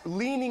 That's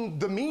leaning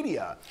the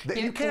media.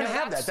 You can't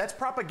have that. That's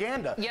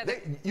propaganda. Yeah,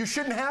 you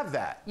shouldn't have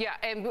that. Yeah,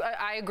 and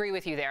I agree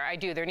with you there. I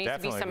do. There needs to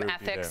be some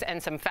ethics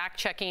and some fact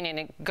checking, and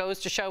it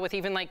goes to show with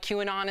even like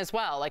QAnon as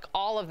well. Like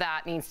all of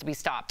that needs to be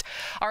stopped.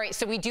 All right,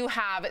 so we do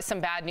have some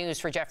bad news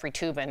for Jeffrey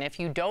Toobin. If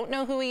you don't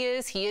know who he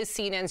is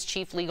CNN's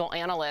chief legal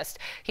analyst.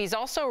 He's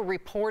also a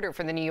reporter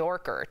for The New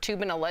Yorker.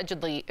 Toobin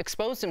allegedly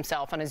exposed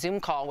himself on a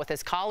Zoom call with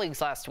his colleagues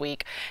last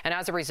week, and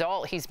as a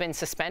result, he's been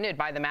suspended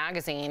by the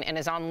magazine and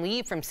is on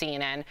leave from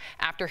CNN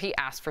after he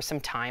asked for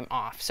some time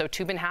off. So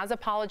Toobin has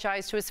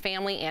apologized to his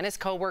family and his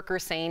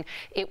coworkers, saying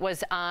it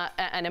was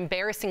an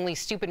embarrassingly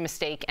stupid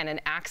mistake and an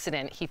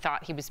accident. He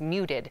thought he was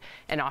muted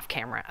and off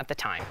camera at the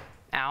time.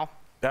 Al?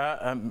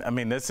 I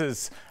mean,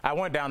 I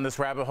went down this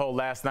rabbit hole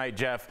last night,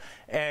 Jeff,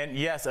 and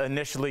yes,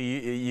 initially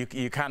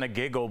you kind of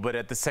giggle, but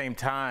at the same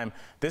time,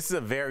 this is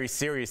a very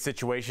serious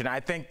situation. I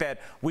think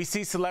that we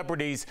see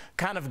celebrities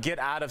kind of get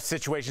out of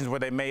situations where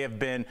they may have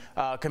been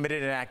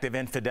committed an act of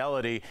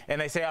infidelity,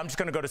 and they say, I'm just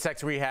going to go to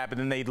sex rehab, and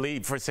then they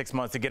leave for 6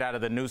 months to get out of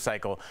the news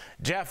cycle.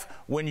 Jeff,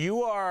 when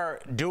you are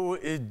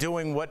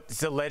doing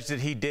what's alleged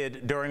that he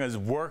did during his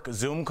work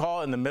Zoom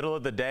call in the middle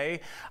of the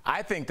day,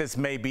 I think this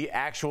may be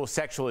actual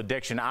sexual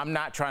addiction. I'm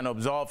not trying to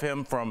absolve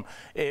him from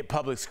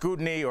public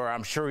scrutiny, or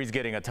I'm sure he's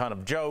getting a ton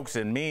of jokes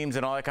and memes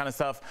and all that kind of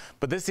stuff,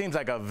 but this seems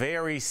like a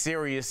very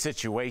serious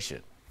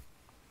situation.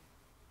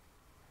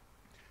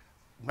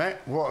 Man,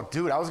 well,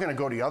 dude, I was going to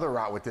go the other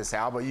route with this,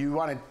 Al, but you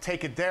want to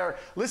take it there.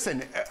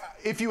 Listen,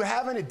 if you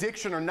have an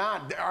addiction or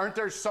not, aren't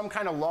there some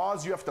kind of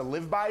laws you have to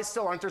live by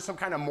still? Aren't there some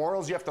kind of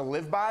morals you have to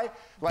live by?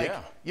 Like,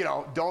 you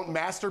know, don't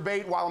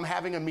masturbate while I'm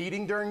having a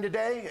meeting during the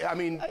day? I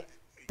mean...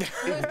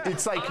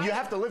 It's like you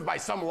have to live by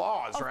some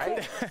laws,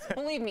 right?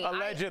 Believe me.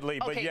 Allegedly,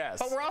 but yes.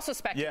 But we're also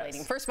speculating.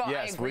 Yes. First of all,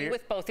 I agree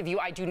with both of you.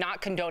 I do not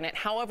condone it.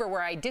 However,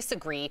 where I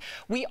disagree,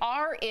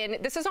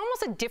 this is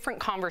almost a different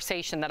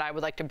conversation that I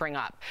would like to bring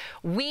up.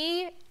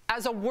 We,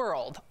 as a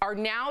world, are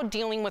now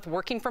dealing with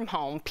working from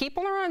home.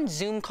 People are on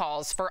Zoom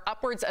calls for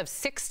upwards of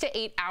 6 to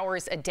 8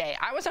 hours a day.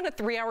 I was on a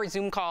 3-hour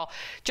Zoom call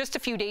just a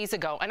few days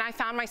ago, and I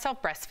found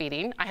myself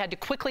breastfeeding. I had to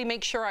quickly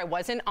make sure I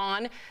wasn't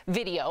on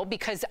video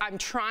because I'm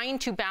trying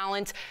to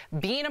balance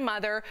being a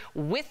mother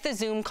with the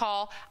Zoom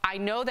call. I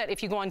know that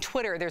if you go on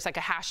Twitter, there's like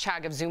a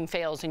hashtag of Zoom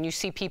fails, and you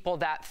see people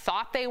that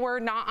thought they were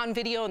not on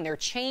video and they're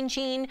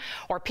changing,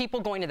 or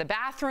people going to the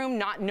bathroom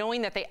not knowing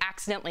that they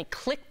accidentally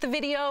clicked the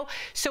video.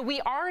 So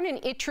we are in an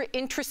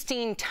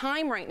interesting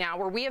time right now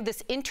where we have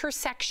this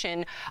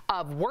intersection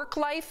of work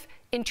life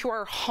into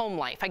our home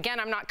life. Again,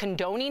 I'm not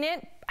condoning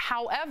it.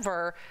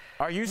 However,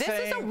 this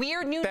is a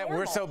weird new normal.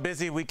 We're so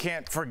busy we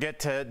can't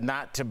forget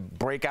not to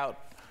break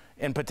out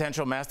in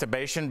potential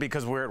masturbation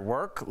because we're at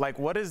work? Like,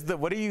 what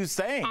are you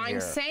saying here?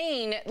 I'm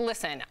saying,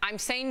 listen, I'm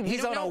saying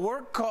he's on a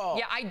work call.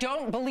 Yeah, I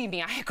don't believe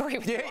me. I agree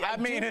with you. I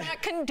do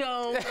not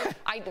condone.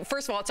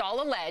 First of all, it's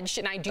all alleged,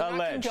 and I do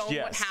not condone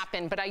what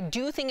happened. But I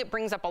do think it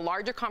brings up a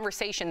larger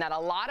conversation that a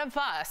lot of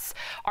us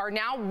are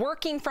now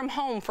working from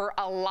home for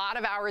a lot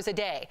of hours a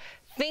day.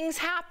 Things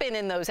happen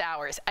in those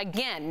hours.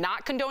 Again,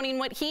 not condoning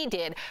what he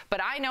did, but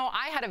I know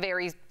I had a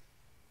very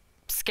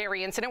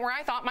scary incident where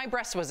I thought my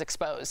breast was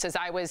exposed as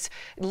I was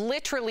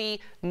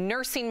literally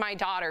nursing my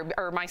daughter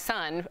or my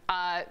son,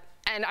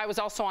 and I was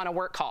also on a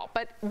work call.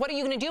 But what are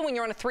you going to do when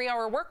you're on a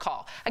 3-hour work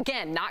call?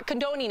 Again, not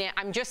condoning it.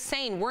 I'm just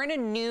saying we're in a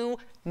new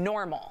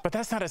normal. But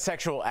that's not a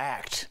sexual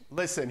act.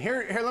 Listen,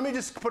 here, let me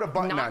just put a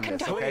button on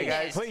this, okay,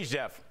 guys? Please,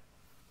 Jeff.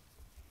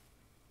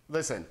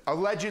 Listen,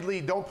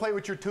 allegedly, don't play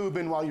with your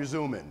Toobin while you're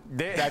Zooming.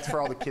 That's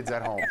for all the kids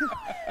at home.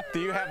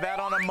 Do you have that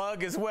on a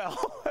mug as well?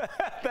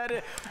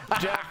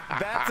 Jeff,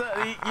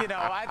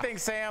 I think,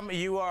 Sam,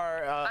 you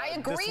are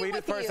the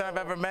sweetest person I've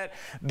ever met.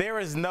 There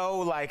is no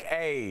like,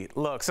 hey,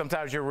 look,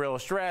 sometimes you're real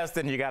stressed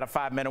and you got a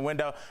 5-minute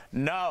window.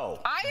 No.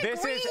 I agree.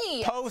 This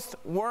is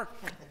post-work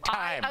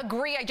time. I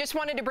agree. I just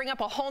wanted to bring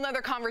up a whole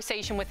nother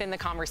conversation within the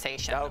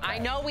conversation. Okay. I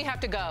know we have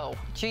to go.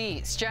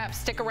 Jeez, Jeff,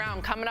 stick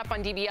around. Coming up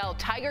on DBL,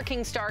 Tiger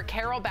King star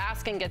Carol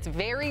Baskin gets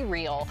very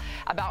real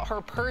about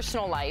her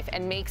personal life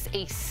and makes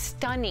a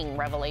stunning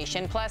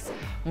revelation. Plus,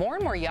 more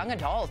and more young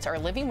adults are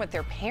living with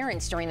their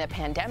parents during the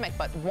pandemic,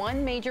 but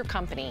one major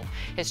company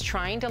is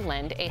trying to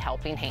lend a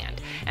helping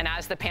hand. And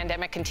as the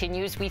pandemic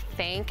continues, we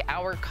thank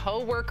our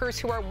co-workers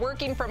who are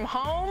working from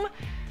home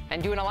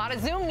and doing a lot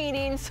of Zoom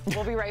meetings.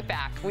 We'll be right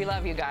back. We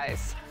love you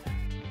guys.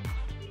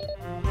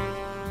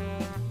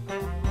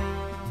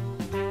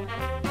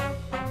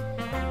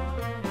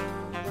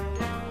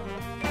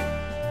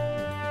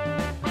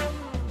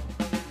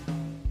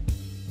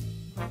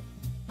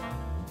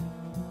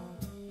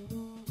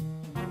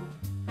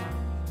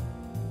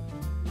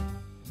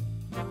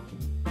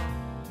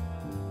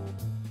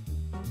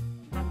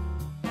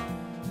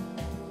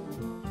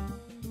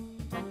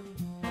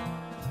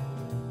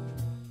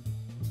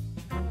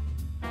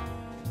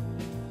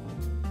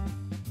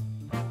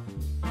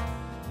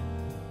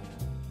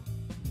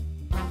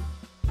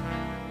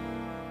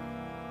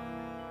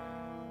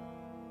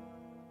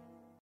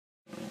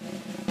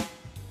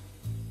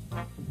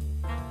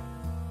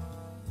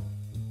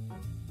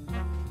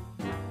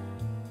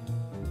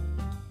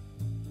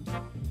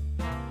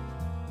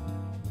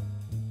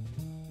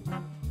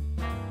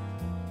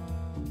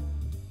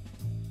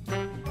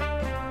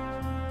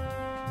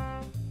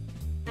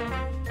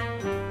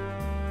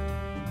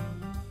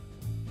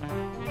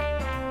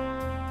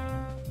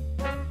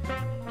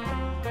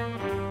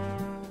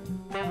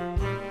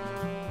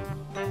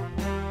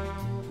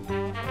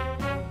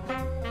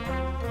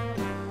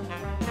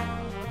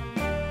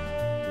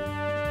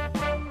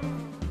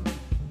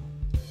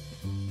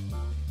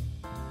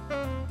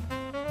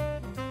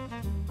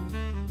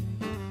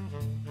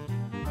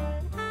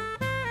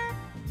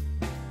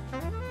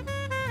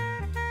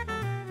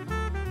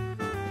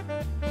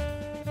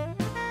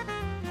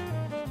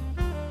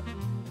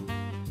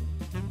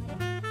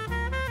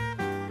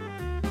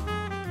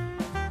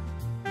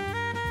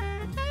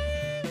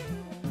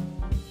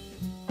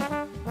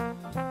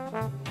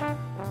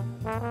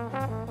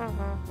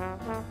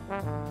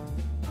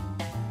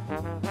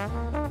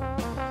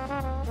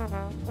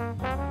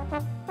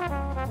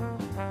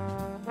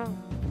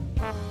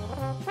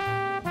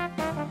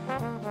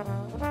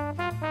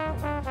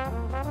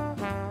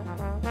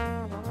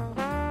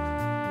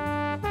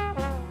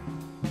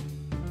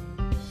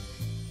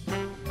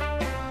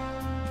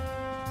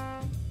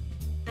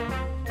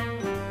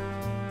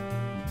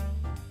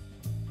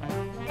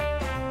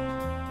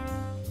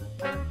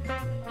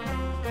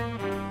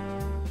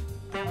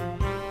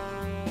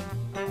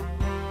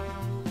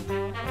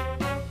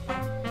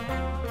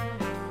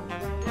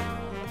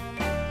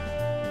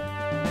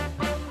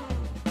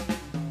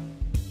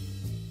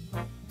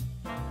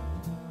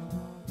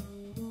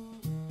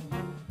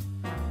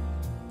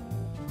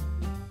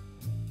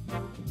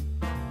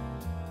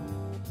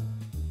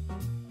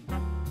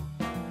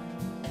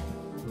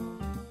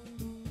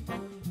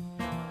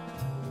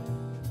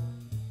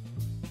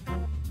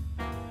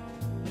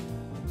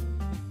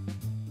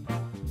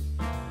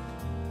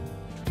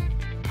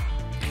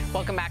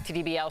 Welcome back to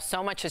DBL.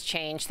 So much has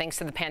changed thanks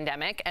to the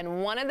pandemic,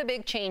 and one of the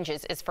big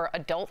changes is for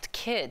adult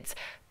kids.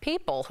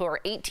 People who are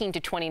 18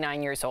 to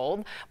 29 years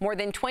old, more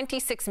than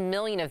 26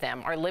 million of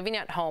them are living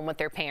at home with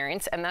their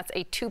parents, and that's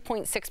a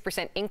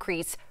 2.6%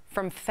 increase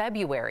from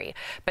February.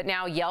 But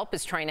now Yelp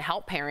is trying to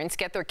help parents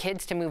get their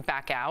kids to move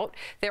back out.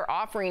 They're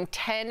offering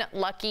 10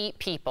 lucky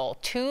people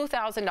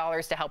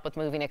 $2,000 to help with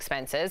moving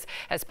expenses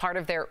as part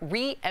of their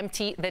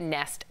Re-Empty the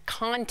Nest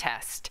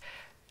contest.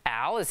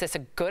 Al, is this a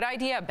good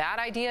idea, a bad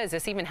idea? Is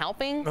this even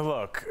helping?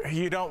 Look,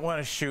 you don't want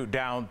to shoot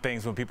down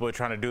things when people are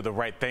trying to do the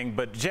right thing.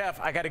 But, Jeff,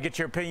 I got to get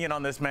your opinion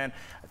on this, man.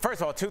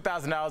 First of all,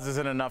 $2,000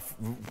 isn't enough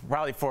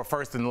probably for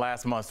first and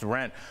last month's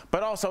rent.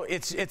 But also,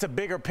 it's a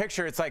bigger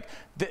picture. It's like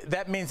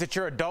that means that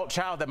your adult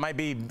child that might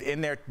be in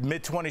their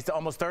mid-20s to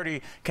almost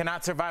 30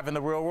 cannot survive in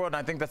the real world. And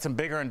I think that's a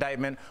bigger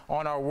indictment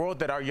on our world,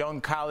 that our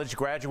young college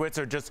graduates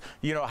or just,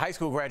 you know, high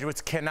school graduates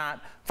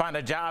cannot find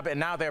a job. And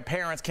now their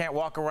parents can't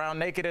walk around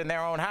naked in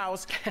their own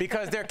house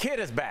because their kid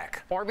is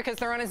back. Or because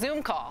they're on a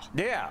Zoom call.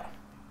 Yeah.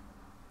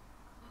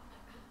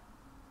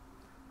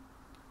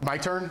 My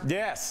turn?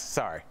 Yes,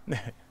 sorry.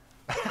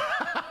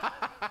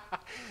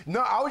 No,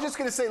 I was just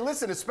going to say,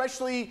 listen,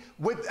 especially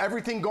with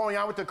everything going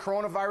on with the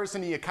coronavirus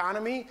and the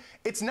economy,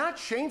 it's not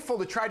shameful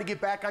to try to get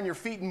back on your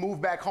feet and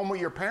move back home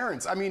with your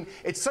parents. I mean,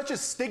 it's such a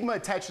stigma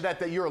attached to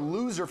that you're a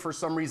loser for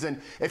some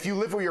reason if you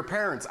live with your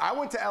parents. I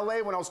went to LA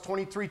when I was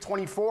 23,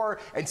 24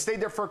 and stayed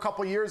there for a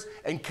couple of years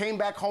and came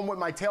back home with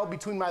my tail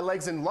between my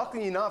legs. And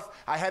luckily enough,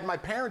 I had my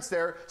parents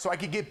there so I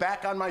could get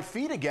back on my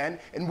feet again,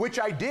 and which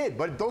I did.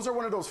 But those are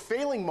one of those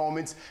failing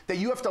moments that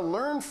you have to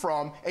learn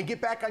from and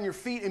get back on your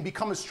feet and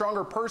become a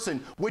stronger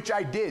person, which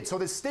I did. So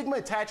the stigma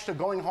attached to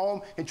going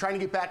home and trying to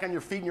get back on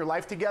your feet and your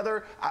life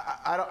together,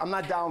 I'm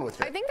not down with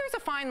it. I think there's a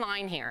fine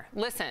line here.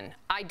 Listen,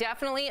 I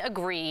definitely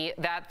agree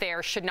that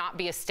there should not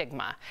be a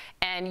stigma,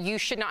 and you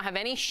should not have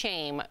any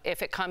shame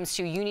if it comes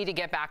to you need to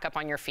get back up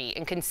on your feet.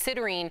 And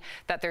considering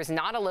that there's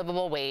not a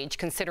livable wage,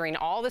 considering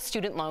all the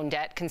student loan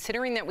debt,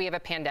 considering that we have a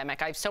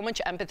pandemic, I have so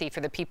much empathy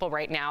for the people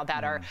right now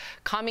that are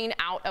coming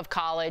out of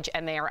college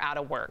and they are out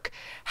of work.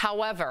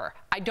 However,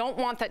 I don't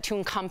want that to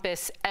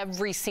encompass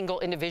every single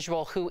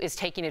individual who is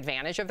taking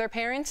advantage of their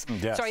parents.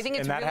 Yes. So I think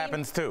it's and that really,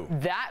 happens too.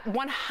 That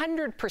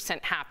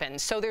 100%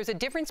 happens. So there's a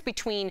difference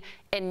between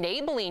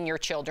enabling your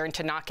children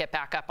to not get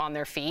back up on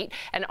their feet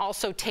and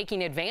also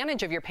taking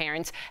advantage of your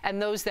parents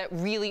and those that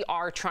really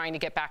are trying to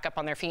get back up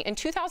on their feet. And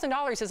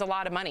 $2,000 is a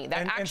lot of money.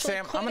 That and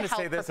Sam, I'm going to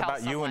say this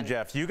about you and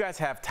Jeff. You guys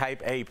have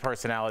type A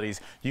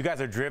personalities. You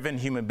guys are driven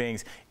human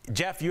beings.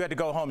 Jeff, you had to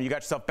go home. You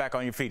got yourself back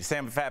on your feet.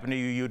 Sam, if it happened to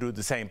you, you do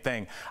the same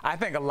thing. I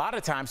think a lot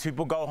of times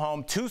people go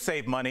home to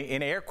save money,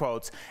 in air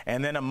quotes,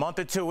 and then a month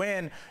or two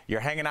in, you're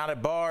hanging out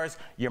at bars,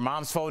 your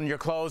mom's folding your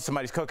clothes,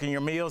 somebody's cooking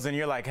your meals, and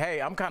you're like,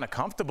 hey, I'm kind of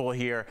comfortable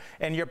here.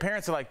 And your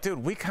parents are like,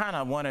 dude, we kind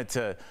of wanted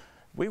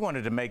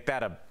to make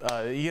that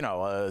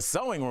a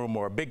sewing room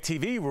or a big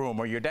TV room,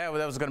 or your dad,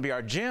 that was going to be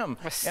our gym.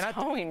 A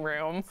sewing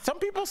room. Some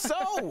people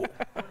sew.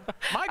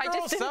 My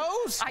girl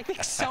sews. I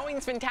think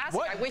sewing's fantastic.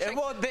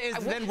 What?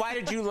 Then why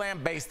did you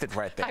lambaste it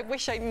right there? I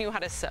wish I knew how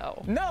to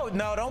sew. No,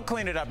 don't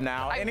clean it up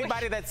now.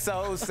 Anybody that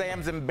sews,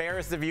 Sam's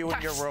embarrassed of you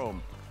in your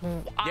room.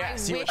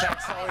 Yes, you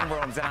attack sewing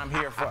rooms, and I'm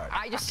here for it.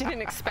 I just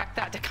didn't expect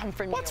that to come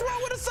from you. What's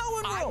wrong with a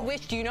sewing room?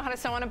 Do you know how to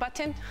sew on a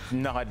button?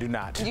 No, I do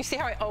not. Do you see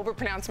how I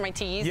overpronounce my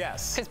T's?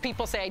 Yes. Because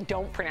people say I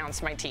don't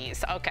pronounce my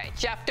T's. Okay,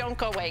 Jeff, don't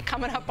go away.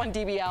 Coming up on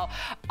DBL,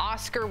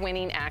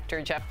 Oscar-winning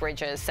actor Jeff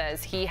Bridges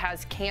says he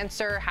has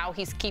cancer, how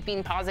he's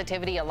keeping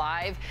positivity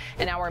alive,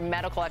 and our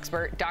medical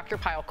expert, Dr.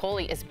 Payal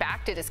Kohli, is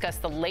back to discuss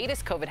the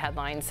latest COVID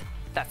headlines.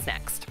 That's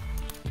next.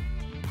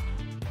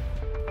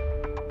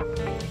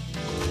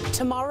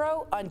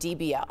 Tomorrow on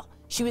DBL,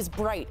 she was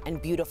bright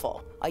and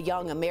beautiful, a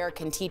young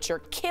American teacher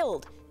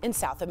killed in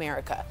South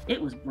America. It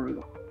was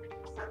brutal.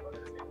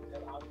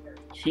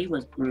 She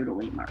was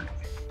brutally murdered.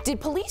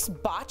 Did police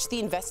botch the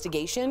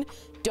investigation?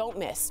 Don't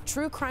miss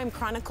True Crime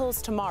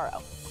Chronicles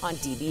tomorrow on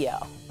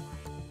DBL.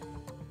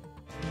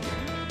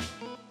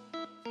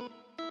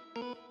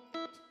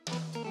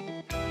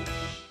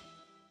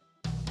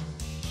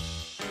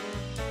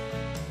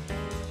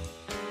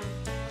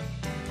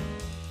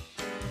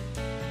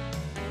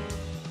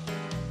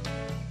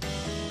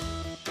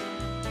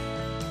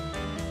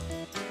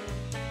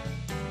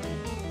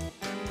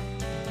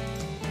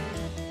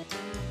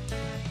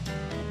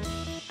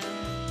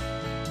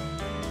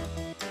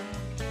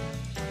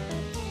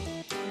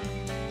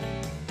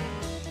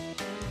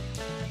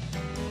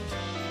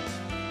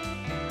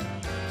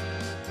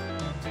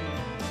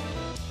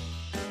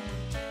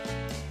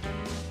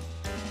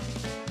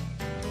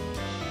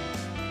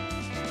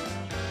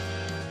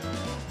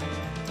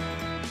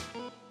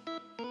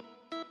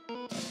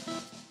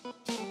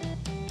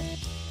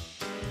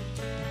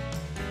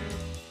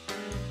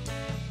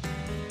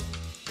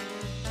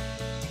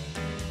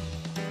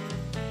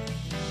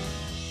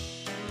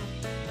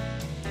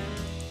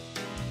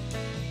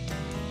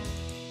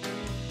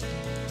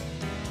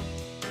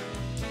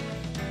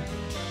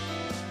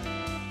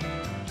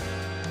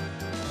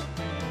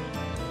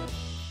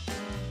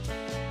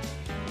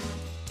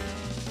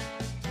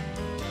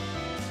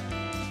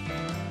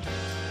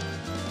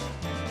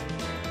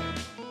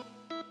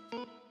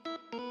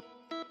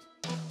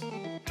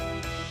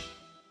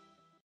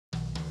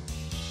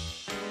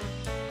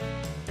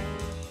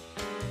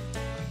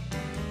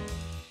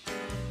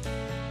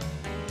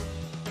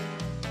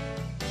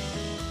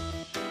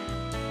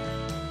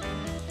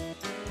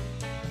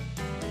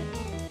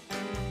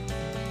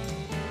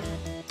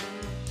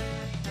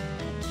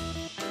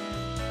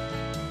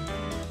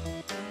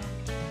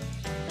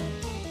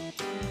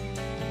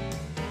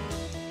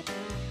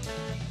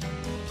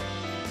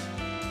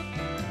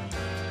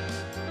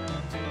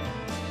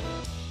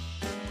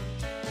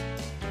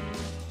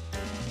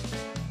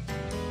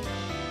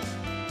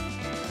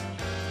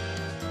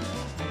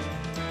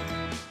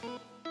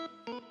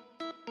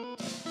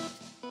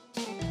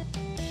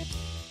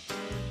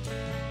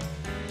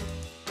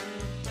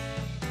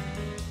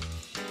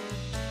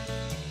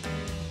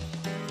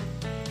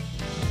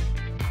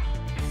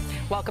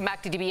 Welcome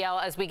back to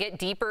DBL. As we get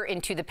deeper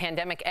into the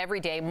pandemic every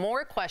day,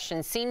 more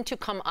questions seem to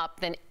come up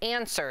than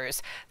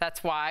answers.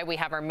 That's why we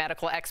have our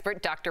medical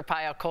expert, Dr.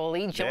 Paya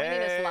Kohli,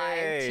 joining us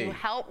live to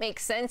help make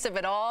sense of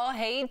it all.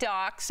 Hey,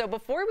 Doc. So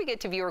before we get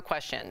to viewer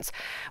questions,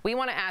 we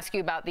want to ask you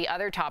about the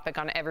other topic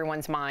on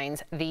everyone's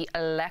minds, the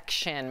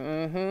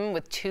election.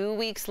 With 2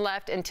 weeks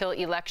left until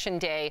Election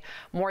Day,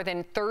 more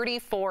than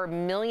 34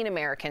 million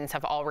Americans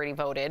have already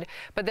voted,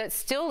 but that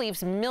still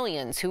leaves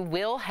millions who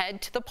will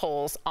head to the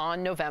polls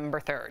on November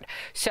 3rd.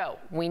 So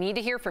we need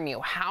to hear from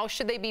you. How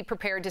should they be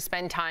prepared to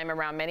spend time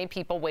around many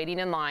people waiting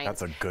in line?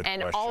 That's a good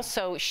question. And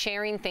also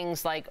sharing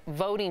things like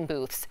voting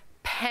booths,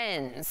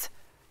 pens.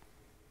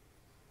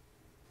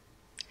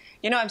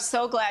 You know, I'm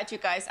so glad you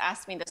guys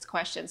asked me this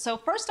question. So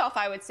first off,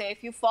 I would say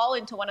if you fall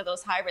into one of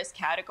those high-risk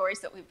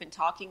categories that we've been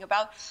talking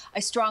about,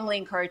 I strongly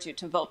encourage you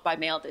to vote by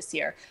mail this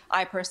year.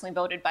 I personally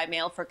voted by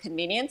mail for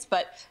convenience,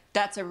 but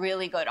that's a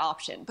really good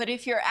option. But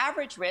if you're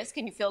average risk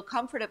and you feel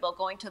comfortable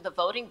going to the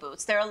voting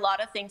booths, there are a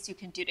lot of things you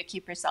can do to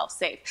keep yourself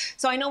safe.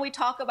 So I know we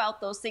talk about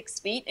those 6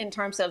 feet in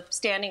terms of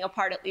standing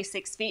apart at least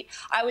 6 feet.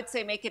 I would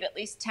say make it at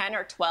least 10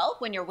 or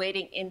 12 when you're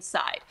waiting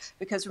inside,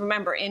 because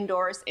remember,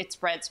 indoors, it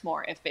spreads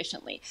more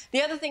efficiently.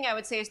 The other thing I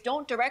would say is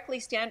don't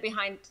directly stand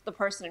behind the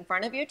person in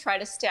front of you. Try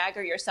to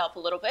stagger yourself a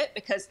little bit,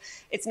 because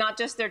it's not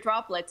just their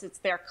droplets, it's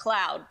their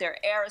cloud, their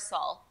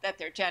aerosol that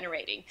they're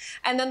generating.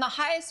 And then the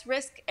highest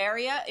risk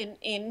area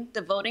in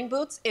the voting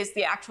booths is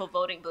the actual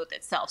voting booth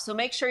itself. So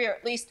make sure you're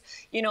at least,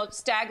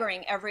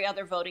 staggering every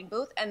other voting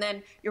booth, and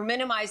then you're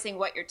minimizing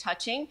what you're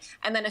touching.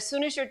 And then as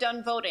soon as you're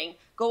done voting,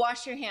 go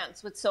wash your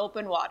hands with soap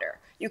and water.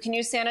 You can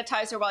use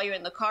sanitizer while you're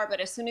in the car, but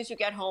as soon as you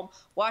get home,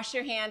 wash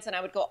your hands, and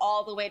I would go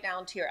all the way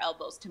down to your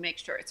elbows to make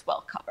sure it's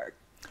well covered.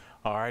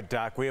 All right,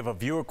 Doc, we have a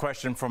viewer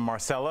question from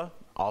Marcella,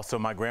 also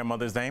my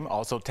grandmother's name,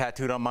 also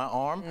tattooed on my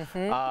arm.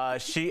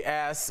 She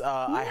asks,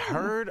 I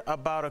heard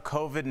about a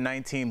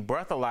COVID-19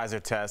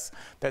 breathalyzer test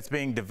that's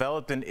being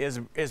developed in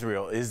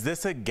Israel. Is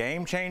this a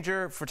game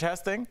changer for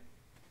testing?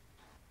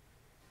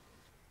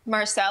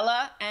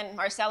 Marcella and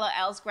Marcella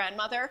L's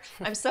grandmother,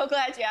 I'm so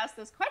glad you asked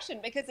this question,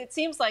 because it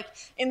seems like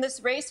in this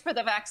race for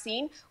the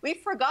vaccine,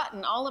 we've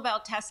forgotten all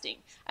about testing.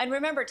 And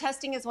remember,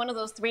 testing is one of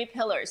those 3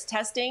 pillars: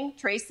 testing,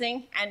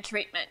 tracing, and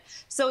treatment.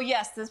 So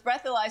yes, this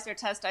breathalyzer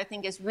test, I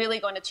think, is really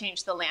going to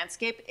change the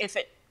landscape if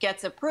it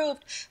gets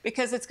approved,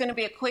 because it's going to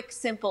be a quick,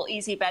 simple,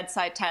 easy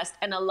bedside test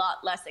and a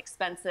lot less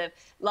expensive,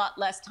 lot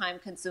less time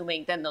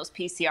consuming than those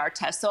PCR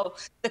tests. So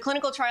the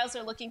clinical trials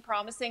are looking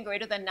promising,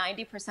 greater than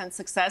 90%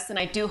 success, and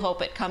I do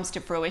hope it comes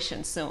to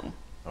fruition soon.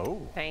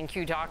 Oh. Thank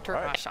you, Dr.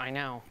 Rush. I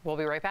know. We'll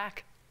be right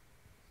back.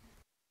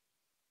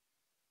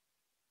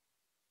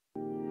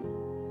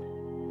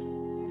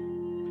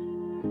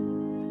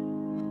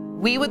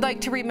 We would like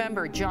to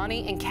remember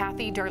Johnny and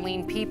Kathy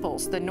Darlene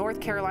Peoples. The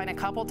North Carolina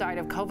couple died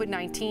of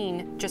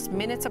COVID-19 just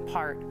minutes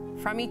apart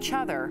from each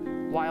other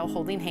while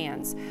holding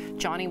hands.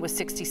 Johnny was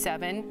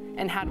 67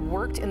 and had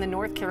worked in the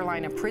North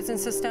Carolina prison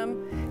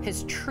system.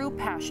 His true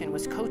passion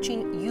was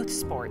coaching youth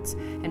sports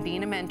and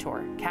being a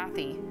mentor.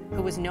 Kathy,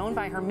 who was known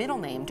by her middle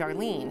name,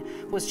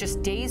 Darlene, was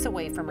just days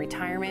away from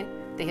retirement.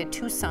 They had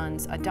 2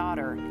 sons, a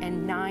daughter,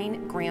 and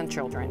 9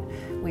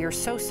 grandchildren. We are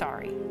so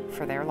sorry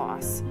for their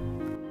loss.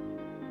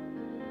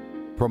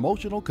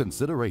 Promotional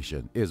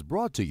consideration is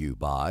brought to you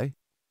by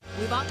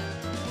Move on.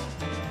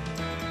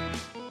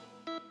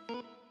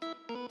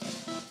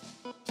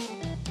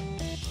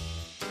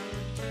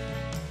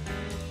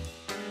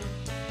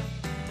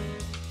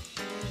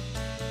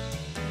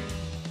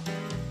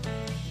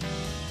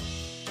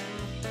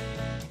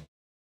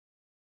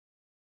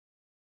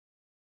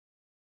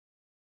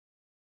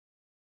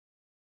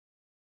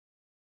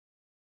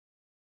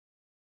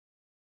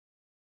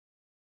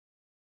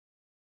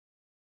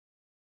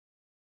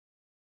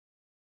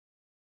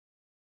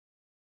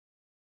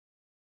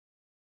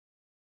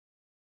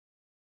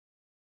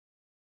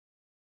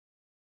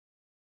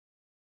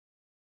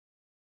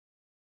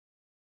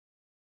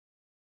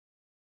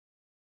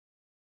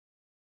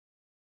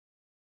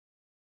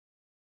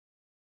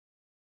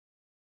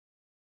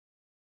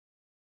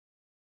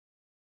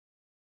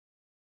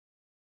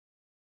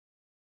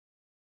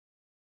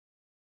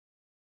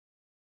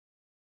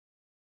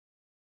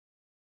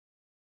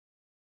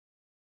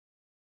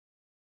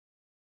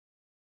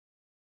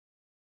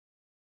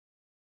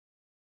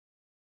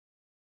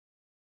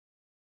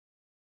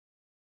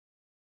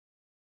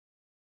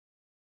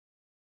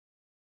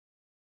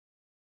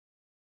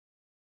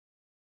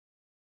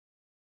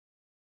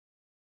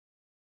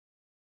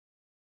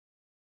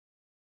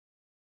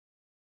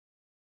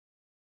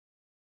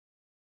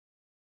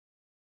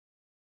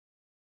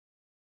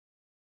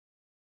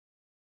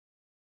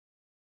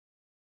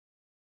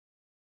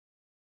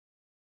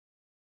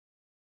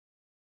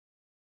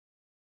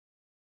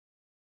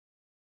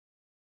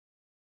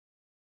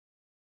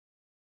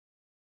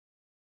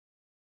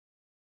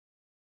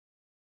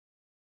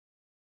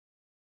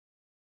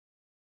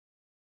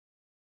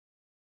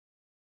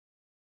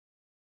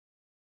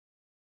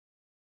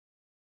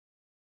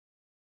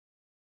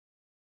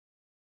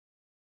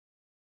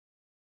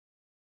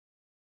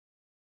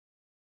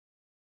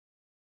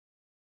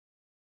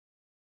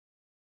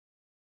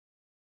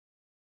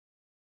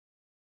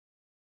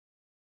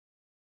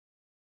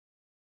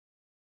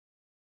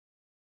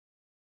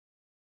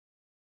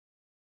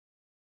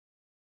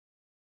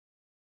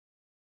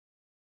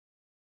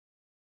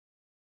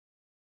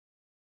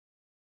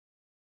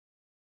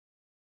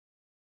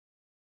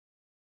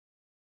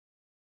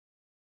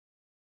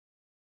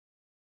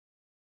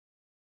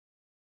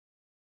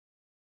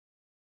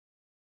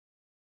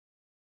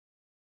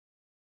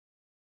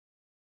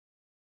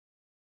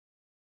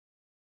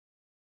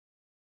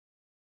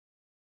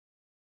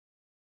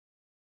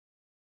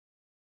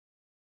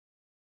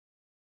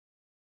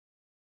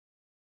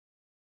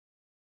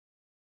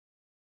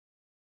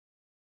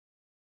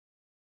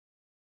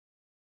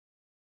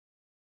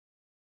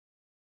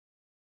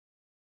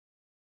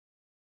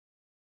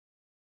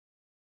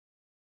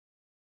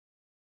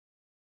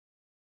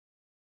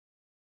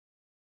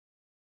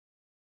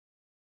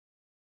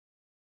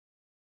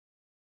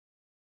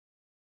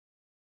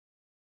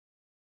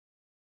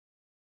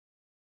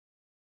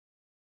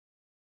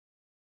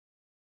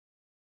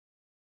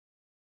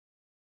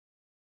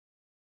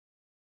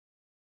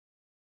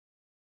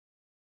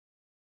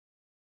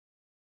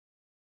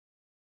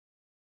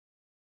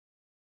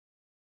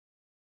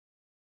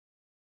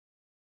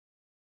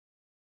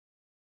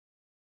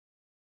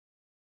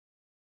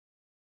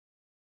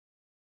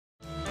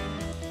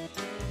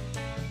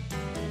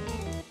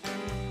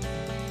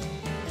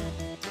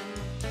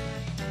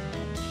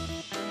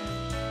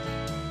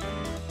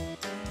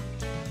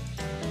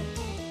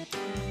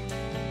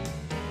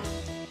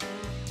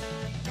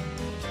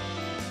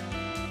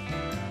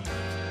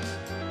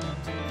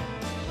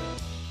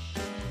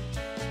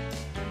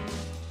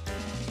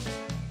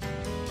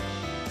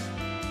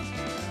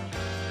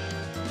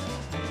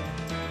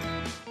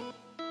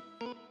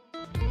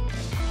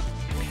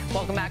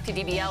 Welcome back to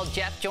DBL.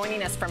 Jeff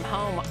joining us from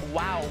home.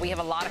 Wow, we have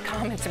a lot of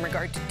comments in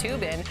regard to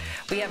Toobin.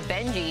 We have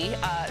Benji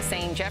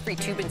saying Jeffrey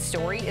Toobin's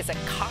story is a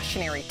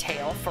cautionary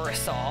tale for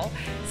us all.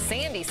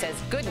 Sandy says,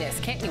 goodness,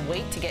 can't you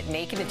wait to get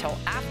naked until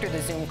after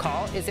the Zoom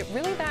call? Is it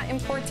really that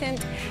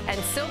important? And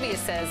Sylvia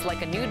says,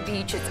 like a nude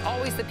beach, it's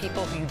always the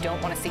people who you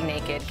don't want to see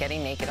naked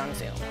getting naked on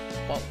Zoom.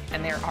 Well,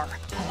 and there are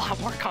a lot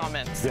more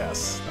comments.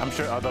 Yes, I'm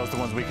sure. Are those the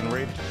ones we can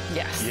read?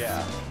 Yes.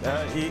 Yeah.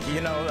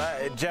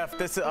 Jeff,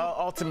 this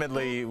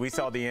ultimately we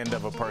saw the end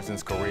of a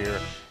person's career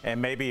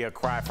and maybe a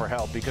cry for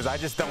help, because I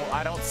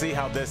don't see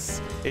how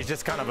this is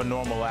just kind of a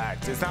normal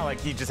act. It's not like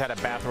he just had a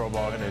bathrobe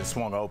on and it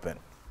swung open.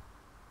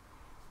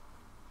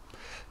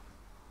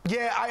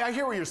 Yeah, I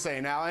hear what you're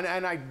saying now,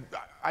 and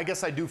I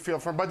guess I do feel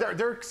for him. But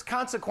there's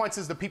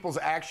consequences to people's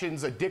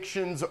actions,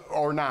 addictions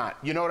or not.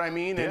 You know what I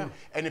mean? Yeah.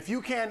 And if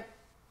you can't,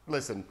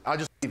 listen, I'll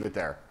just leave it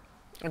there.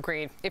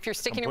 Agreed. If you're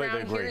sticking Completely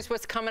around, agree. here's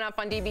what's coming up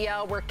on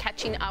DBL. We're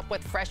catching up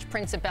with Fresh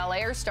Prince of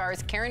Bel-Air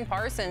stars Karen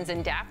Parsons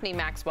and Daphne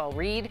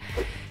Maxwell-Reid.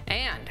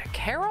 And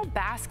Carol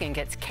Baskin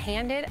gets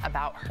candid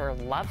about her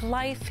love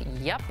life.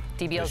 Yep,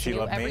 DBL's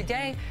new every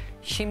day.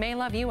 She may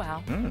love you,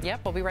 Al.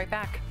 Yep, we'll be right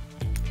back.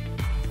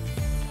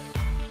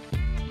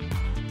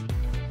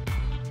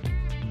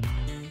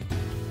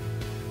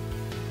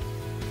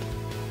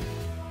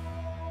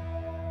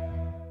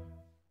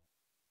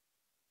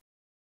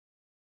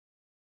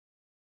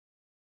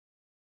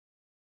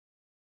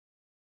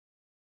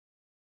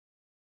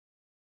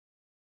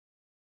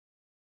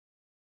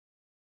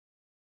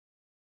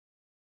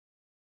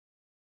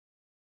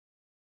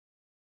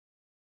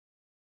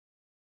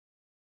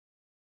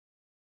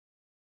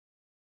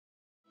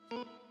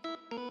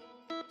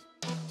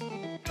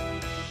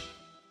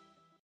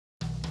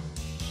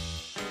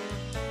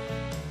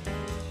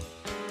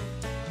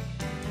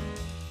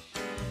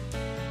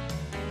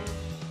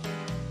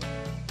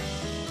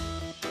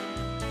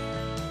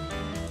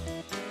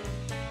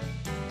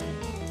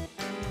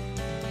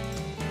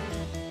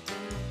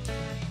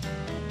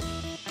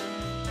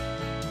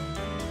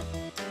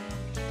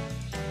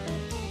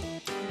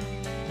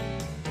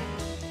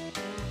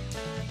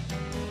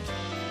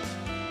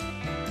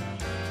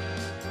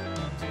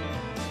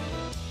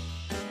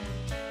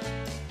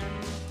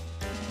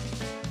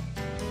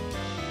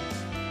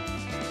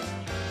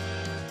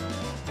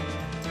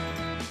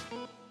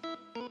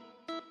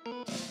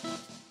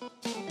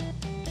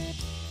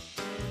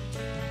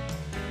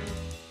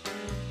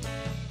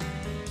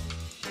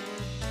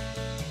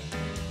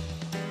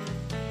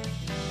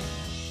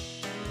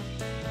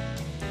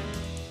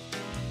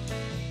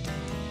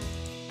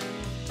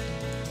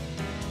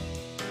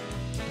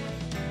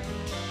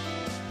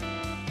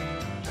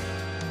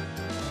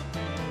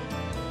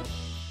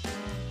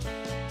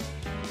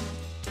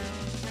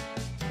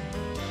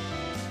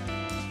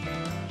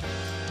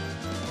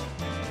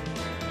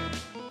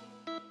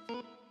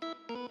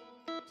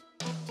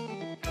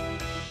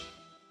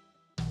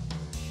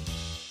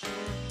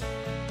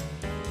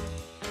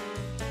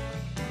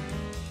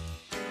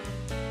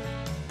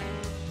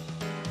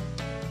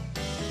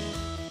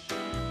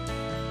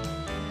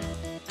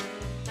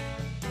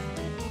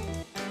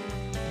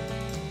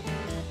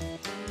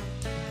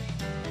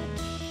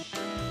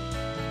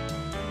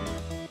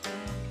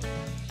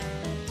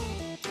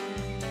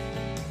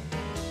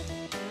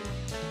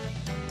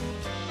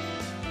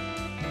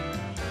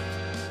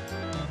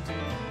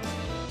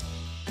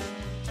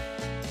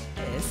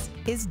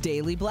 Is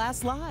Daily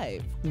Blast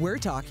Live. We're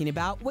talking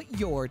about what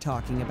you're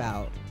talking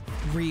about.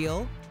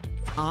 Real,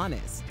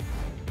 honest,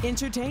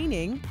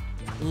 entertaining,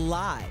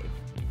 live.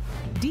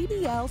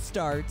 DBL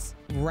starts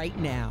right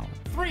now.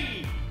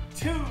 3,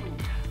 2.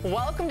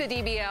 Welcome to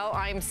DBL.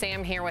 I'm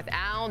Sam here with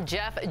Al.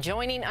 Jeff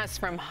joining us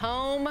from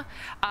home.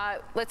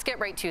 Let's get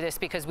right to this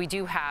because we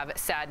do have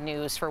sad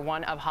news for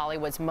one of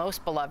Hollywood's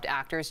most beloved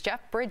actors. Jeff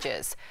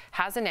Bridges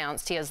has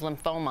announced he has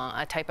lymphoma,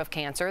 a type of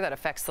cancer that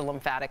affects the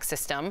lymphatic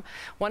system.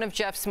 One of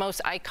Jeff's most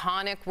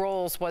iconic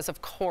roles was,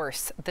 of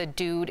course, the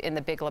dude in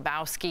The Big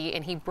Lebowski,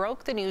 and he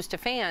broke the news to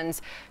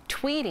fans,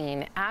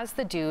 tweeting, as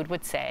the dude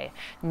would say,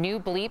 "New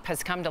bleep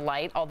has come to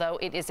light. Although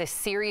it is a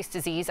serious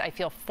disease, I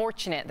feel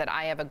fortunate that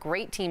I have a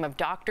great team of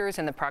doctors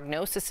and the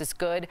prognosis is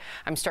good.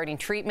 I'm starting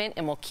treatment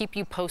and will keep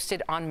you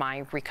posted on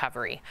my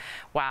recovery."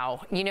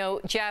 Wow. You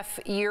know, Jeff,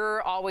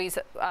 you're always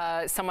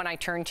someone I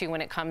turn to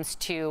when it comes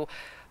to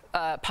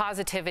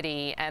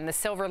positivity and the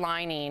silver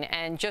lining,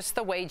 and just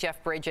the way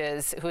Jeff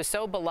Bridges, who is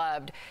so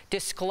beloved,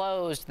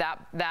 disclosed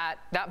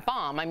that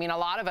bomb. I mean, a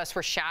lot of us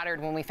were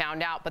shattered when we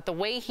found out, but the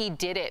way he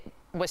did it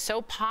was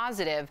so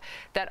positive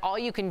that all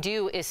you can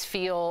do is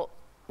feel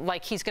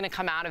like he's going to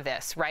come out of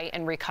this, right,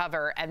 and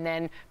recover, and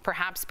then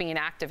perhaps be an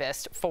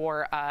activist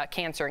for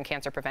cancer and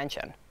cancer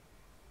prevention.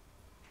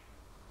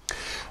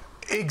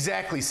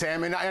 Exactly,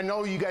 Sam. And I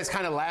know you guys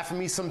kind of laugh at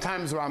me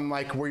sometimes where I'm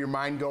like, where your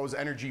mind goes,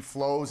 energy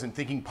flows, and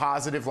thinking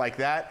positive like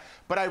that.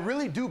 But I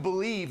really do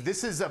believe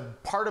this is a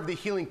part of the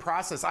healing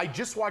process. I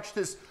just watched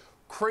this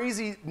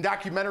crazy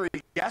documentary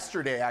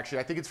yesterday, actually.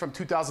 I think it's from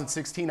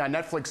 2016 on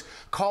Netflix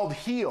called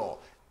Heal.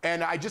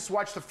 And I just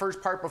watched the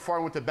first part before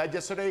I went to bed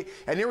yesterday,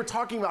 and they were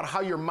talking about how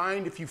your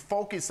mind, if you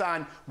focus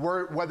on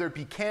whether it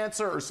be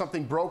cancer or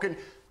something broken,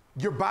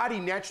 your body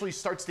naturally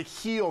starts to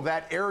heal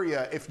that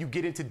area if you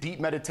get into deep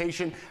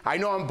meditation. I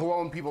know I'm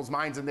blowing people's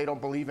minds and they don't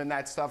believe in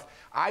that stuff.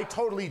 I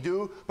totally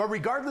do. But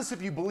regardless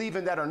if you believe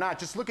in that or not,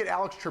 just look at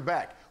Alex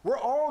Trebek. We're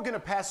all going to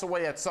pass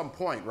away at some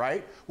point,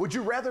 right? Would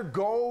you rather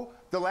go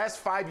the last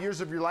 5 years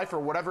of your life or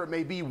whatever it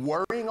may be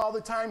worrying all the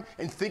time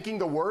and thinking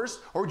the worst?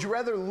 Or would you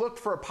rather look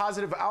for a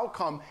positive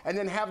outcome and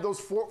then have those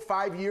 4 or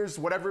 5 years,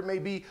 whatever it may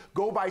be,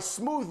 go by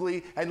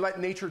smoothly and let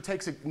nature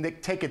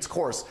take its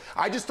course?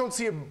 I just don't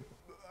see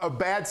a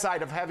bad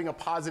side of having a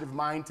positive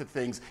mind to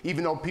things,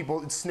 even though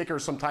people snicker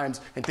sometimes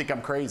and think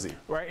I'm crazy.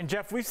 Right, and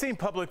Jeff, we've seen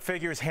public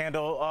figures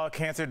handle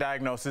cancer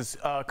diagnosis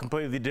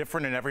completely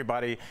different, and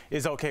everybody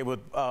is okay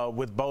with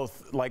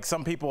both. Like,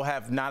 some people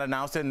have not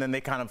announced it, and then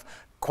they kind of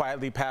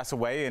quietly pass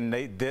away, and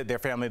their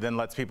family then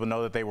lets people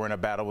know that they were in a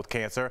battle with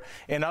cancer.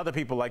 And other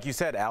people, like you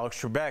said, Alex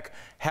Trebek,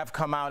 have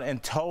come out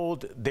and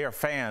told their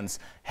fans,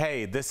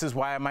 hey, this is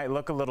why I might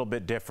look a little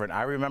bit different.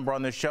 I remember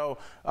on the show,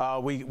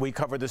 we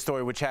covered the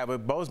story with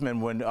Chadwick Boseman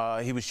when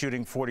he was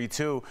shooting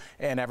 42,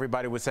 and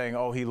everybody was saying,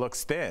 oh, he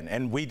looks thin.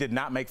 And we did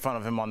not make fun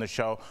of him on the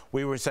show.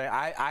 We were saying,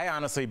 I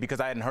honestly,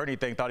 because I hadn't heard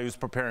anything, thought he was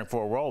preparing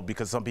for a role,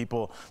 because some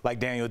people like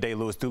Daniel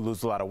Day-Lewis do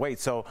lose a lot of weight.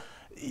 So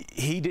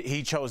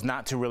he chose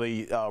not to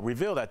really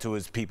reveal that to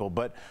his people.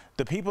 But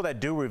the people that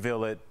do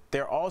reveal it,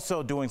 they're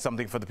also doing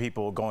something for the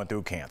people going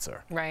through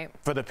cancer. Right.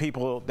 For the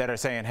people that are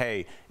saying,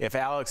 hey, if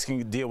Alex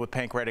can deal with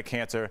pancreatic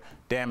cancer,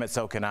 damn it,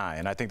 so can I.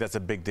 And I think that's a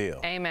big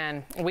deal.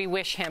 Amen. We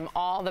wish him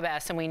all the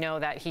best, and we know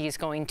that he's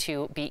going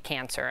to beat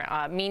cancer.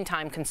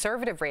 Meantime,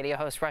 conservative radio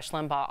host Rush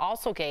Limbaugh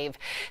also gave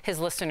his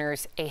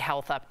listeners a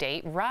health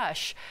update.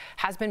 Rush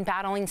has been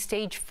battling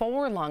stage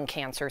 4 lung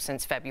cancer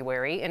since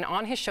February, and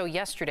on his show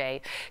yesterday,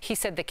 he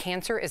said the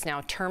cancer is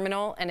now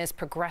terminal and is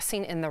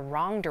progressing in the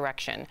wrong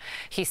direction.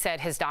 He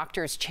said his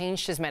doctors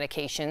changed his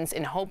medications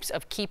in hopes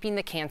of keeping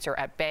the cancer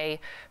at bay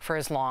for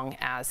as long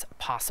as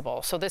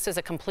possible. So this is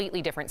a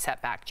completely different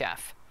setback,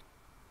 Jeff.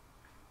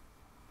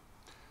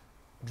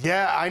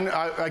 Yeah,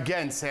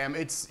 again, Sam,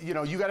 it's, you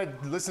know, you got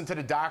to listen to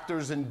the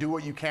doctors and do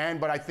what you can,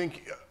 but I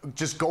think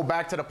just go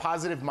back to the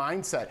positive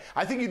mindset.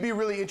 I think you'd be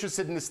really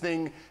interested in this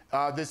thing,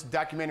 this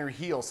documentary,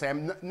 Heal,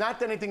 Sam. Not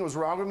that anything was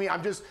wrong with me.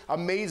 I'm just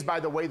amazed by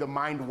the way the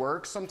mind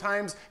works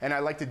sometimes, and I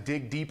like to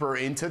dig deeper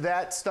into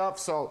that stuff.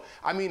 So,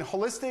 I mean,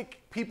 holistic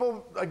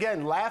people,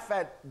 again, laugh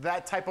at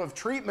that type of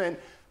treatment,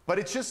 but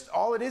it's just,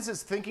 all it is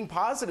thinking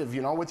positive,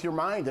 you know, with your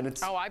mind, and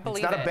it's, I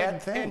believe it's not a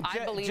bad thing.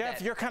 And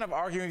Jeff, you're kind of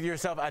arguing with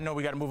yourself. I know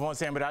we got to move on,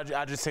 Sam, but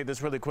I'll just say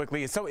this really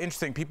quickly. It's so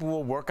interesting. People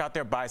will work out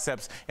their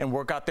biceps and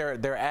work out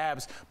their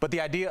abs, but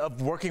the idea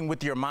of working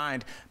with your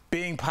mind,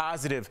 being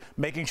positive,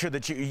 making sure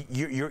that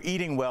you're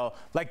eating well,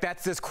 like,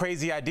 that's this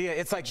crazy idea.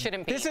 It's like,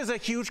 this is a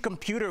huge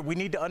computer. We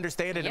need to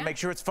understand it and make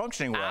sure it's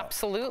functioning well.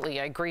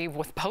 Absolutely. I agree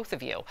with both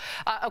of you.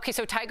 Okay,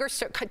 so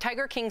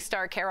Tiger King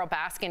star Carol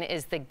Baskin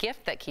is the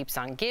gift that keeps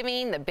on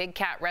giving. The big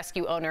cat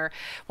rescue owner,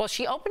 well,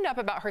 she opened up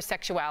about her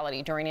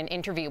sexuality during an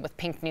interview with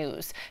Pink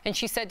News. And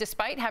she said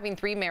despite having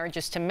 3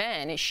 marriages to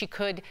men, she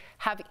could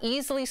have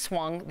easily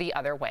swung the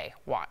other way.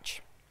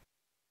 Watch.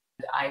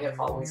 I have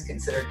always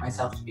considered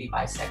myself to be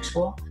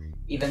bisexual.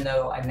 Even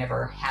though I've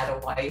never had a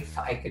wife,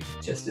 I could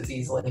just as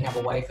easily have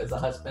a wife as a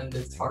husband.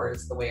 As far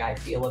as the way I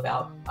feel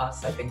about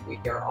us, I think we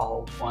are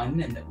all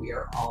one, and that we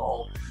are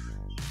all,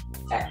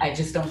 I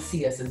just don't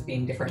see us as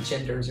being different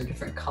genders or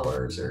different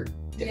colors or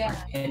different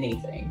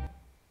anything.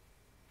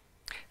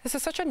 This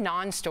is such a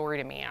non-story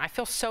to me. I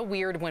feel so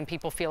weird when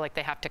people feel like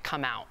they have to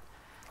come out.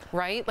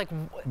 Right? Like,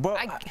 well,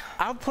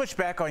 I'll push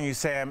back on you,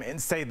 Sam,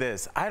 and say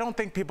this. I don't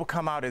think people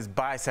come out as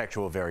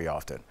bisexual very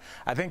often.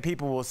 I think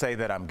people will say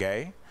that I'm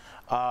gay.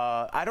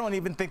 I don't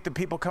even think that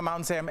people come out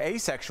and say I'm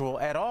asexual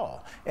at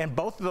all. And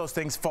both of those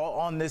things fall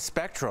on this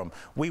spectrum.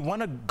 We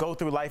want to go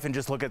through life and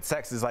just look at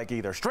sex as like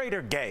either straight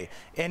or gay.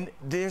 And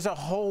there's a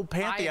whole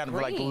pantheon of,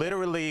 like,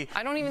 literally.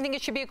 I don't even think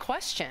it should be a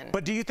question.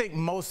 But do you think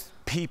most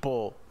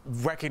people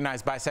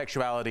recognize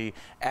bisexuality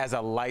as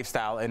a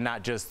lifestyle and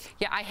not just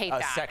I hate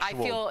that. I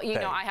feel, you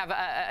know, I have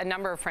a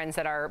number of friends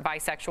that are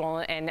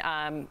bisexual,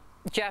 and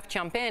Jeff,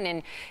 jump in,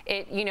 and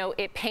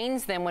it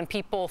pains them when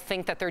people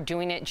think that they're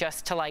doing it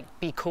just to, like,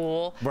 be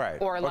cool,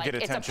 or like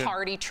it's a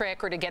party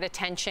trick, or to get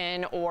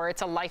attention, or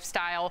it's a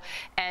lifestyle,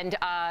 and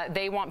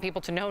they want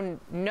people to know,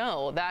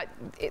 no,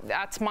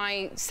 that's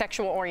my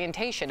sexual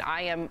orientation.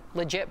 I am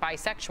legit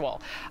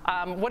bisexual.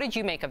 What did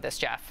you make of this,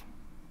 Jeff?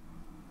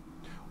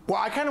 Well,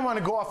 I kind of want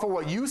to go off of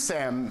what you,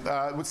 Sam,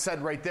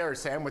 said right there,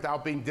 Sam,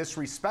 without being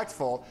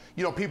disrespectful.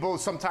 You know, people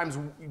sometimes,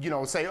 you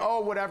know, say,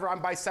 oh, whatever, I'm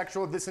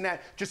bisexual, this and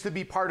that, just to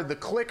be part of the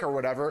clique or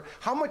whatever.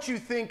 How much you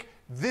think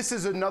this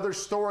is another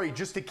story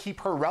just to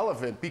keep her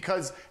relevant,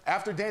 because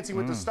after Dancing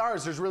with the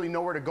Stars, there's really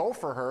nowhere to go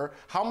for her.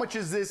 How much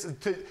is this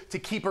to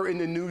keep her in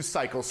the news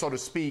cycle, so to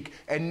speak,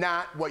 and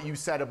not what you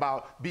said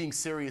about being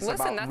serious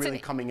about really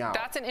coming out?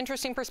 That's an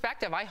interesting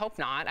perspective. I hope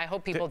not. I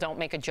hope people don't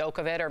make a joke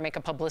of it or make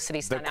a publicity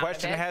stunt out of it. The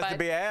question has to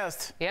be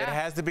asked. Yeah. It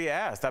has to be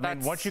asked. I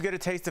mean, once you get a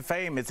taste of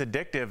fame, it's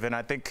addictive, and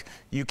I think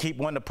you keep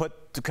wanting to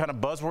put the kind of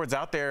buzzwords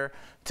out there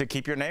to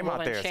keep your name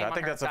out there. So I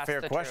think that's a fair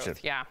question.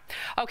 Yeah.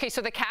 Okay,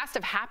 so the cast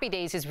of Happy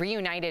Days is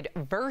reunited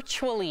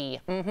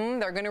virtually.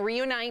 They're going to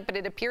reunite, but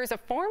it appears a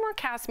former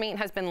castmate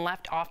has been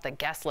left off the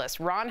guest list.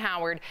 Ron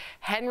Howard,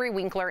 Henry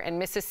Winkler,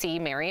 and Mrs. C,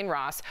 Marion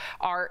Ross,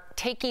 are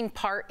taking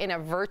part in a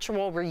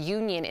virtual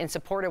reunion in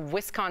support of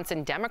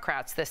Wisconsin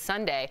Democrats this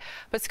Sunday.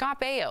 But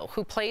Scott Baio,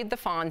 who played the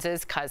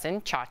Fonz's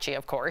cousin, Chachi,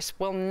 of course,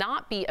 will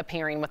not be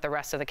appearing with the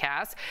rest of the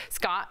cast.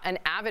 Scott, an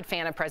avid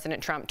fan of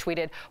President Trump,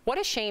 tweeted, "What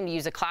a shame to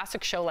use a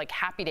classic show like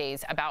Happy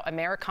Days about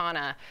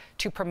Americana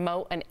to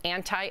promote an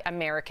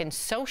anti-American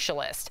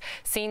socialist."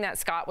 Seeing that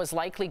Scott was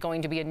likely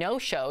going to be a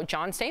no-show,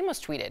 John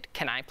Stamos tweeted,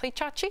 "Can I play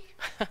Chachi?"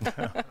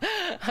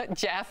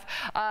 Jeff,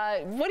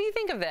 what do you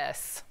think of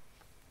this?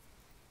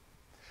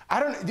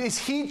 Is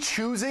he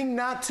choosing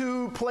not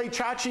to play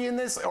Chachi in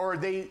this, or are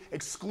they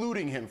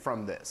excluding him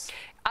from this?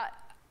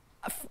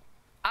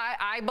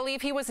 I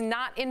believe he was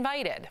not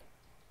invited.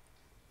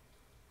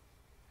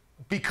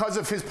 Because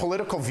of his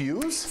political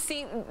views?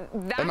 See,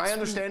 am I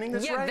understanding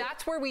this right? Yeah,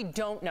 that's where we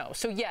don't know.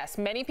 So yes,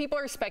 many people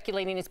are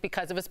speculating it's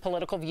because of his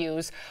political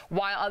views,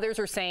 while others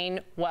are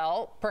saying,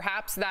 well,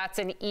 perhaps that's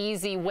an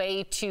easy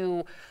way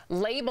to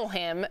label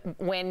him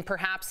when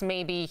perhaps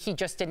maybe he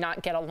just did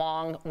not get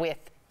along with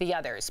the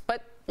others.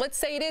 But let's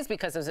say it is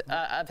because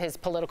of his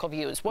political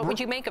views. What would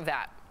you make of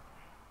that?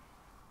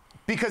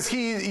 Because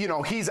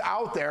he's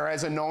out there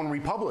as a known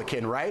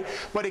Republican, right?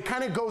 But it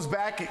kind of goes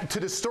back to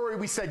the story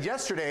we said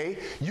yesterday.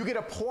 You get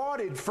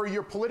applauded for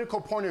your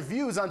political point of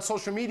views on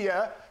social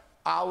media,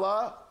 a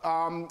la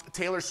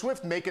Taylor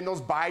Swift making those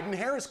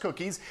Biden-Harris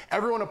cookies.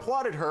 Everyone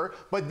applauded her.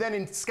 But then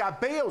in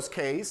Scott Baio's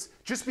case,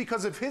 just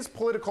because of his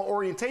political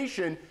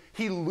orientation,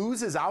 he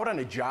loses out on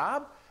a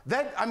job?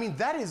 That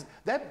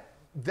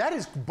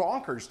is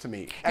bonkers to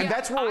me. And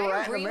that's where we're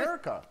at in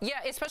America. Yeah,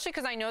 especially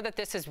because I know that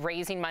this is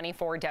raising money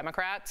for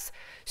Democrats.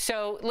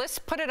 So let's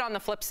put it on the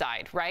flip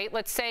side, right?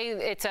 Let's say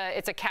it's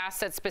a cast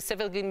that's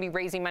specifically going to be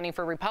raising money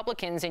for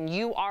Republicans, and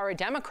you are a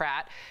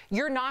Democrat.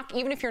 You're not,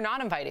 even if you're not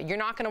invited, you're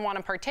not going to want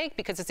to partake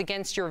because it's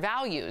against your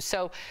values.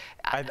 So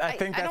I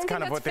think that's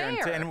kind of what they're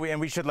intending. And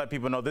we should let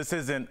people know this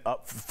isn't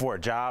up for a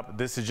job.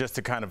 This is just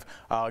to kind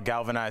of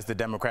galvanize the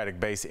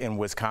Democratic base in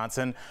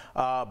Wisconsin.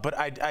 But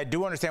I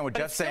do understand what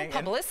Jeff's saying. It's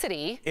still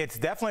publicity. It's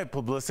definitely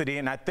publicity,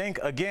 and I think,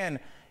 again,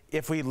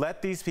 if we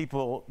let these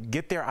people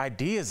get their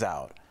ideas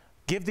out,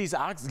 give these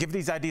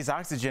ideas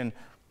oxygen,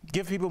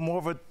 give people more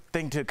of a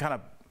thing to kind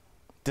of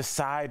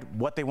decide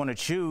what they want to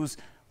choose,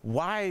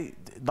 why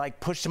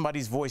push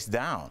somebody's voice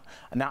down?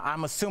 Now,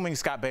 I'm assuming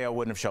Scott Baio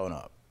wouldn't have shown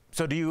up.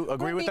 So do you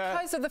agree with that?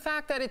 Because of the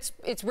fact that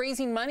it's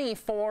raising money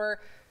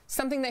for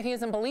something that he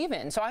doesn't believe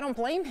in. So I don't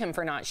blame him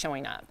for not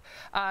showing up.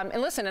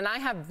 And listen, and I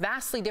have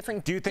vastly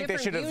different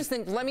views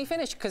than, let me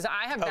finish, because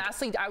I have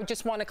vastly, I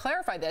just want to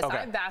clarify this. I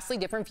have vastly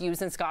different views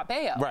than Scott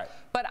Baio. Right.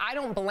 But I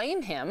don't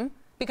blame him,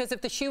 because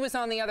if the shoe was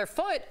on the other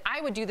foot, I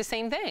would do the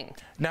same thing.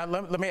 Now,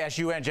 let me ask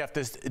you and Jeff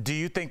this. Do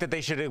you think that they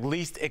should at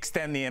least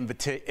extend the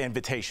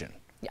invitation?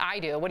 I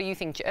do. What do you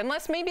think?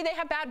 Unless maybe they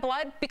have bad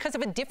blood because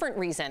of a different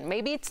reason.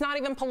 Maybe it's not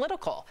even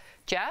political.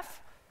 Jeff?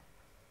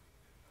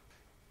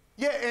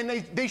 Yeah, and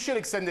they should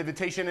extend the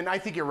invitation, and I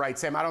think you're right,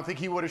 Sam. I don't think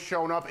he would have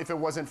shown up if it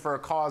wasn't for a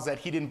cause that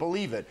he didn't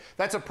believe in.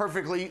 That's a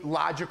perfectly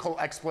logical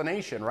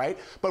explanation, right?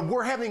 But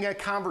we're having a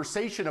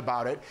conversation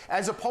about it,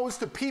 as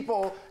opposed to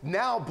people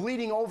now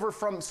bleeding over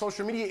from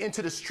social media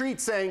into the street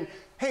saying,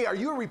 hey, are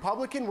you a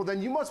Republican? Well,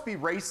 then you must be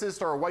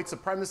racist or a white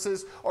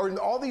supremacist or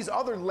all these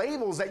other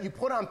labels that you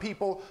put on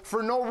people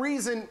for no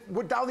reason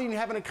without even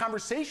having a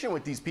conversation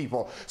with these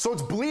people. So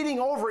it's bleeding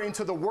over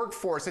into the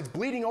workforce. It's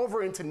bleeding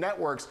over into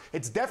networks.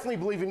 It's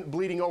definitely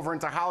bleeding over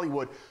into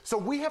Hollywood. So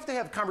we have to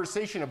have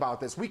conversation about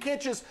this. We can't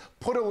just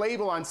put a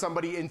label on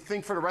somebody and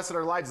think for the rest of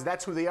their lives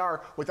that's who they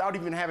are without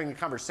even having a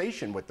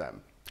conversation with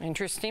them.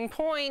 Interesting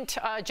point.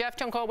 Jeff,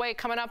 don't go away.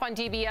 Coming up on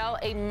DBL,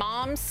 a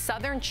mom's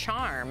Southern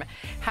charm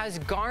has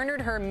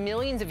garnered her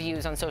millions of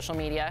views on social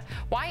media.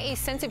 Why a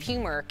sense of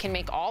humor can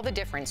make all the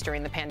difference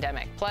during the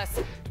pandemic. Plus,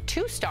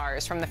 2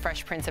 stars from The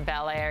Fresh Prince of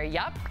Bel-Air.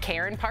 Yup,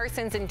 Karen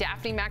Parsons and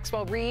Daphne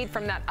Maxwell Reid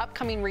from that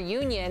upcoming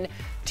reunion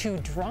to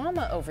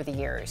drama over the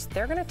years.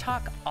 They're going to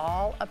talk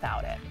all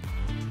about it.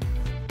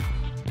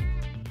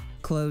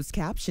 Closed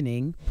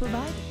captioning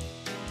provided.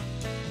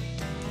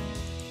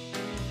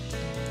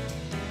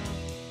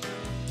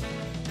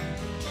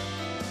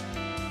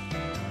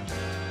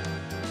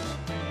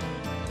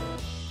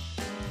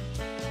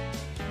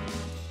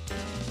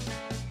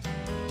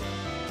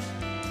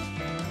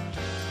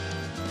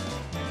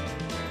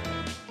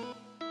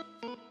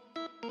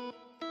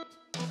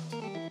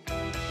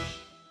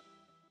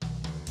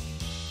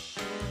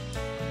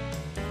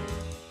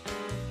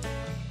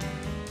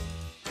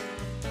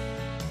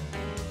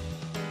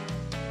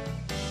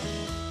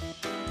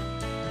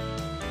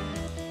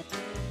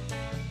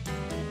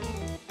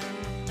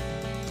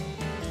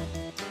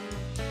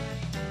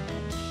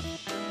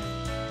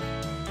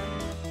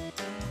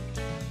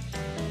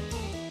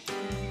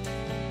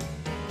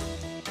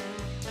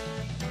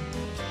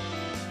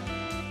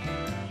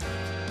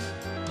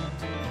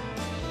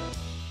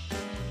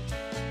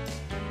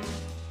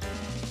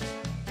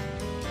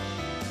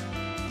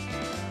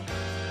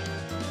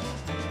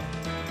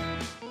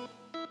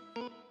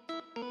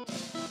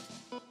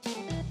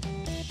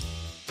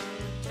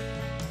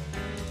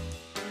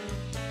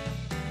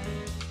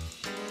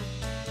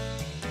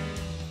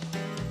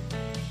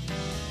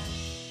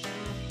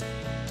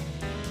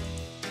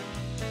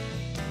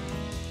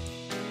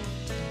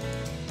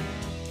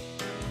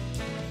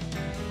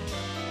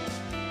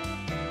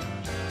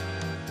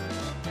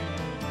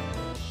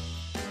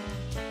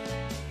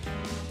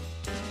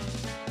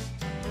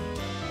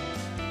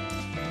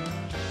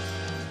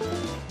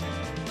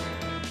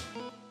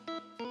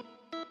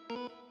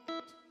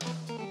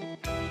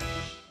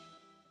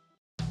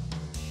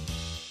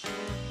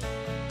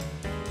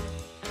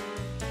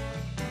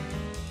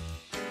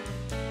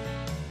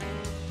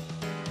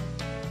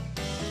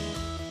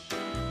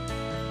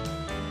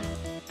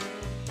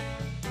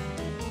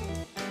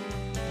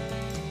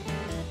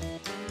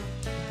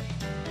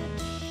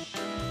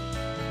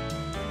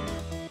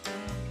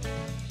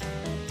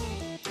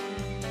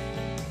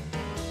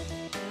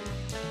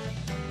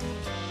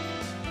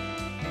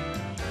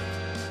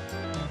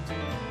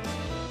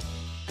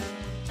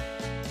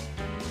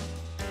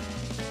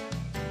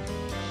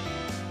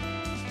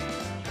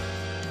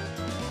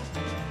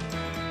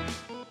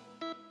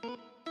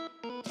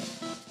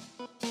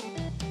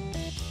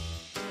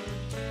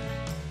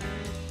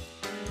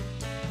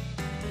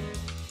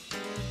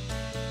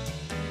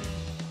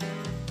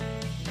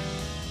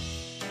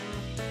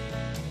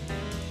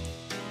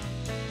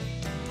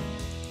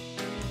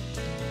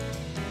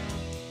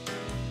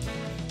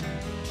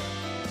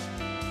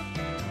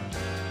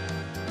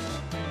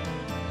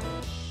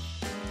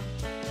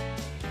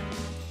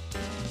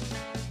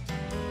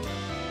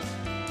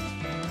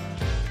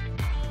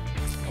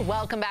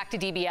 Welcome back to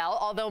DBL.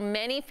 Although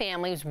many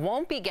families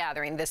won't be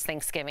gathering this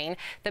Thanksgiving,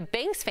 the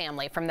Banks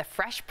family from The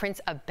Fresh Prince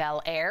of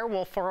Bel-Air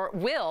will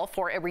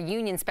for a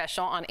reunion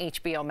special on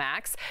HBO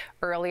Max.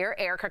 Earlier,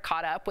 Erica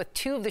caught up with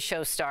two of the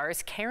show's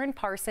stars, Karen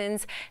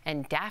Parsons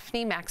and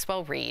Daphne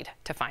Maxwell Reid,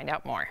 to find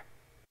out more.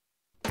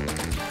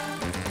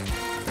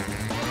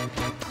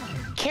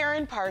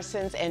 Karen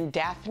Parsons and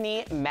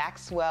Daphne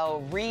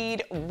Maxwell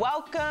Reid,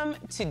 welcome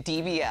to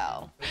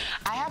DBL.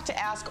 I have to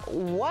ask,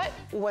 what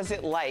was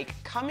it like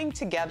coming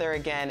together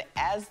again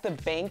as the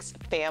Banks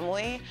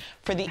family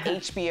for the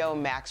HBO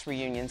Max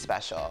reunion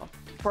special?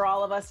 For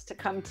all of us to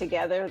come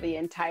together, the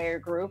entire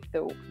group,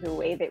 the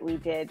way that we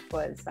did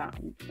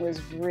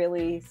was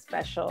really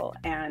special,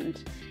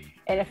 and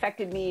it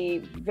affected me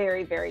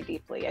very, very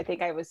deeply. I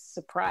think I was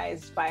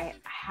surprised by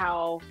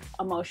how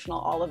emotional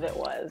all of it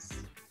was.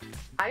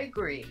 I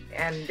agree,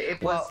 and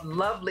it was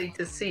lovely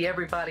to see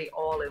everybody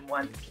all in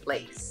one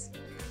place.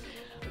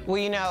 Well,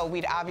 you know,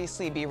 we'd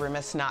obviously be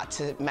remiss not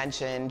to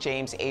mention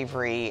James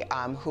Avery,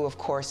 who of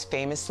course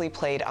famously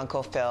played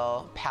Uncle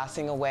Phil,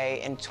 passing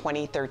away in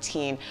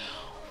 2013.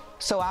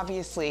 So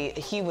obviously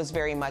he was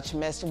very much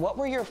missed. What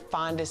were your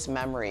fondest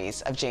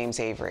memories of James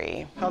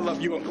Avery? I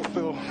love you, Uncle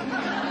Phil.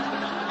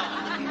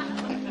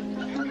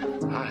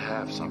 I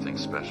have something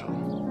special.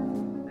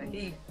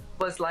 He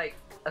was like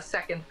a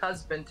second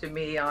husband to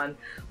me on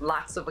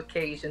lots of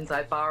occasions.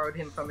 I borrowed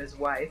him from his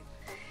wife.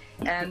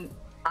 And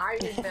I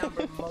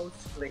remember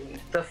mostly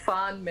the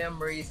fond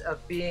memories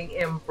of being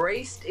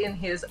embraced in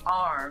his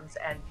arms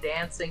and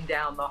dancing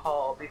down the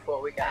hall before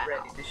we got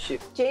ready to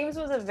shoot. James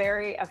was a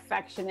very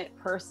affectionate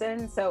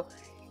person, so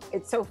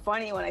it's so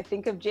funny when I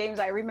think of James,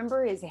 I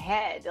remember his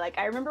head. Like,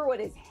 I remember what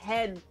his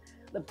head,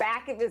 the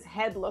back of his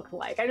head looked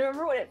like. I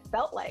remember what it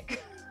felt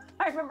like.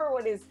 I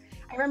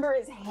remember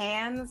his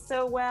hands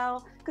so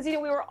well, because, you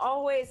know, we were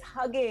always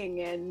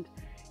hugging and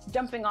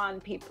jumping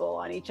on people,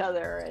 on each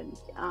other, and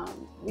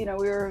you know,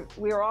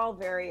 we were all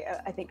very,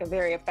 I think, a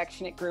very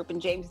affectionate group, and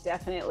James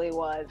definitely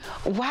was.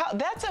 Wow,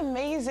 that's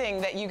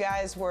amazing that you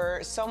guys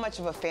were so much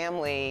of a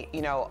family,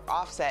 you know,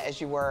 offset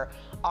as you were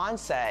on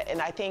set.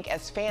 And I think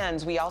as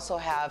fans, we also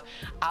have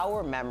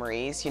our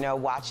memories, you know,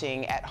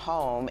 watching at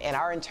home, and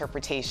our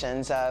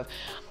interpretations of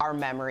our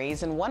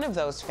memories. And one of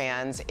those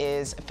fans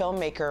is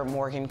filmmaker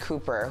Morgan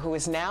Cooper, who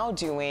is now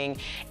doing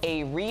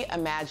a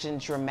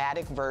reimagined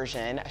dramatic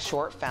version, a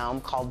short film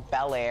called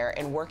Bel-Air,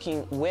 and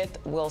working with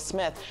Will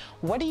Smith.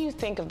 What do you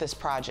think of this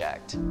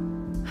project?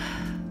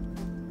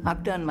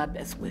 I've done my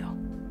best, Will.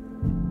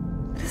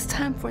 But it's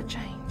time for a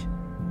change.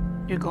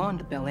 You're going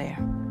to Bel-Air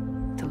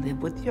to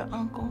live with your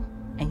uncle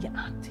and your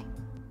auntie.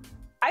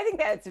 I think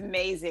that's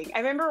amazing. I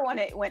remember when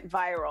it went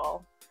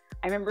viral,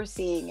 I remember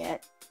seeing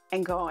it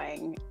and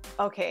going,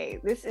 okay,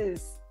 this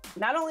is,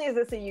 not only is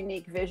this a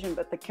unique vision,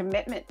 but the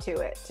commitment to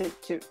it,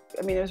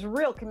 I mean, there's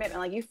real commitment.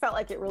 Like, you felt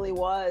like it really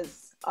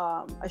was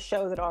a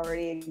show that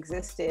already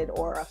existed,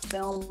 or a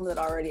film that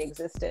already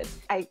existed.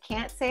 I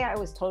can't say I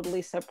was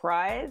totally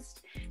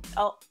surprised,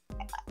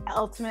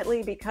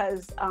 ultimately,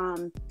 because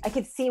I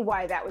could see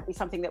why that would be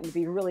something that would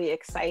be really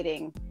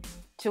exciting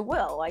to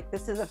Will. Like,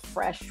 this is a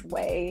fresh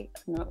way,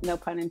 no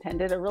pun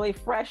intended, a really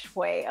fresh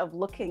way of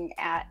looking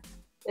at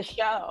the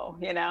show,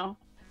 you know?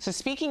 So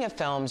speaking of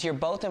films, you're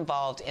both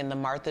involved in the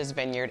Martha's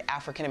Vineyard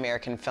African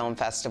American Film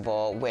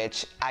Festival,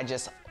 which I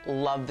just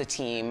love the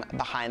team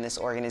behind this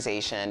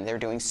organization. They're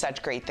doing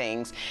such great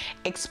things.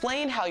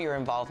 Explain how your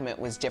involvement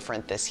was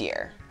different this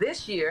year.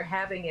 This year,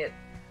 having it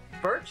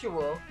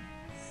virtual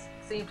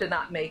seemed to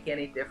not make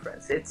any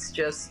difference. It's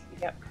just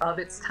of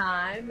its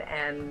time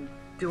and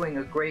doing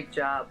a great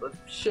job of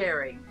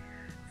sharing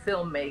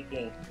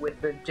filmmaking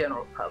with the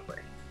general public.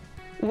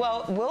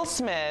 Well, Will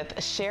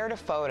Smith shared a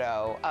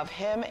photo of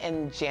him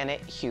and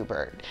Janet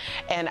Hubert,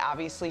 and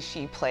obviously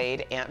she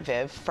played Aunt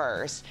Viv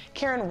first.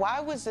 Karen,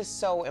 why was this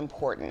so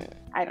important?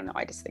 I don't know,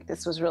 I just think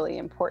this was really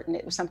important.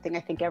 It was something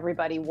I think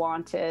everybody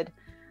wanted.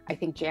 I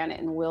think Janet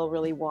and Will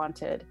really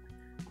wanted.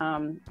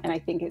 And I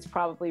think it's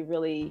probably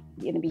really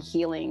going to be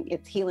healing.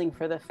 It's healing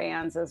for the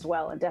fans as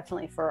well, and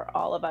definitely for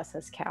all of us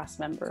as cast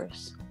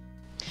members.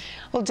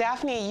 Well,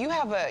 Daphne, you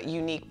have a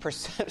unique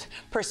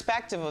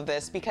perspective of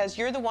this, because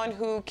you're the one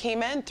who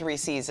came in 3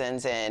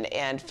 seasons in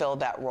and filled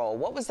that role.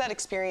 What was that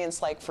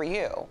experience like for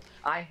you?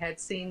 I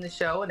had seen the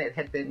show, and it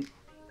had been,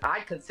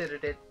 I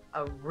considered it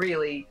a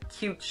really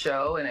cute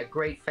show and a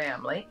great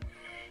family.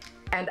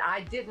 And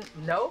I didn't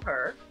know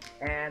her,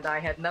 and I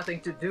had nothing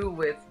to do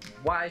with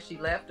why she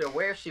left or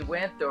where she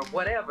went or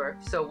whatever.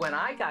 So when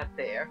I got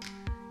there,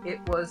 it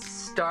was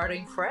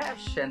starting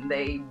fresh, and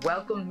they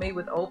welcomed me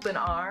with open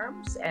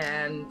arms,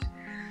 and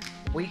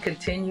we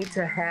continue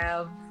to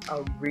have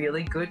a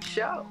really good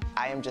show.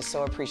 I am just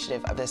so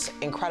appreciative of this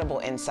incredible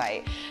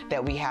insight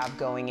that we have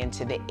going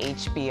into the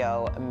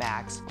HBO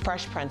Max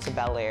Fresh Prince of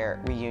Bel-Air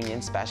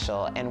reunion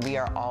special, and we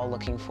are all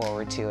looking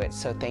forward to it.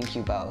 So thank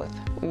you both.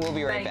 We'll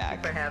be right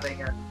back. Thank you for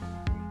having us.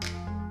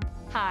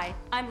 Hi,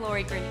 I'm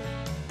Lori Green.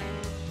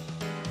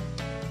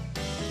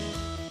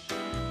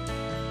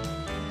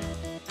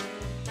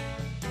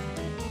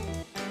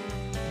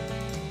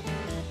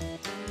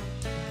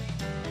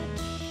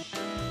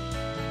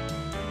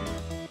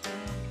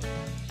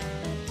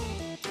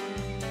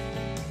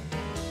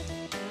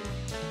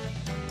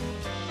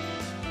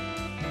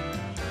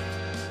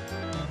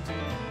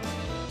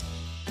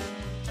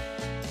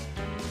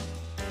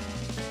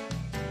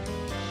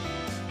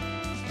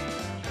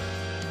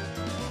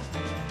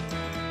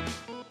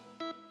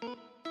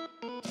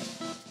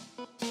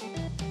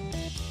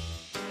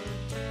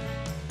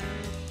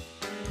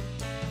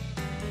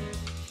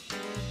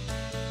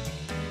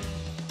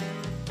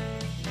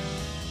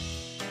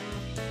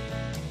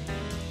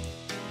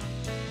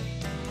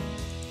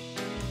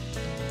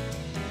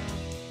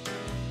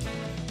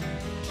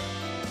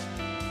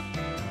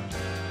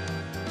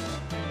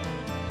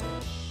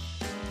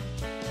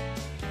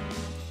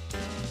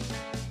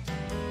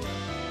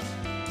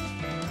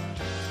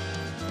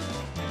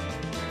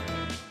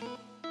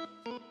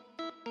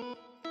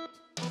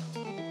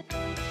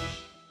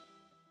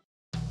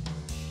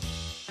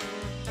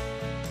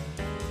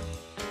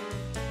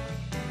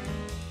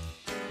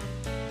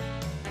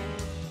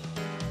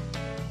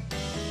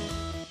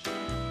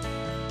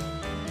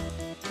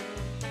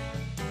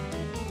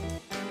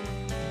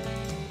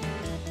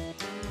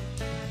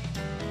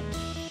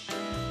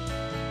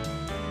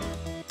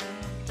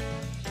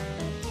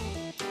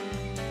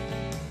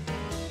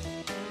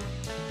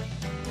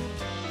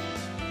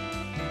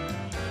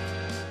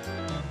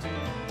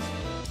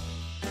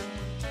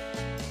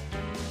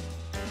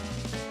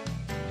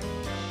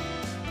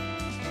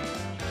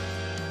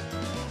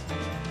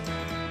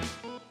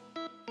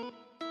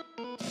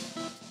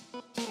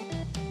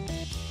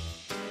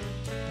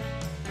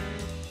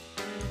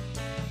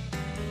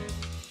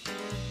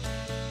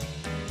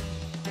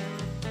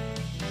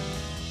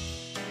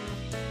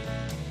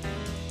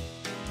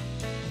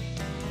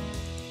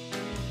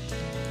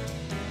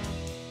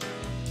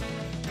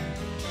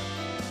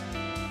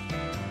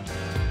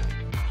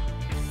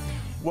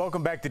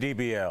 Welcome back to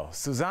DBL.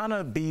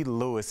 Susanna B.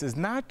 Lewis is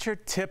not your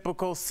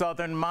typical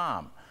Southern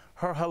mom.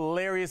 Her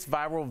hilarious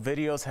viral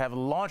videos have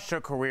launched her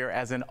career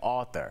as an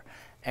author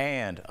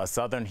and a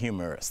Southern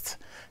humorist.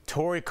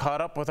 Tori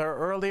caught up with her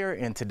earlier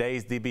in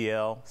today's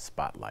DBL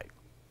Spotlight.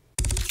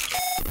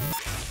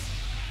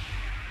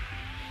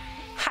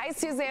 Hi,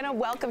 Susanna.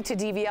 Welcome to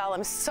DBL.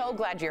 I'm so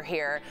glad you're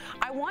here.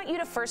 I want you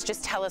to first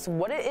just tell us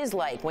what it is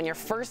like when your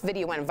first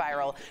video went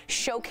viral,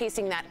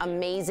 showcasing that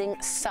amazing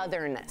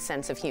Southern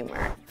sense of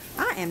humor.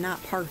 I am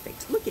not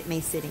perfect. Look at me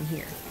sitting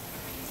here.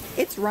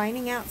 It's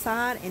raining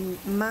outside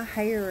and my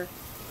hair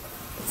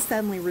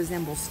suddenly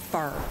resembles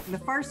fur. The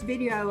first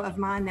video of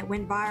mine that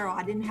went viral,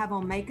 I didn't have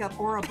on makeup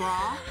or a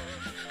bra.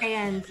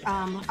 And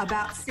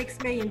about 6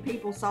 million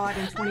people saw it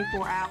in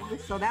 24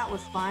 hours, so that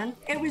was fun.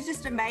 It was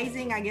just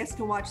amazing, I guess,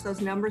 to watch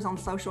those numbers on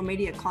social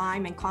media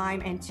climb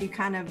and to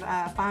kind of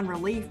find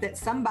relief that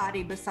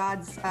somebody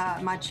besides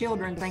my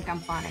children think I'm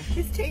funny.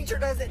 His teacher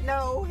doesn't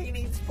know he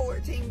needs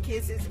 14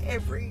 kisses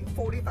every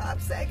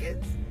 45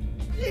 seconds.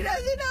 She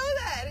doesn't know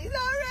that. He's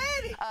not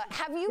ready.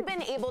 Have you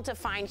been able to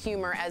find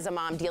humor as a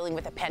mom dealing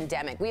with a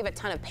pandemic? We have a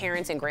ton of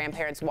parents and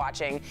grandparents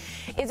watching.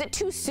 Is it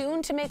too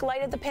soon to make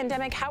light of the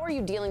pandemic? How are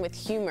you dealing with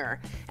humor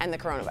and the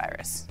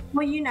coronavirus?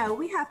 Well, you know,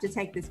 we have to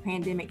take this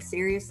pandemic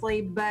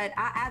seriously, but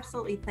I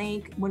absolutely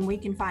think when we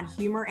can find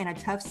humor in a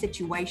tough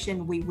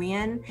situation, we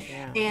win.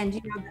 Yeah. And,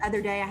 you know, the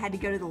other day I had to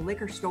go to the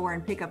liquor store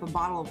and pick up a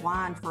bottle of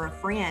wine for a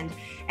friend,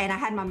 and I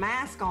had my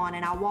mask on,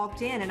 and I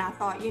walked in and I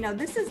thought, you know,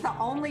 this is the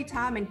only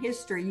time in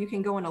history you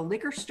can go in a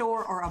liquor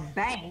store or a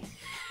bank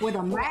with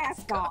a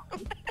mask on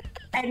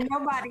and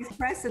nobody's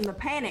pressing the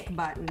panic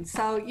button.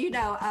 So, you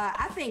know,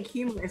 I think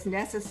humor is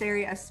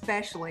necessary,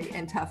 especially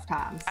in tough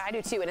times. I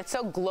do too, and it's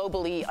so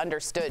globally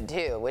understood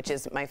too, which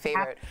is my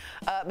favorite.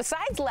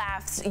 Besides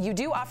laughs, you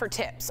do offer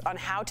tips on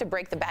how to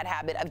break the bad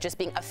habit of just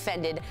being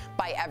offended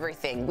by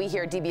everything. We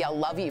here at DBL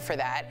love you for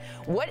that.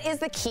 What is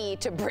the key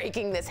to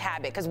breaking this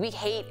habit? Because we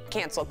hate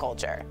cancel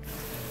culture.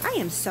 I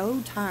am so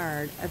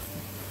tired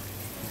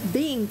of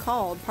being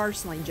called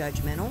personally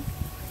judgmental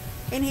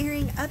and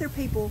hearing other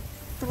people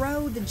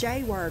throw the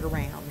J word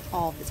around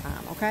all the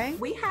time, okay?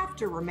 We have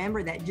to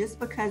remember that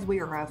just because we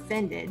are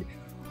offended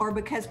or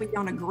because we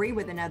don't agree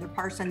with another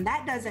person,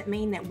 that doesn't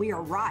mean that we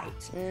are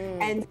right.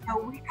 And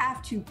so we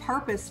have to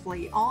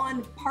purposefully,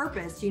 on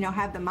purpose, you know,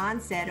 have the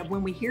mindset of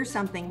when we hear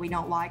something we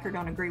don't like or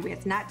don't agree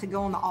with, not to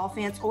go on the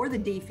offense or the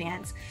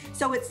defense.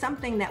 So it's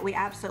something that we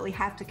absolutely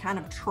have to kind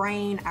of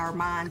train our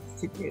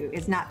minds to do,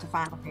 is not to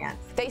find offense.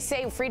 They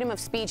say freedom of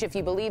speech if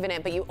you believe in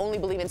it, but you only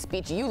believe in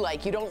speech you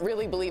like. You don't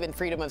really believe in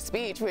freedom of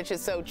speech, which is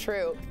so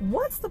true.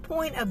 What's the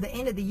point of the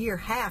end of the year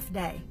half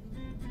day?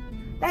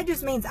 That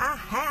just means I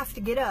have to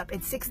get up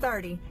at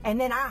 6:30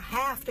 and then I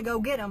have to go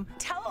get them.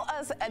 Tell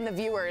us and the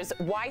viewers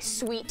why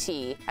sweet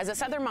tea. As a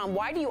Southern mom,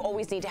 why do you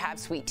always need to have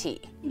sweet tea?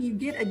 You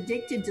get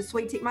addicted to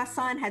sweet tea. My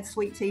son had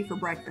sweet tea for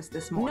breakfast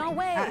this morning. No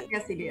way.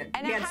 Yes, he did.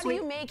 And how do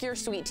you make your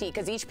sweet tea?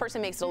 Because each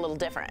person makes it a little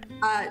different.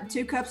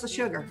 2 cups of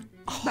sugar.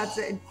 That's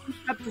it. 2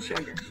 cups of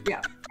sugar.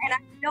 Yeah. And I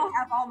still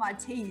have all my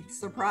teeth,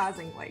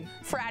 surprisingly.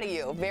 Proud of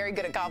you. Very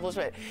good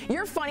accomplishment.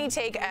 Your funny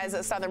take as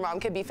a Southern mom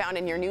can be found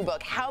in your new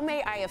book, How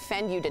May I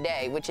Offend You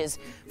Today, which is,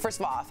 first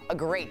of all, a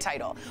great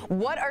title.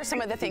 What are some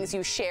of the things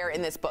you share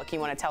in this book you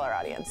want to tell our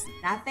audience?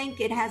 I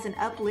think it has an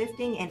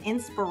uplifting and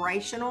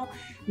inspirational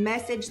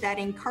message that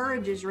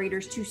encourages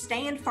readers to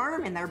stand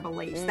firm in their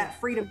beliefs, that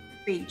freedom of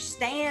speech.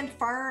 Stand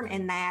firm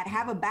in that.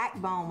 Have a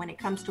backbone when it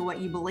comes to what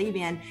you believe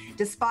in,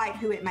 despite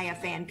who it may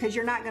offend, because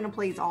you're not going to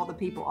please all the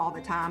people all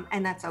the time,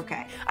 and that's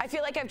okay. I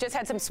feel like I've just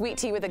had some sweet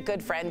tea with a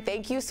good friend.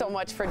 Thank you so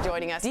much for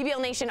joining us.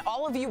 DBL Nation,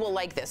 all of you will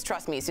like this.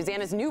 Trust me.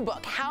 Susanna's new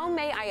book, How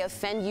May I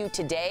Offend You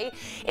Today?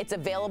 It's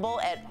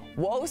available at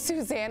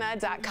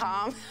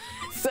whoasusanna.com.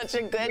 Such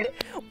a good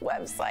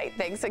website.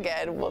 Thanks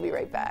again. We'll be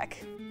right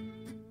back.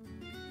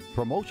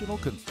 Promotional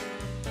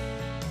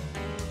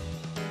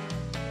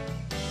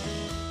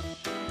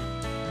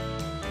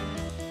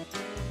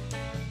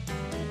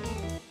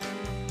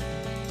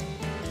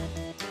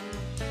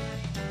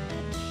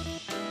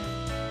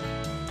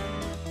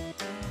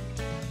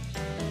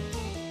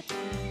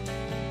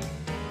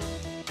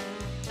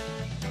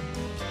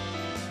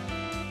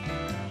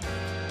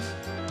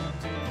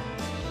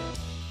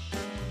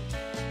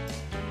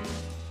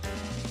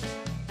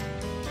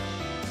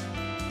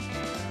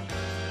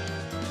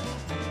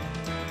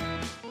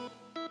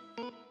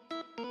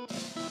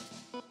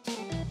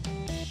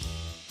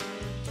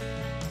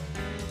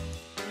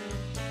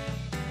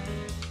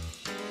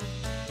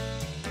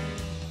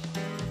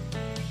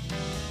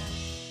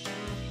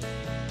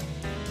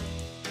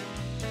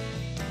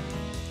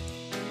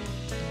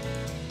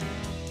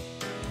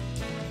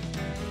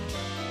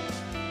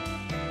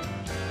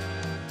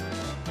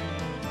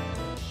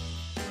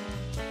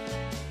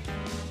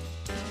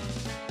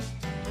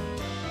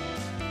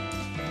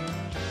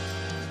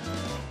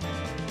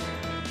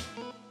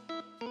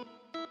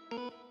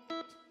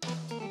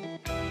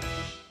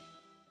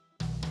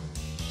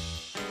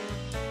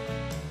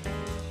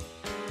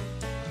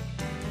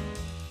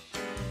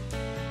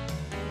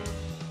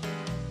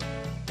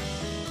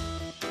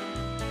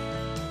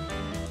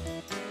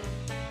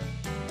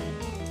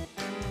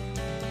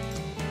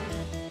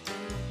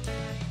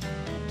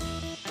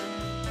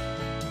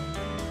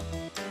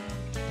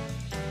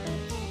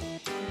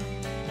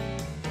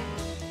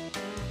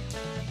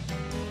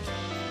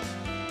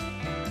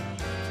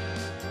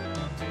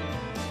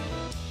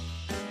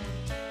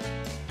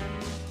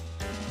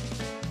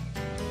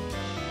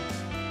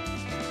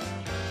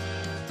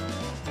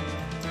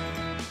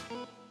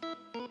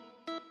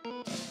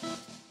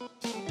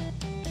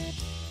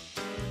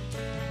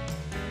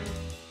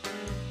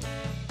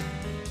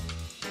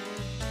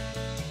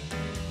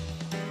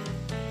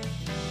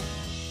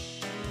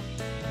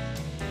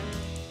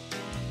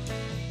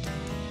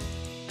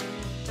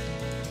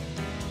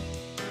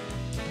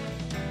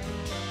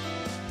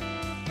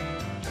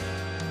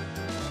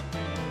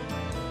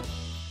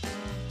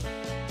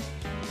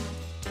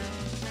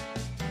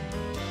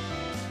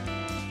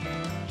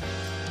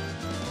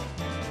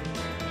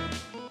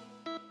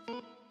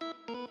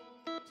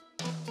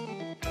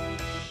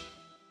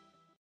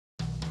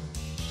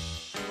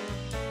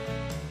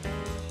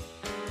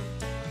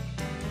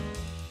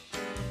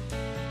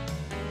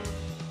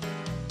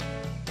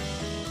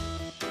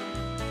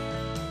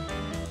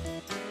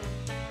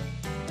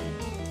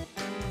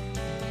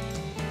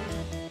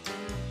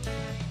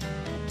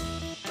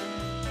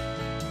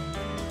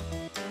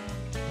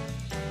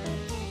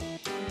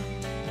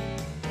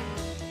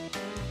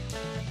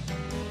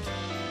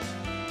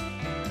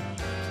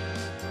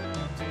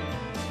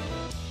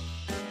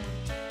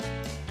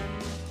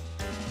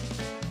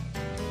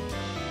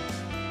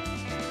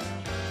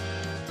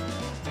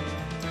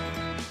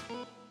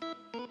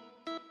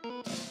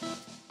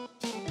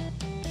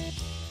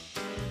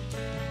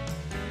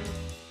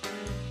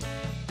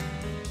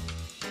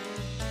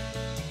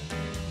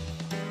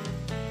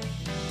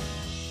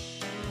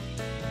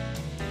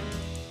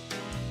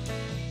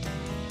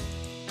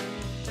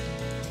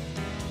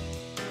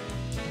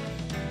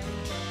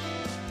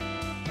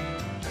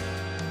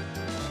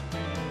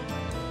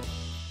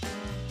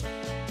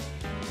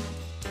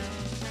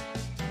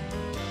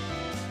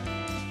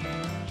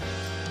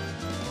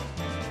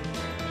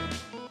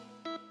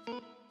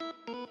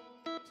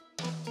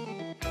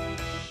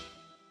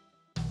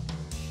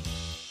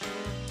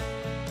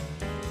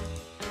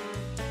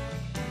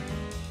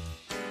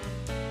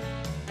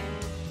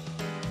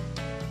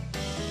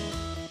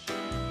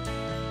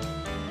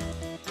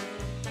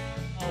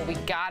know, we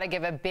got to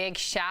give a big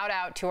shout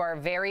out to our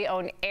very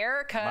own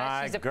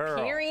Erica. She's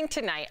appearing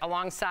tonight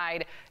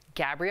alongside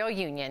Gabrielle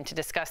Union to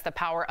discuss the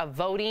power of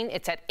voting.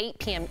 It's at 8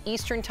 p.m.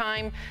 Eastern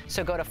time.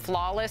 So go to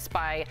Flawless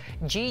by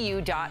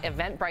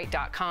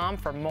gu.eventbrite.com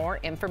for more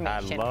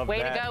information. I love Way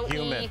that to go,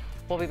 human. E.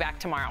 We'll be back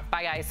tomorrow.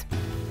 Bye, guys.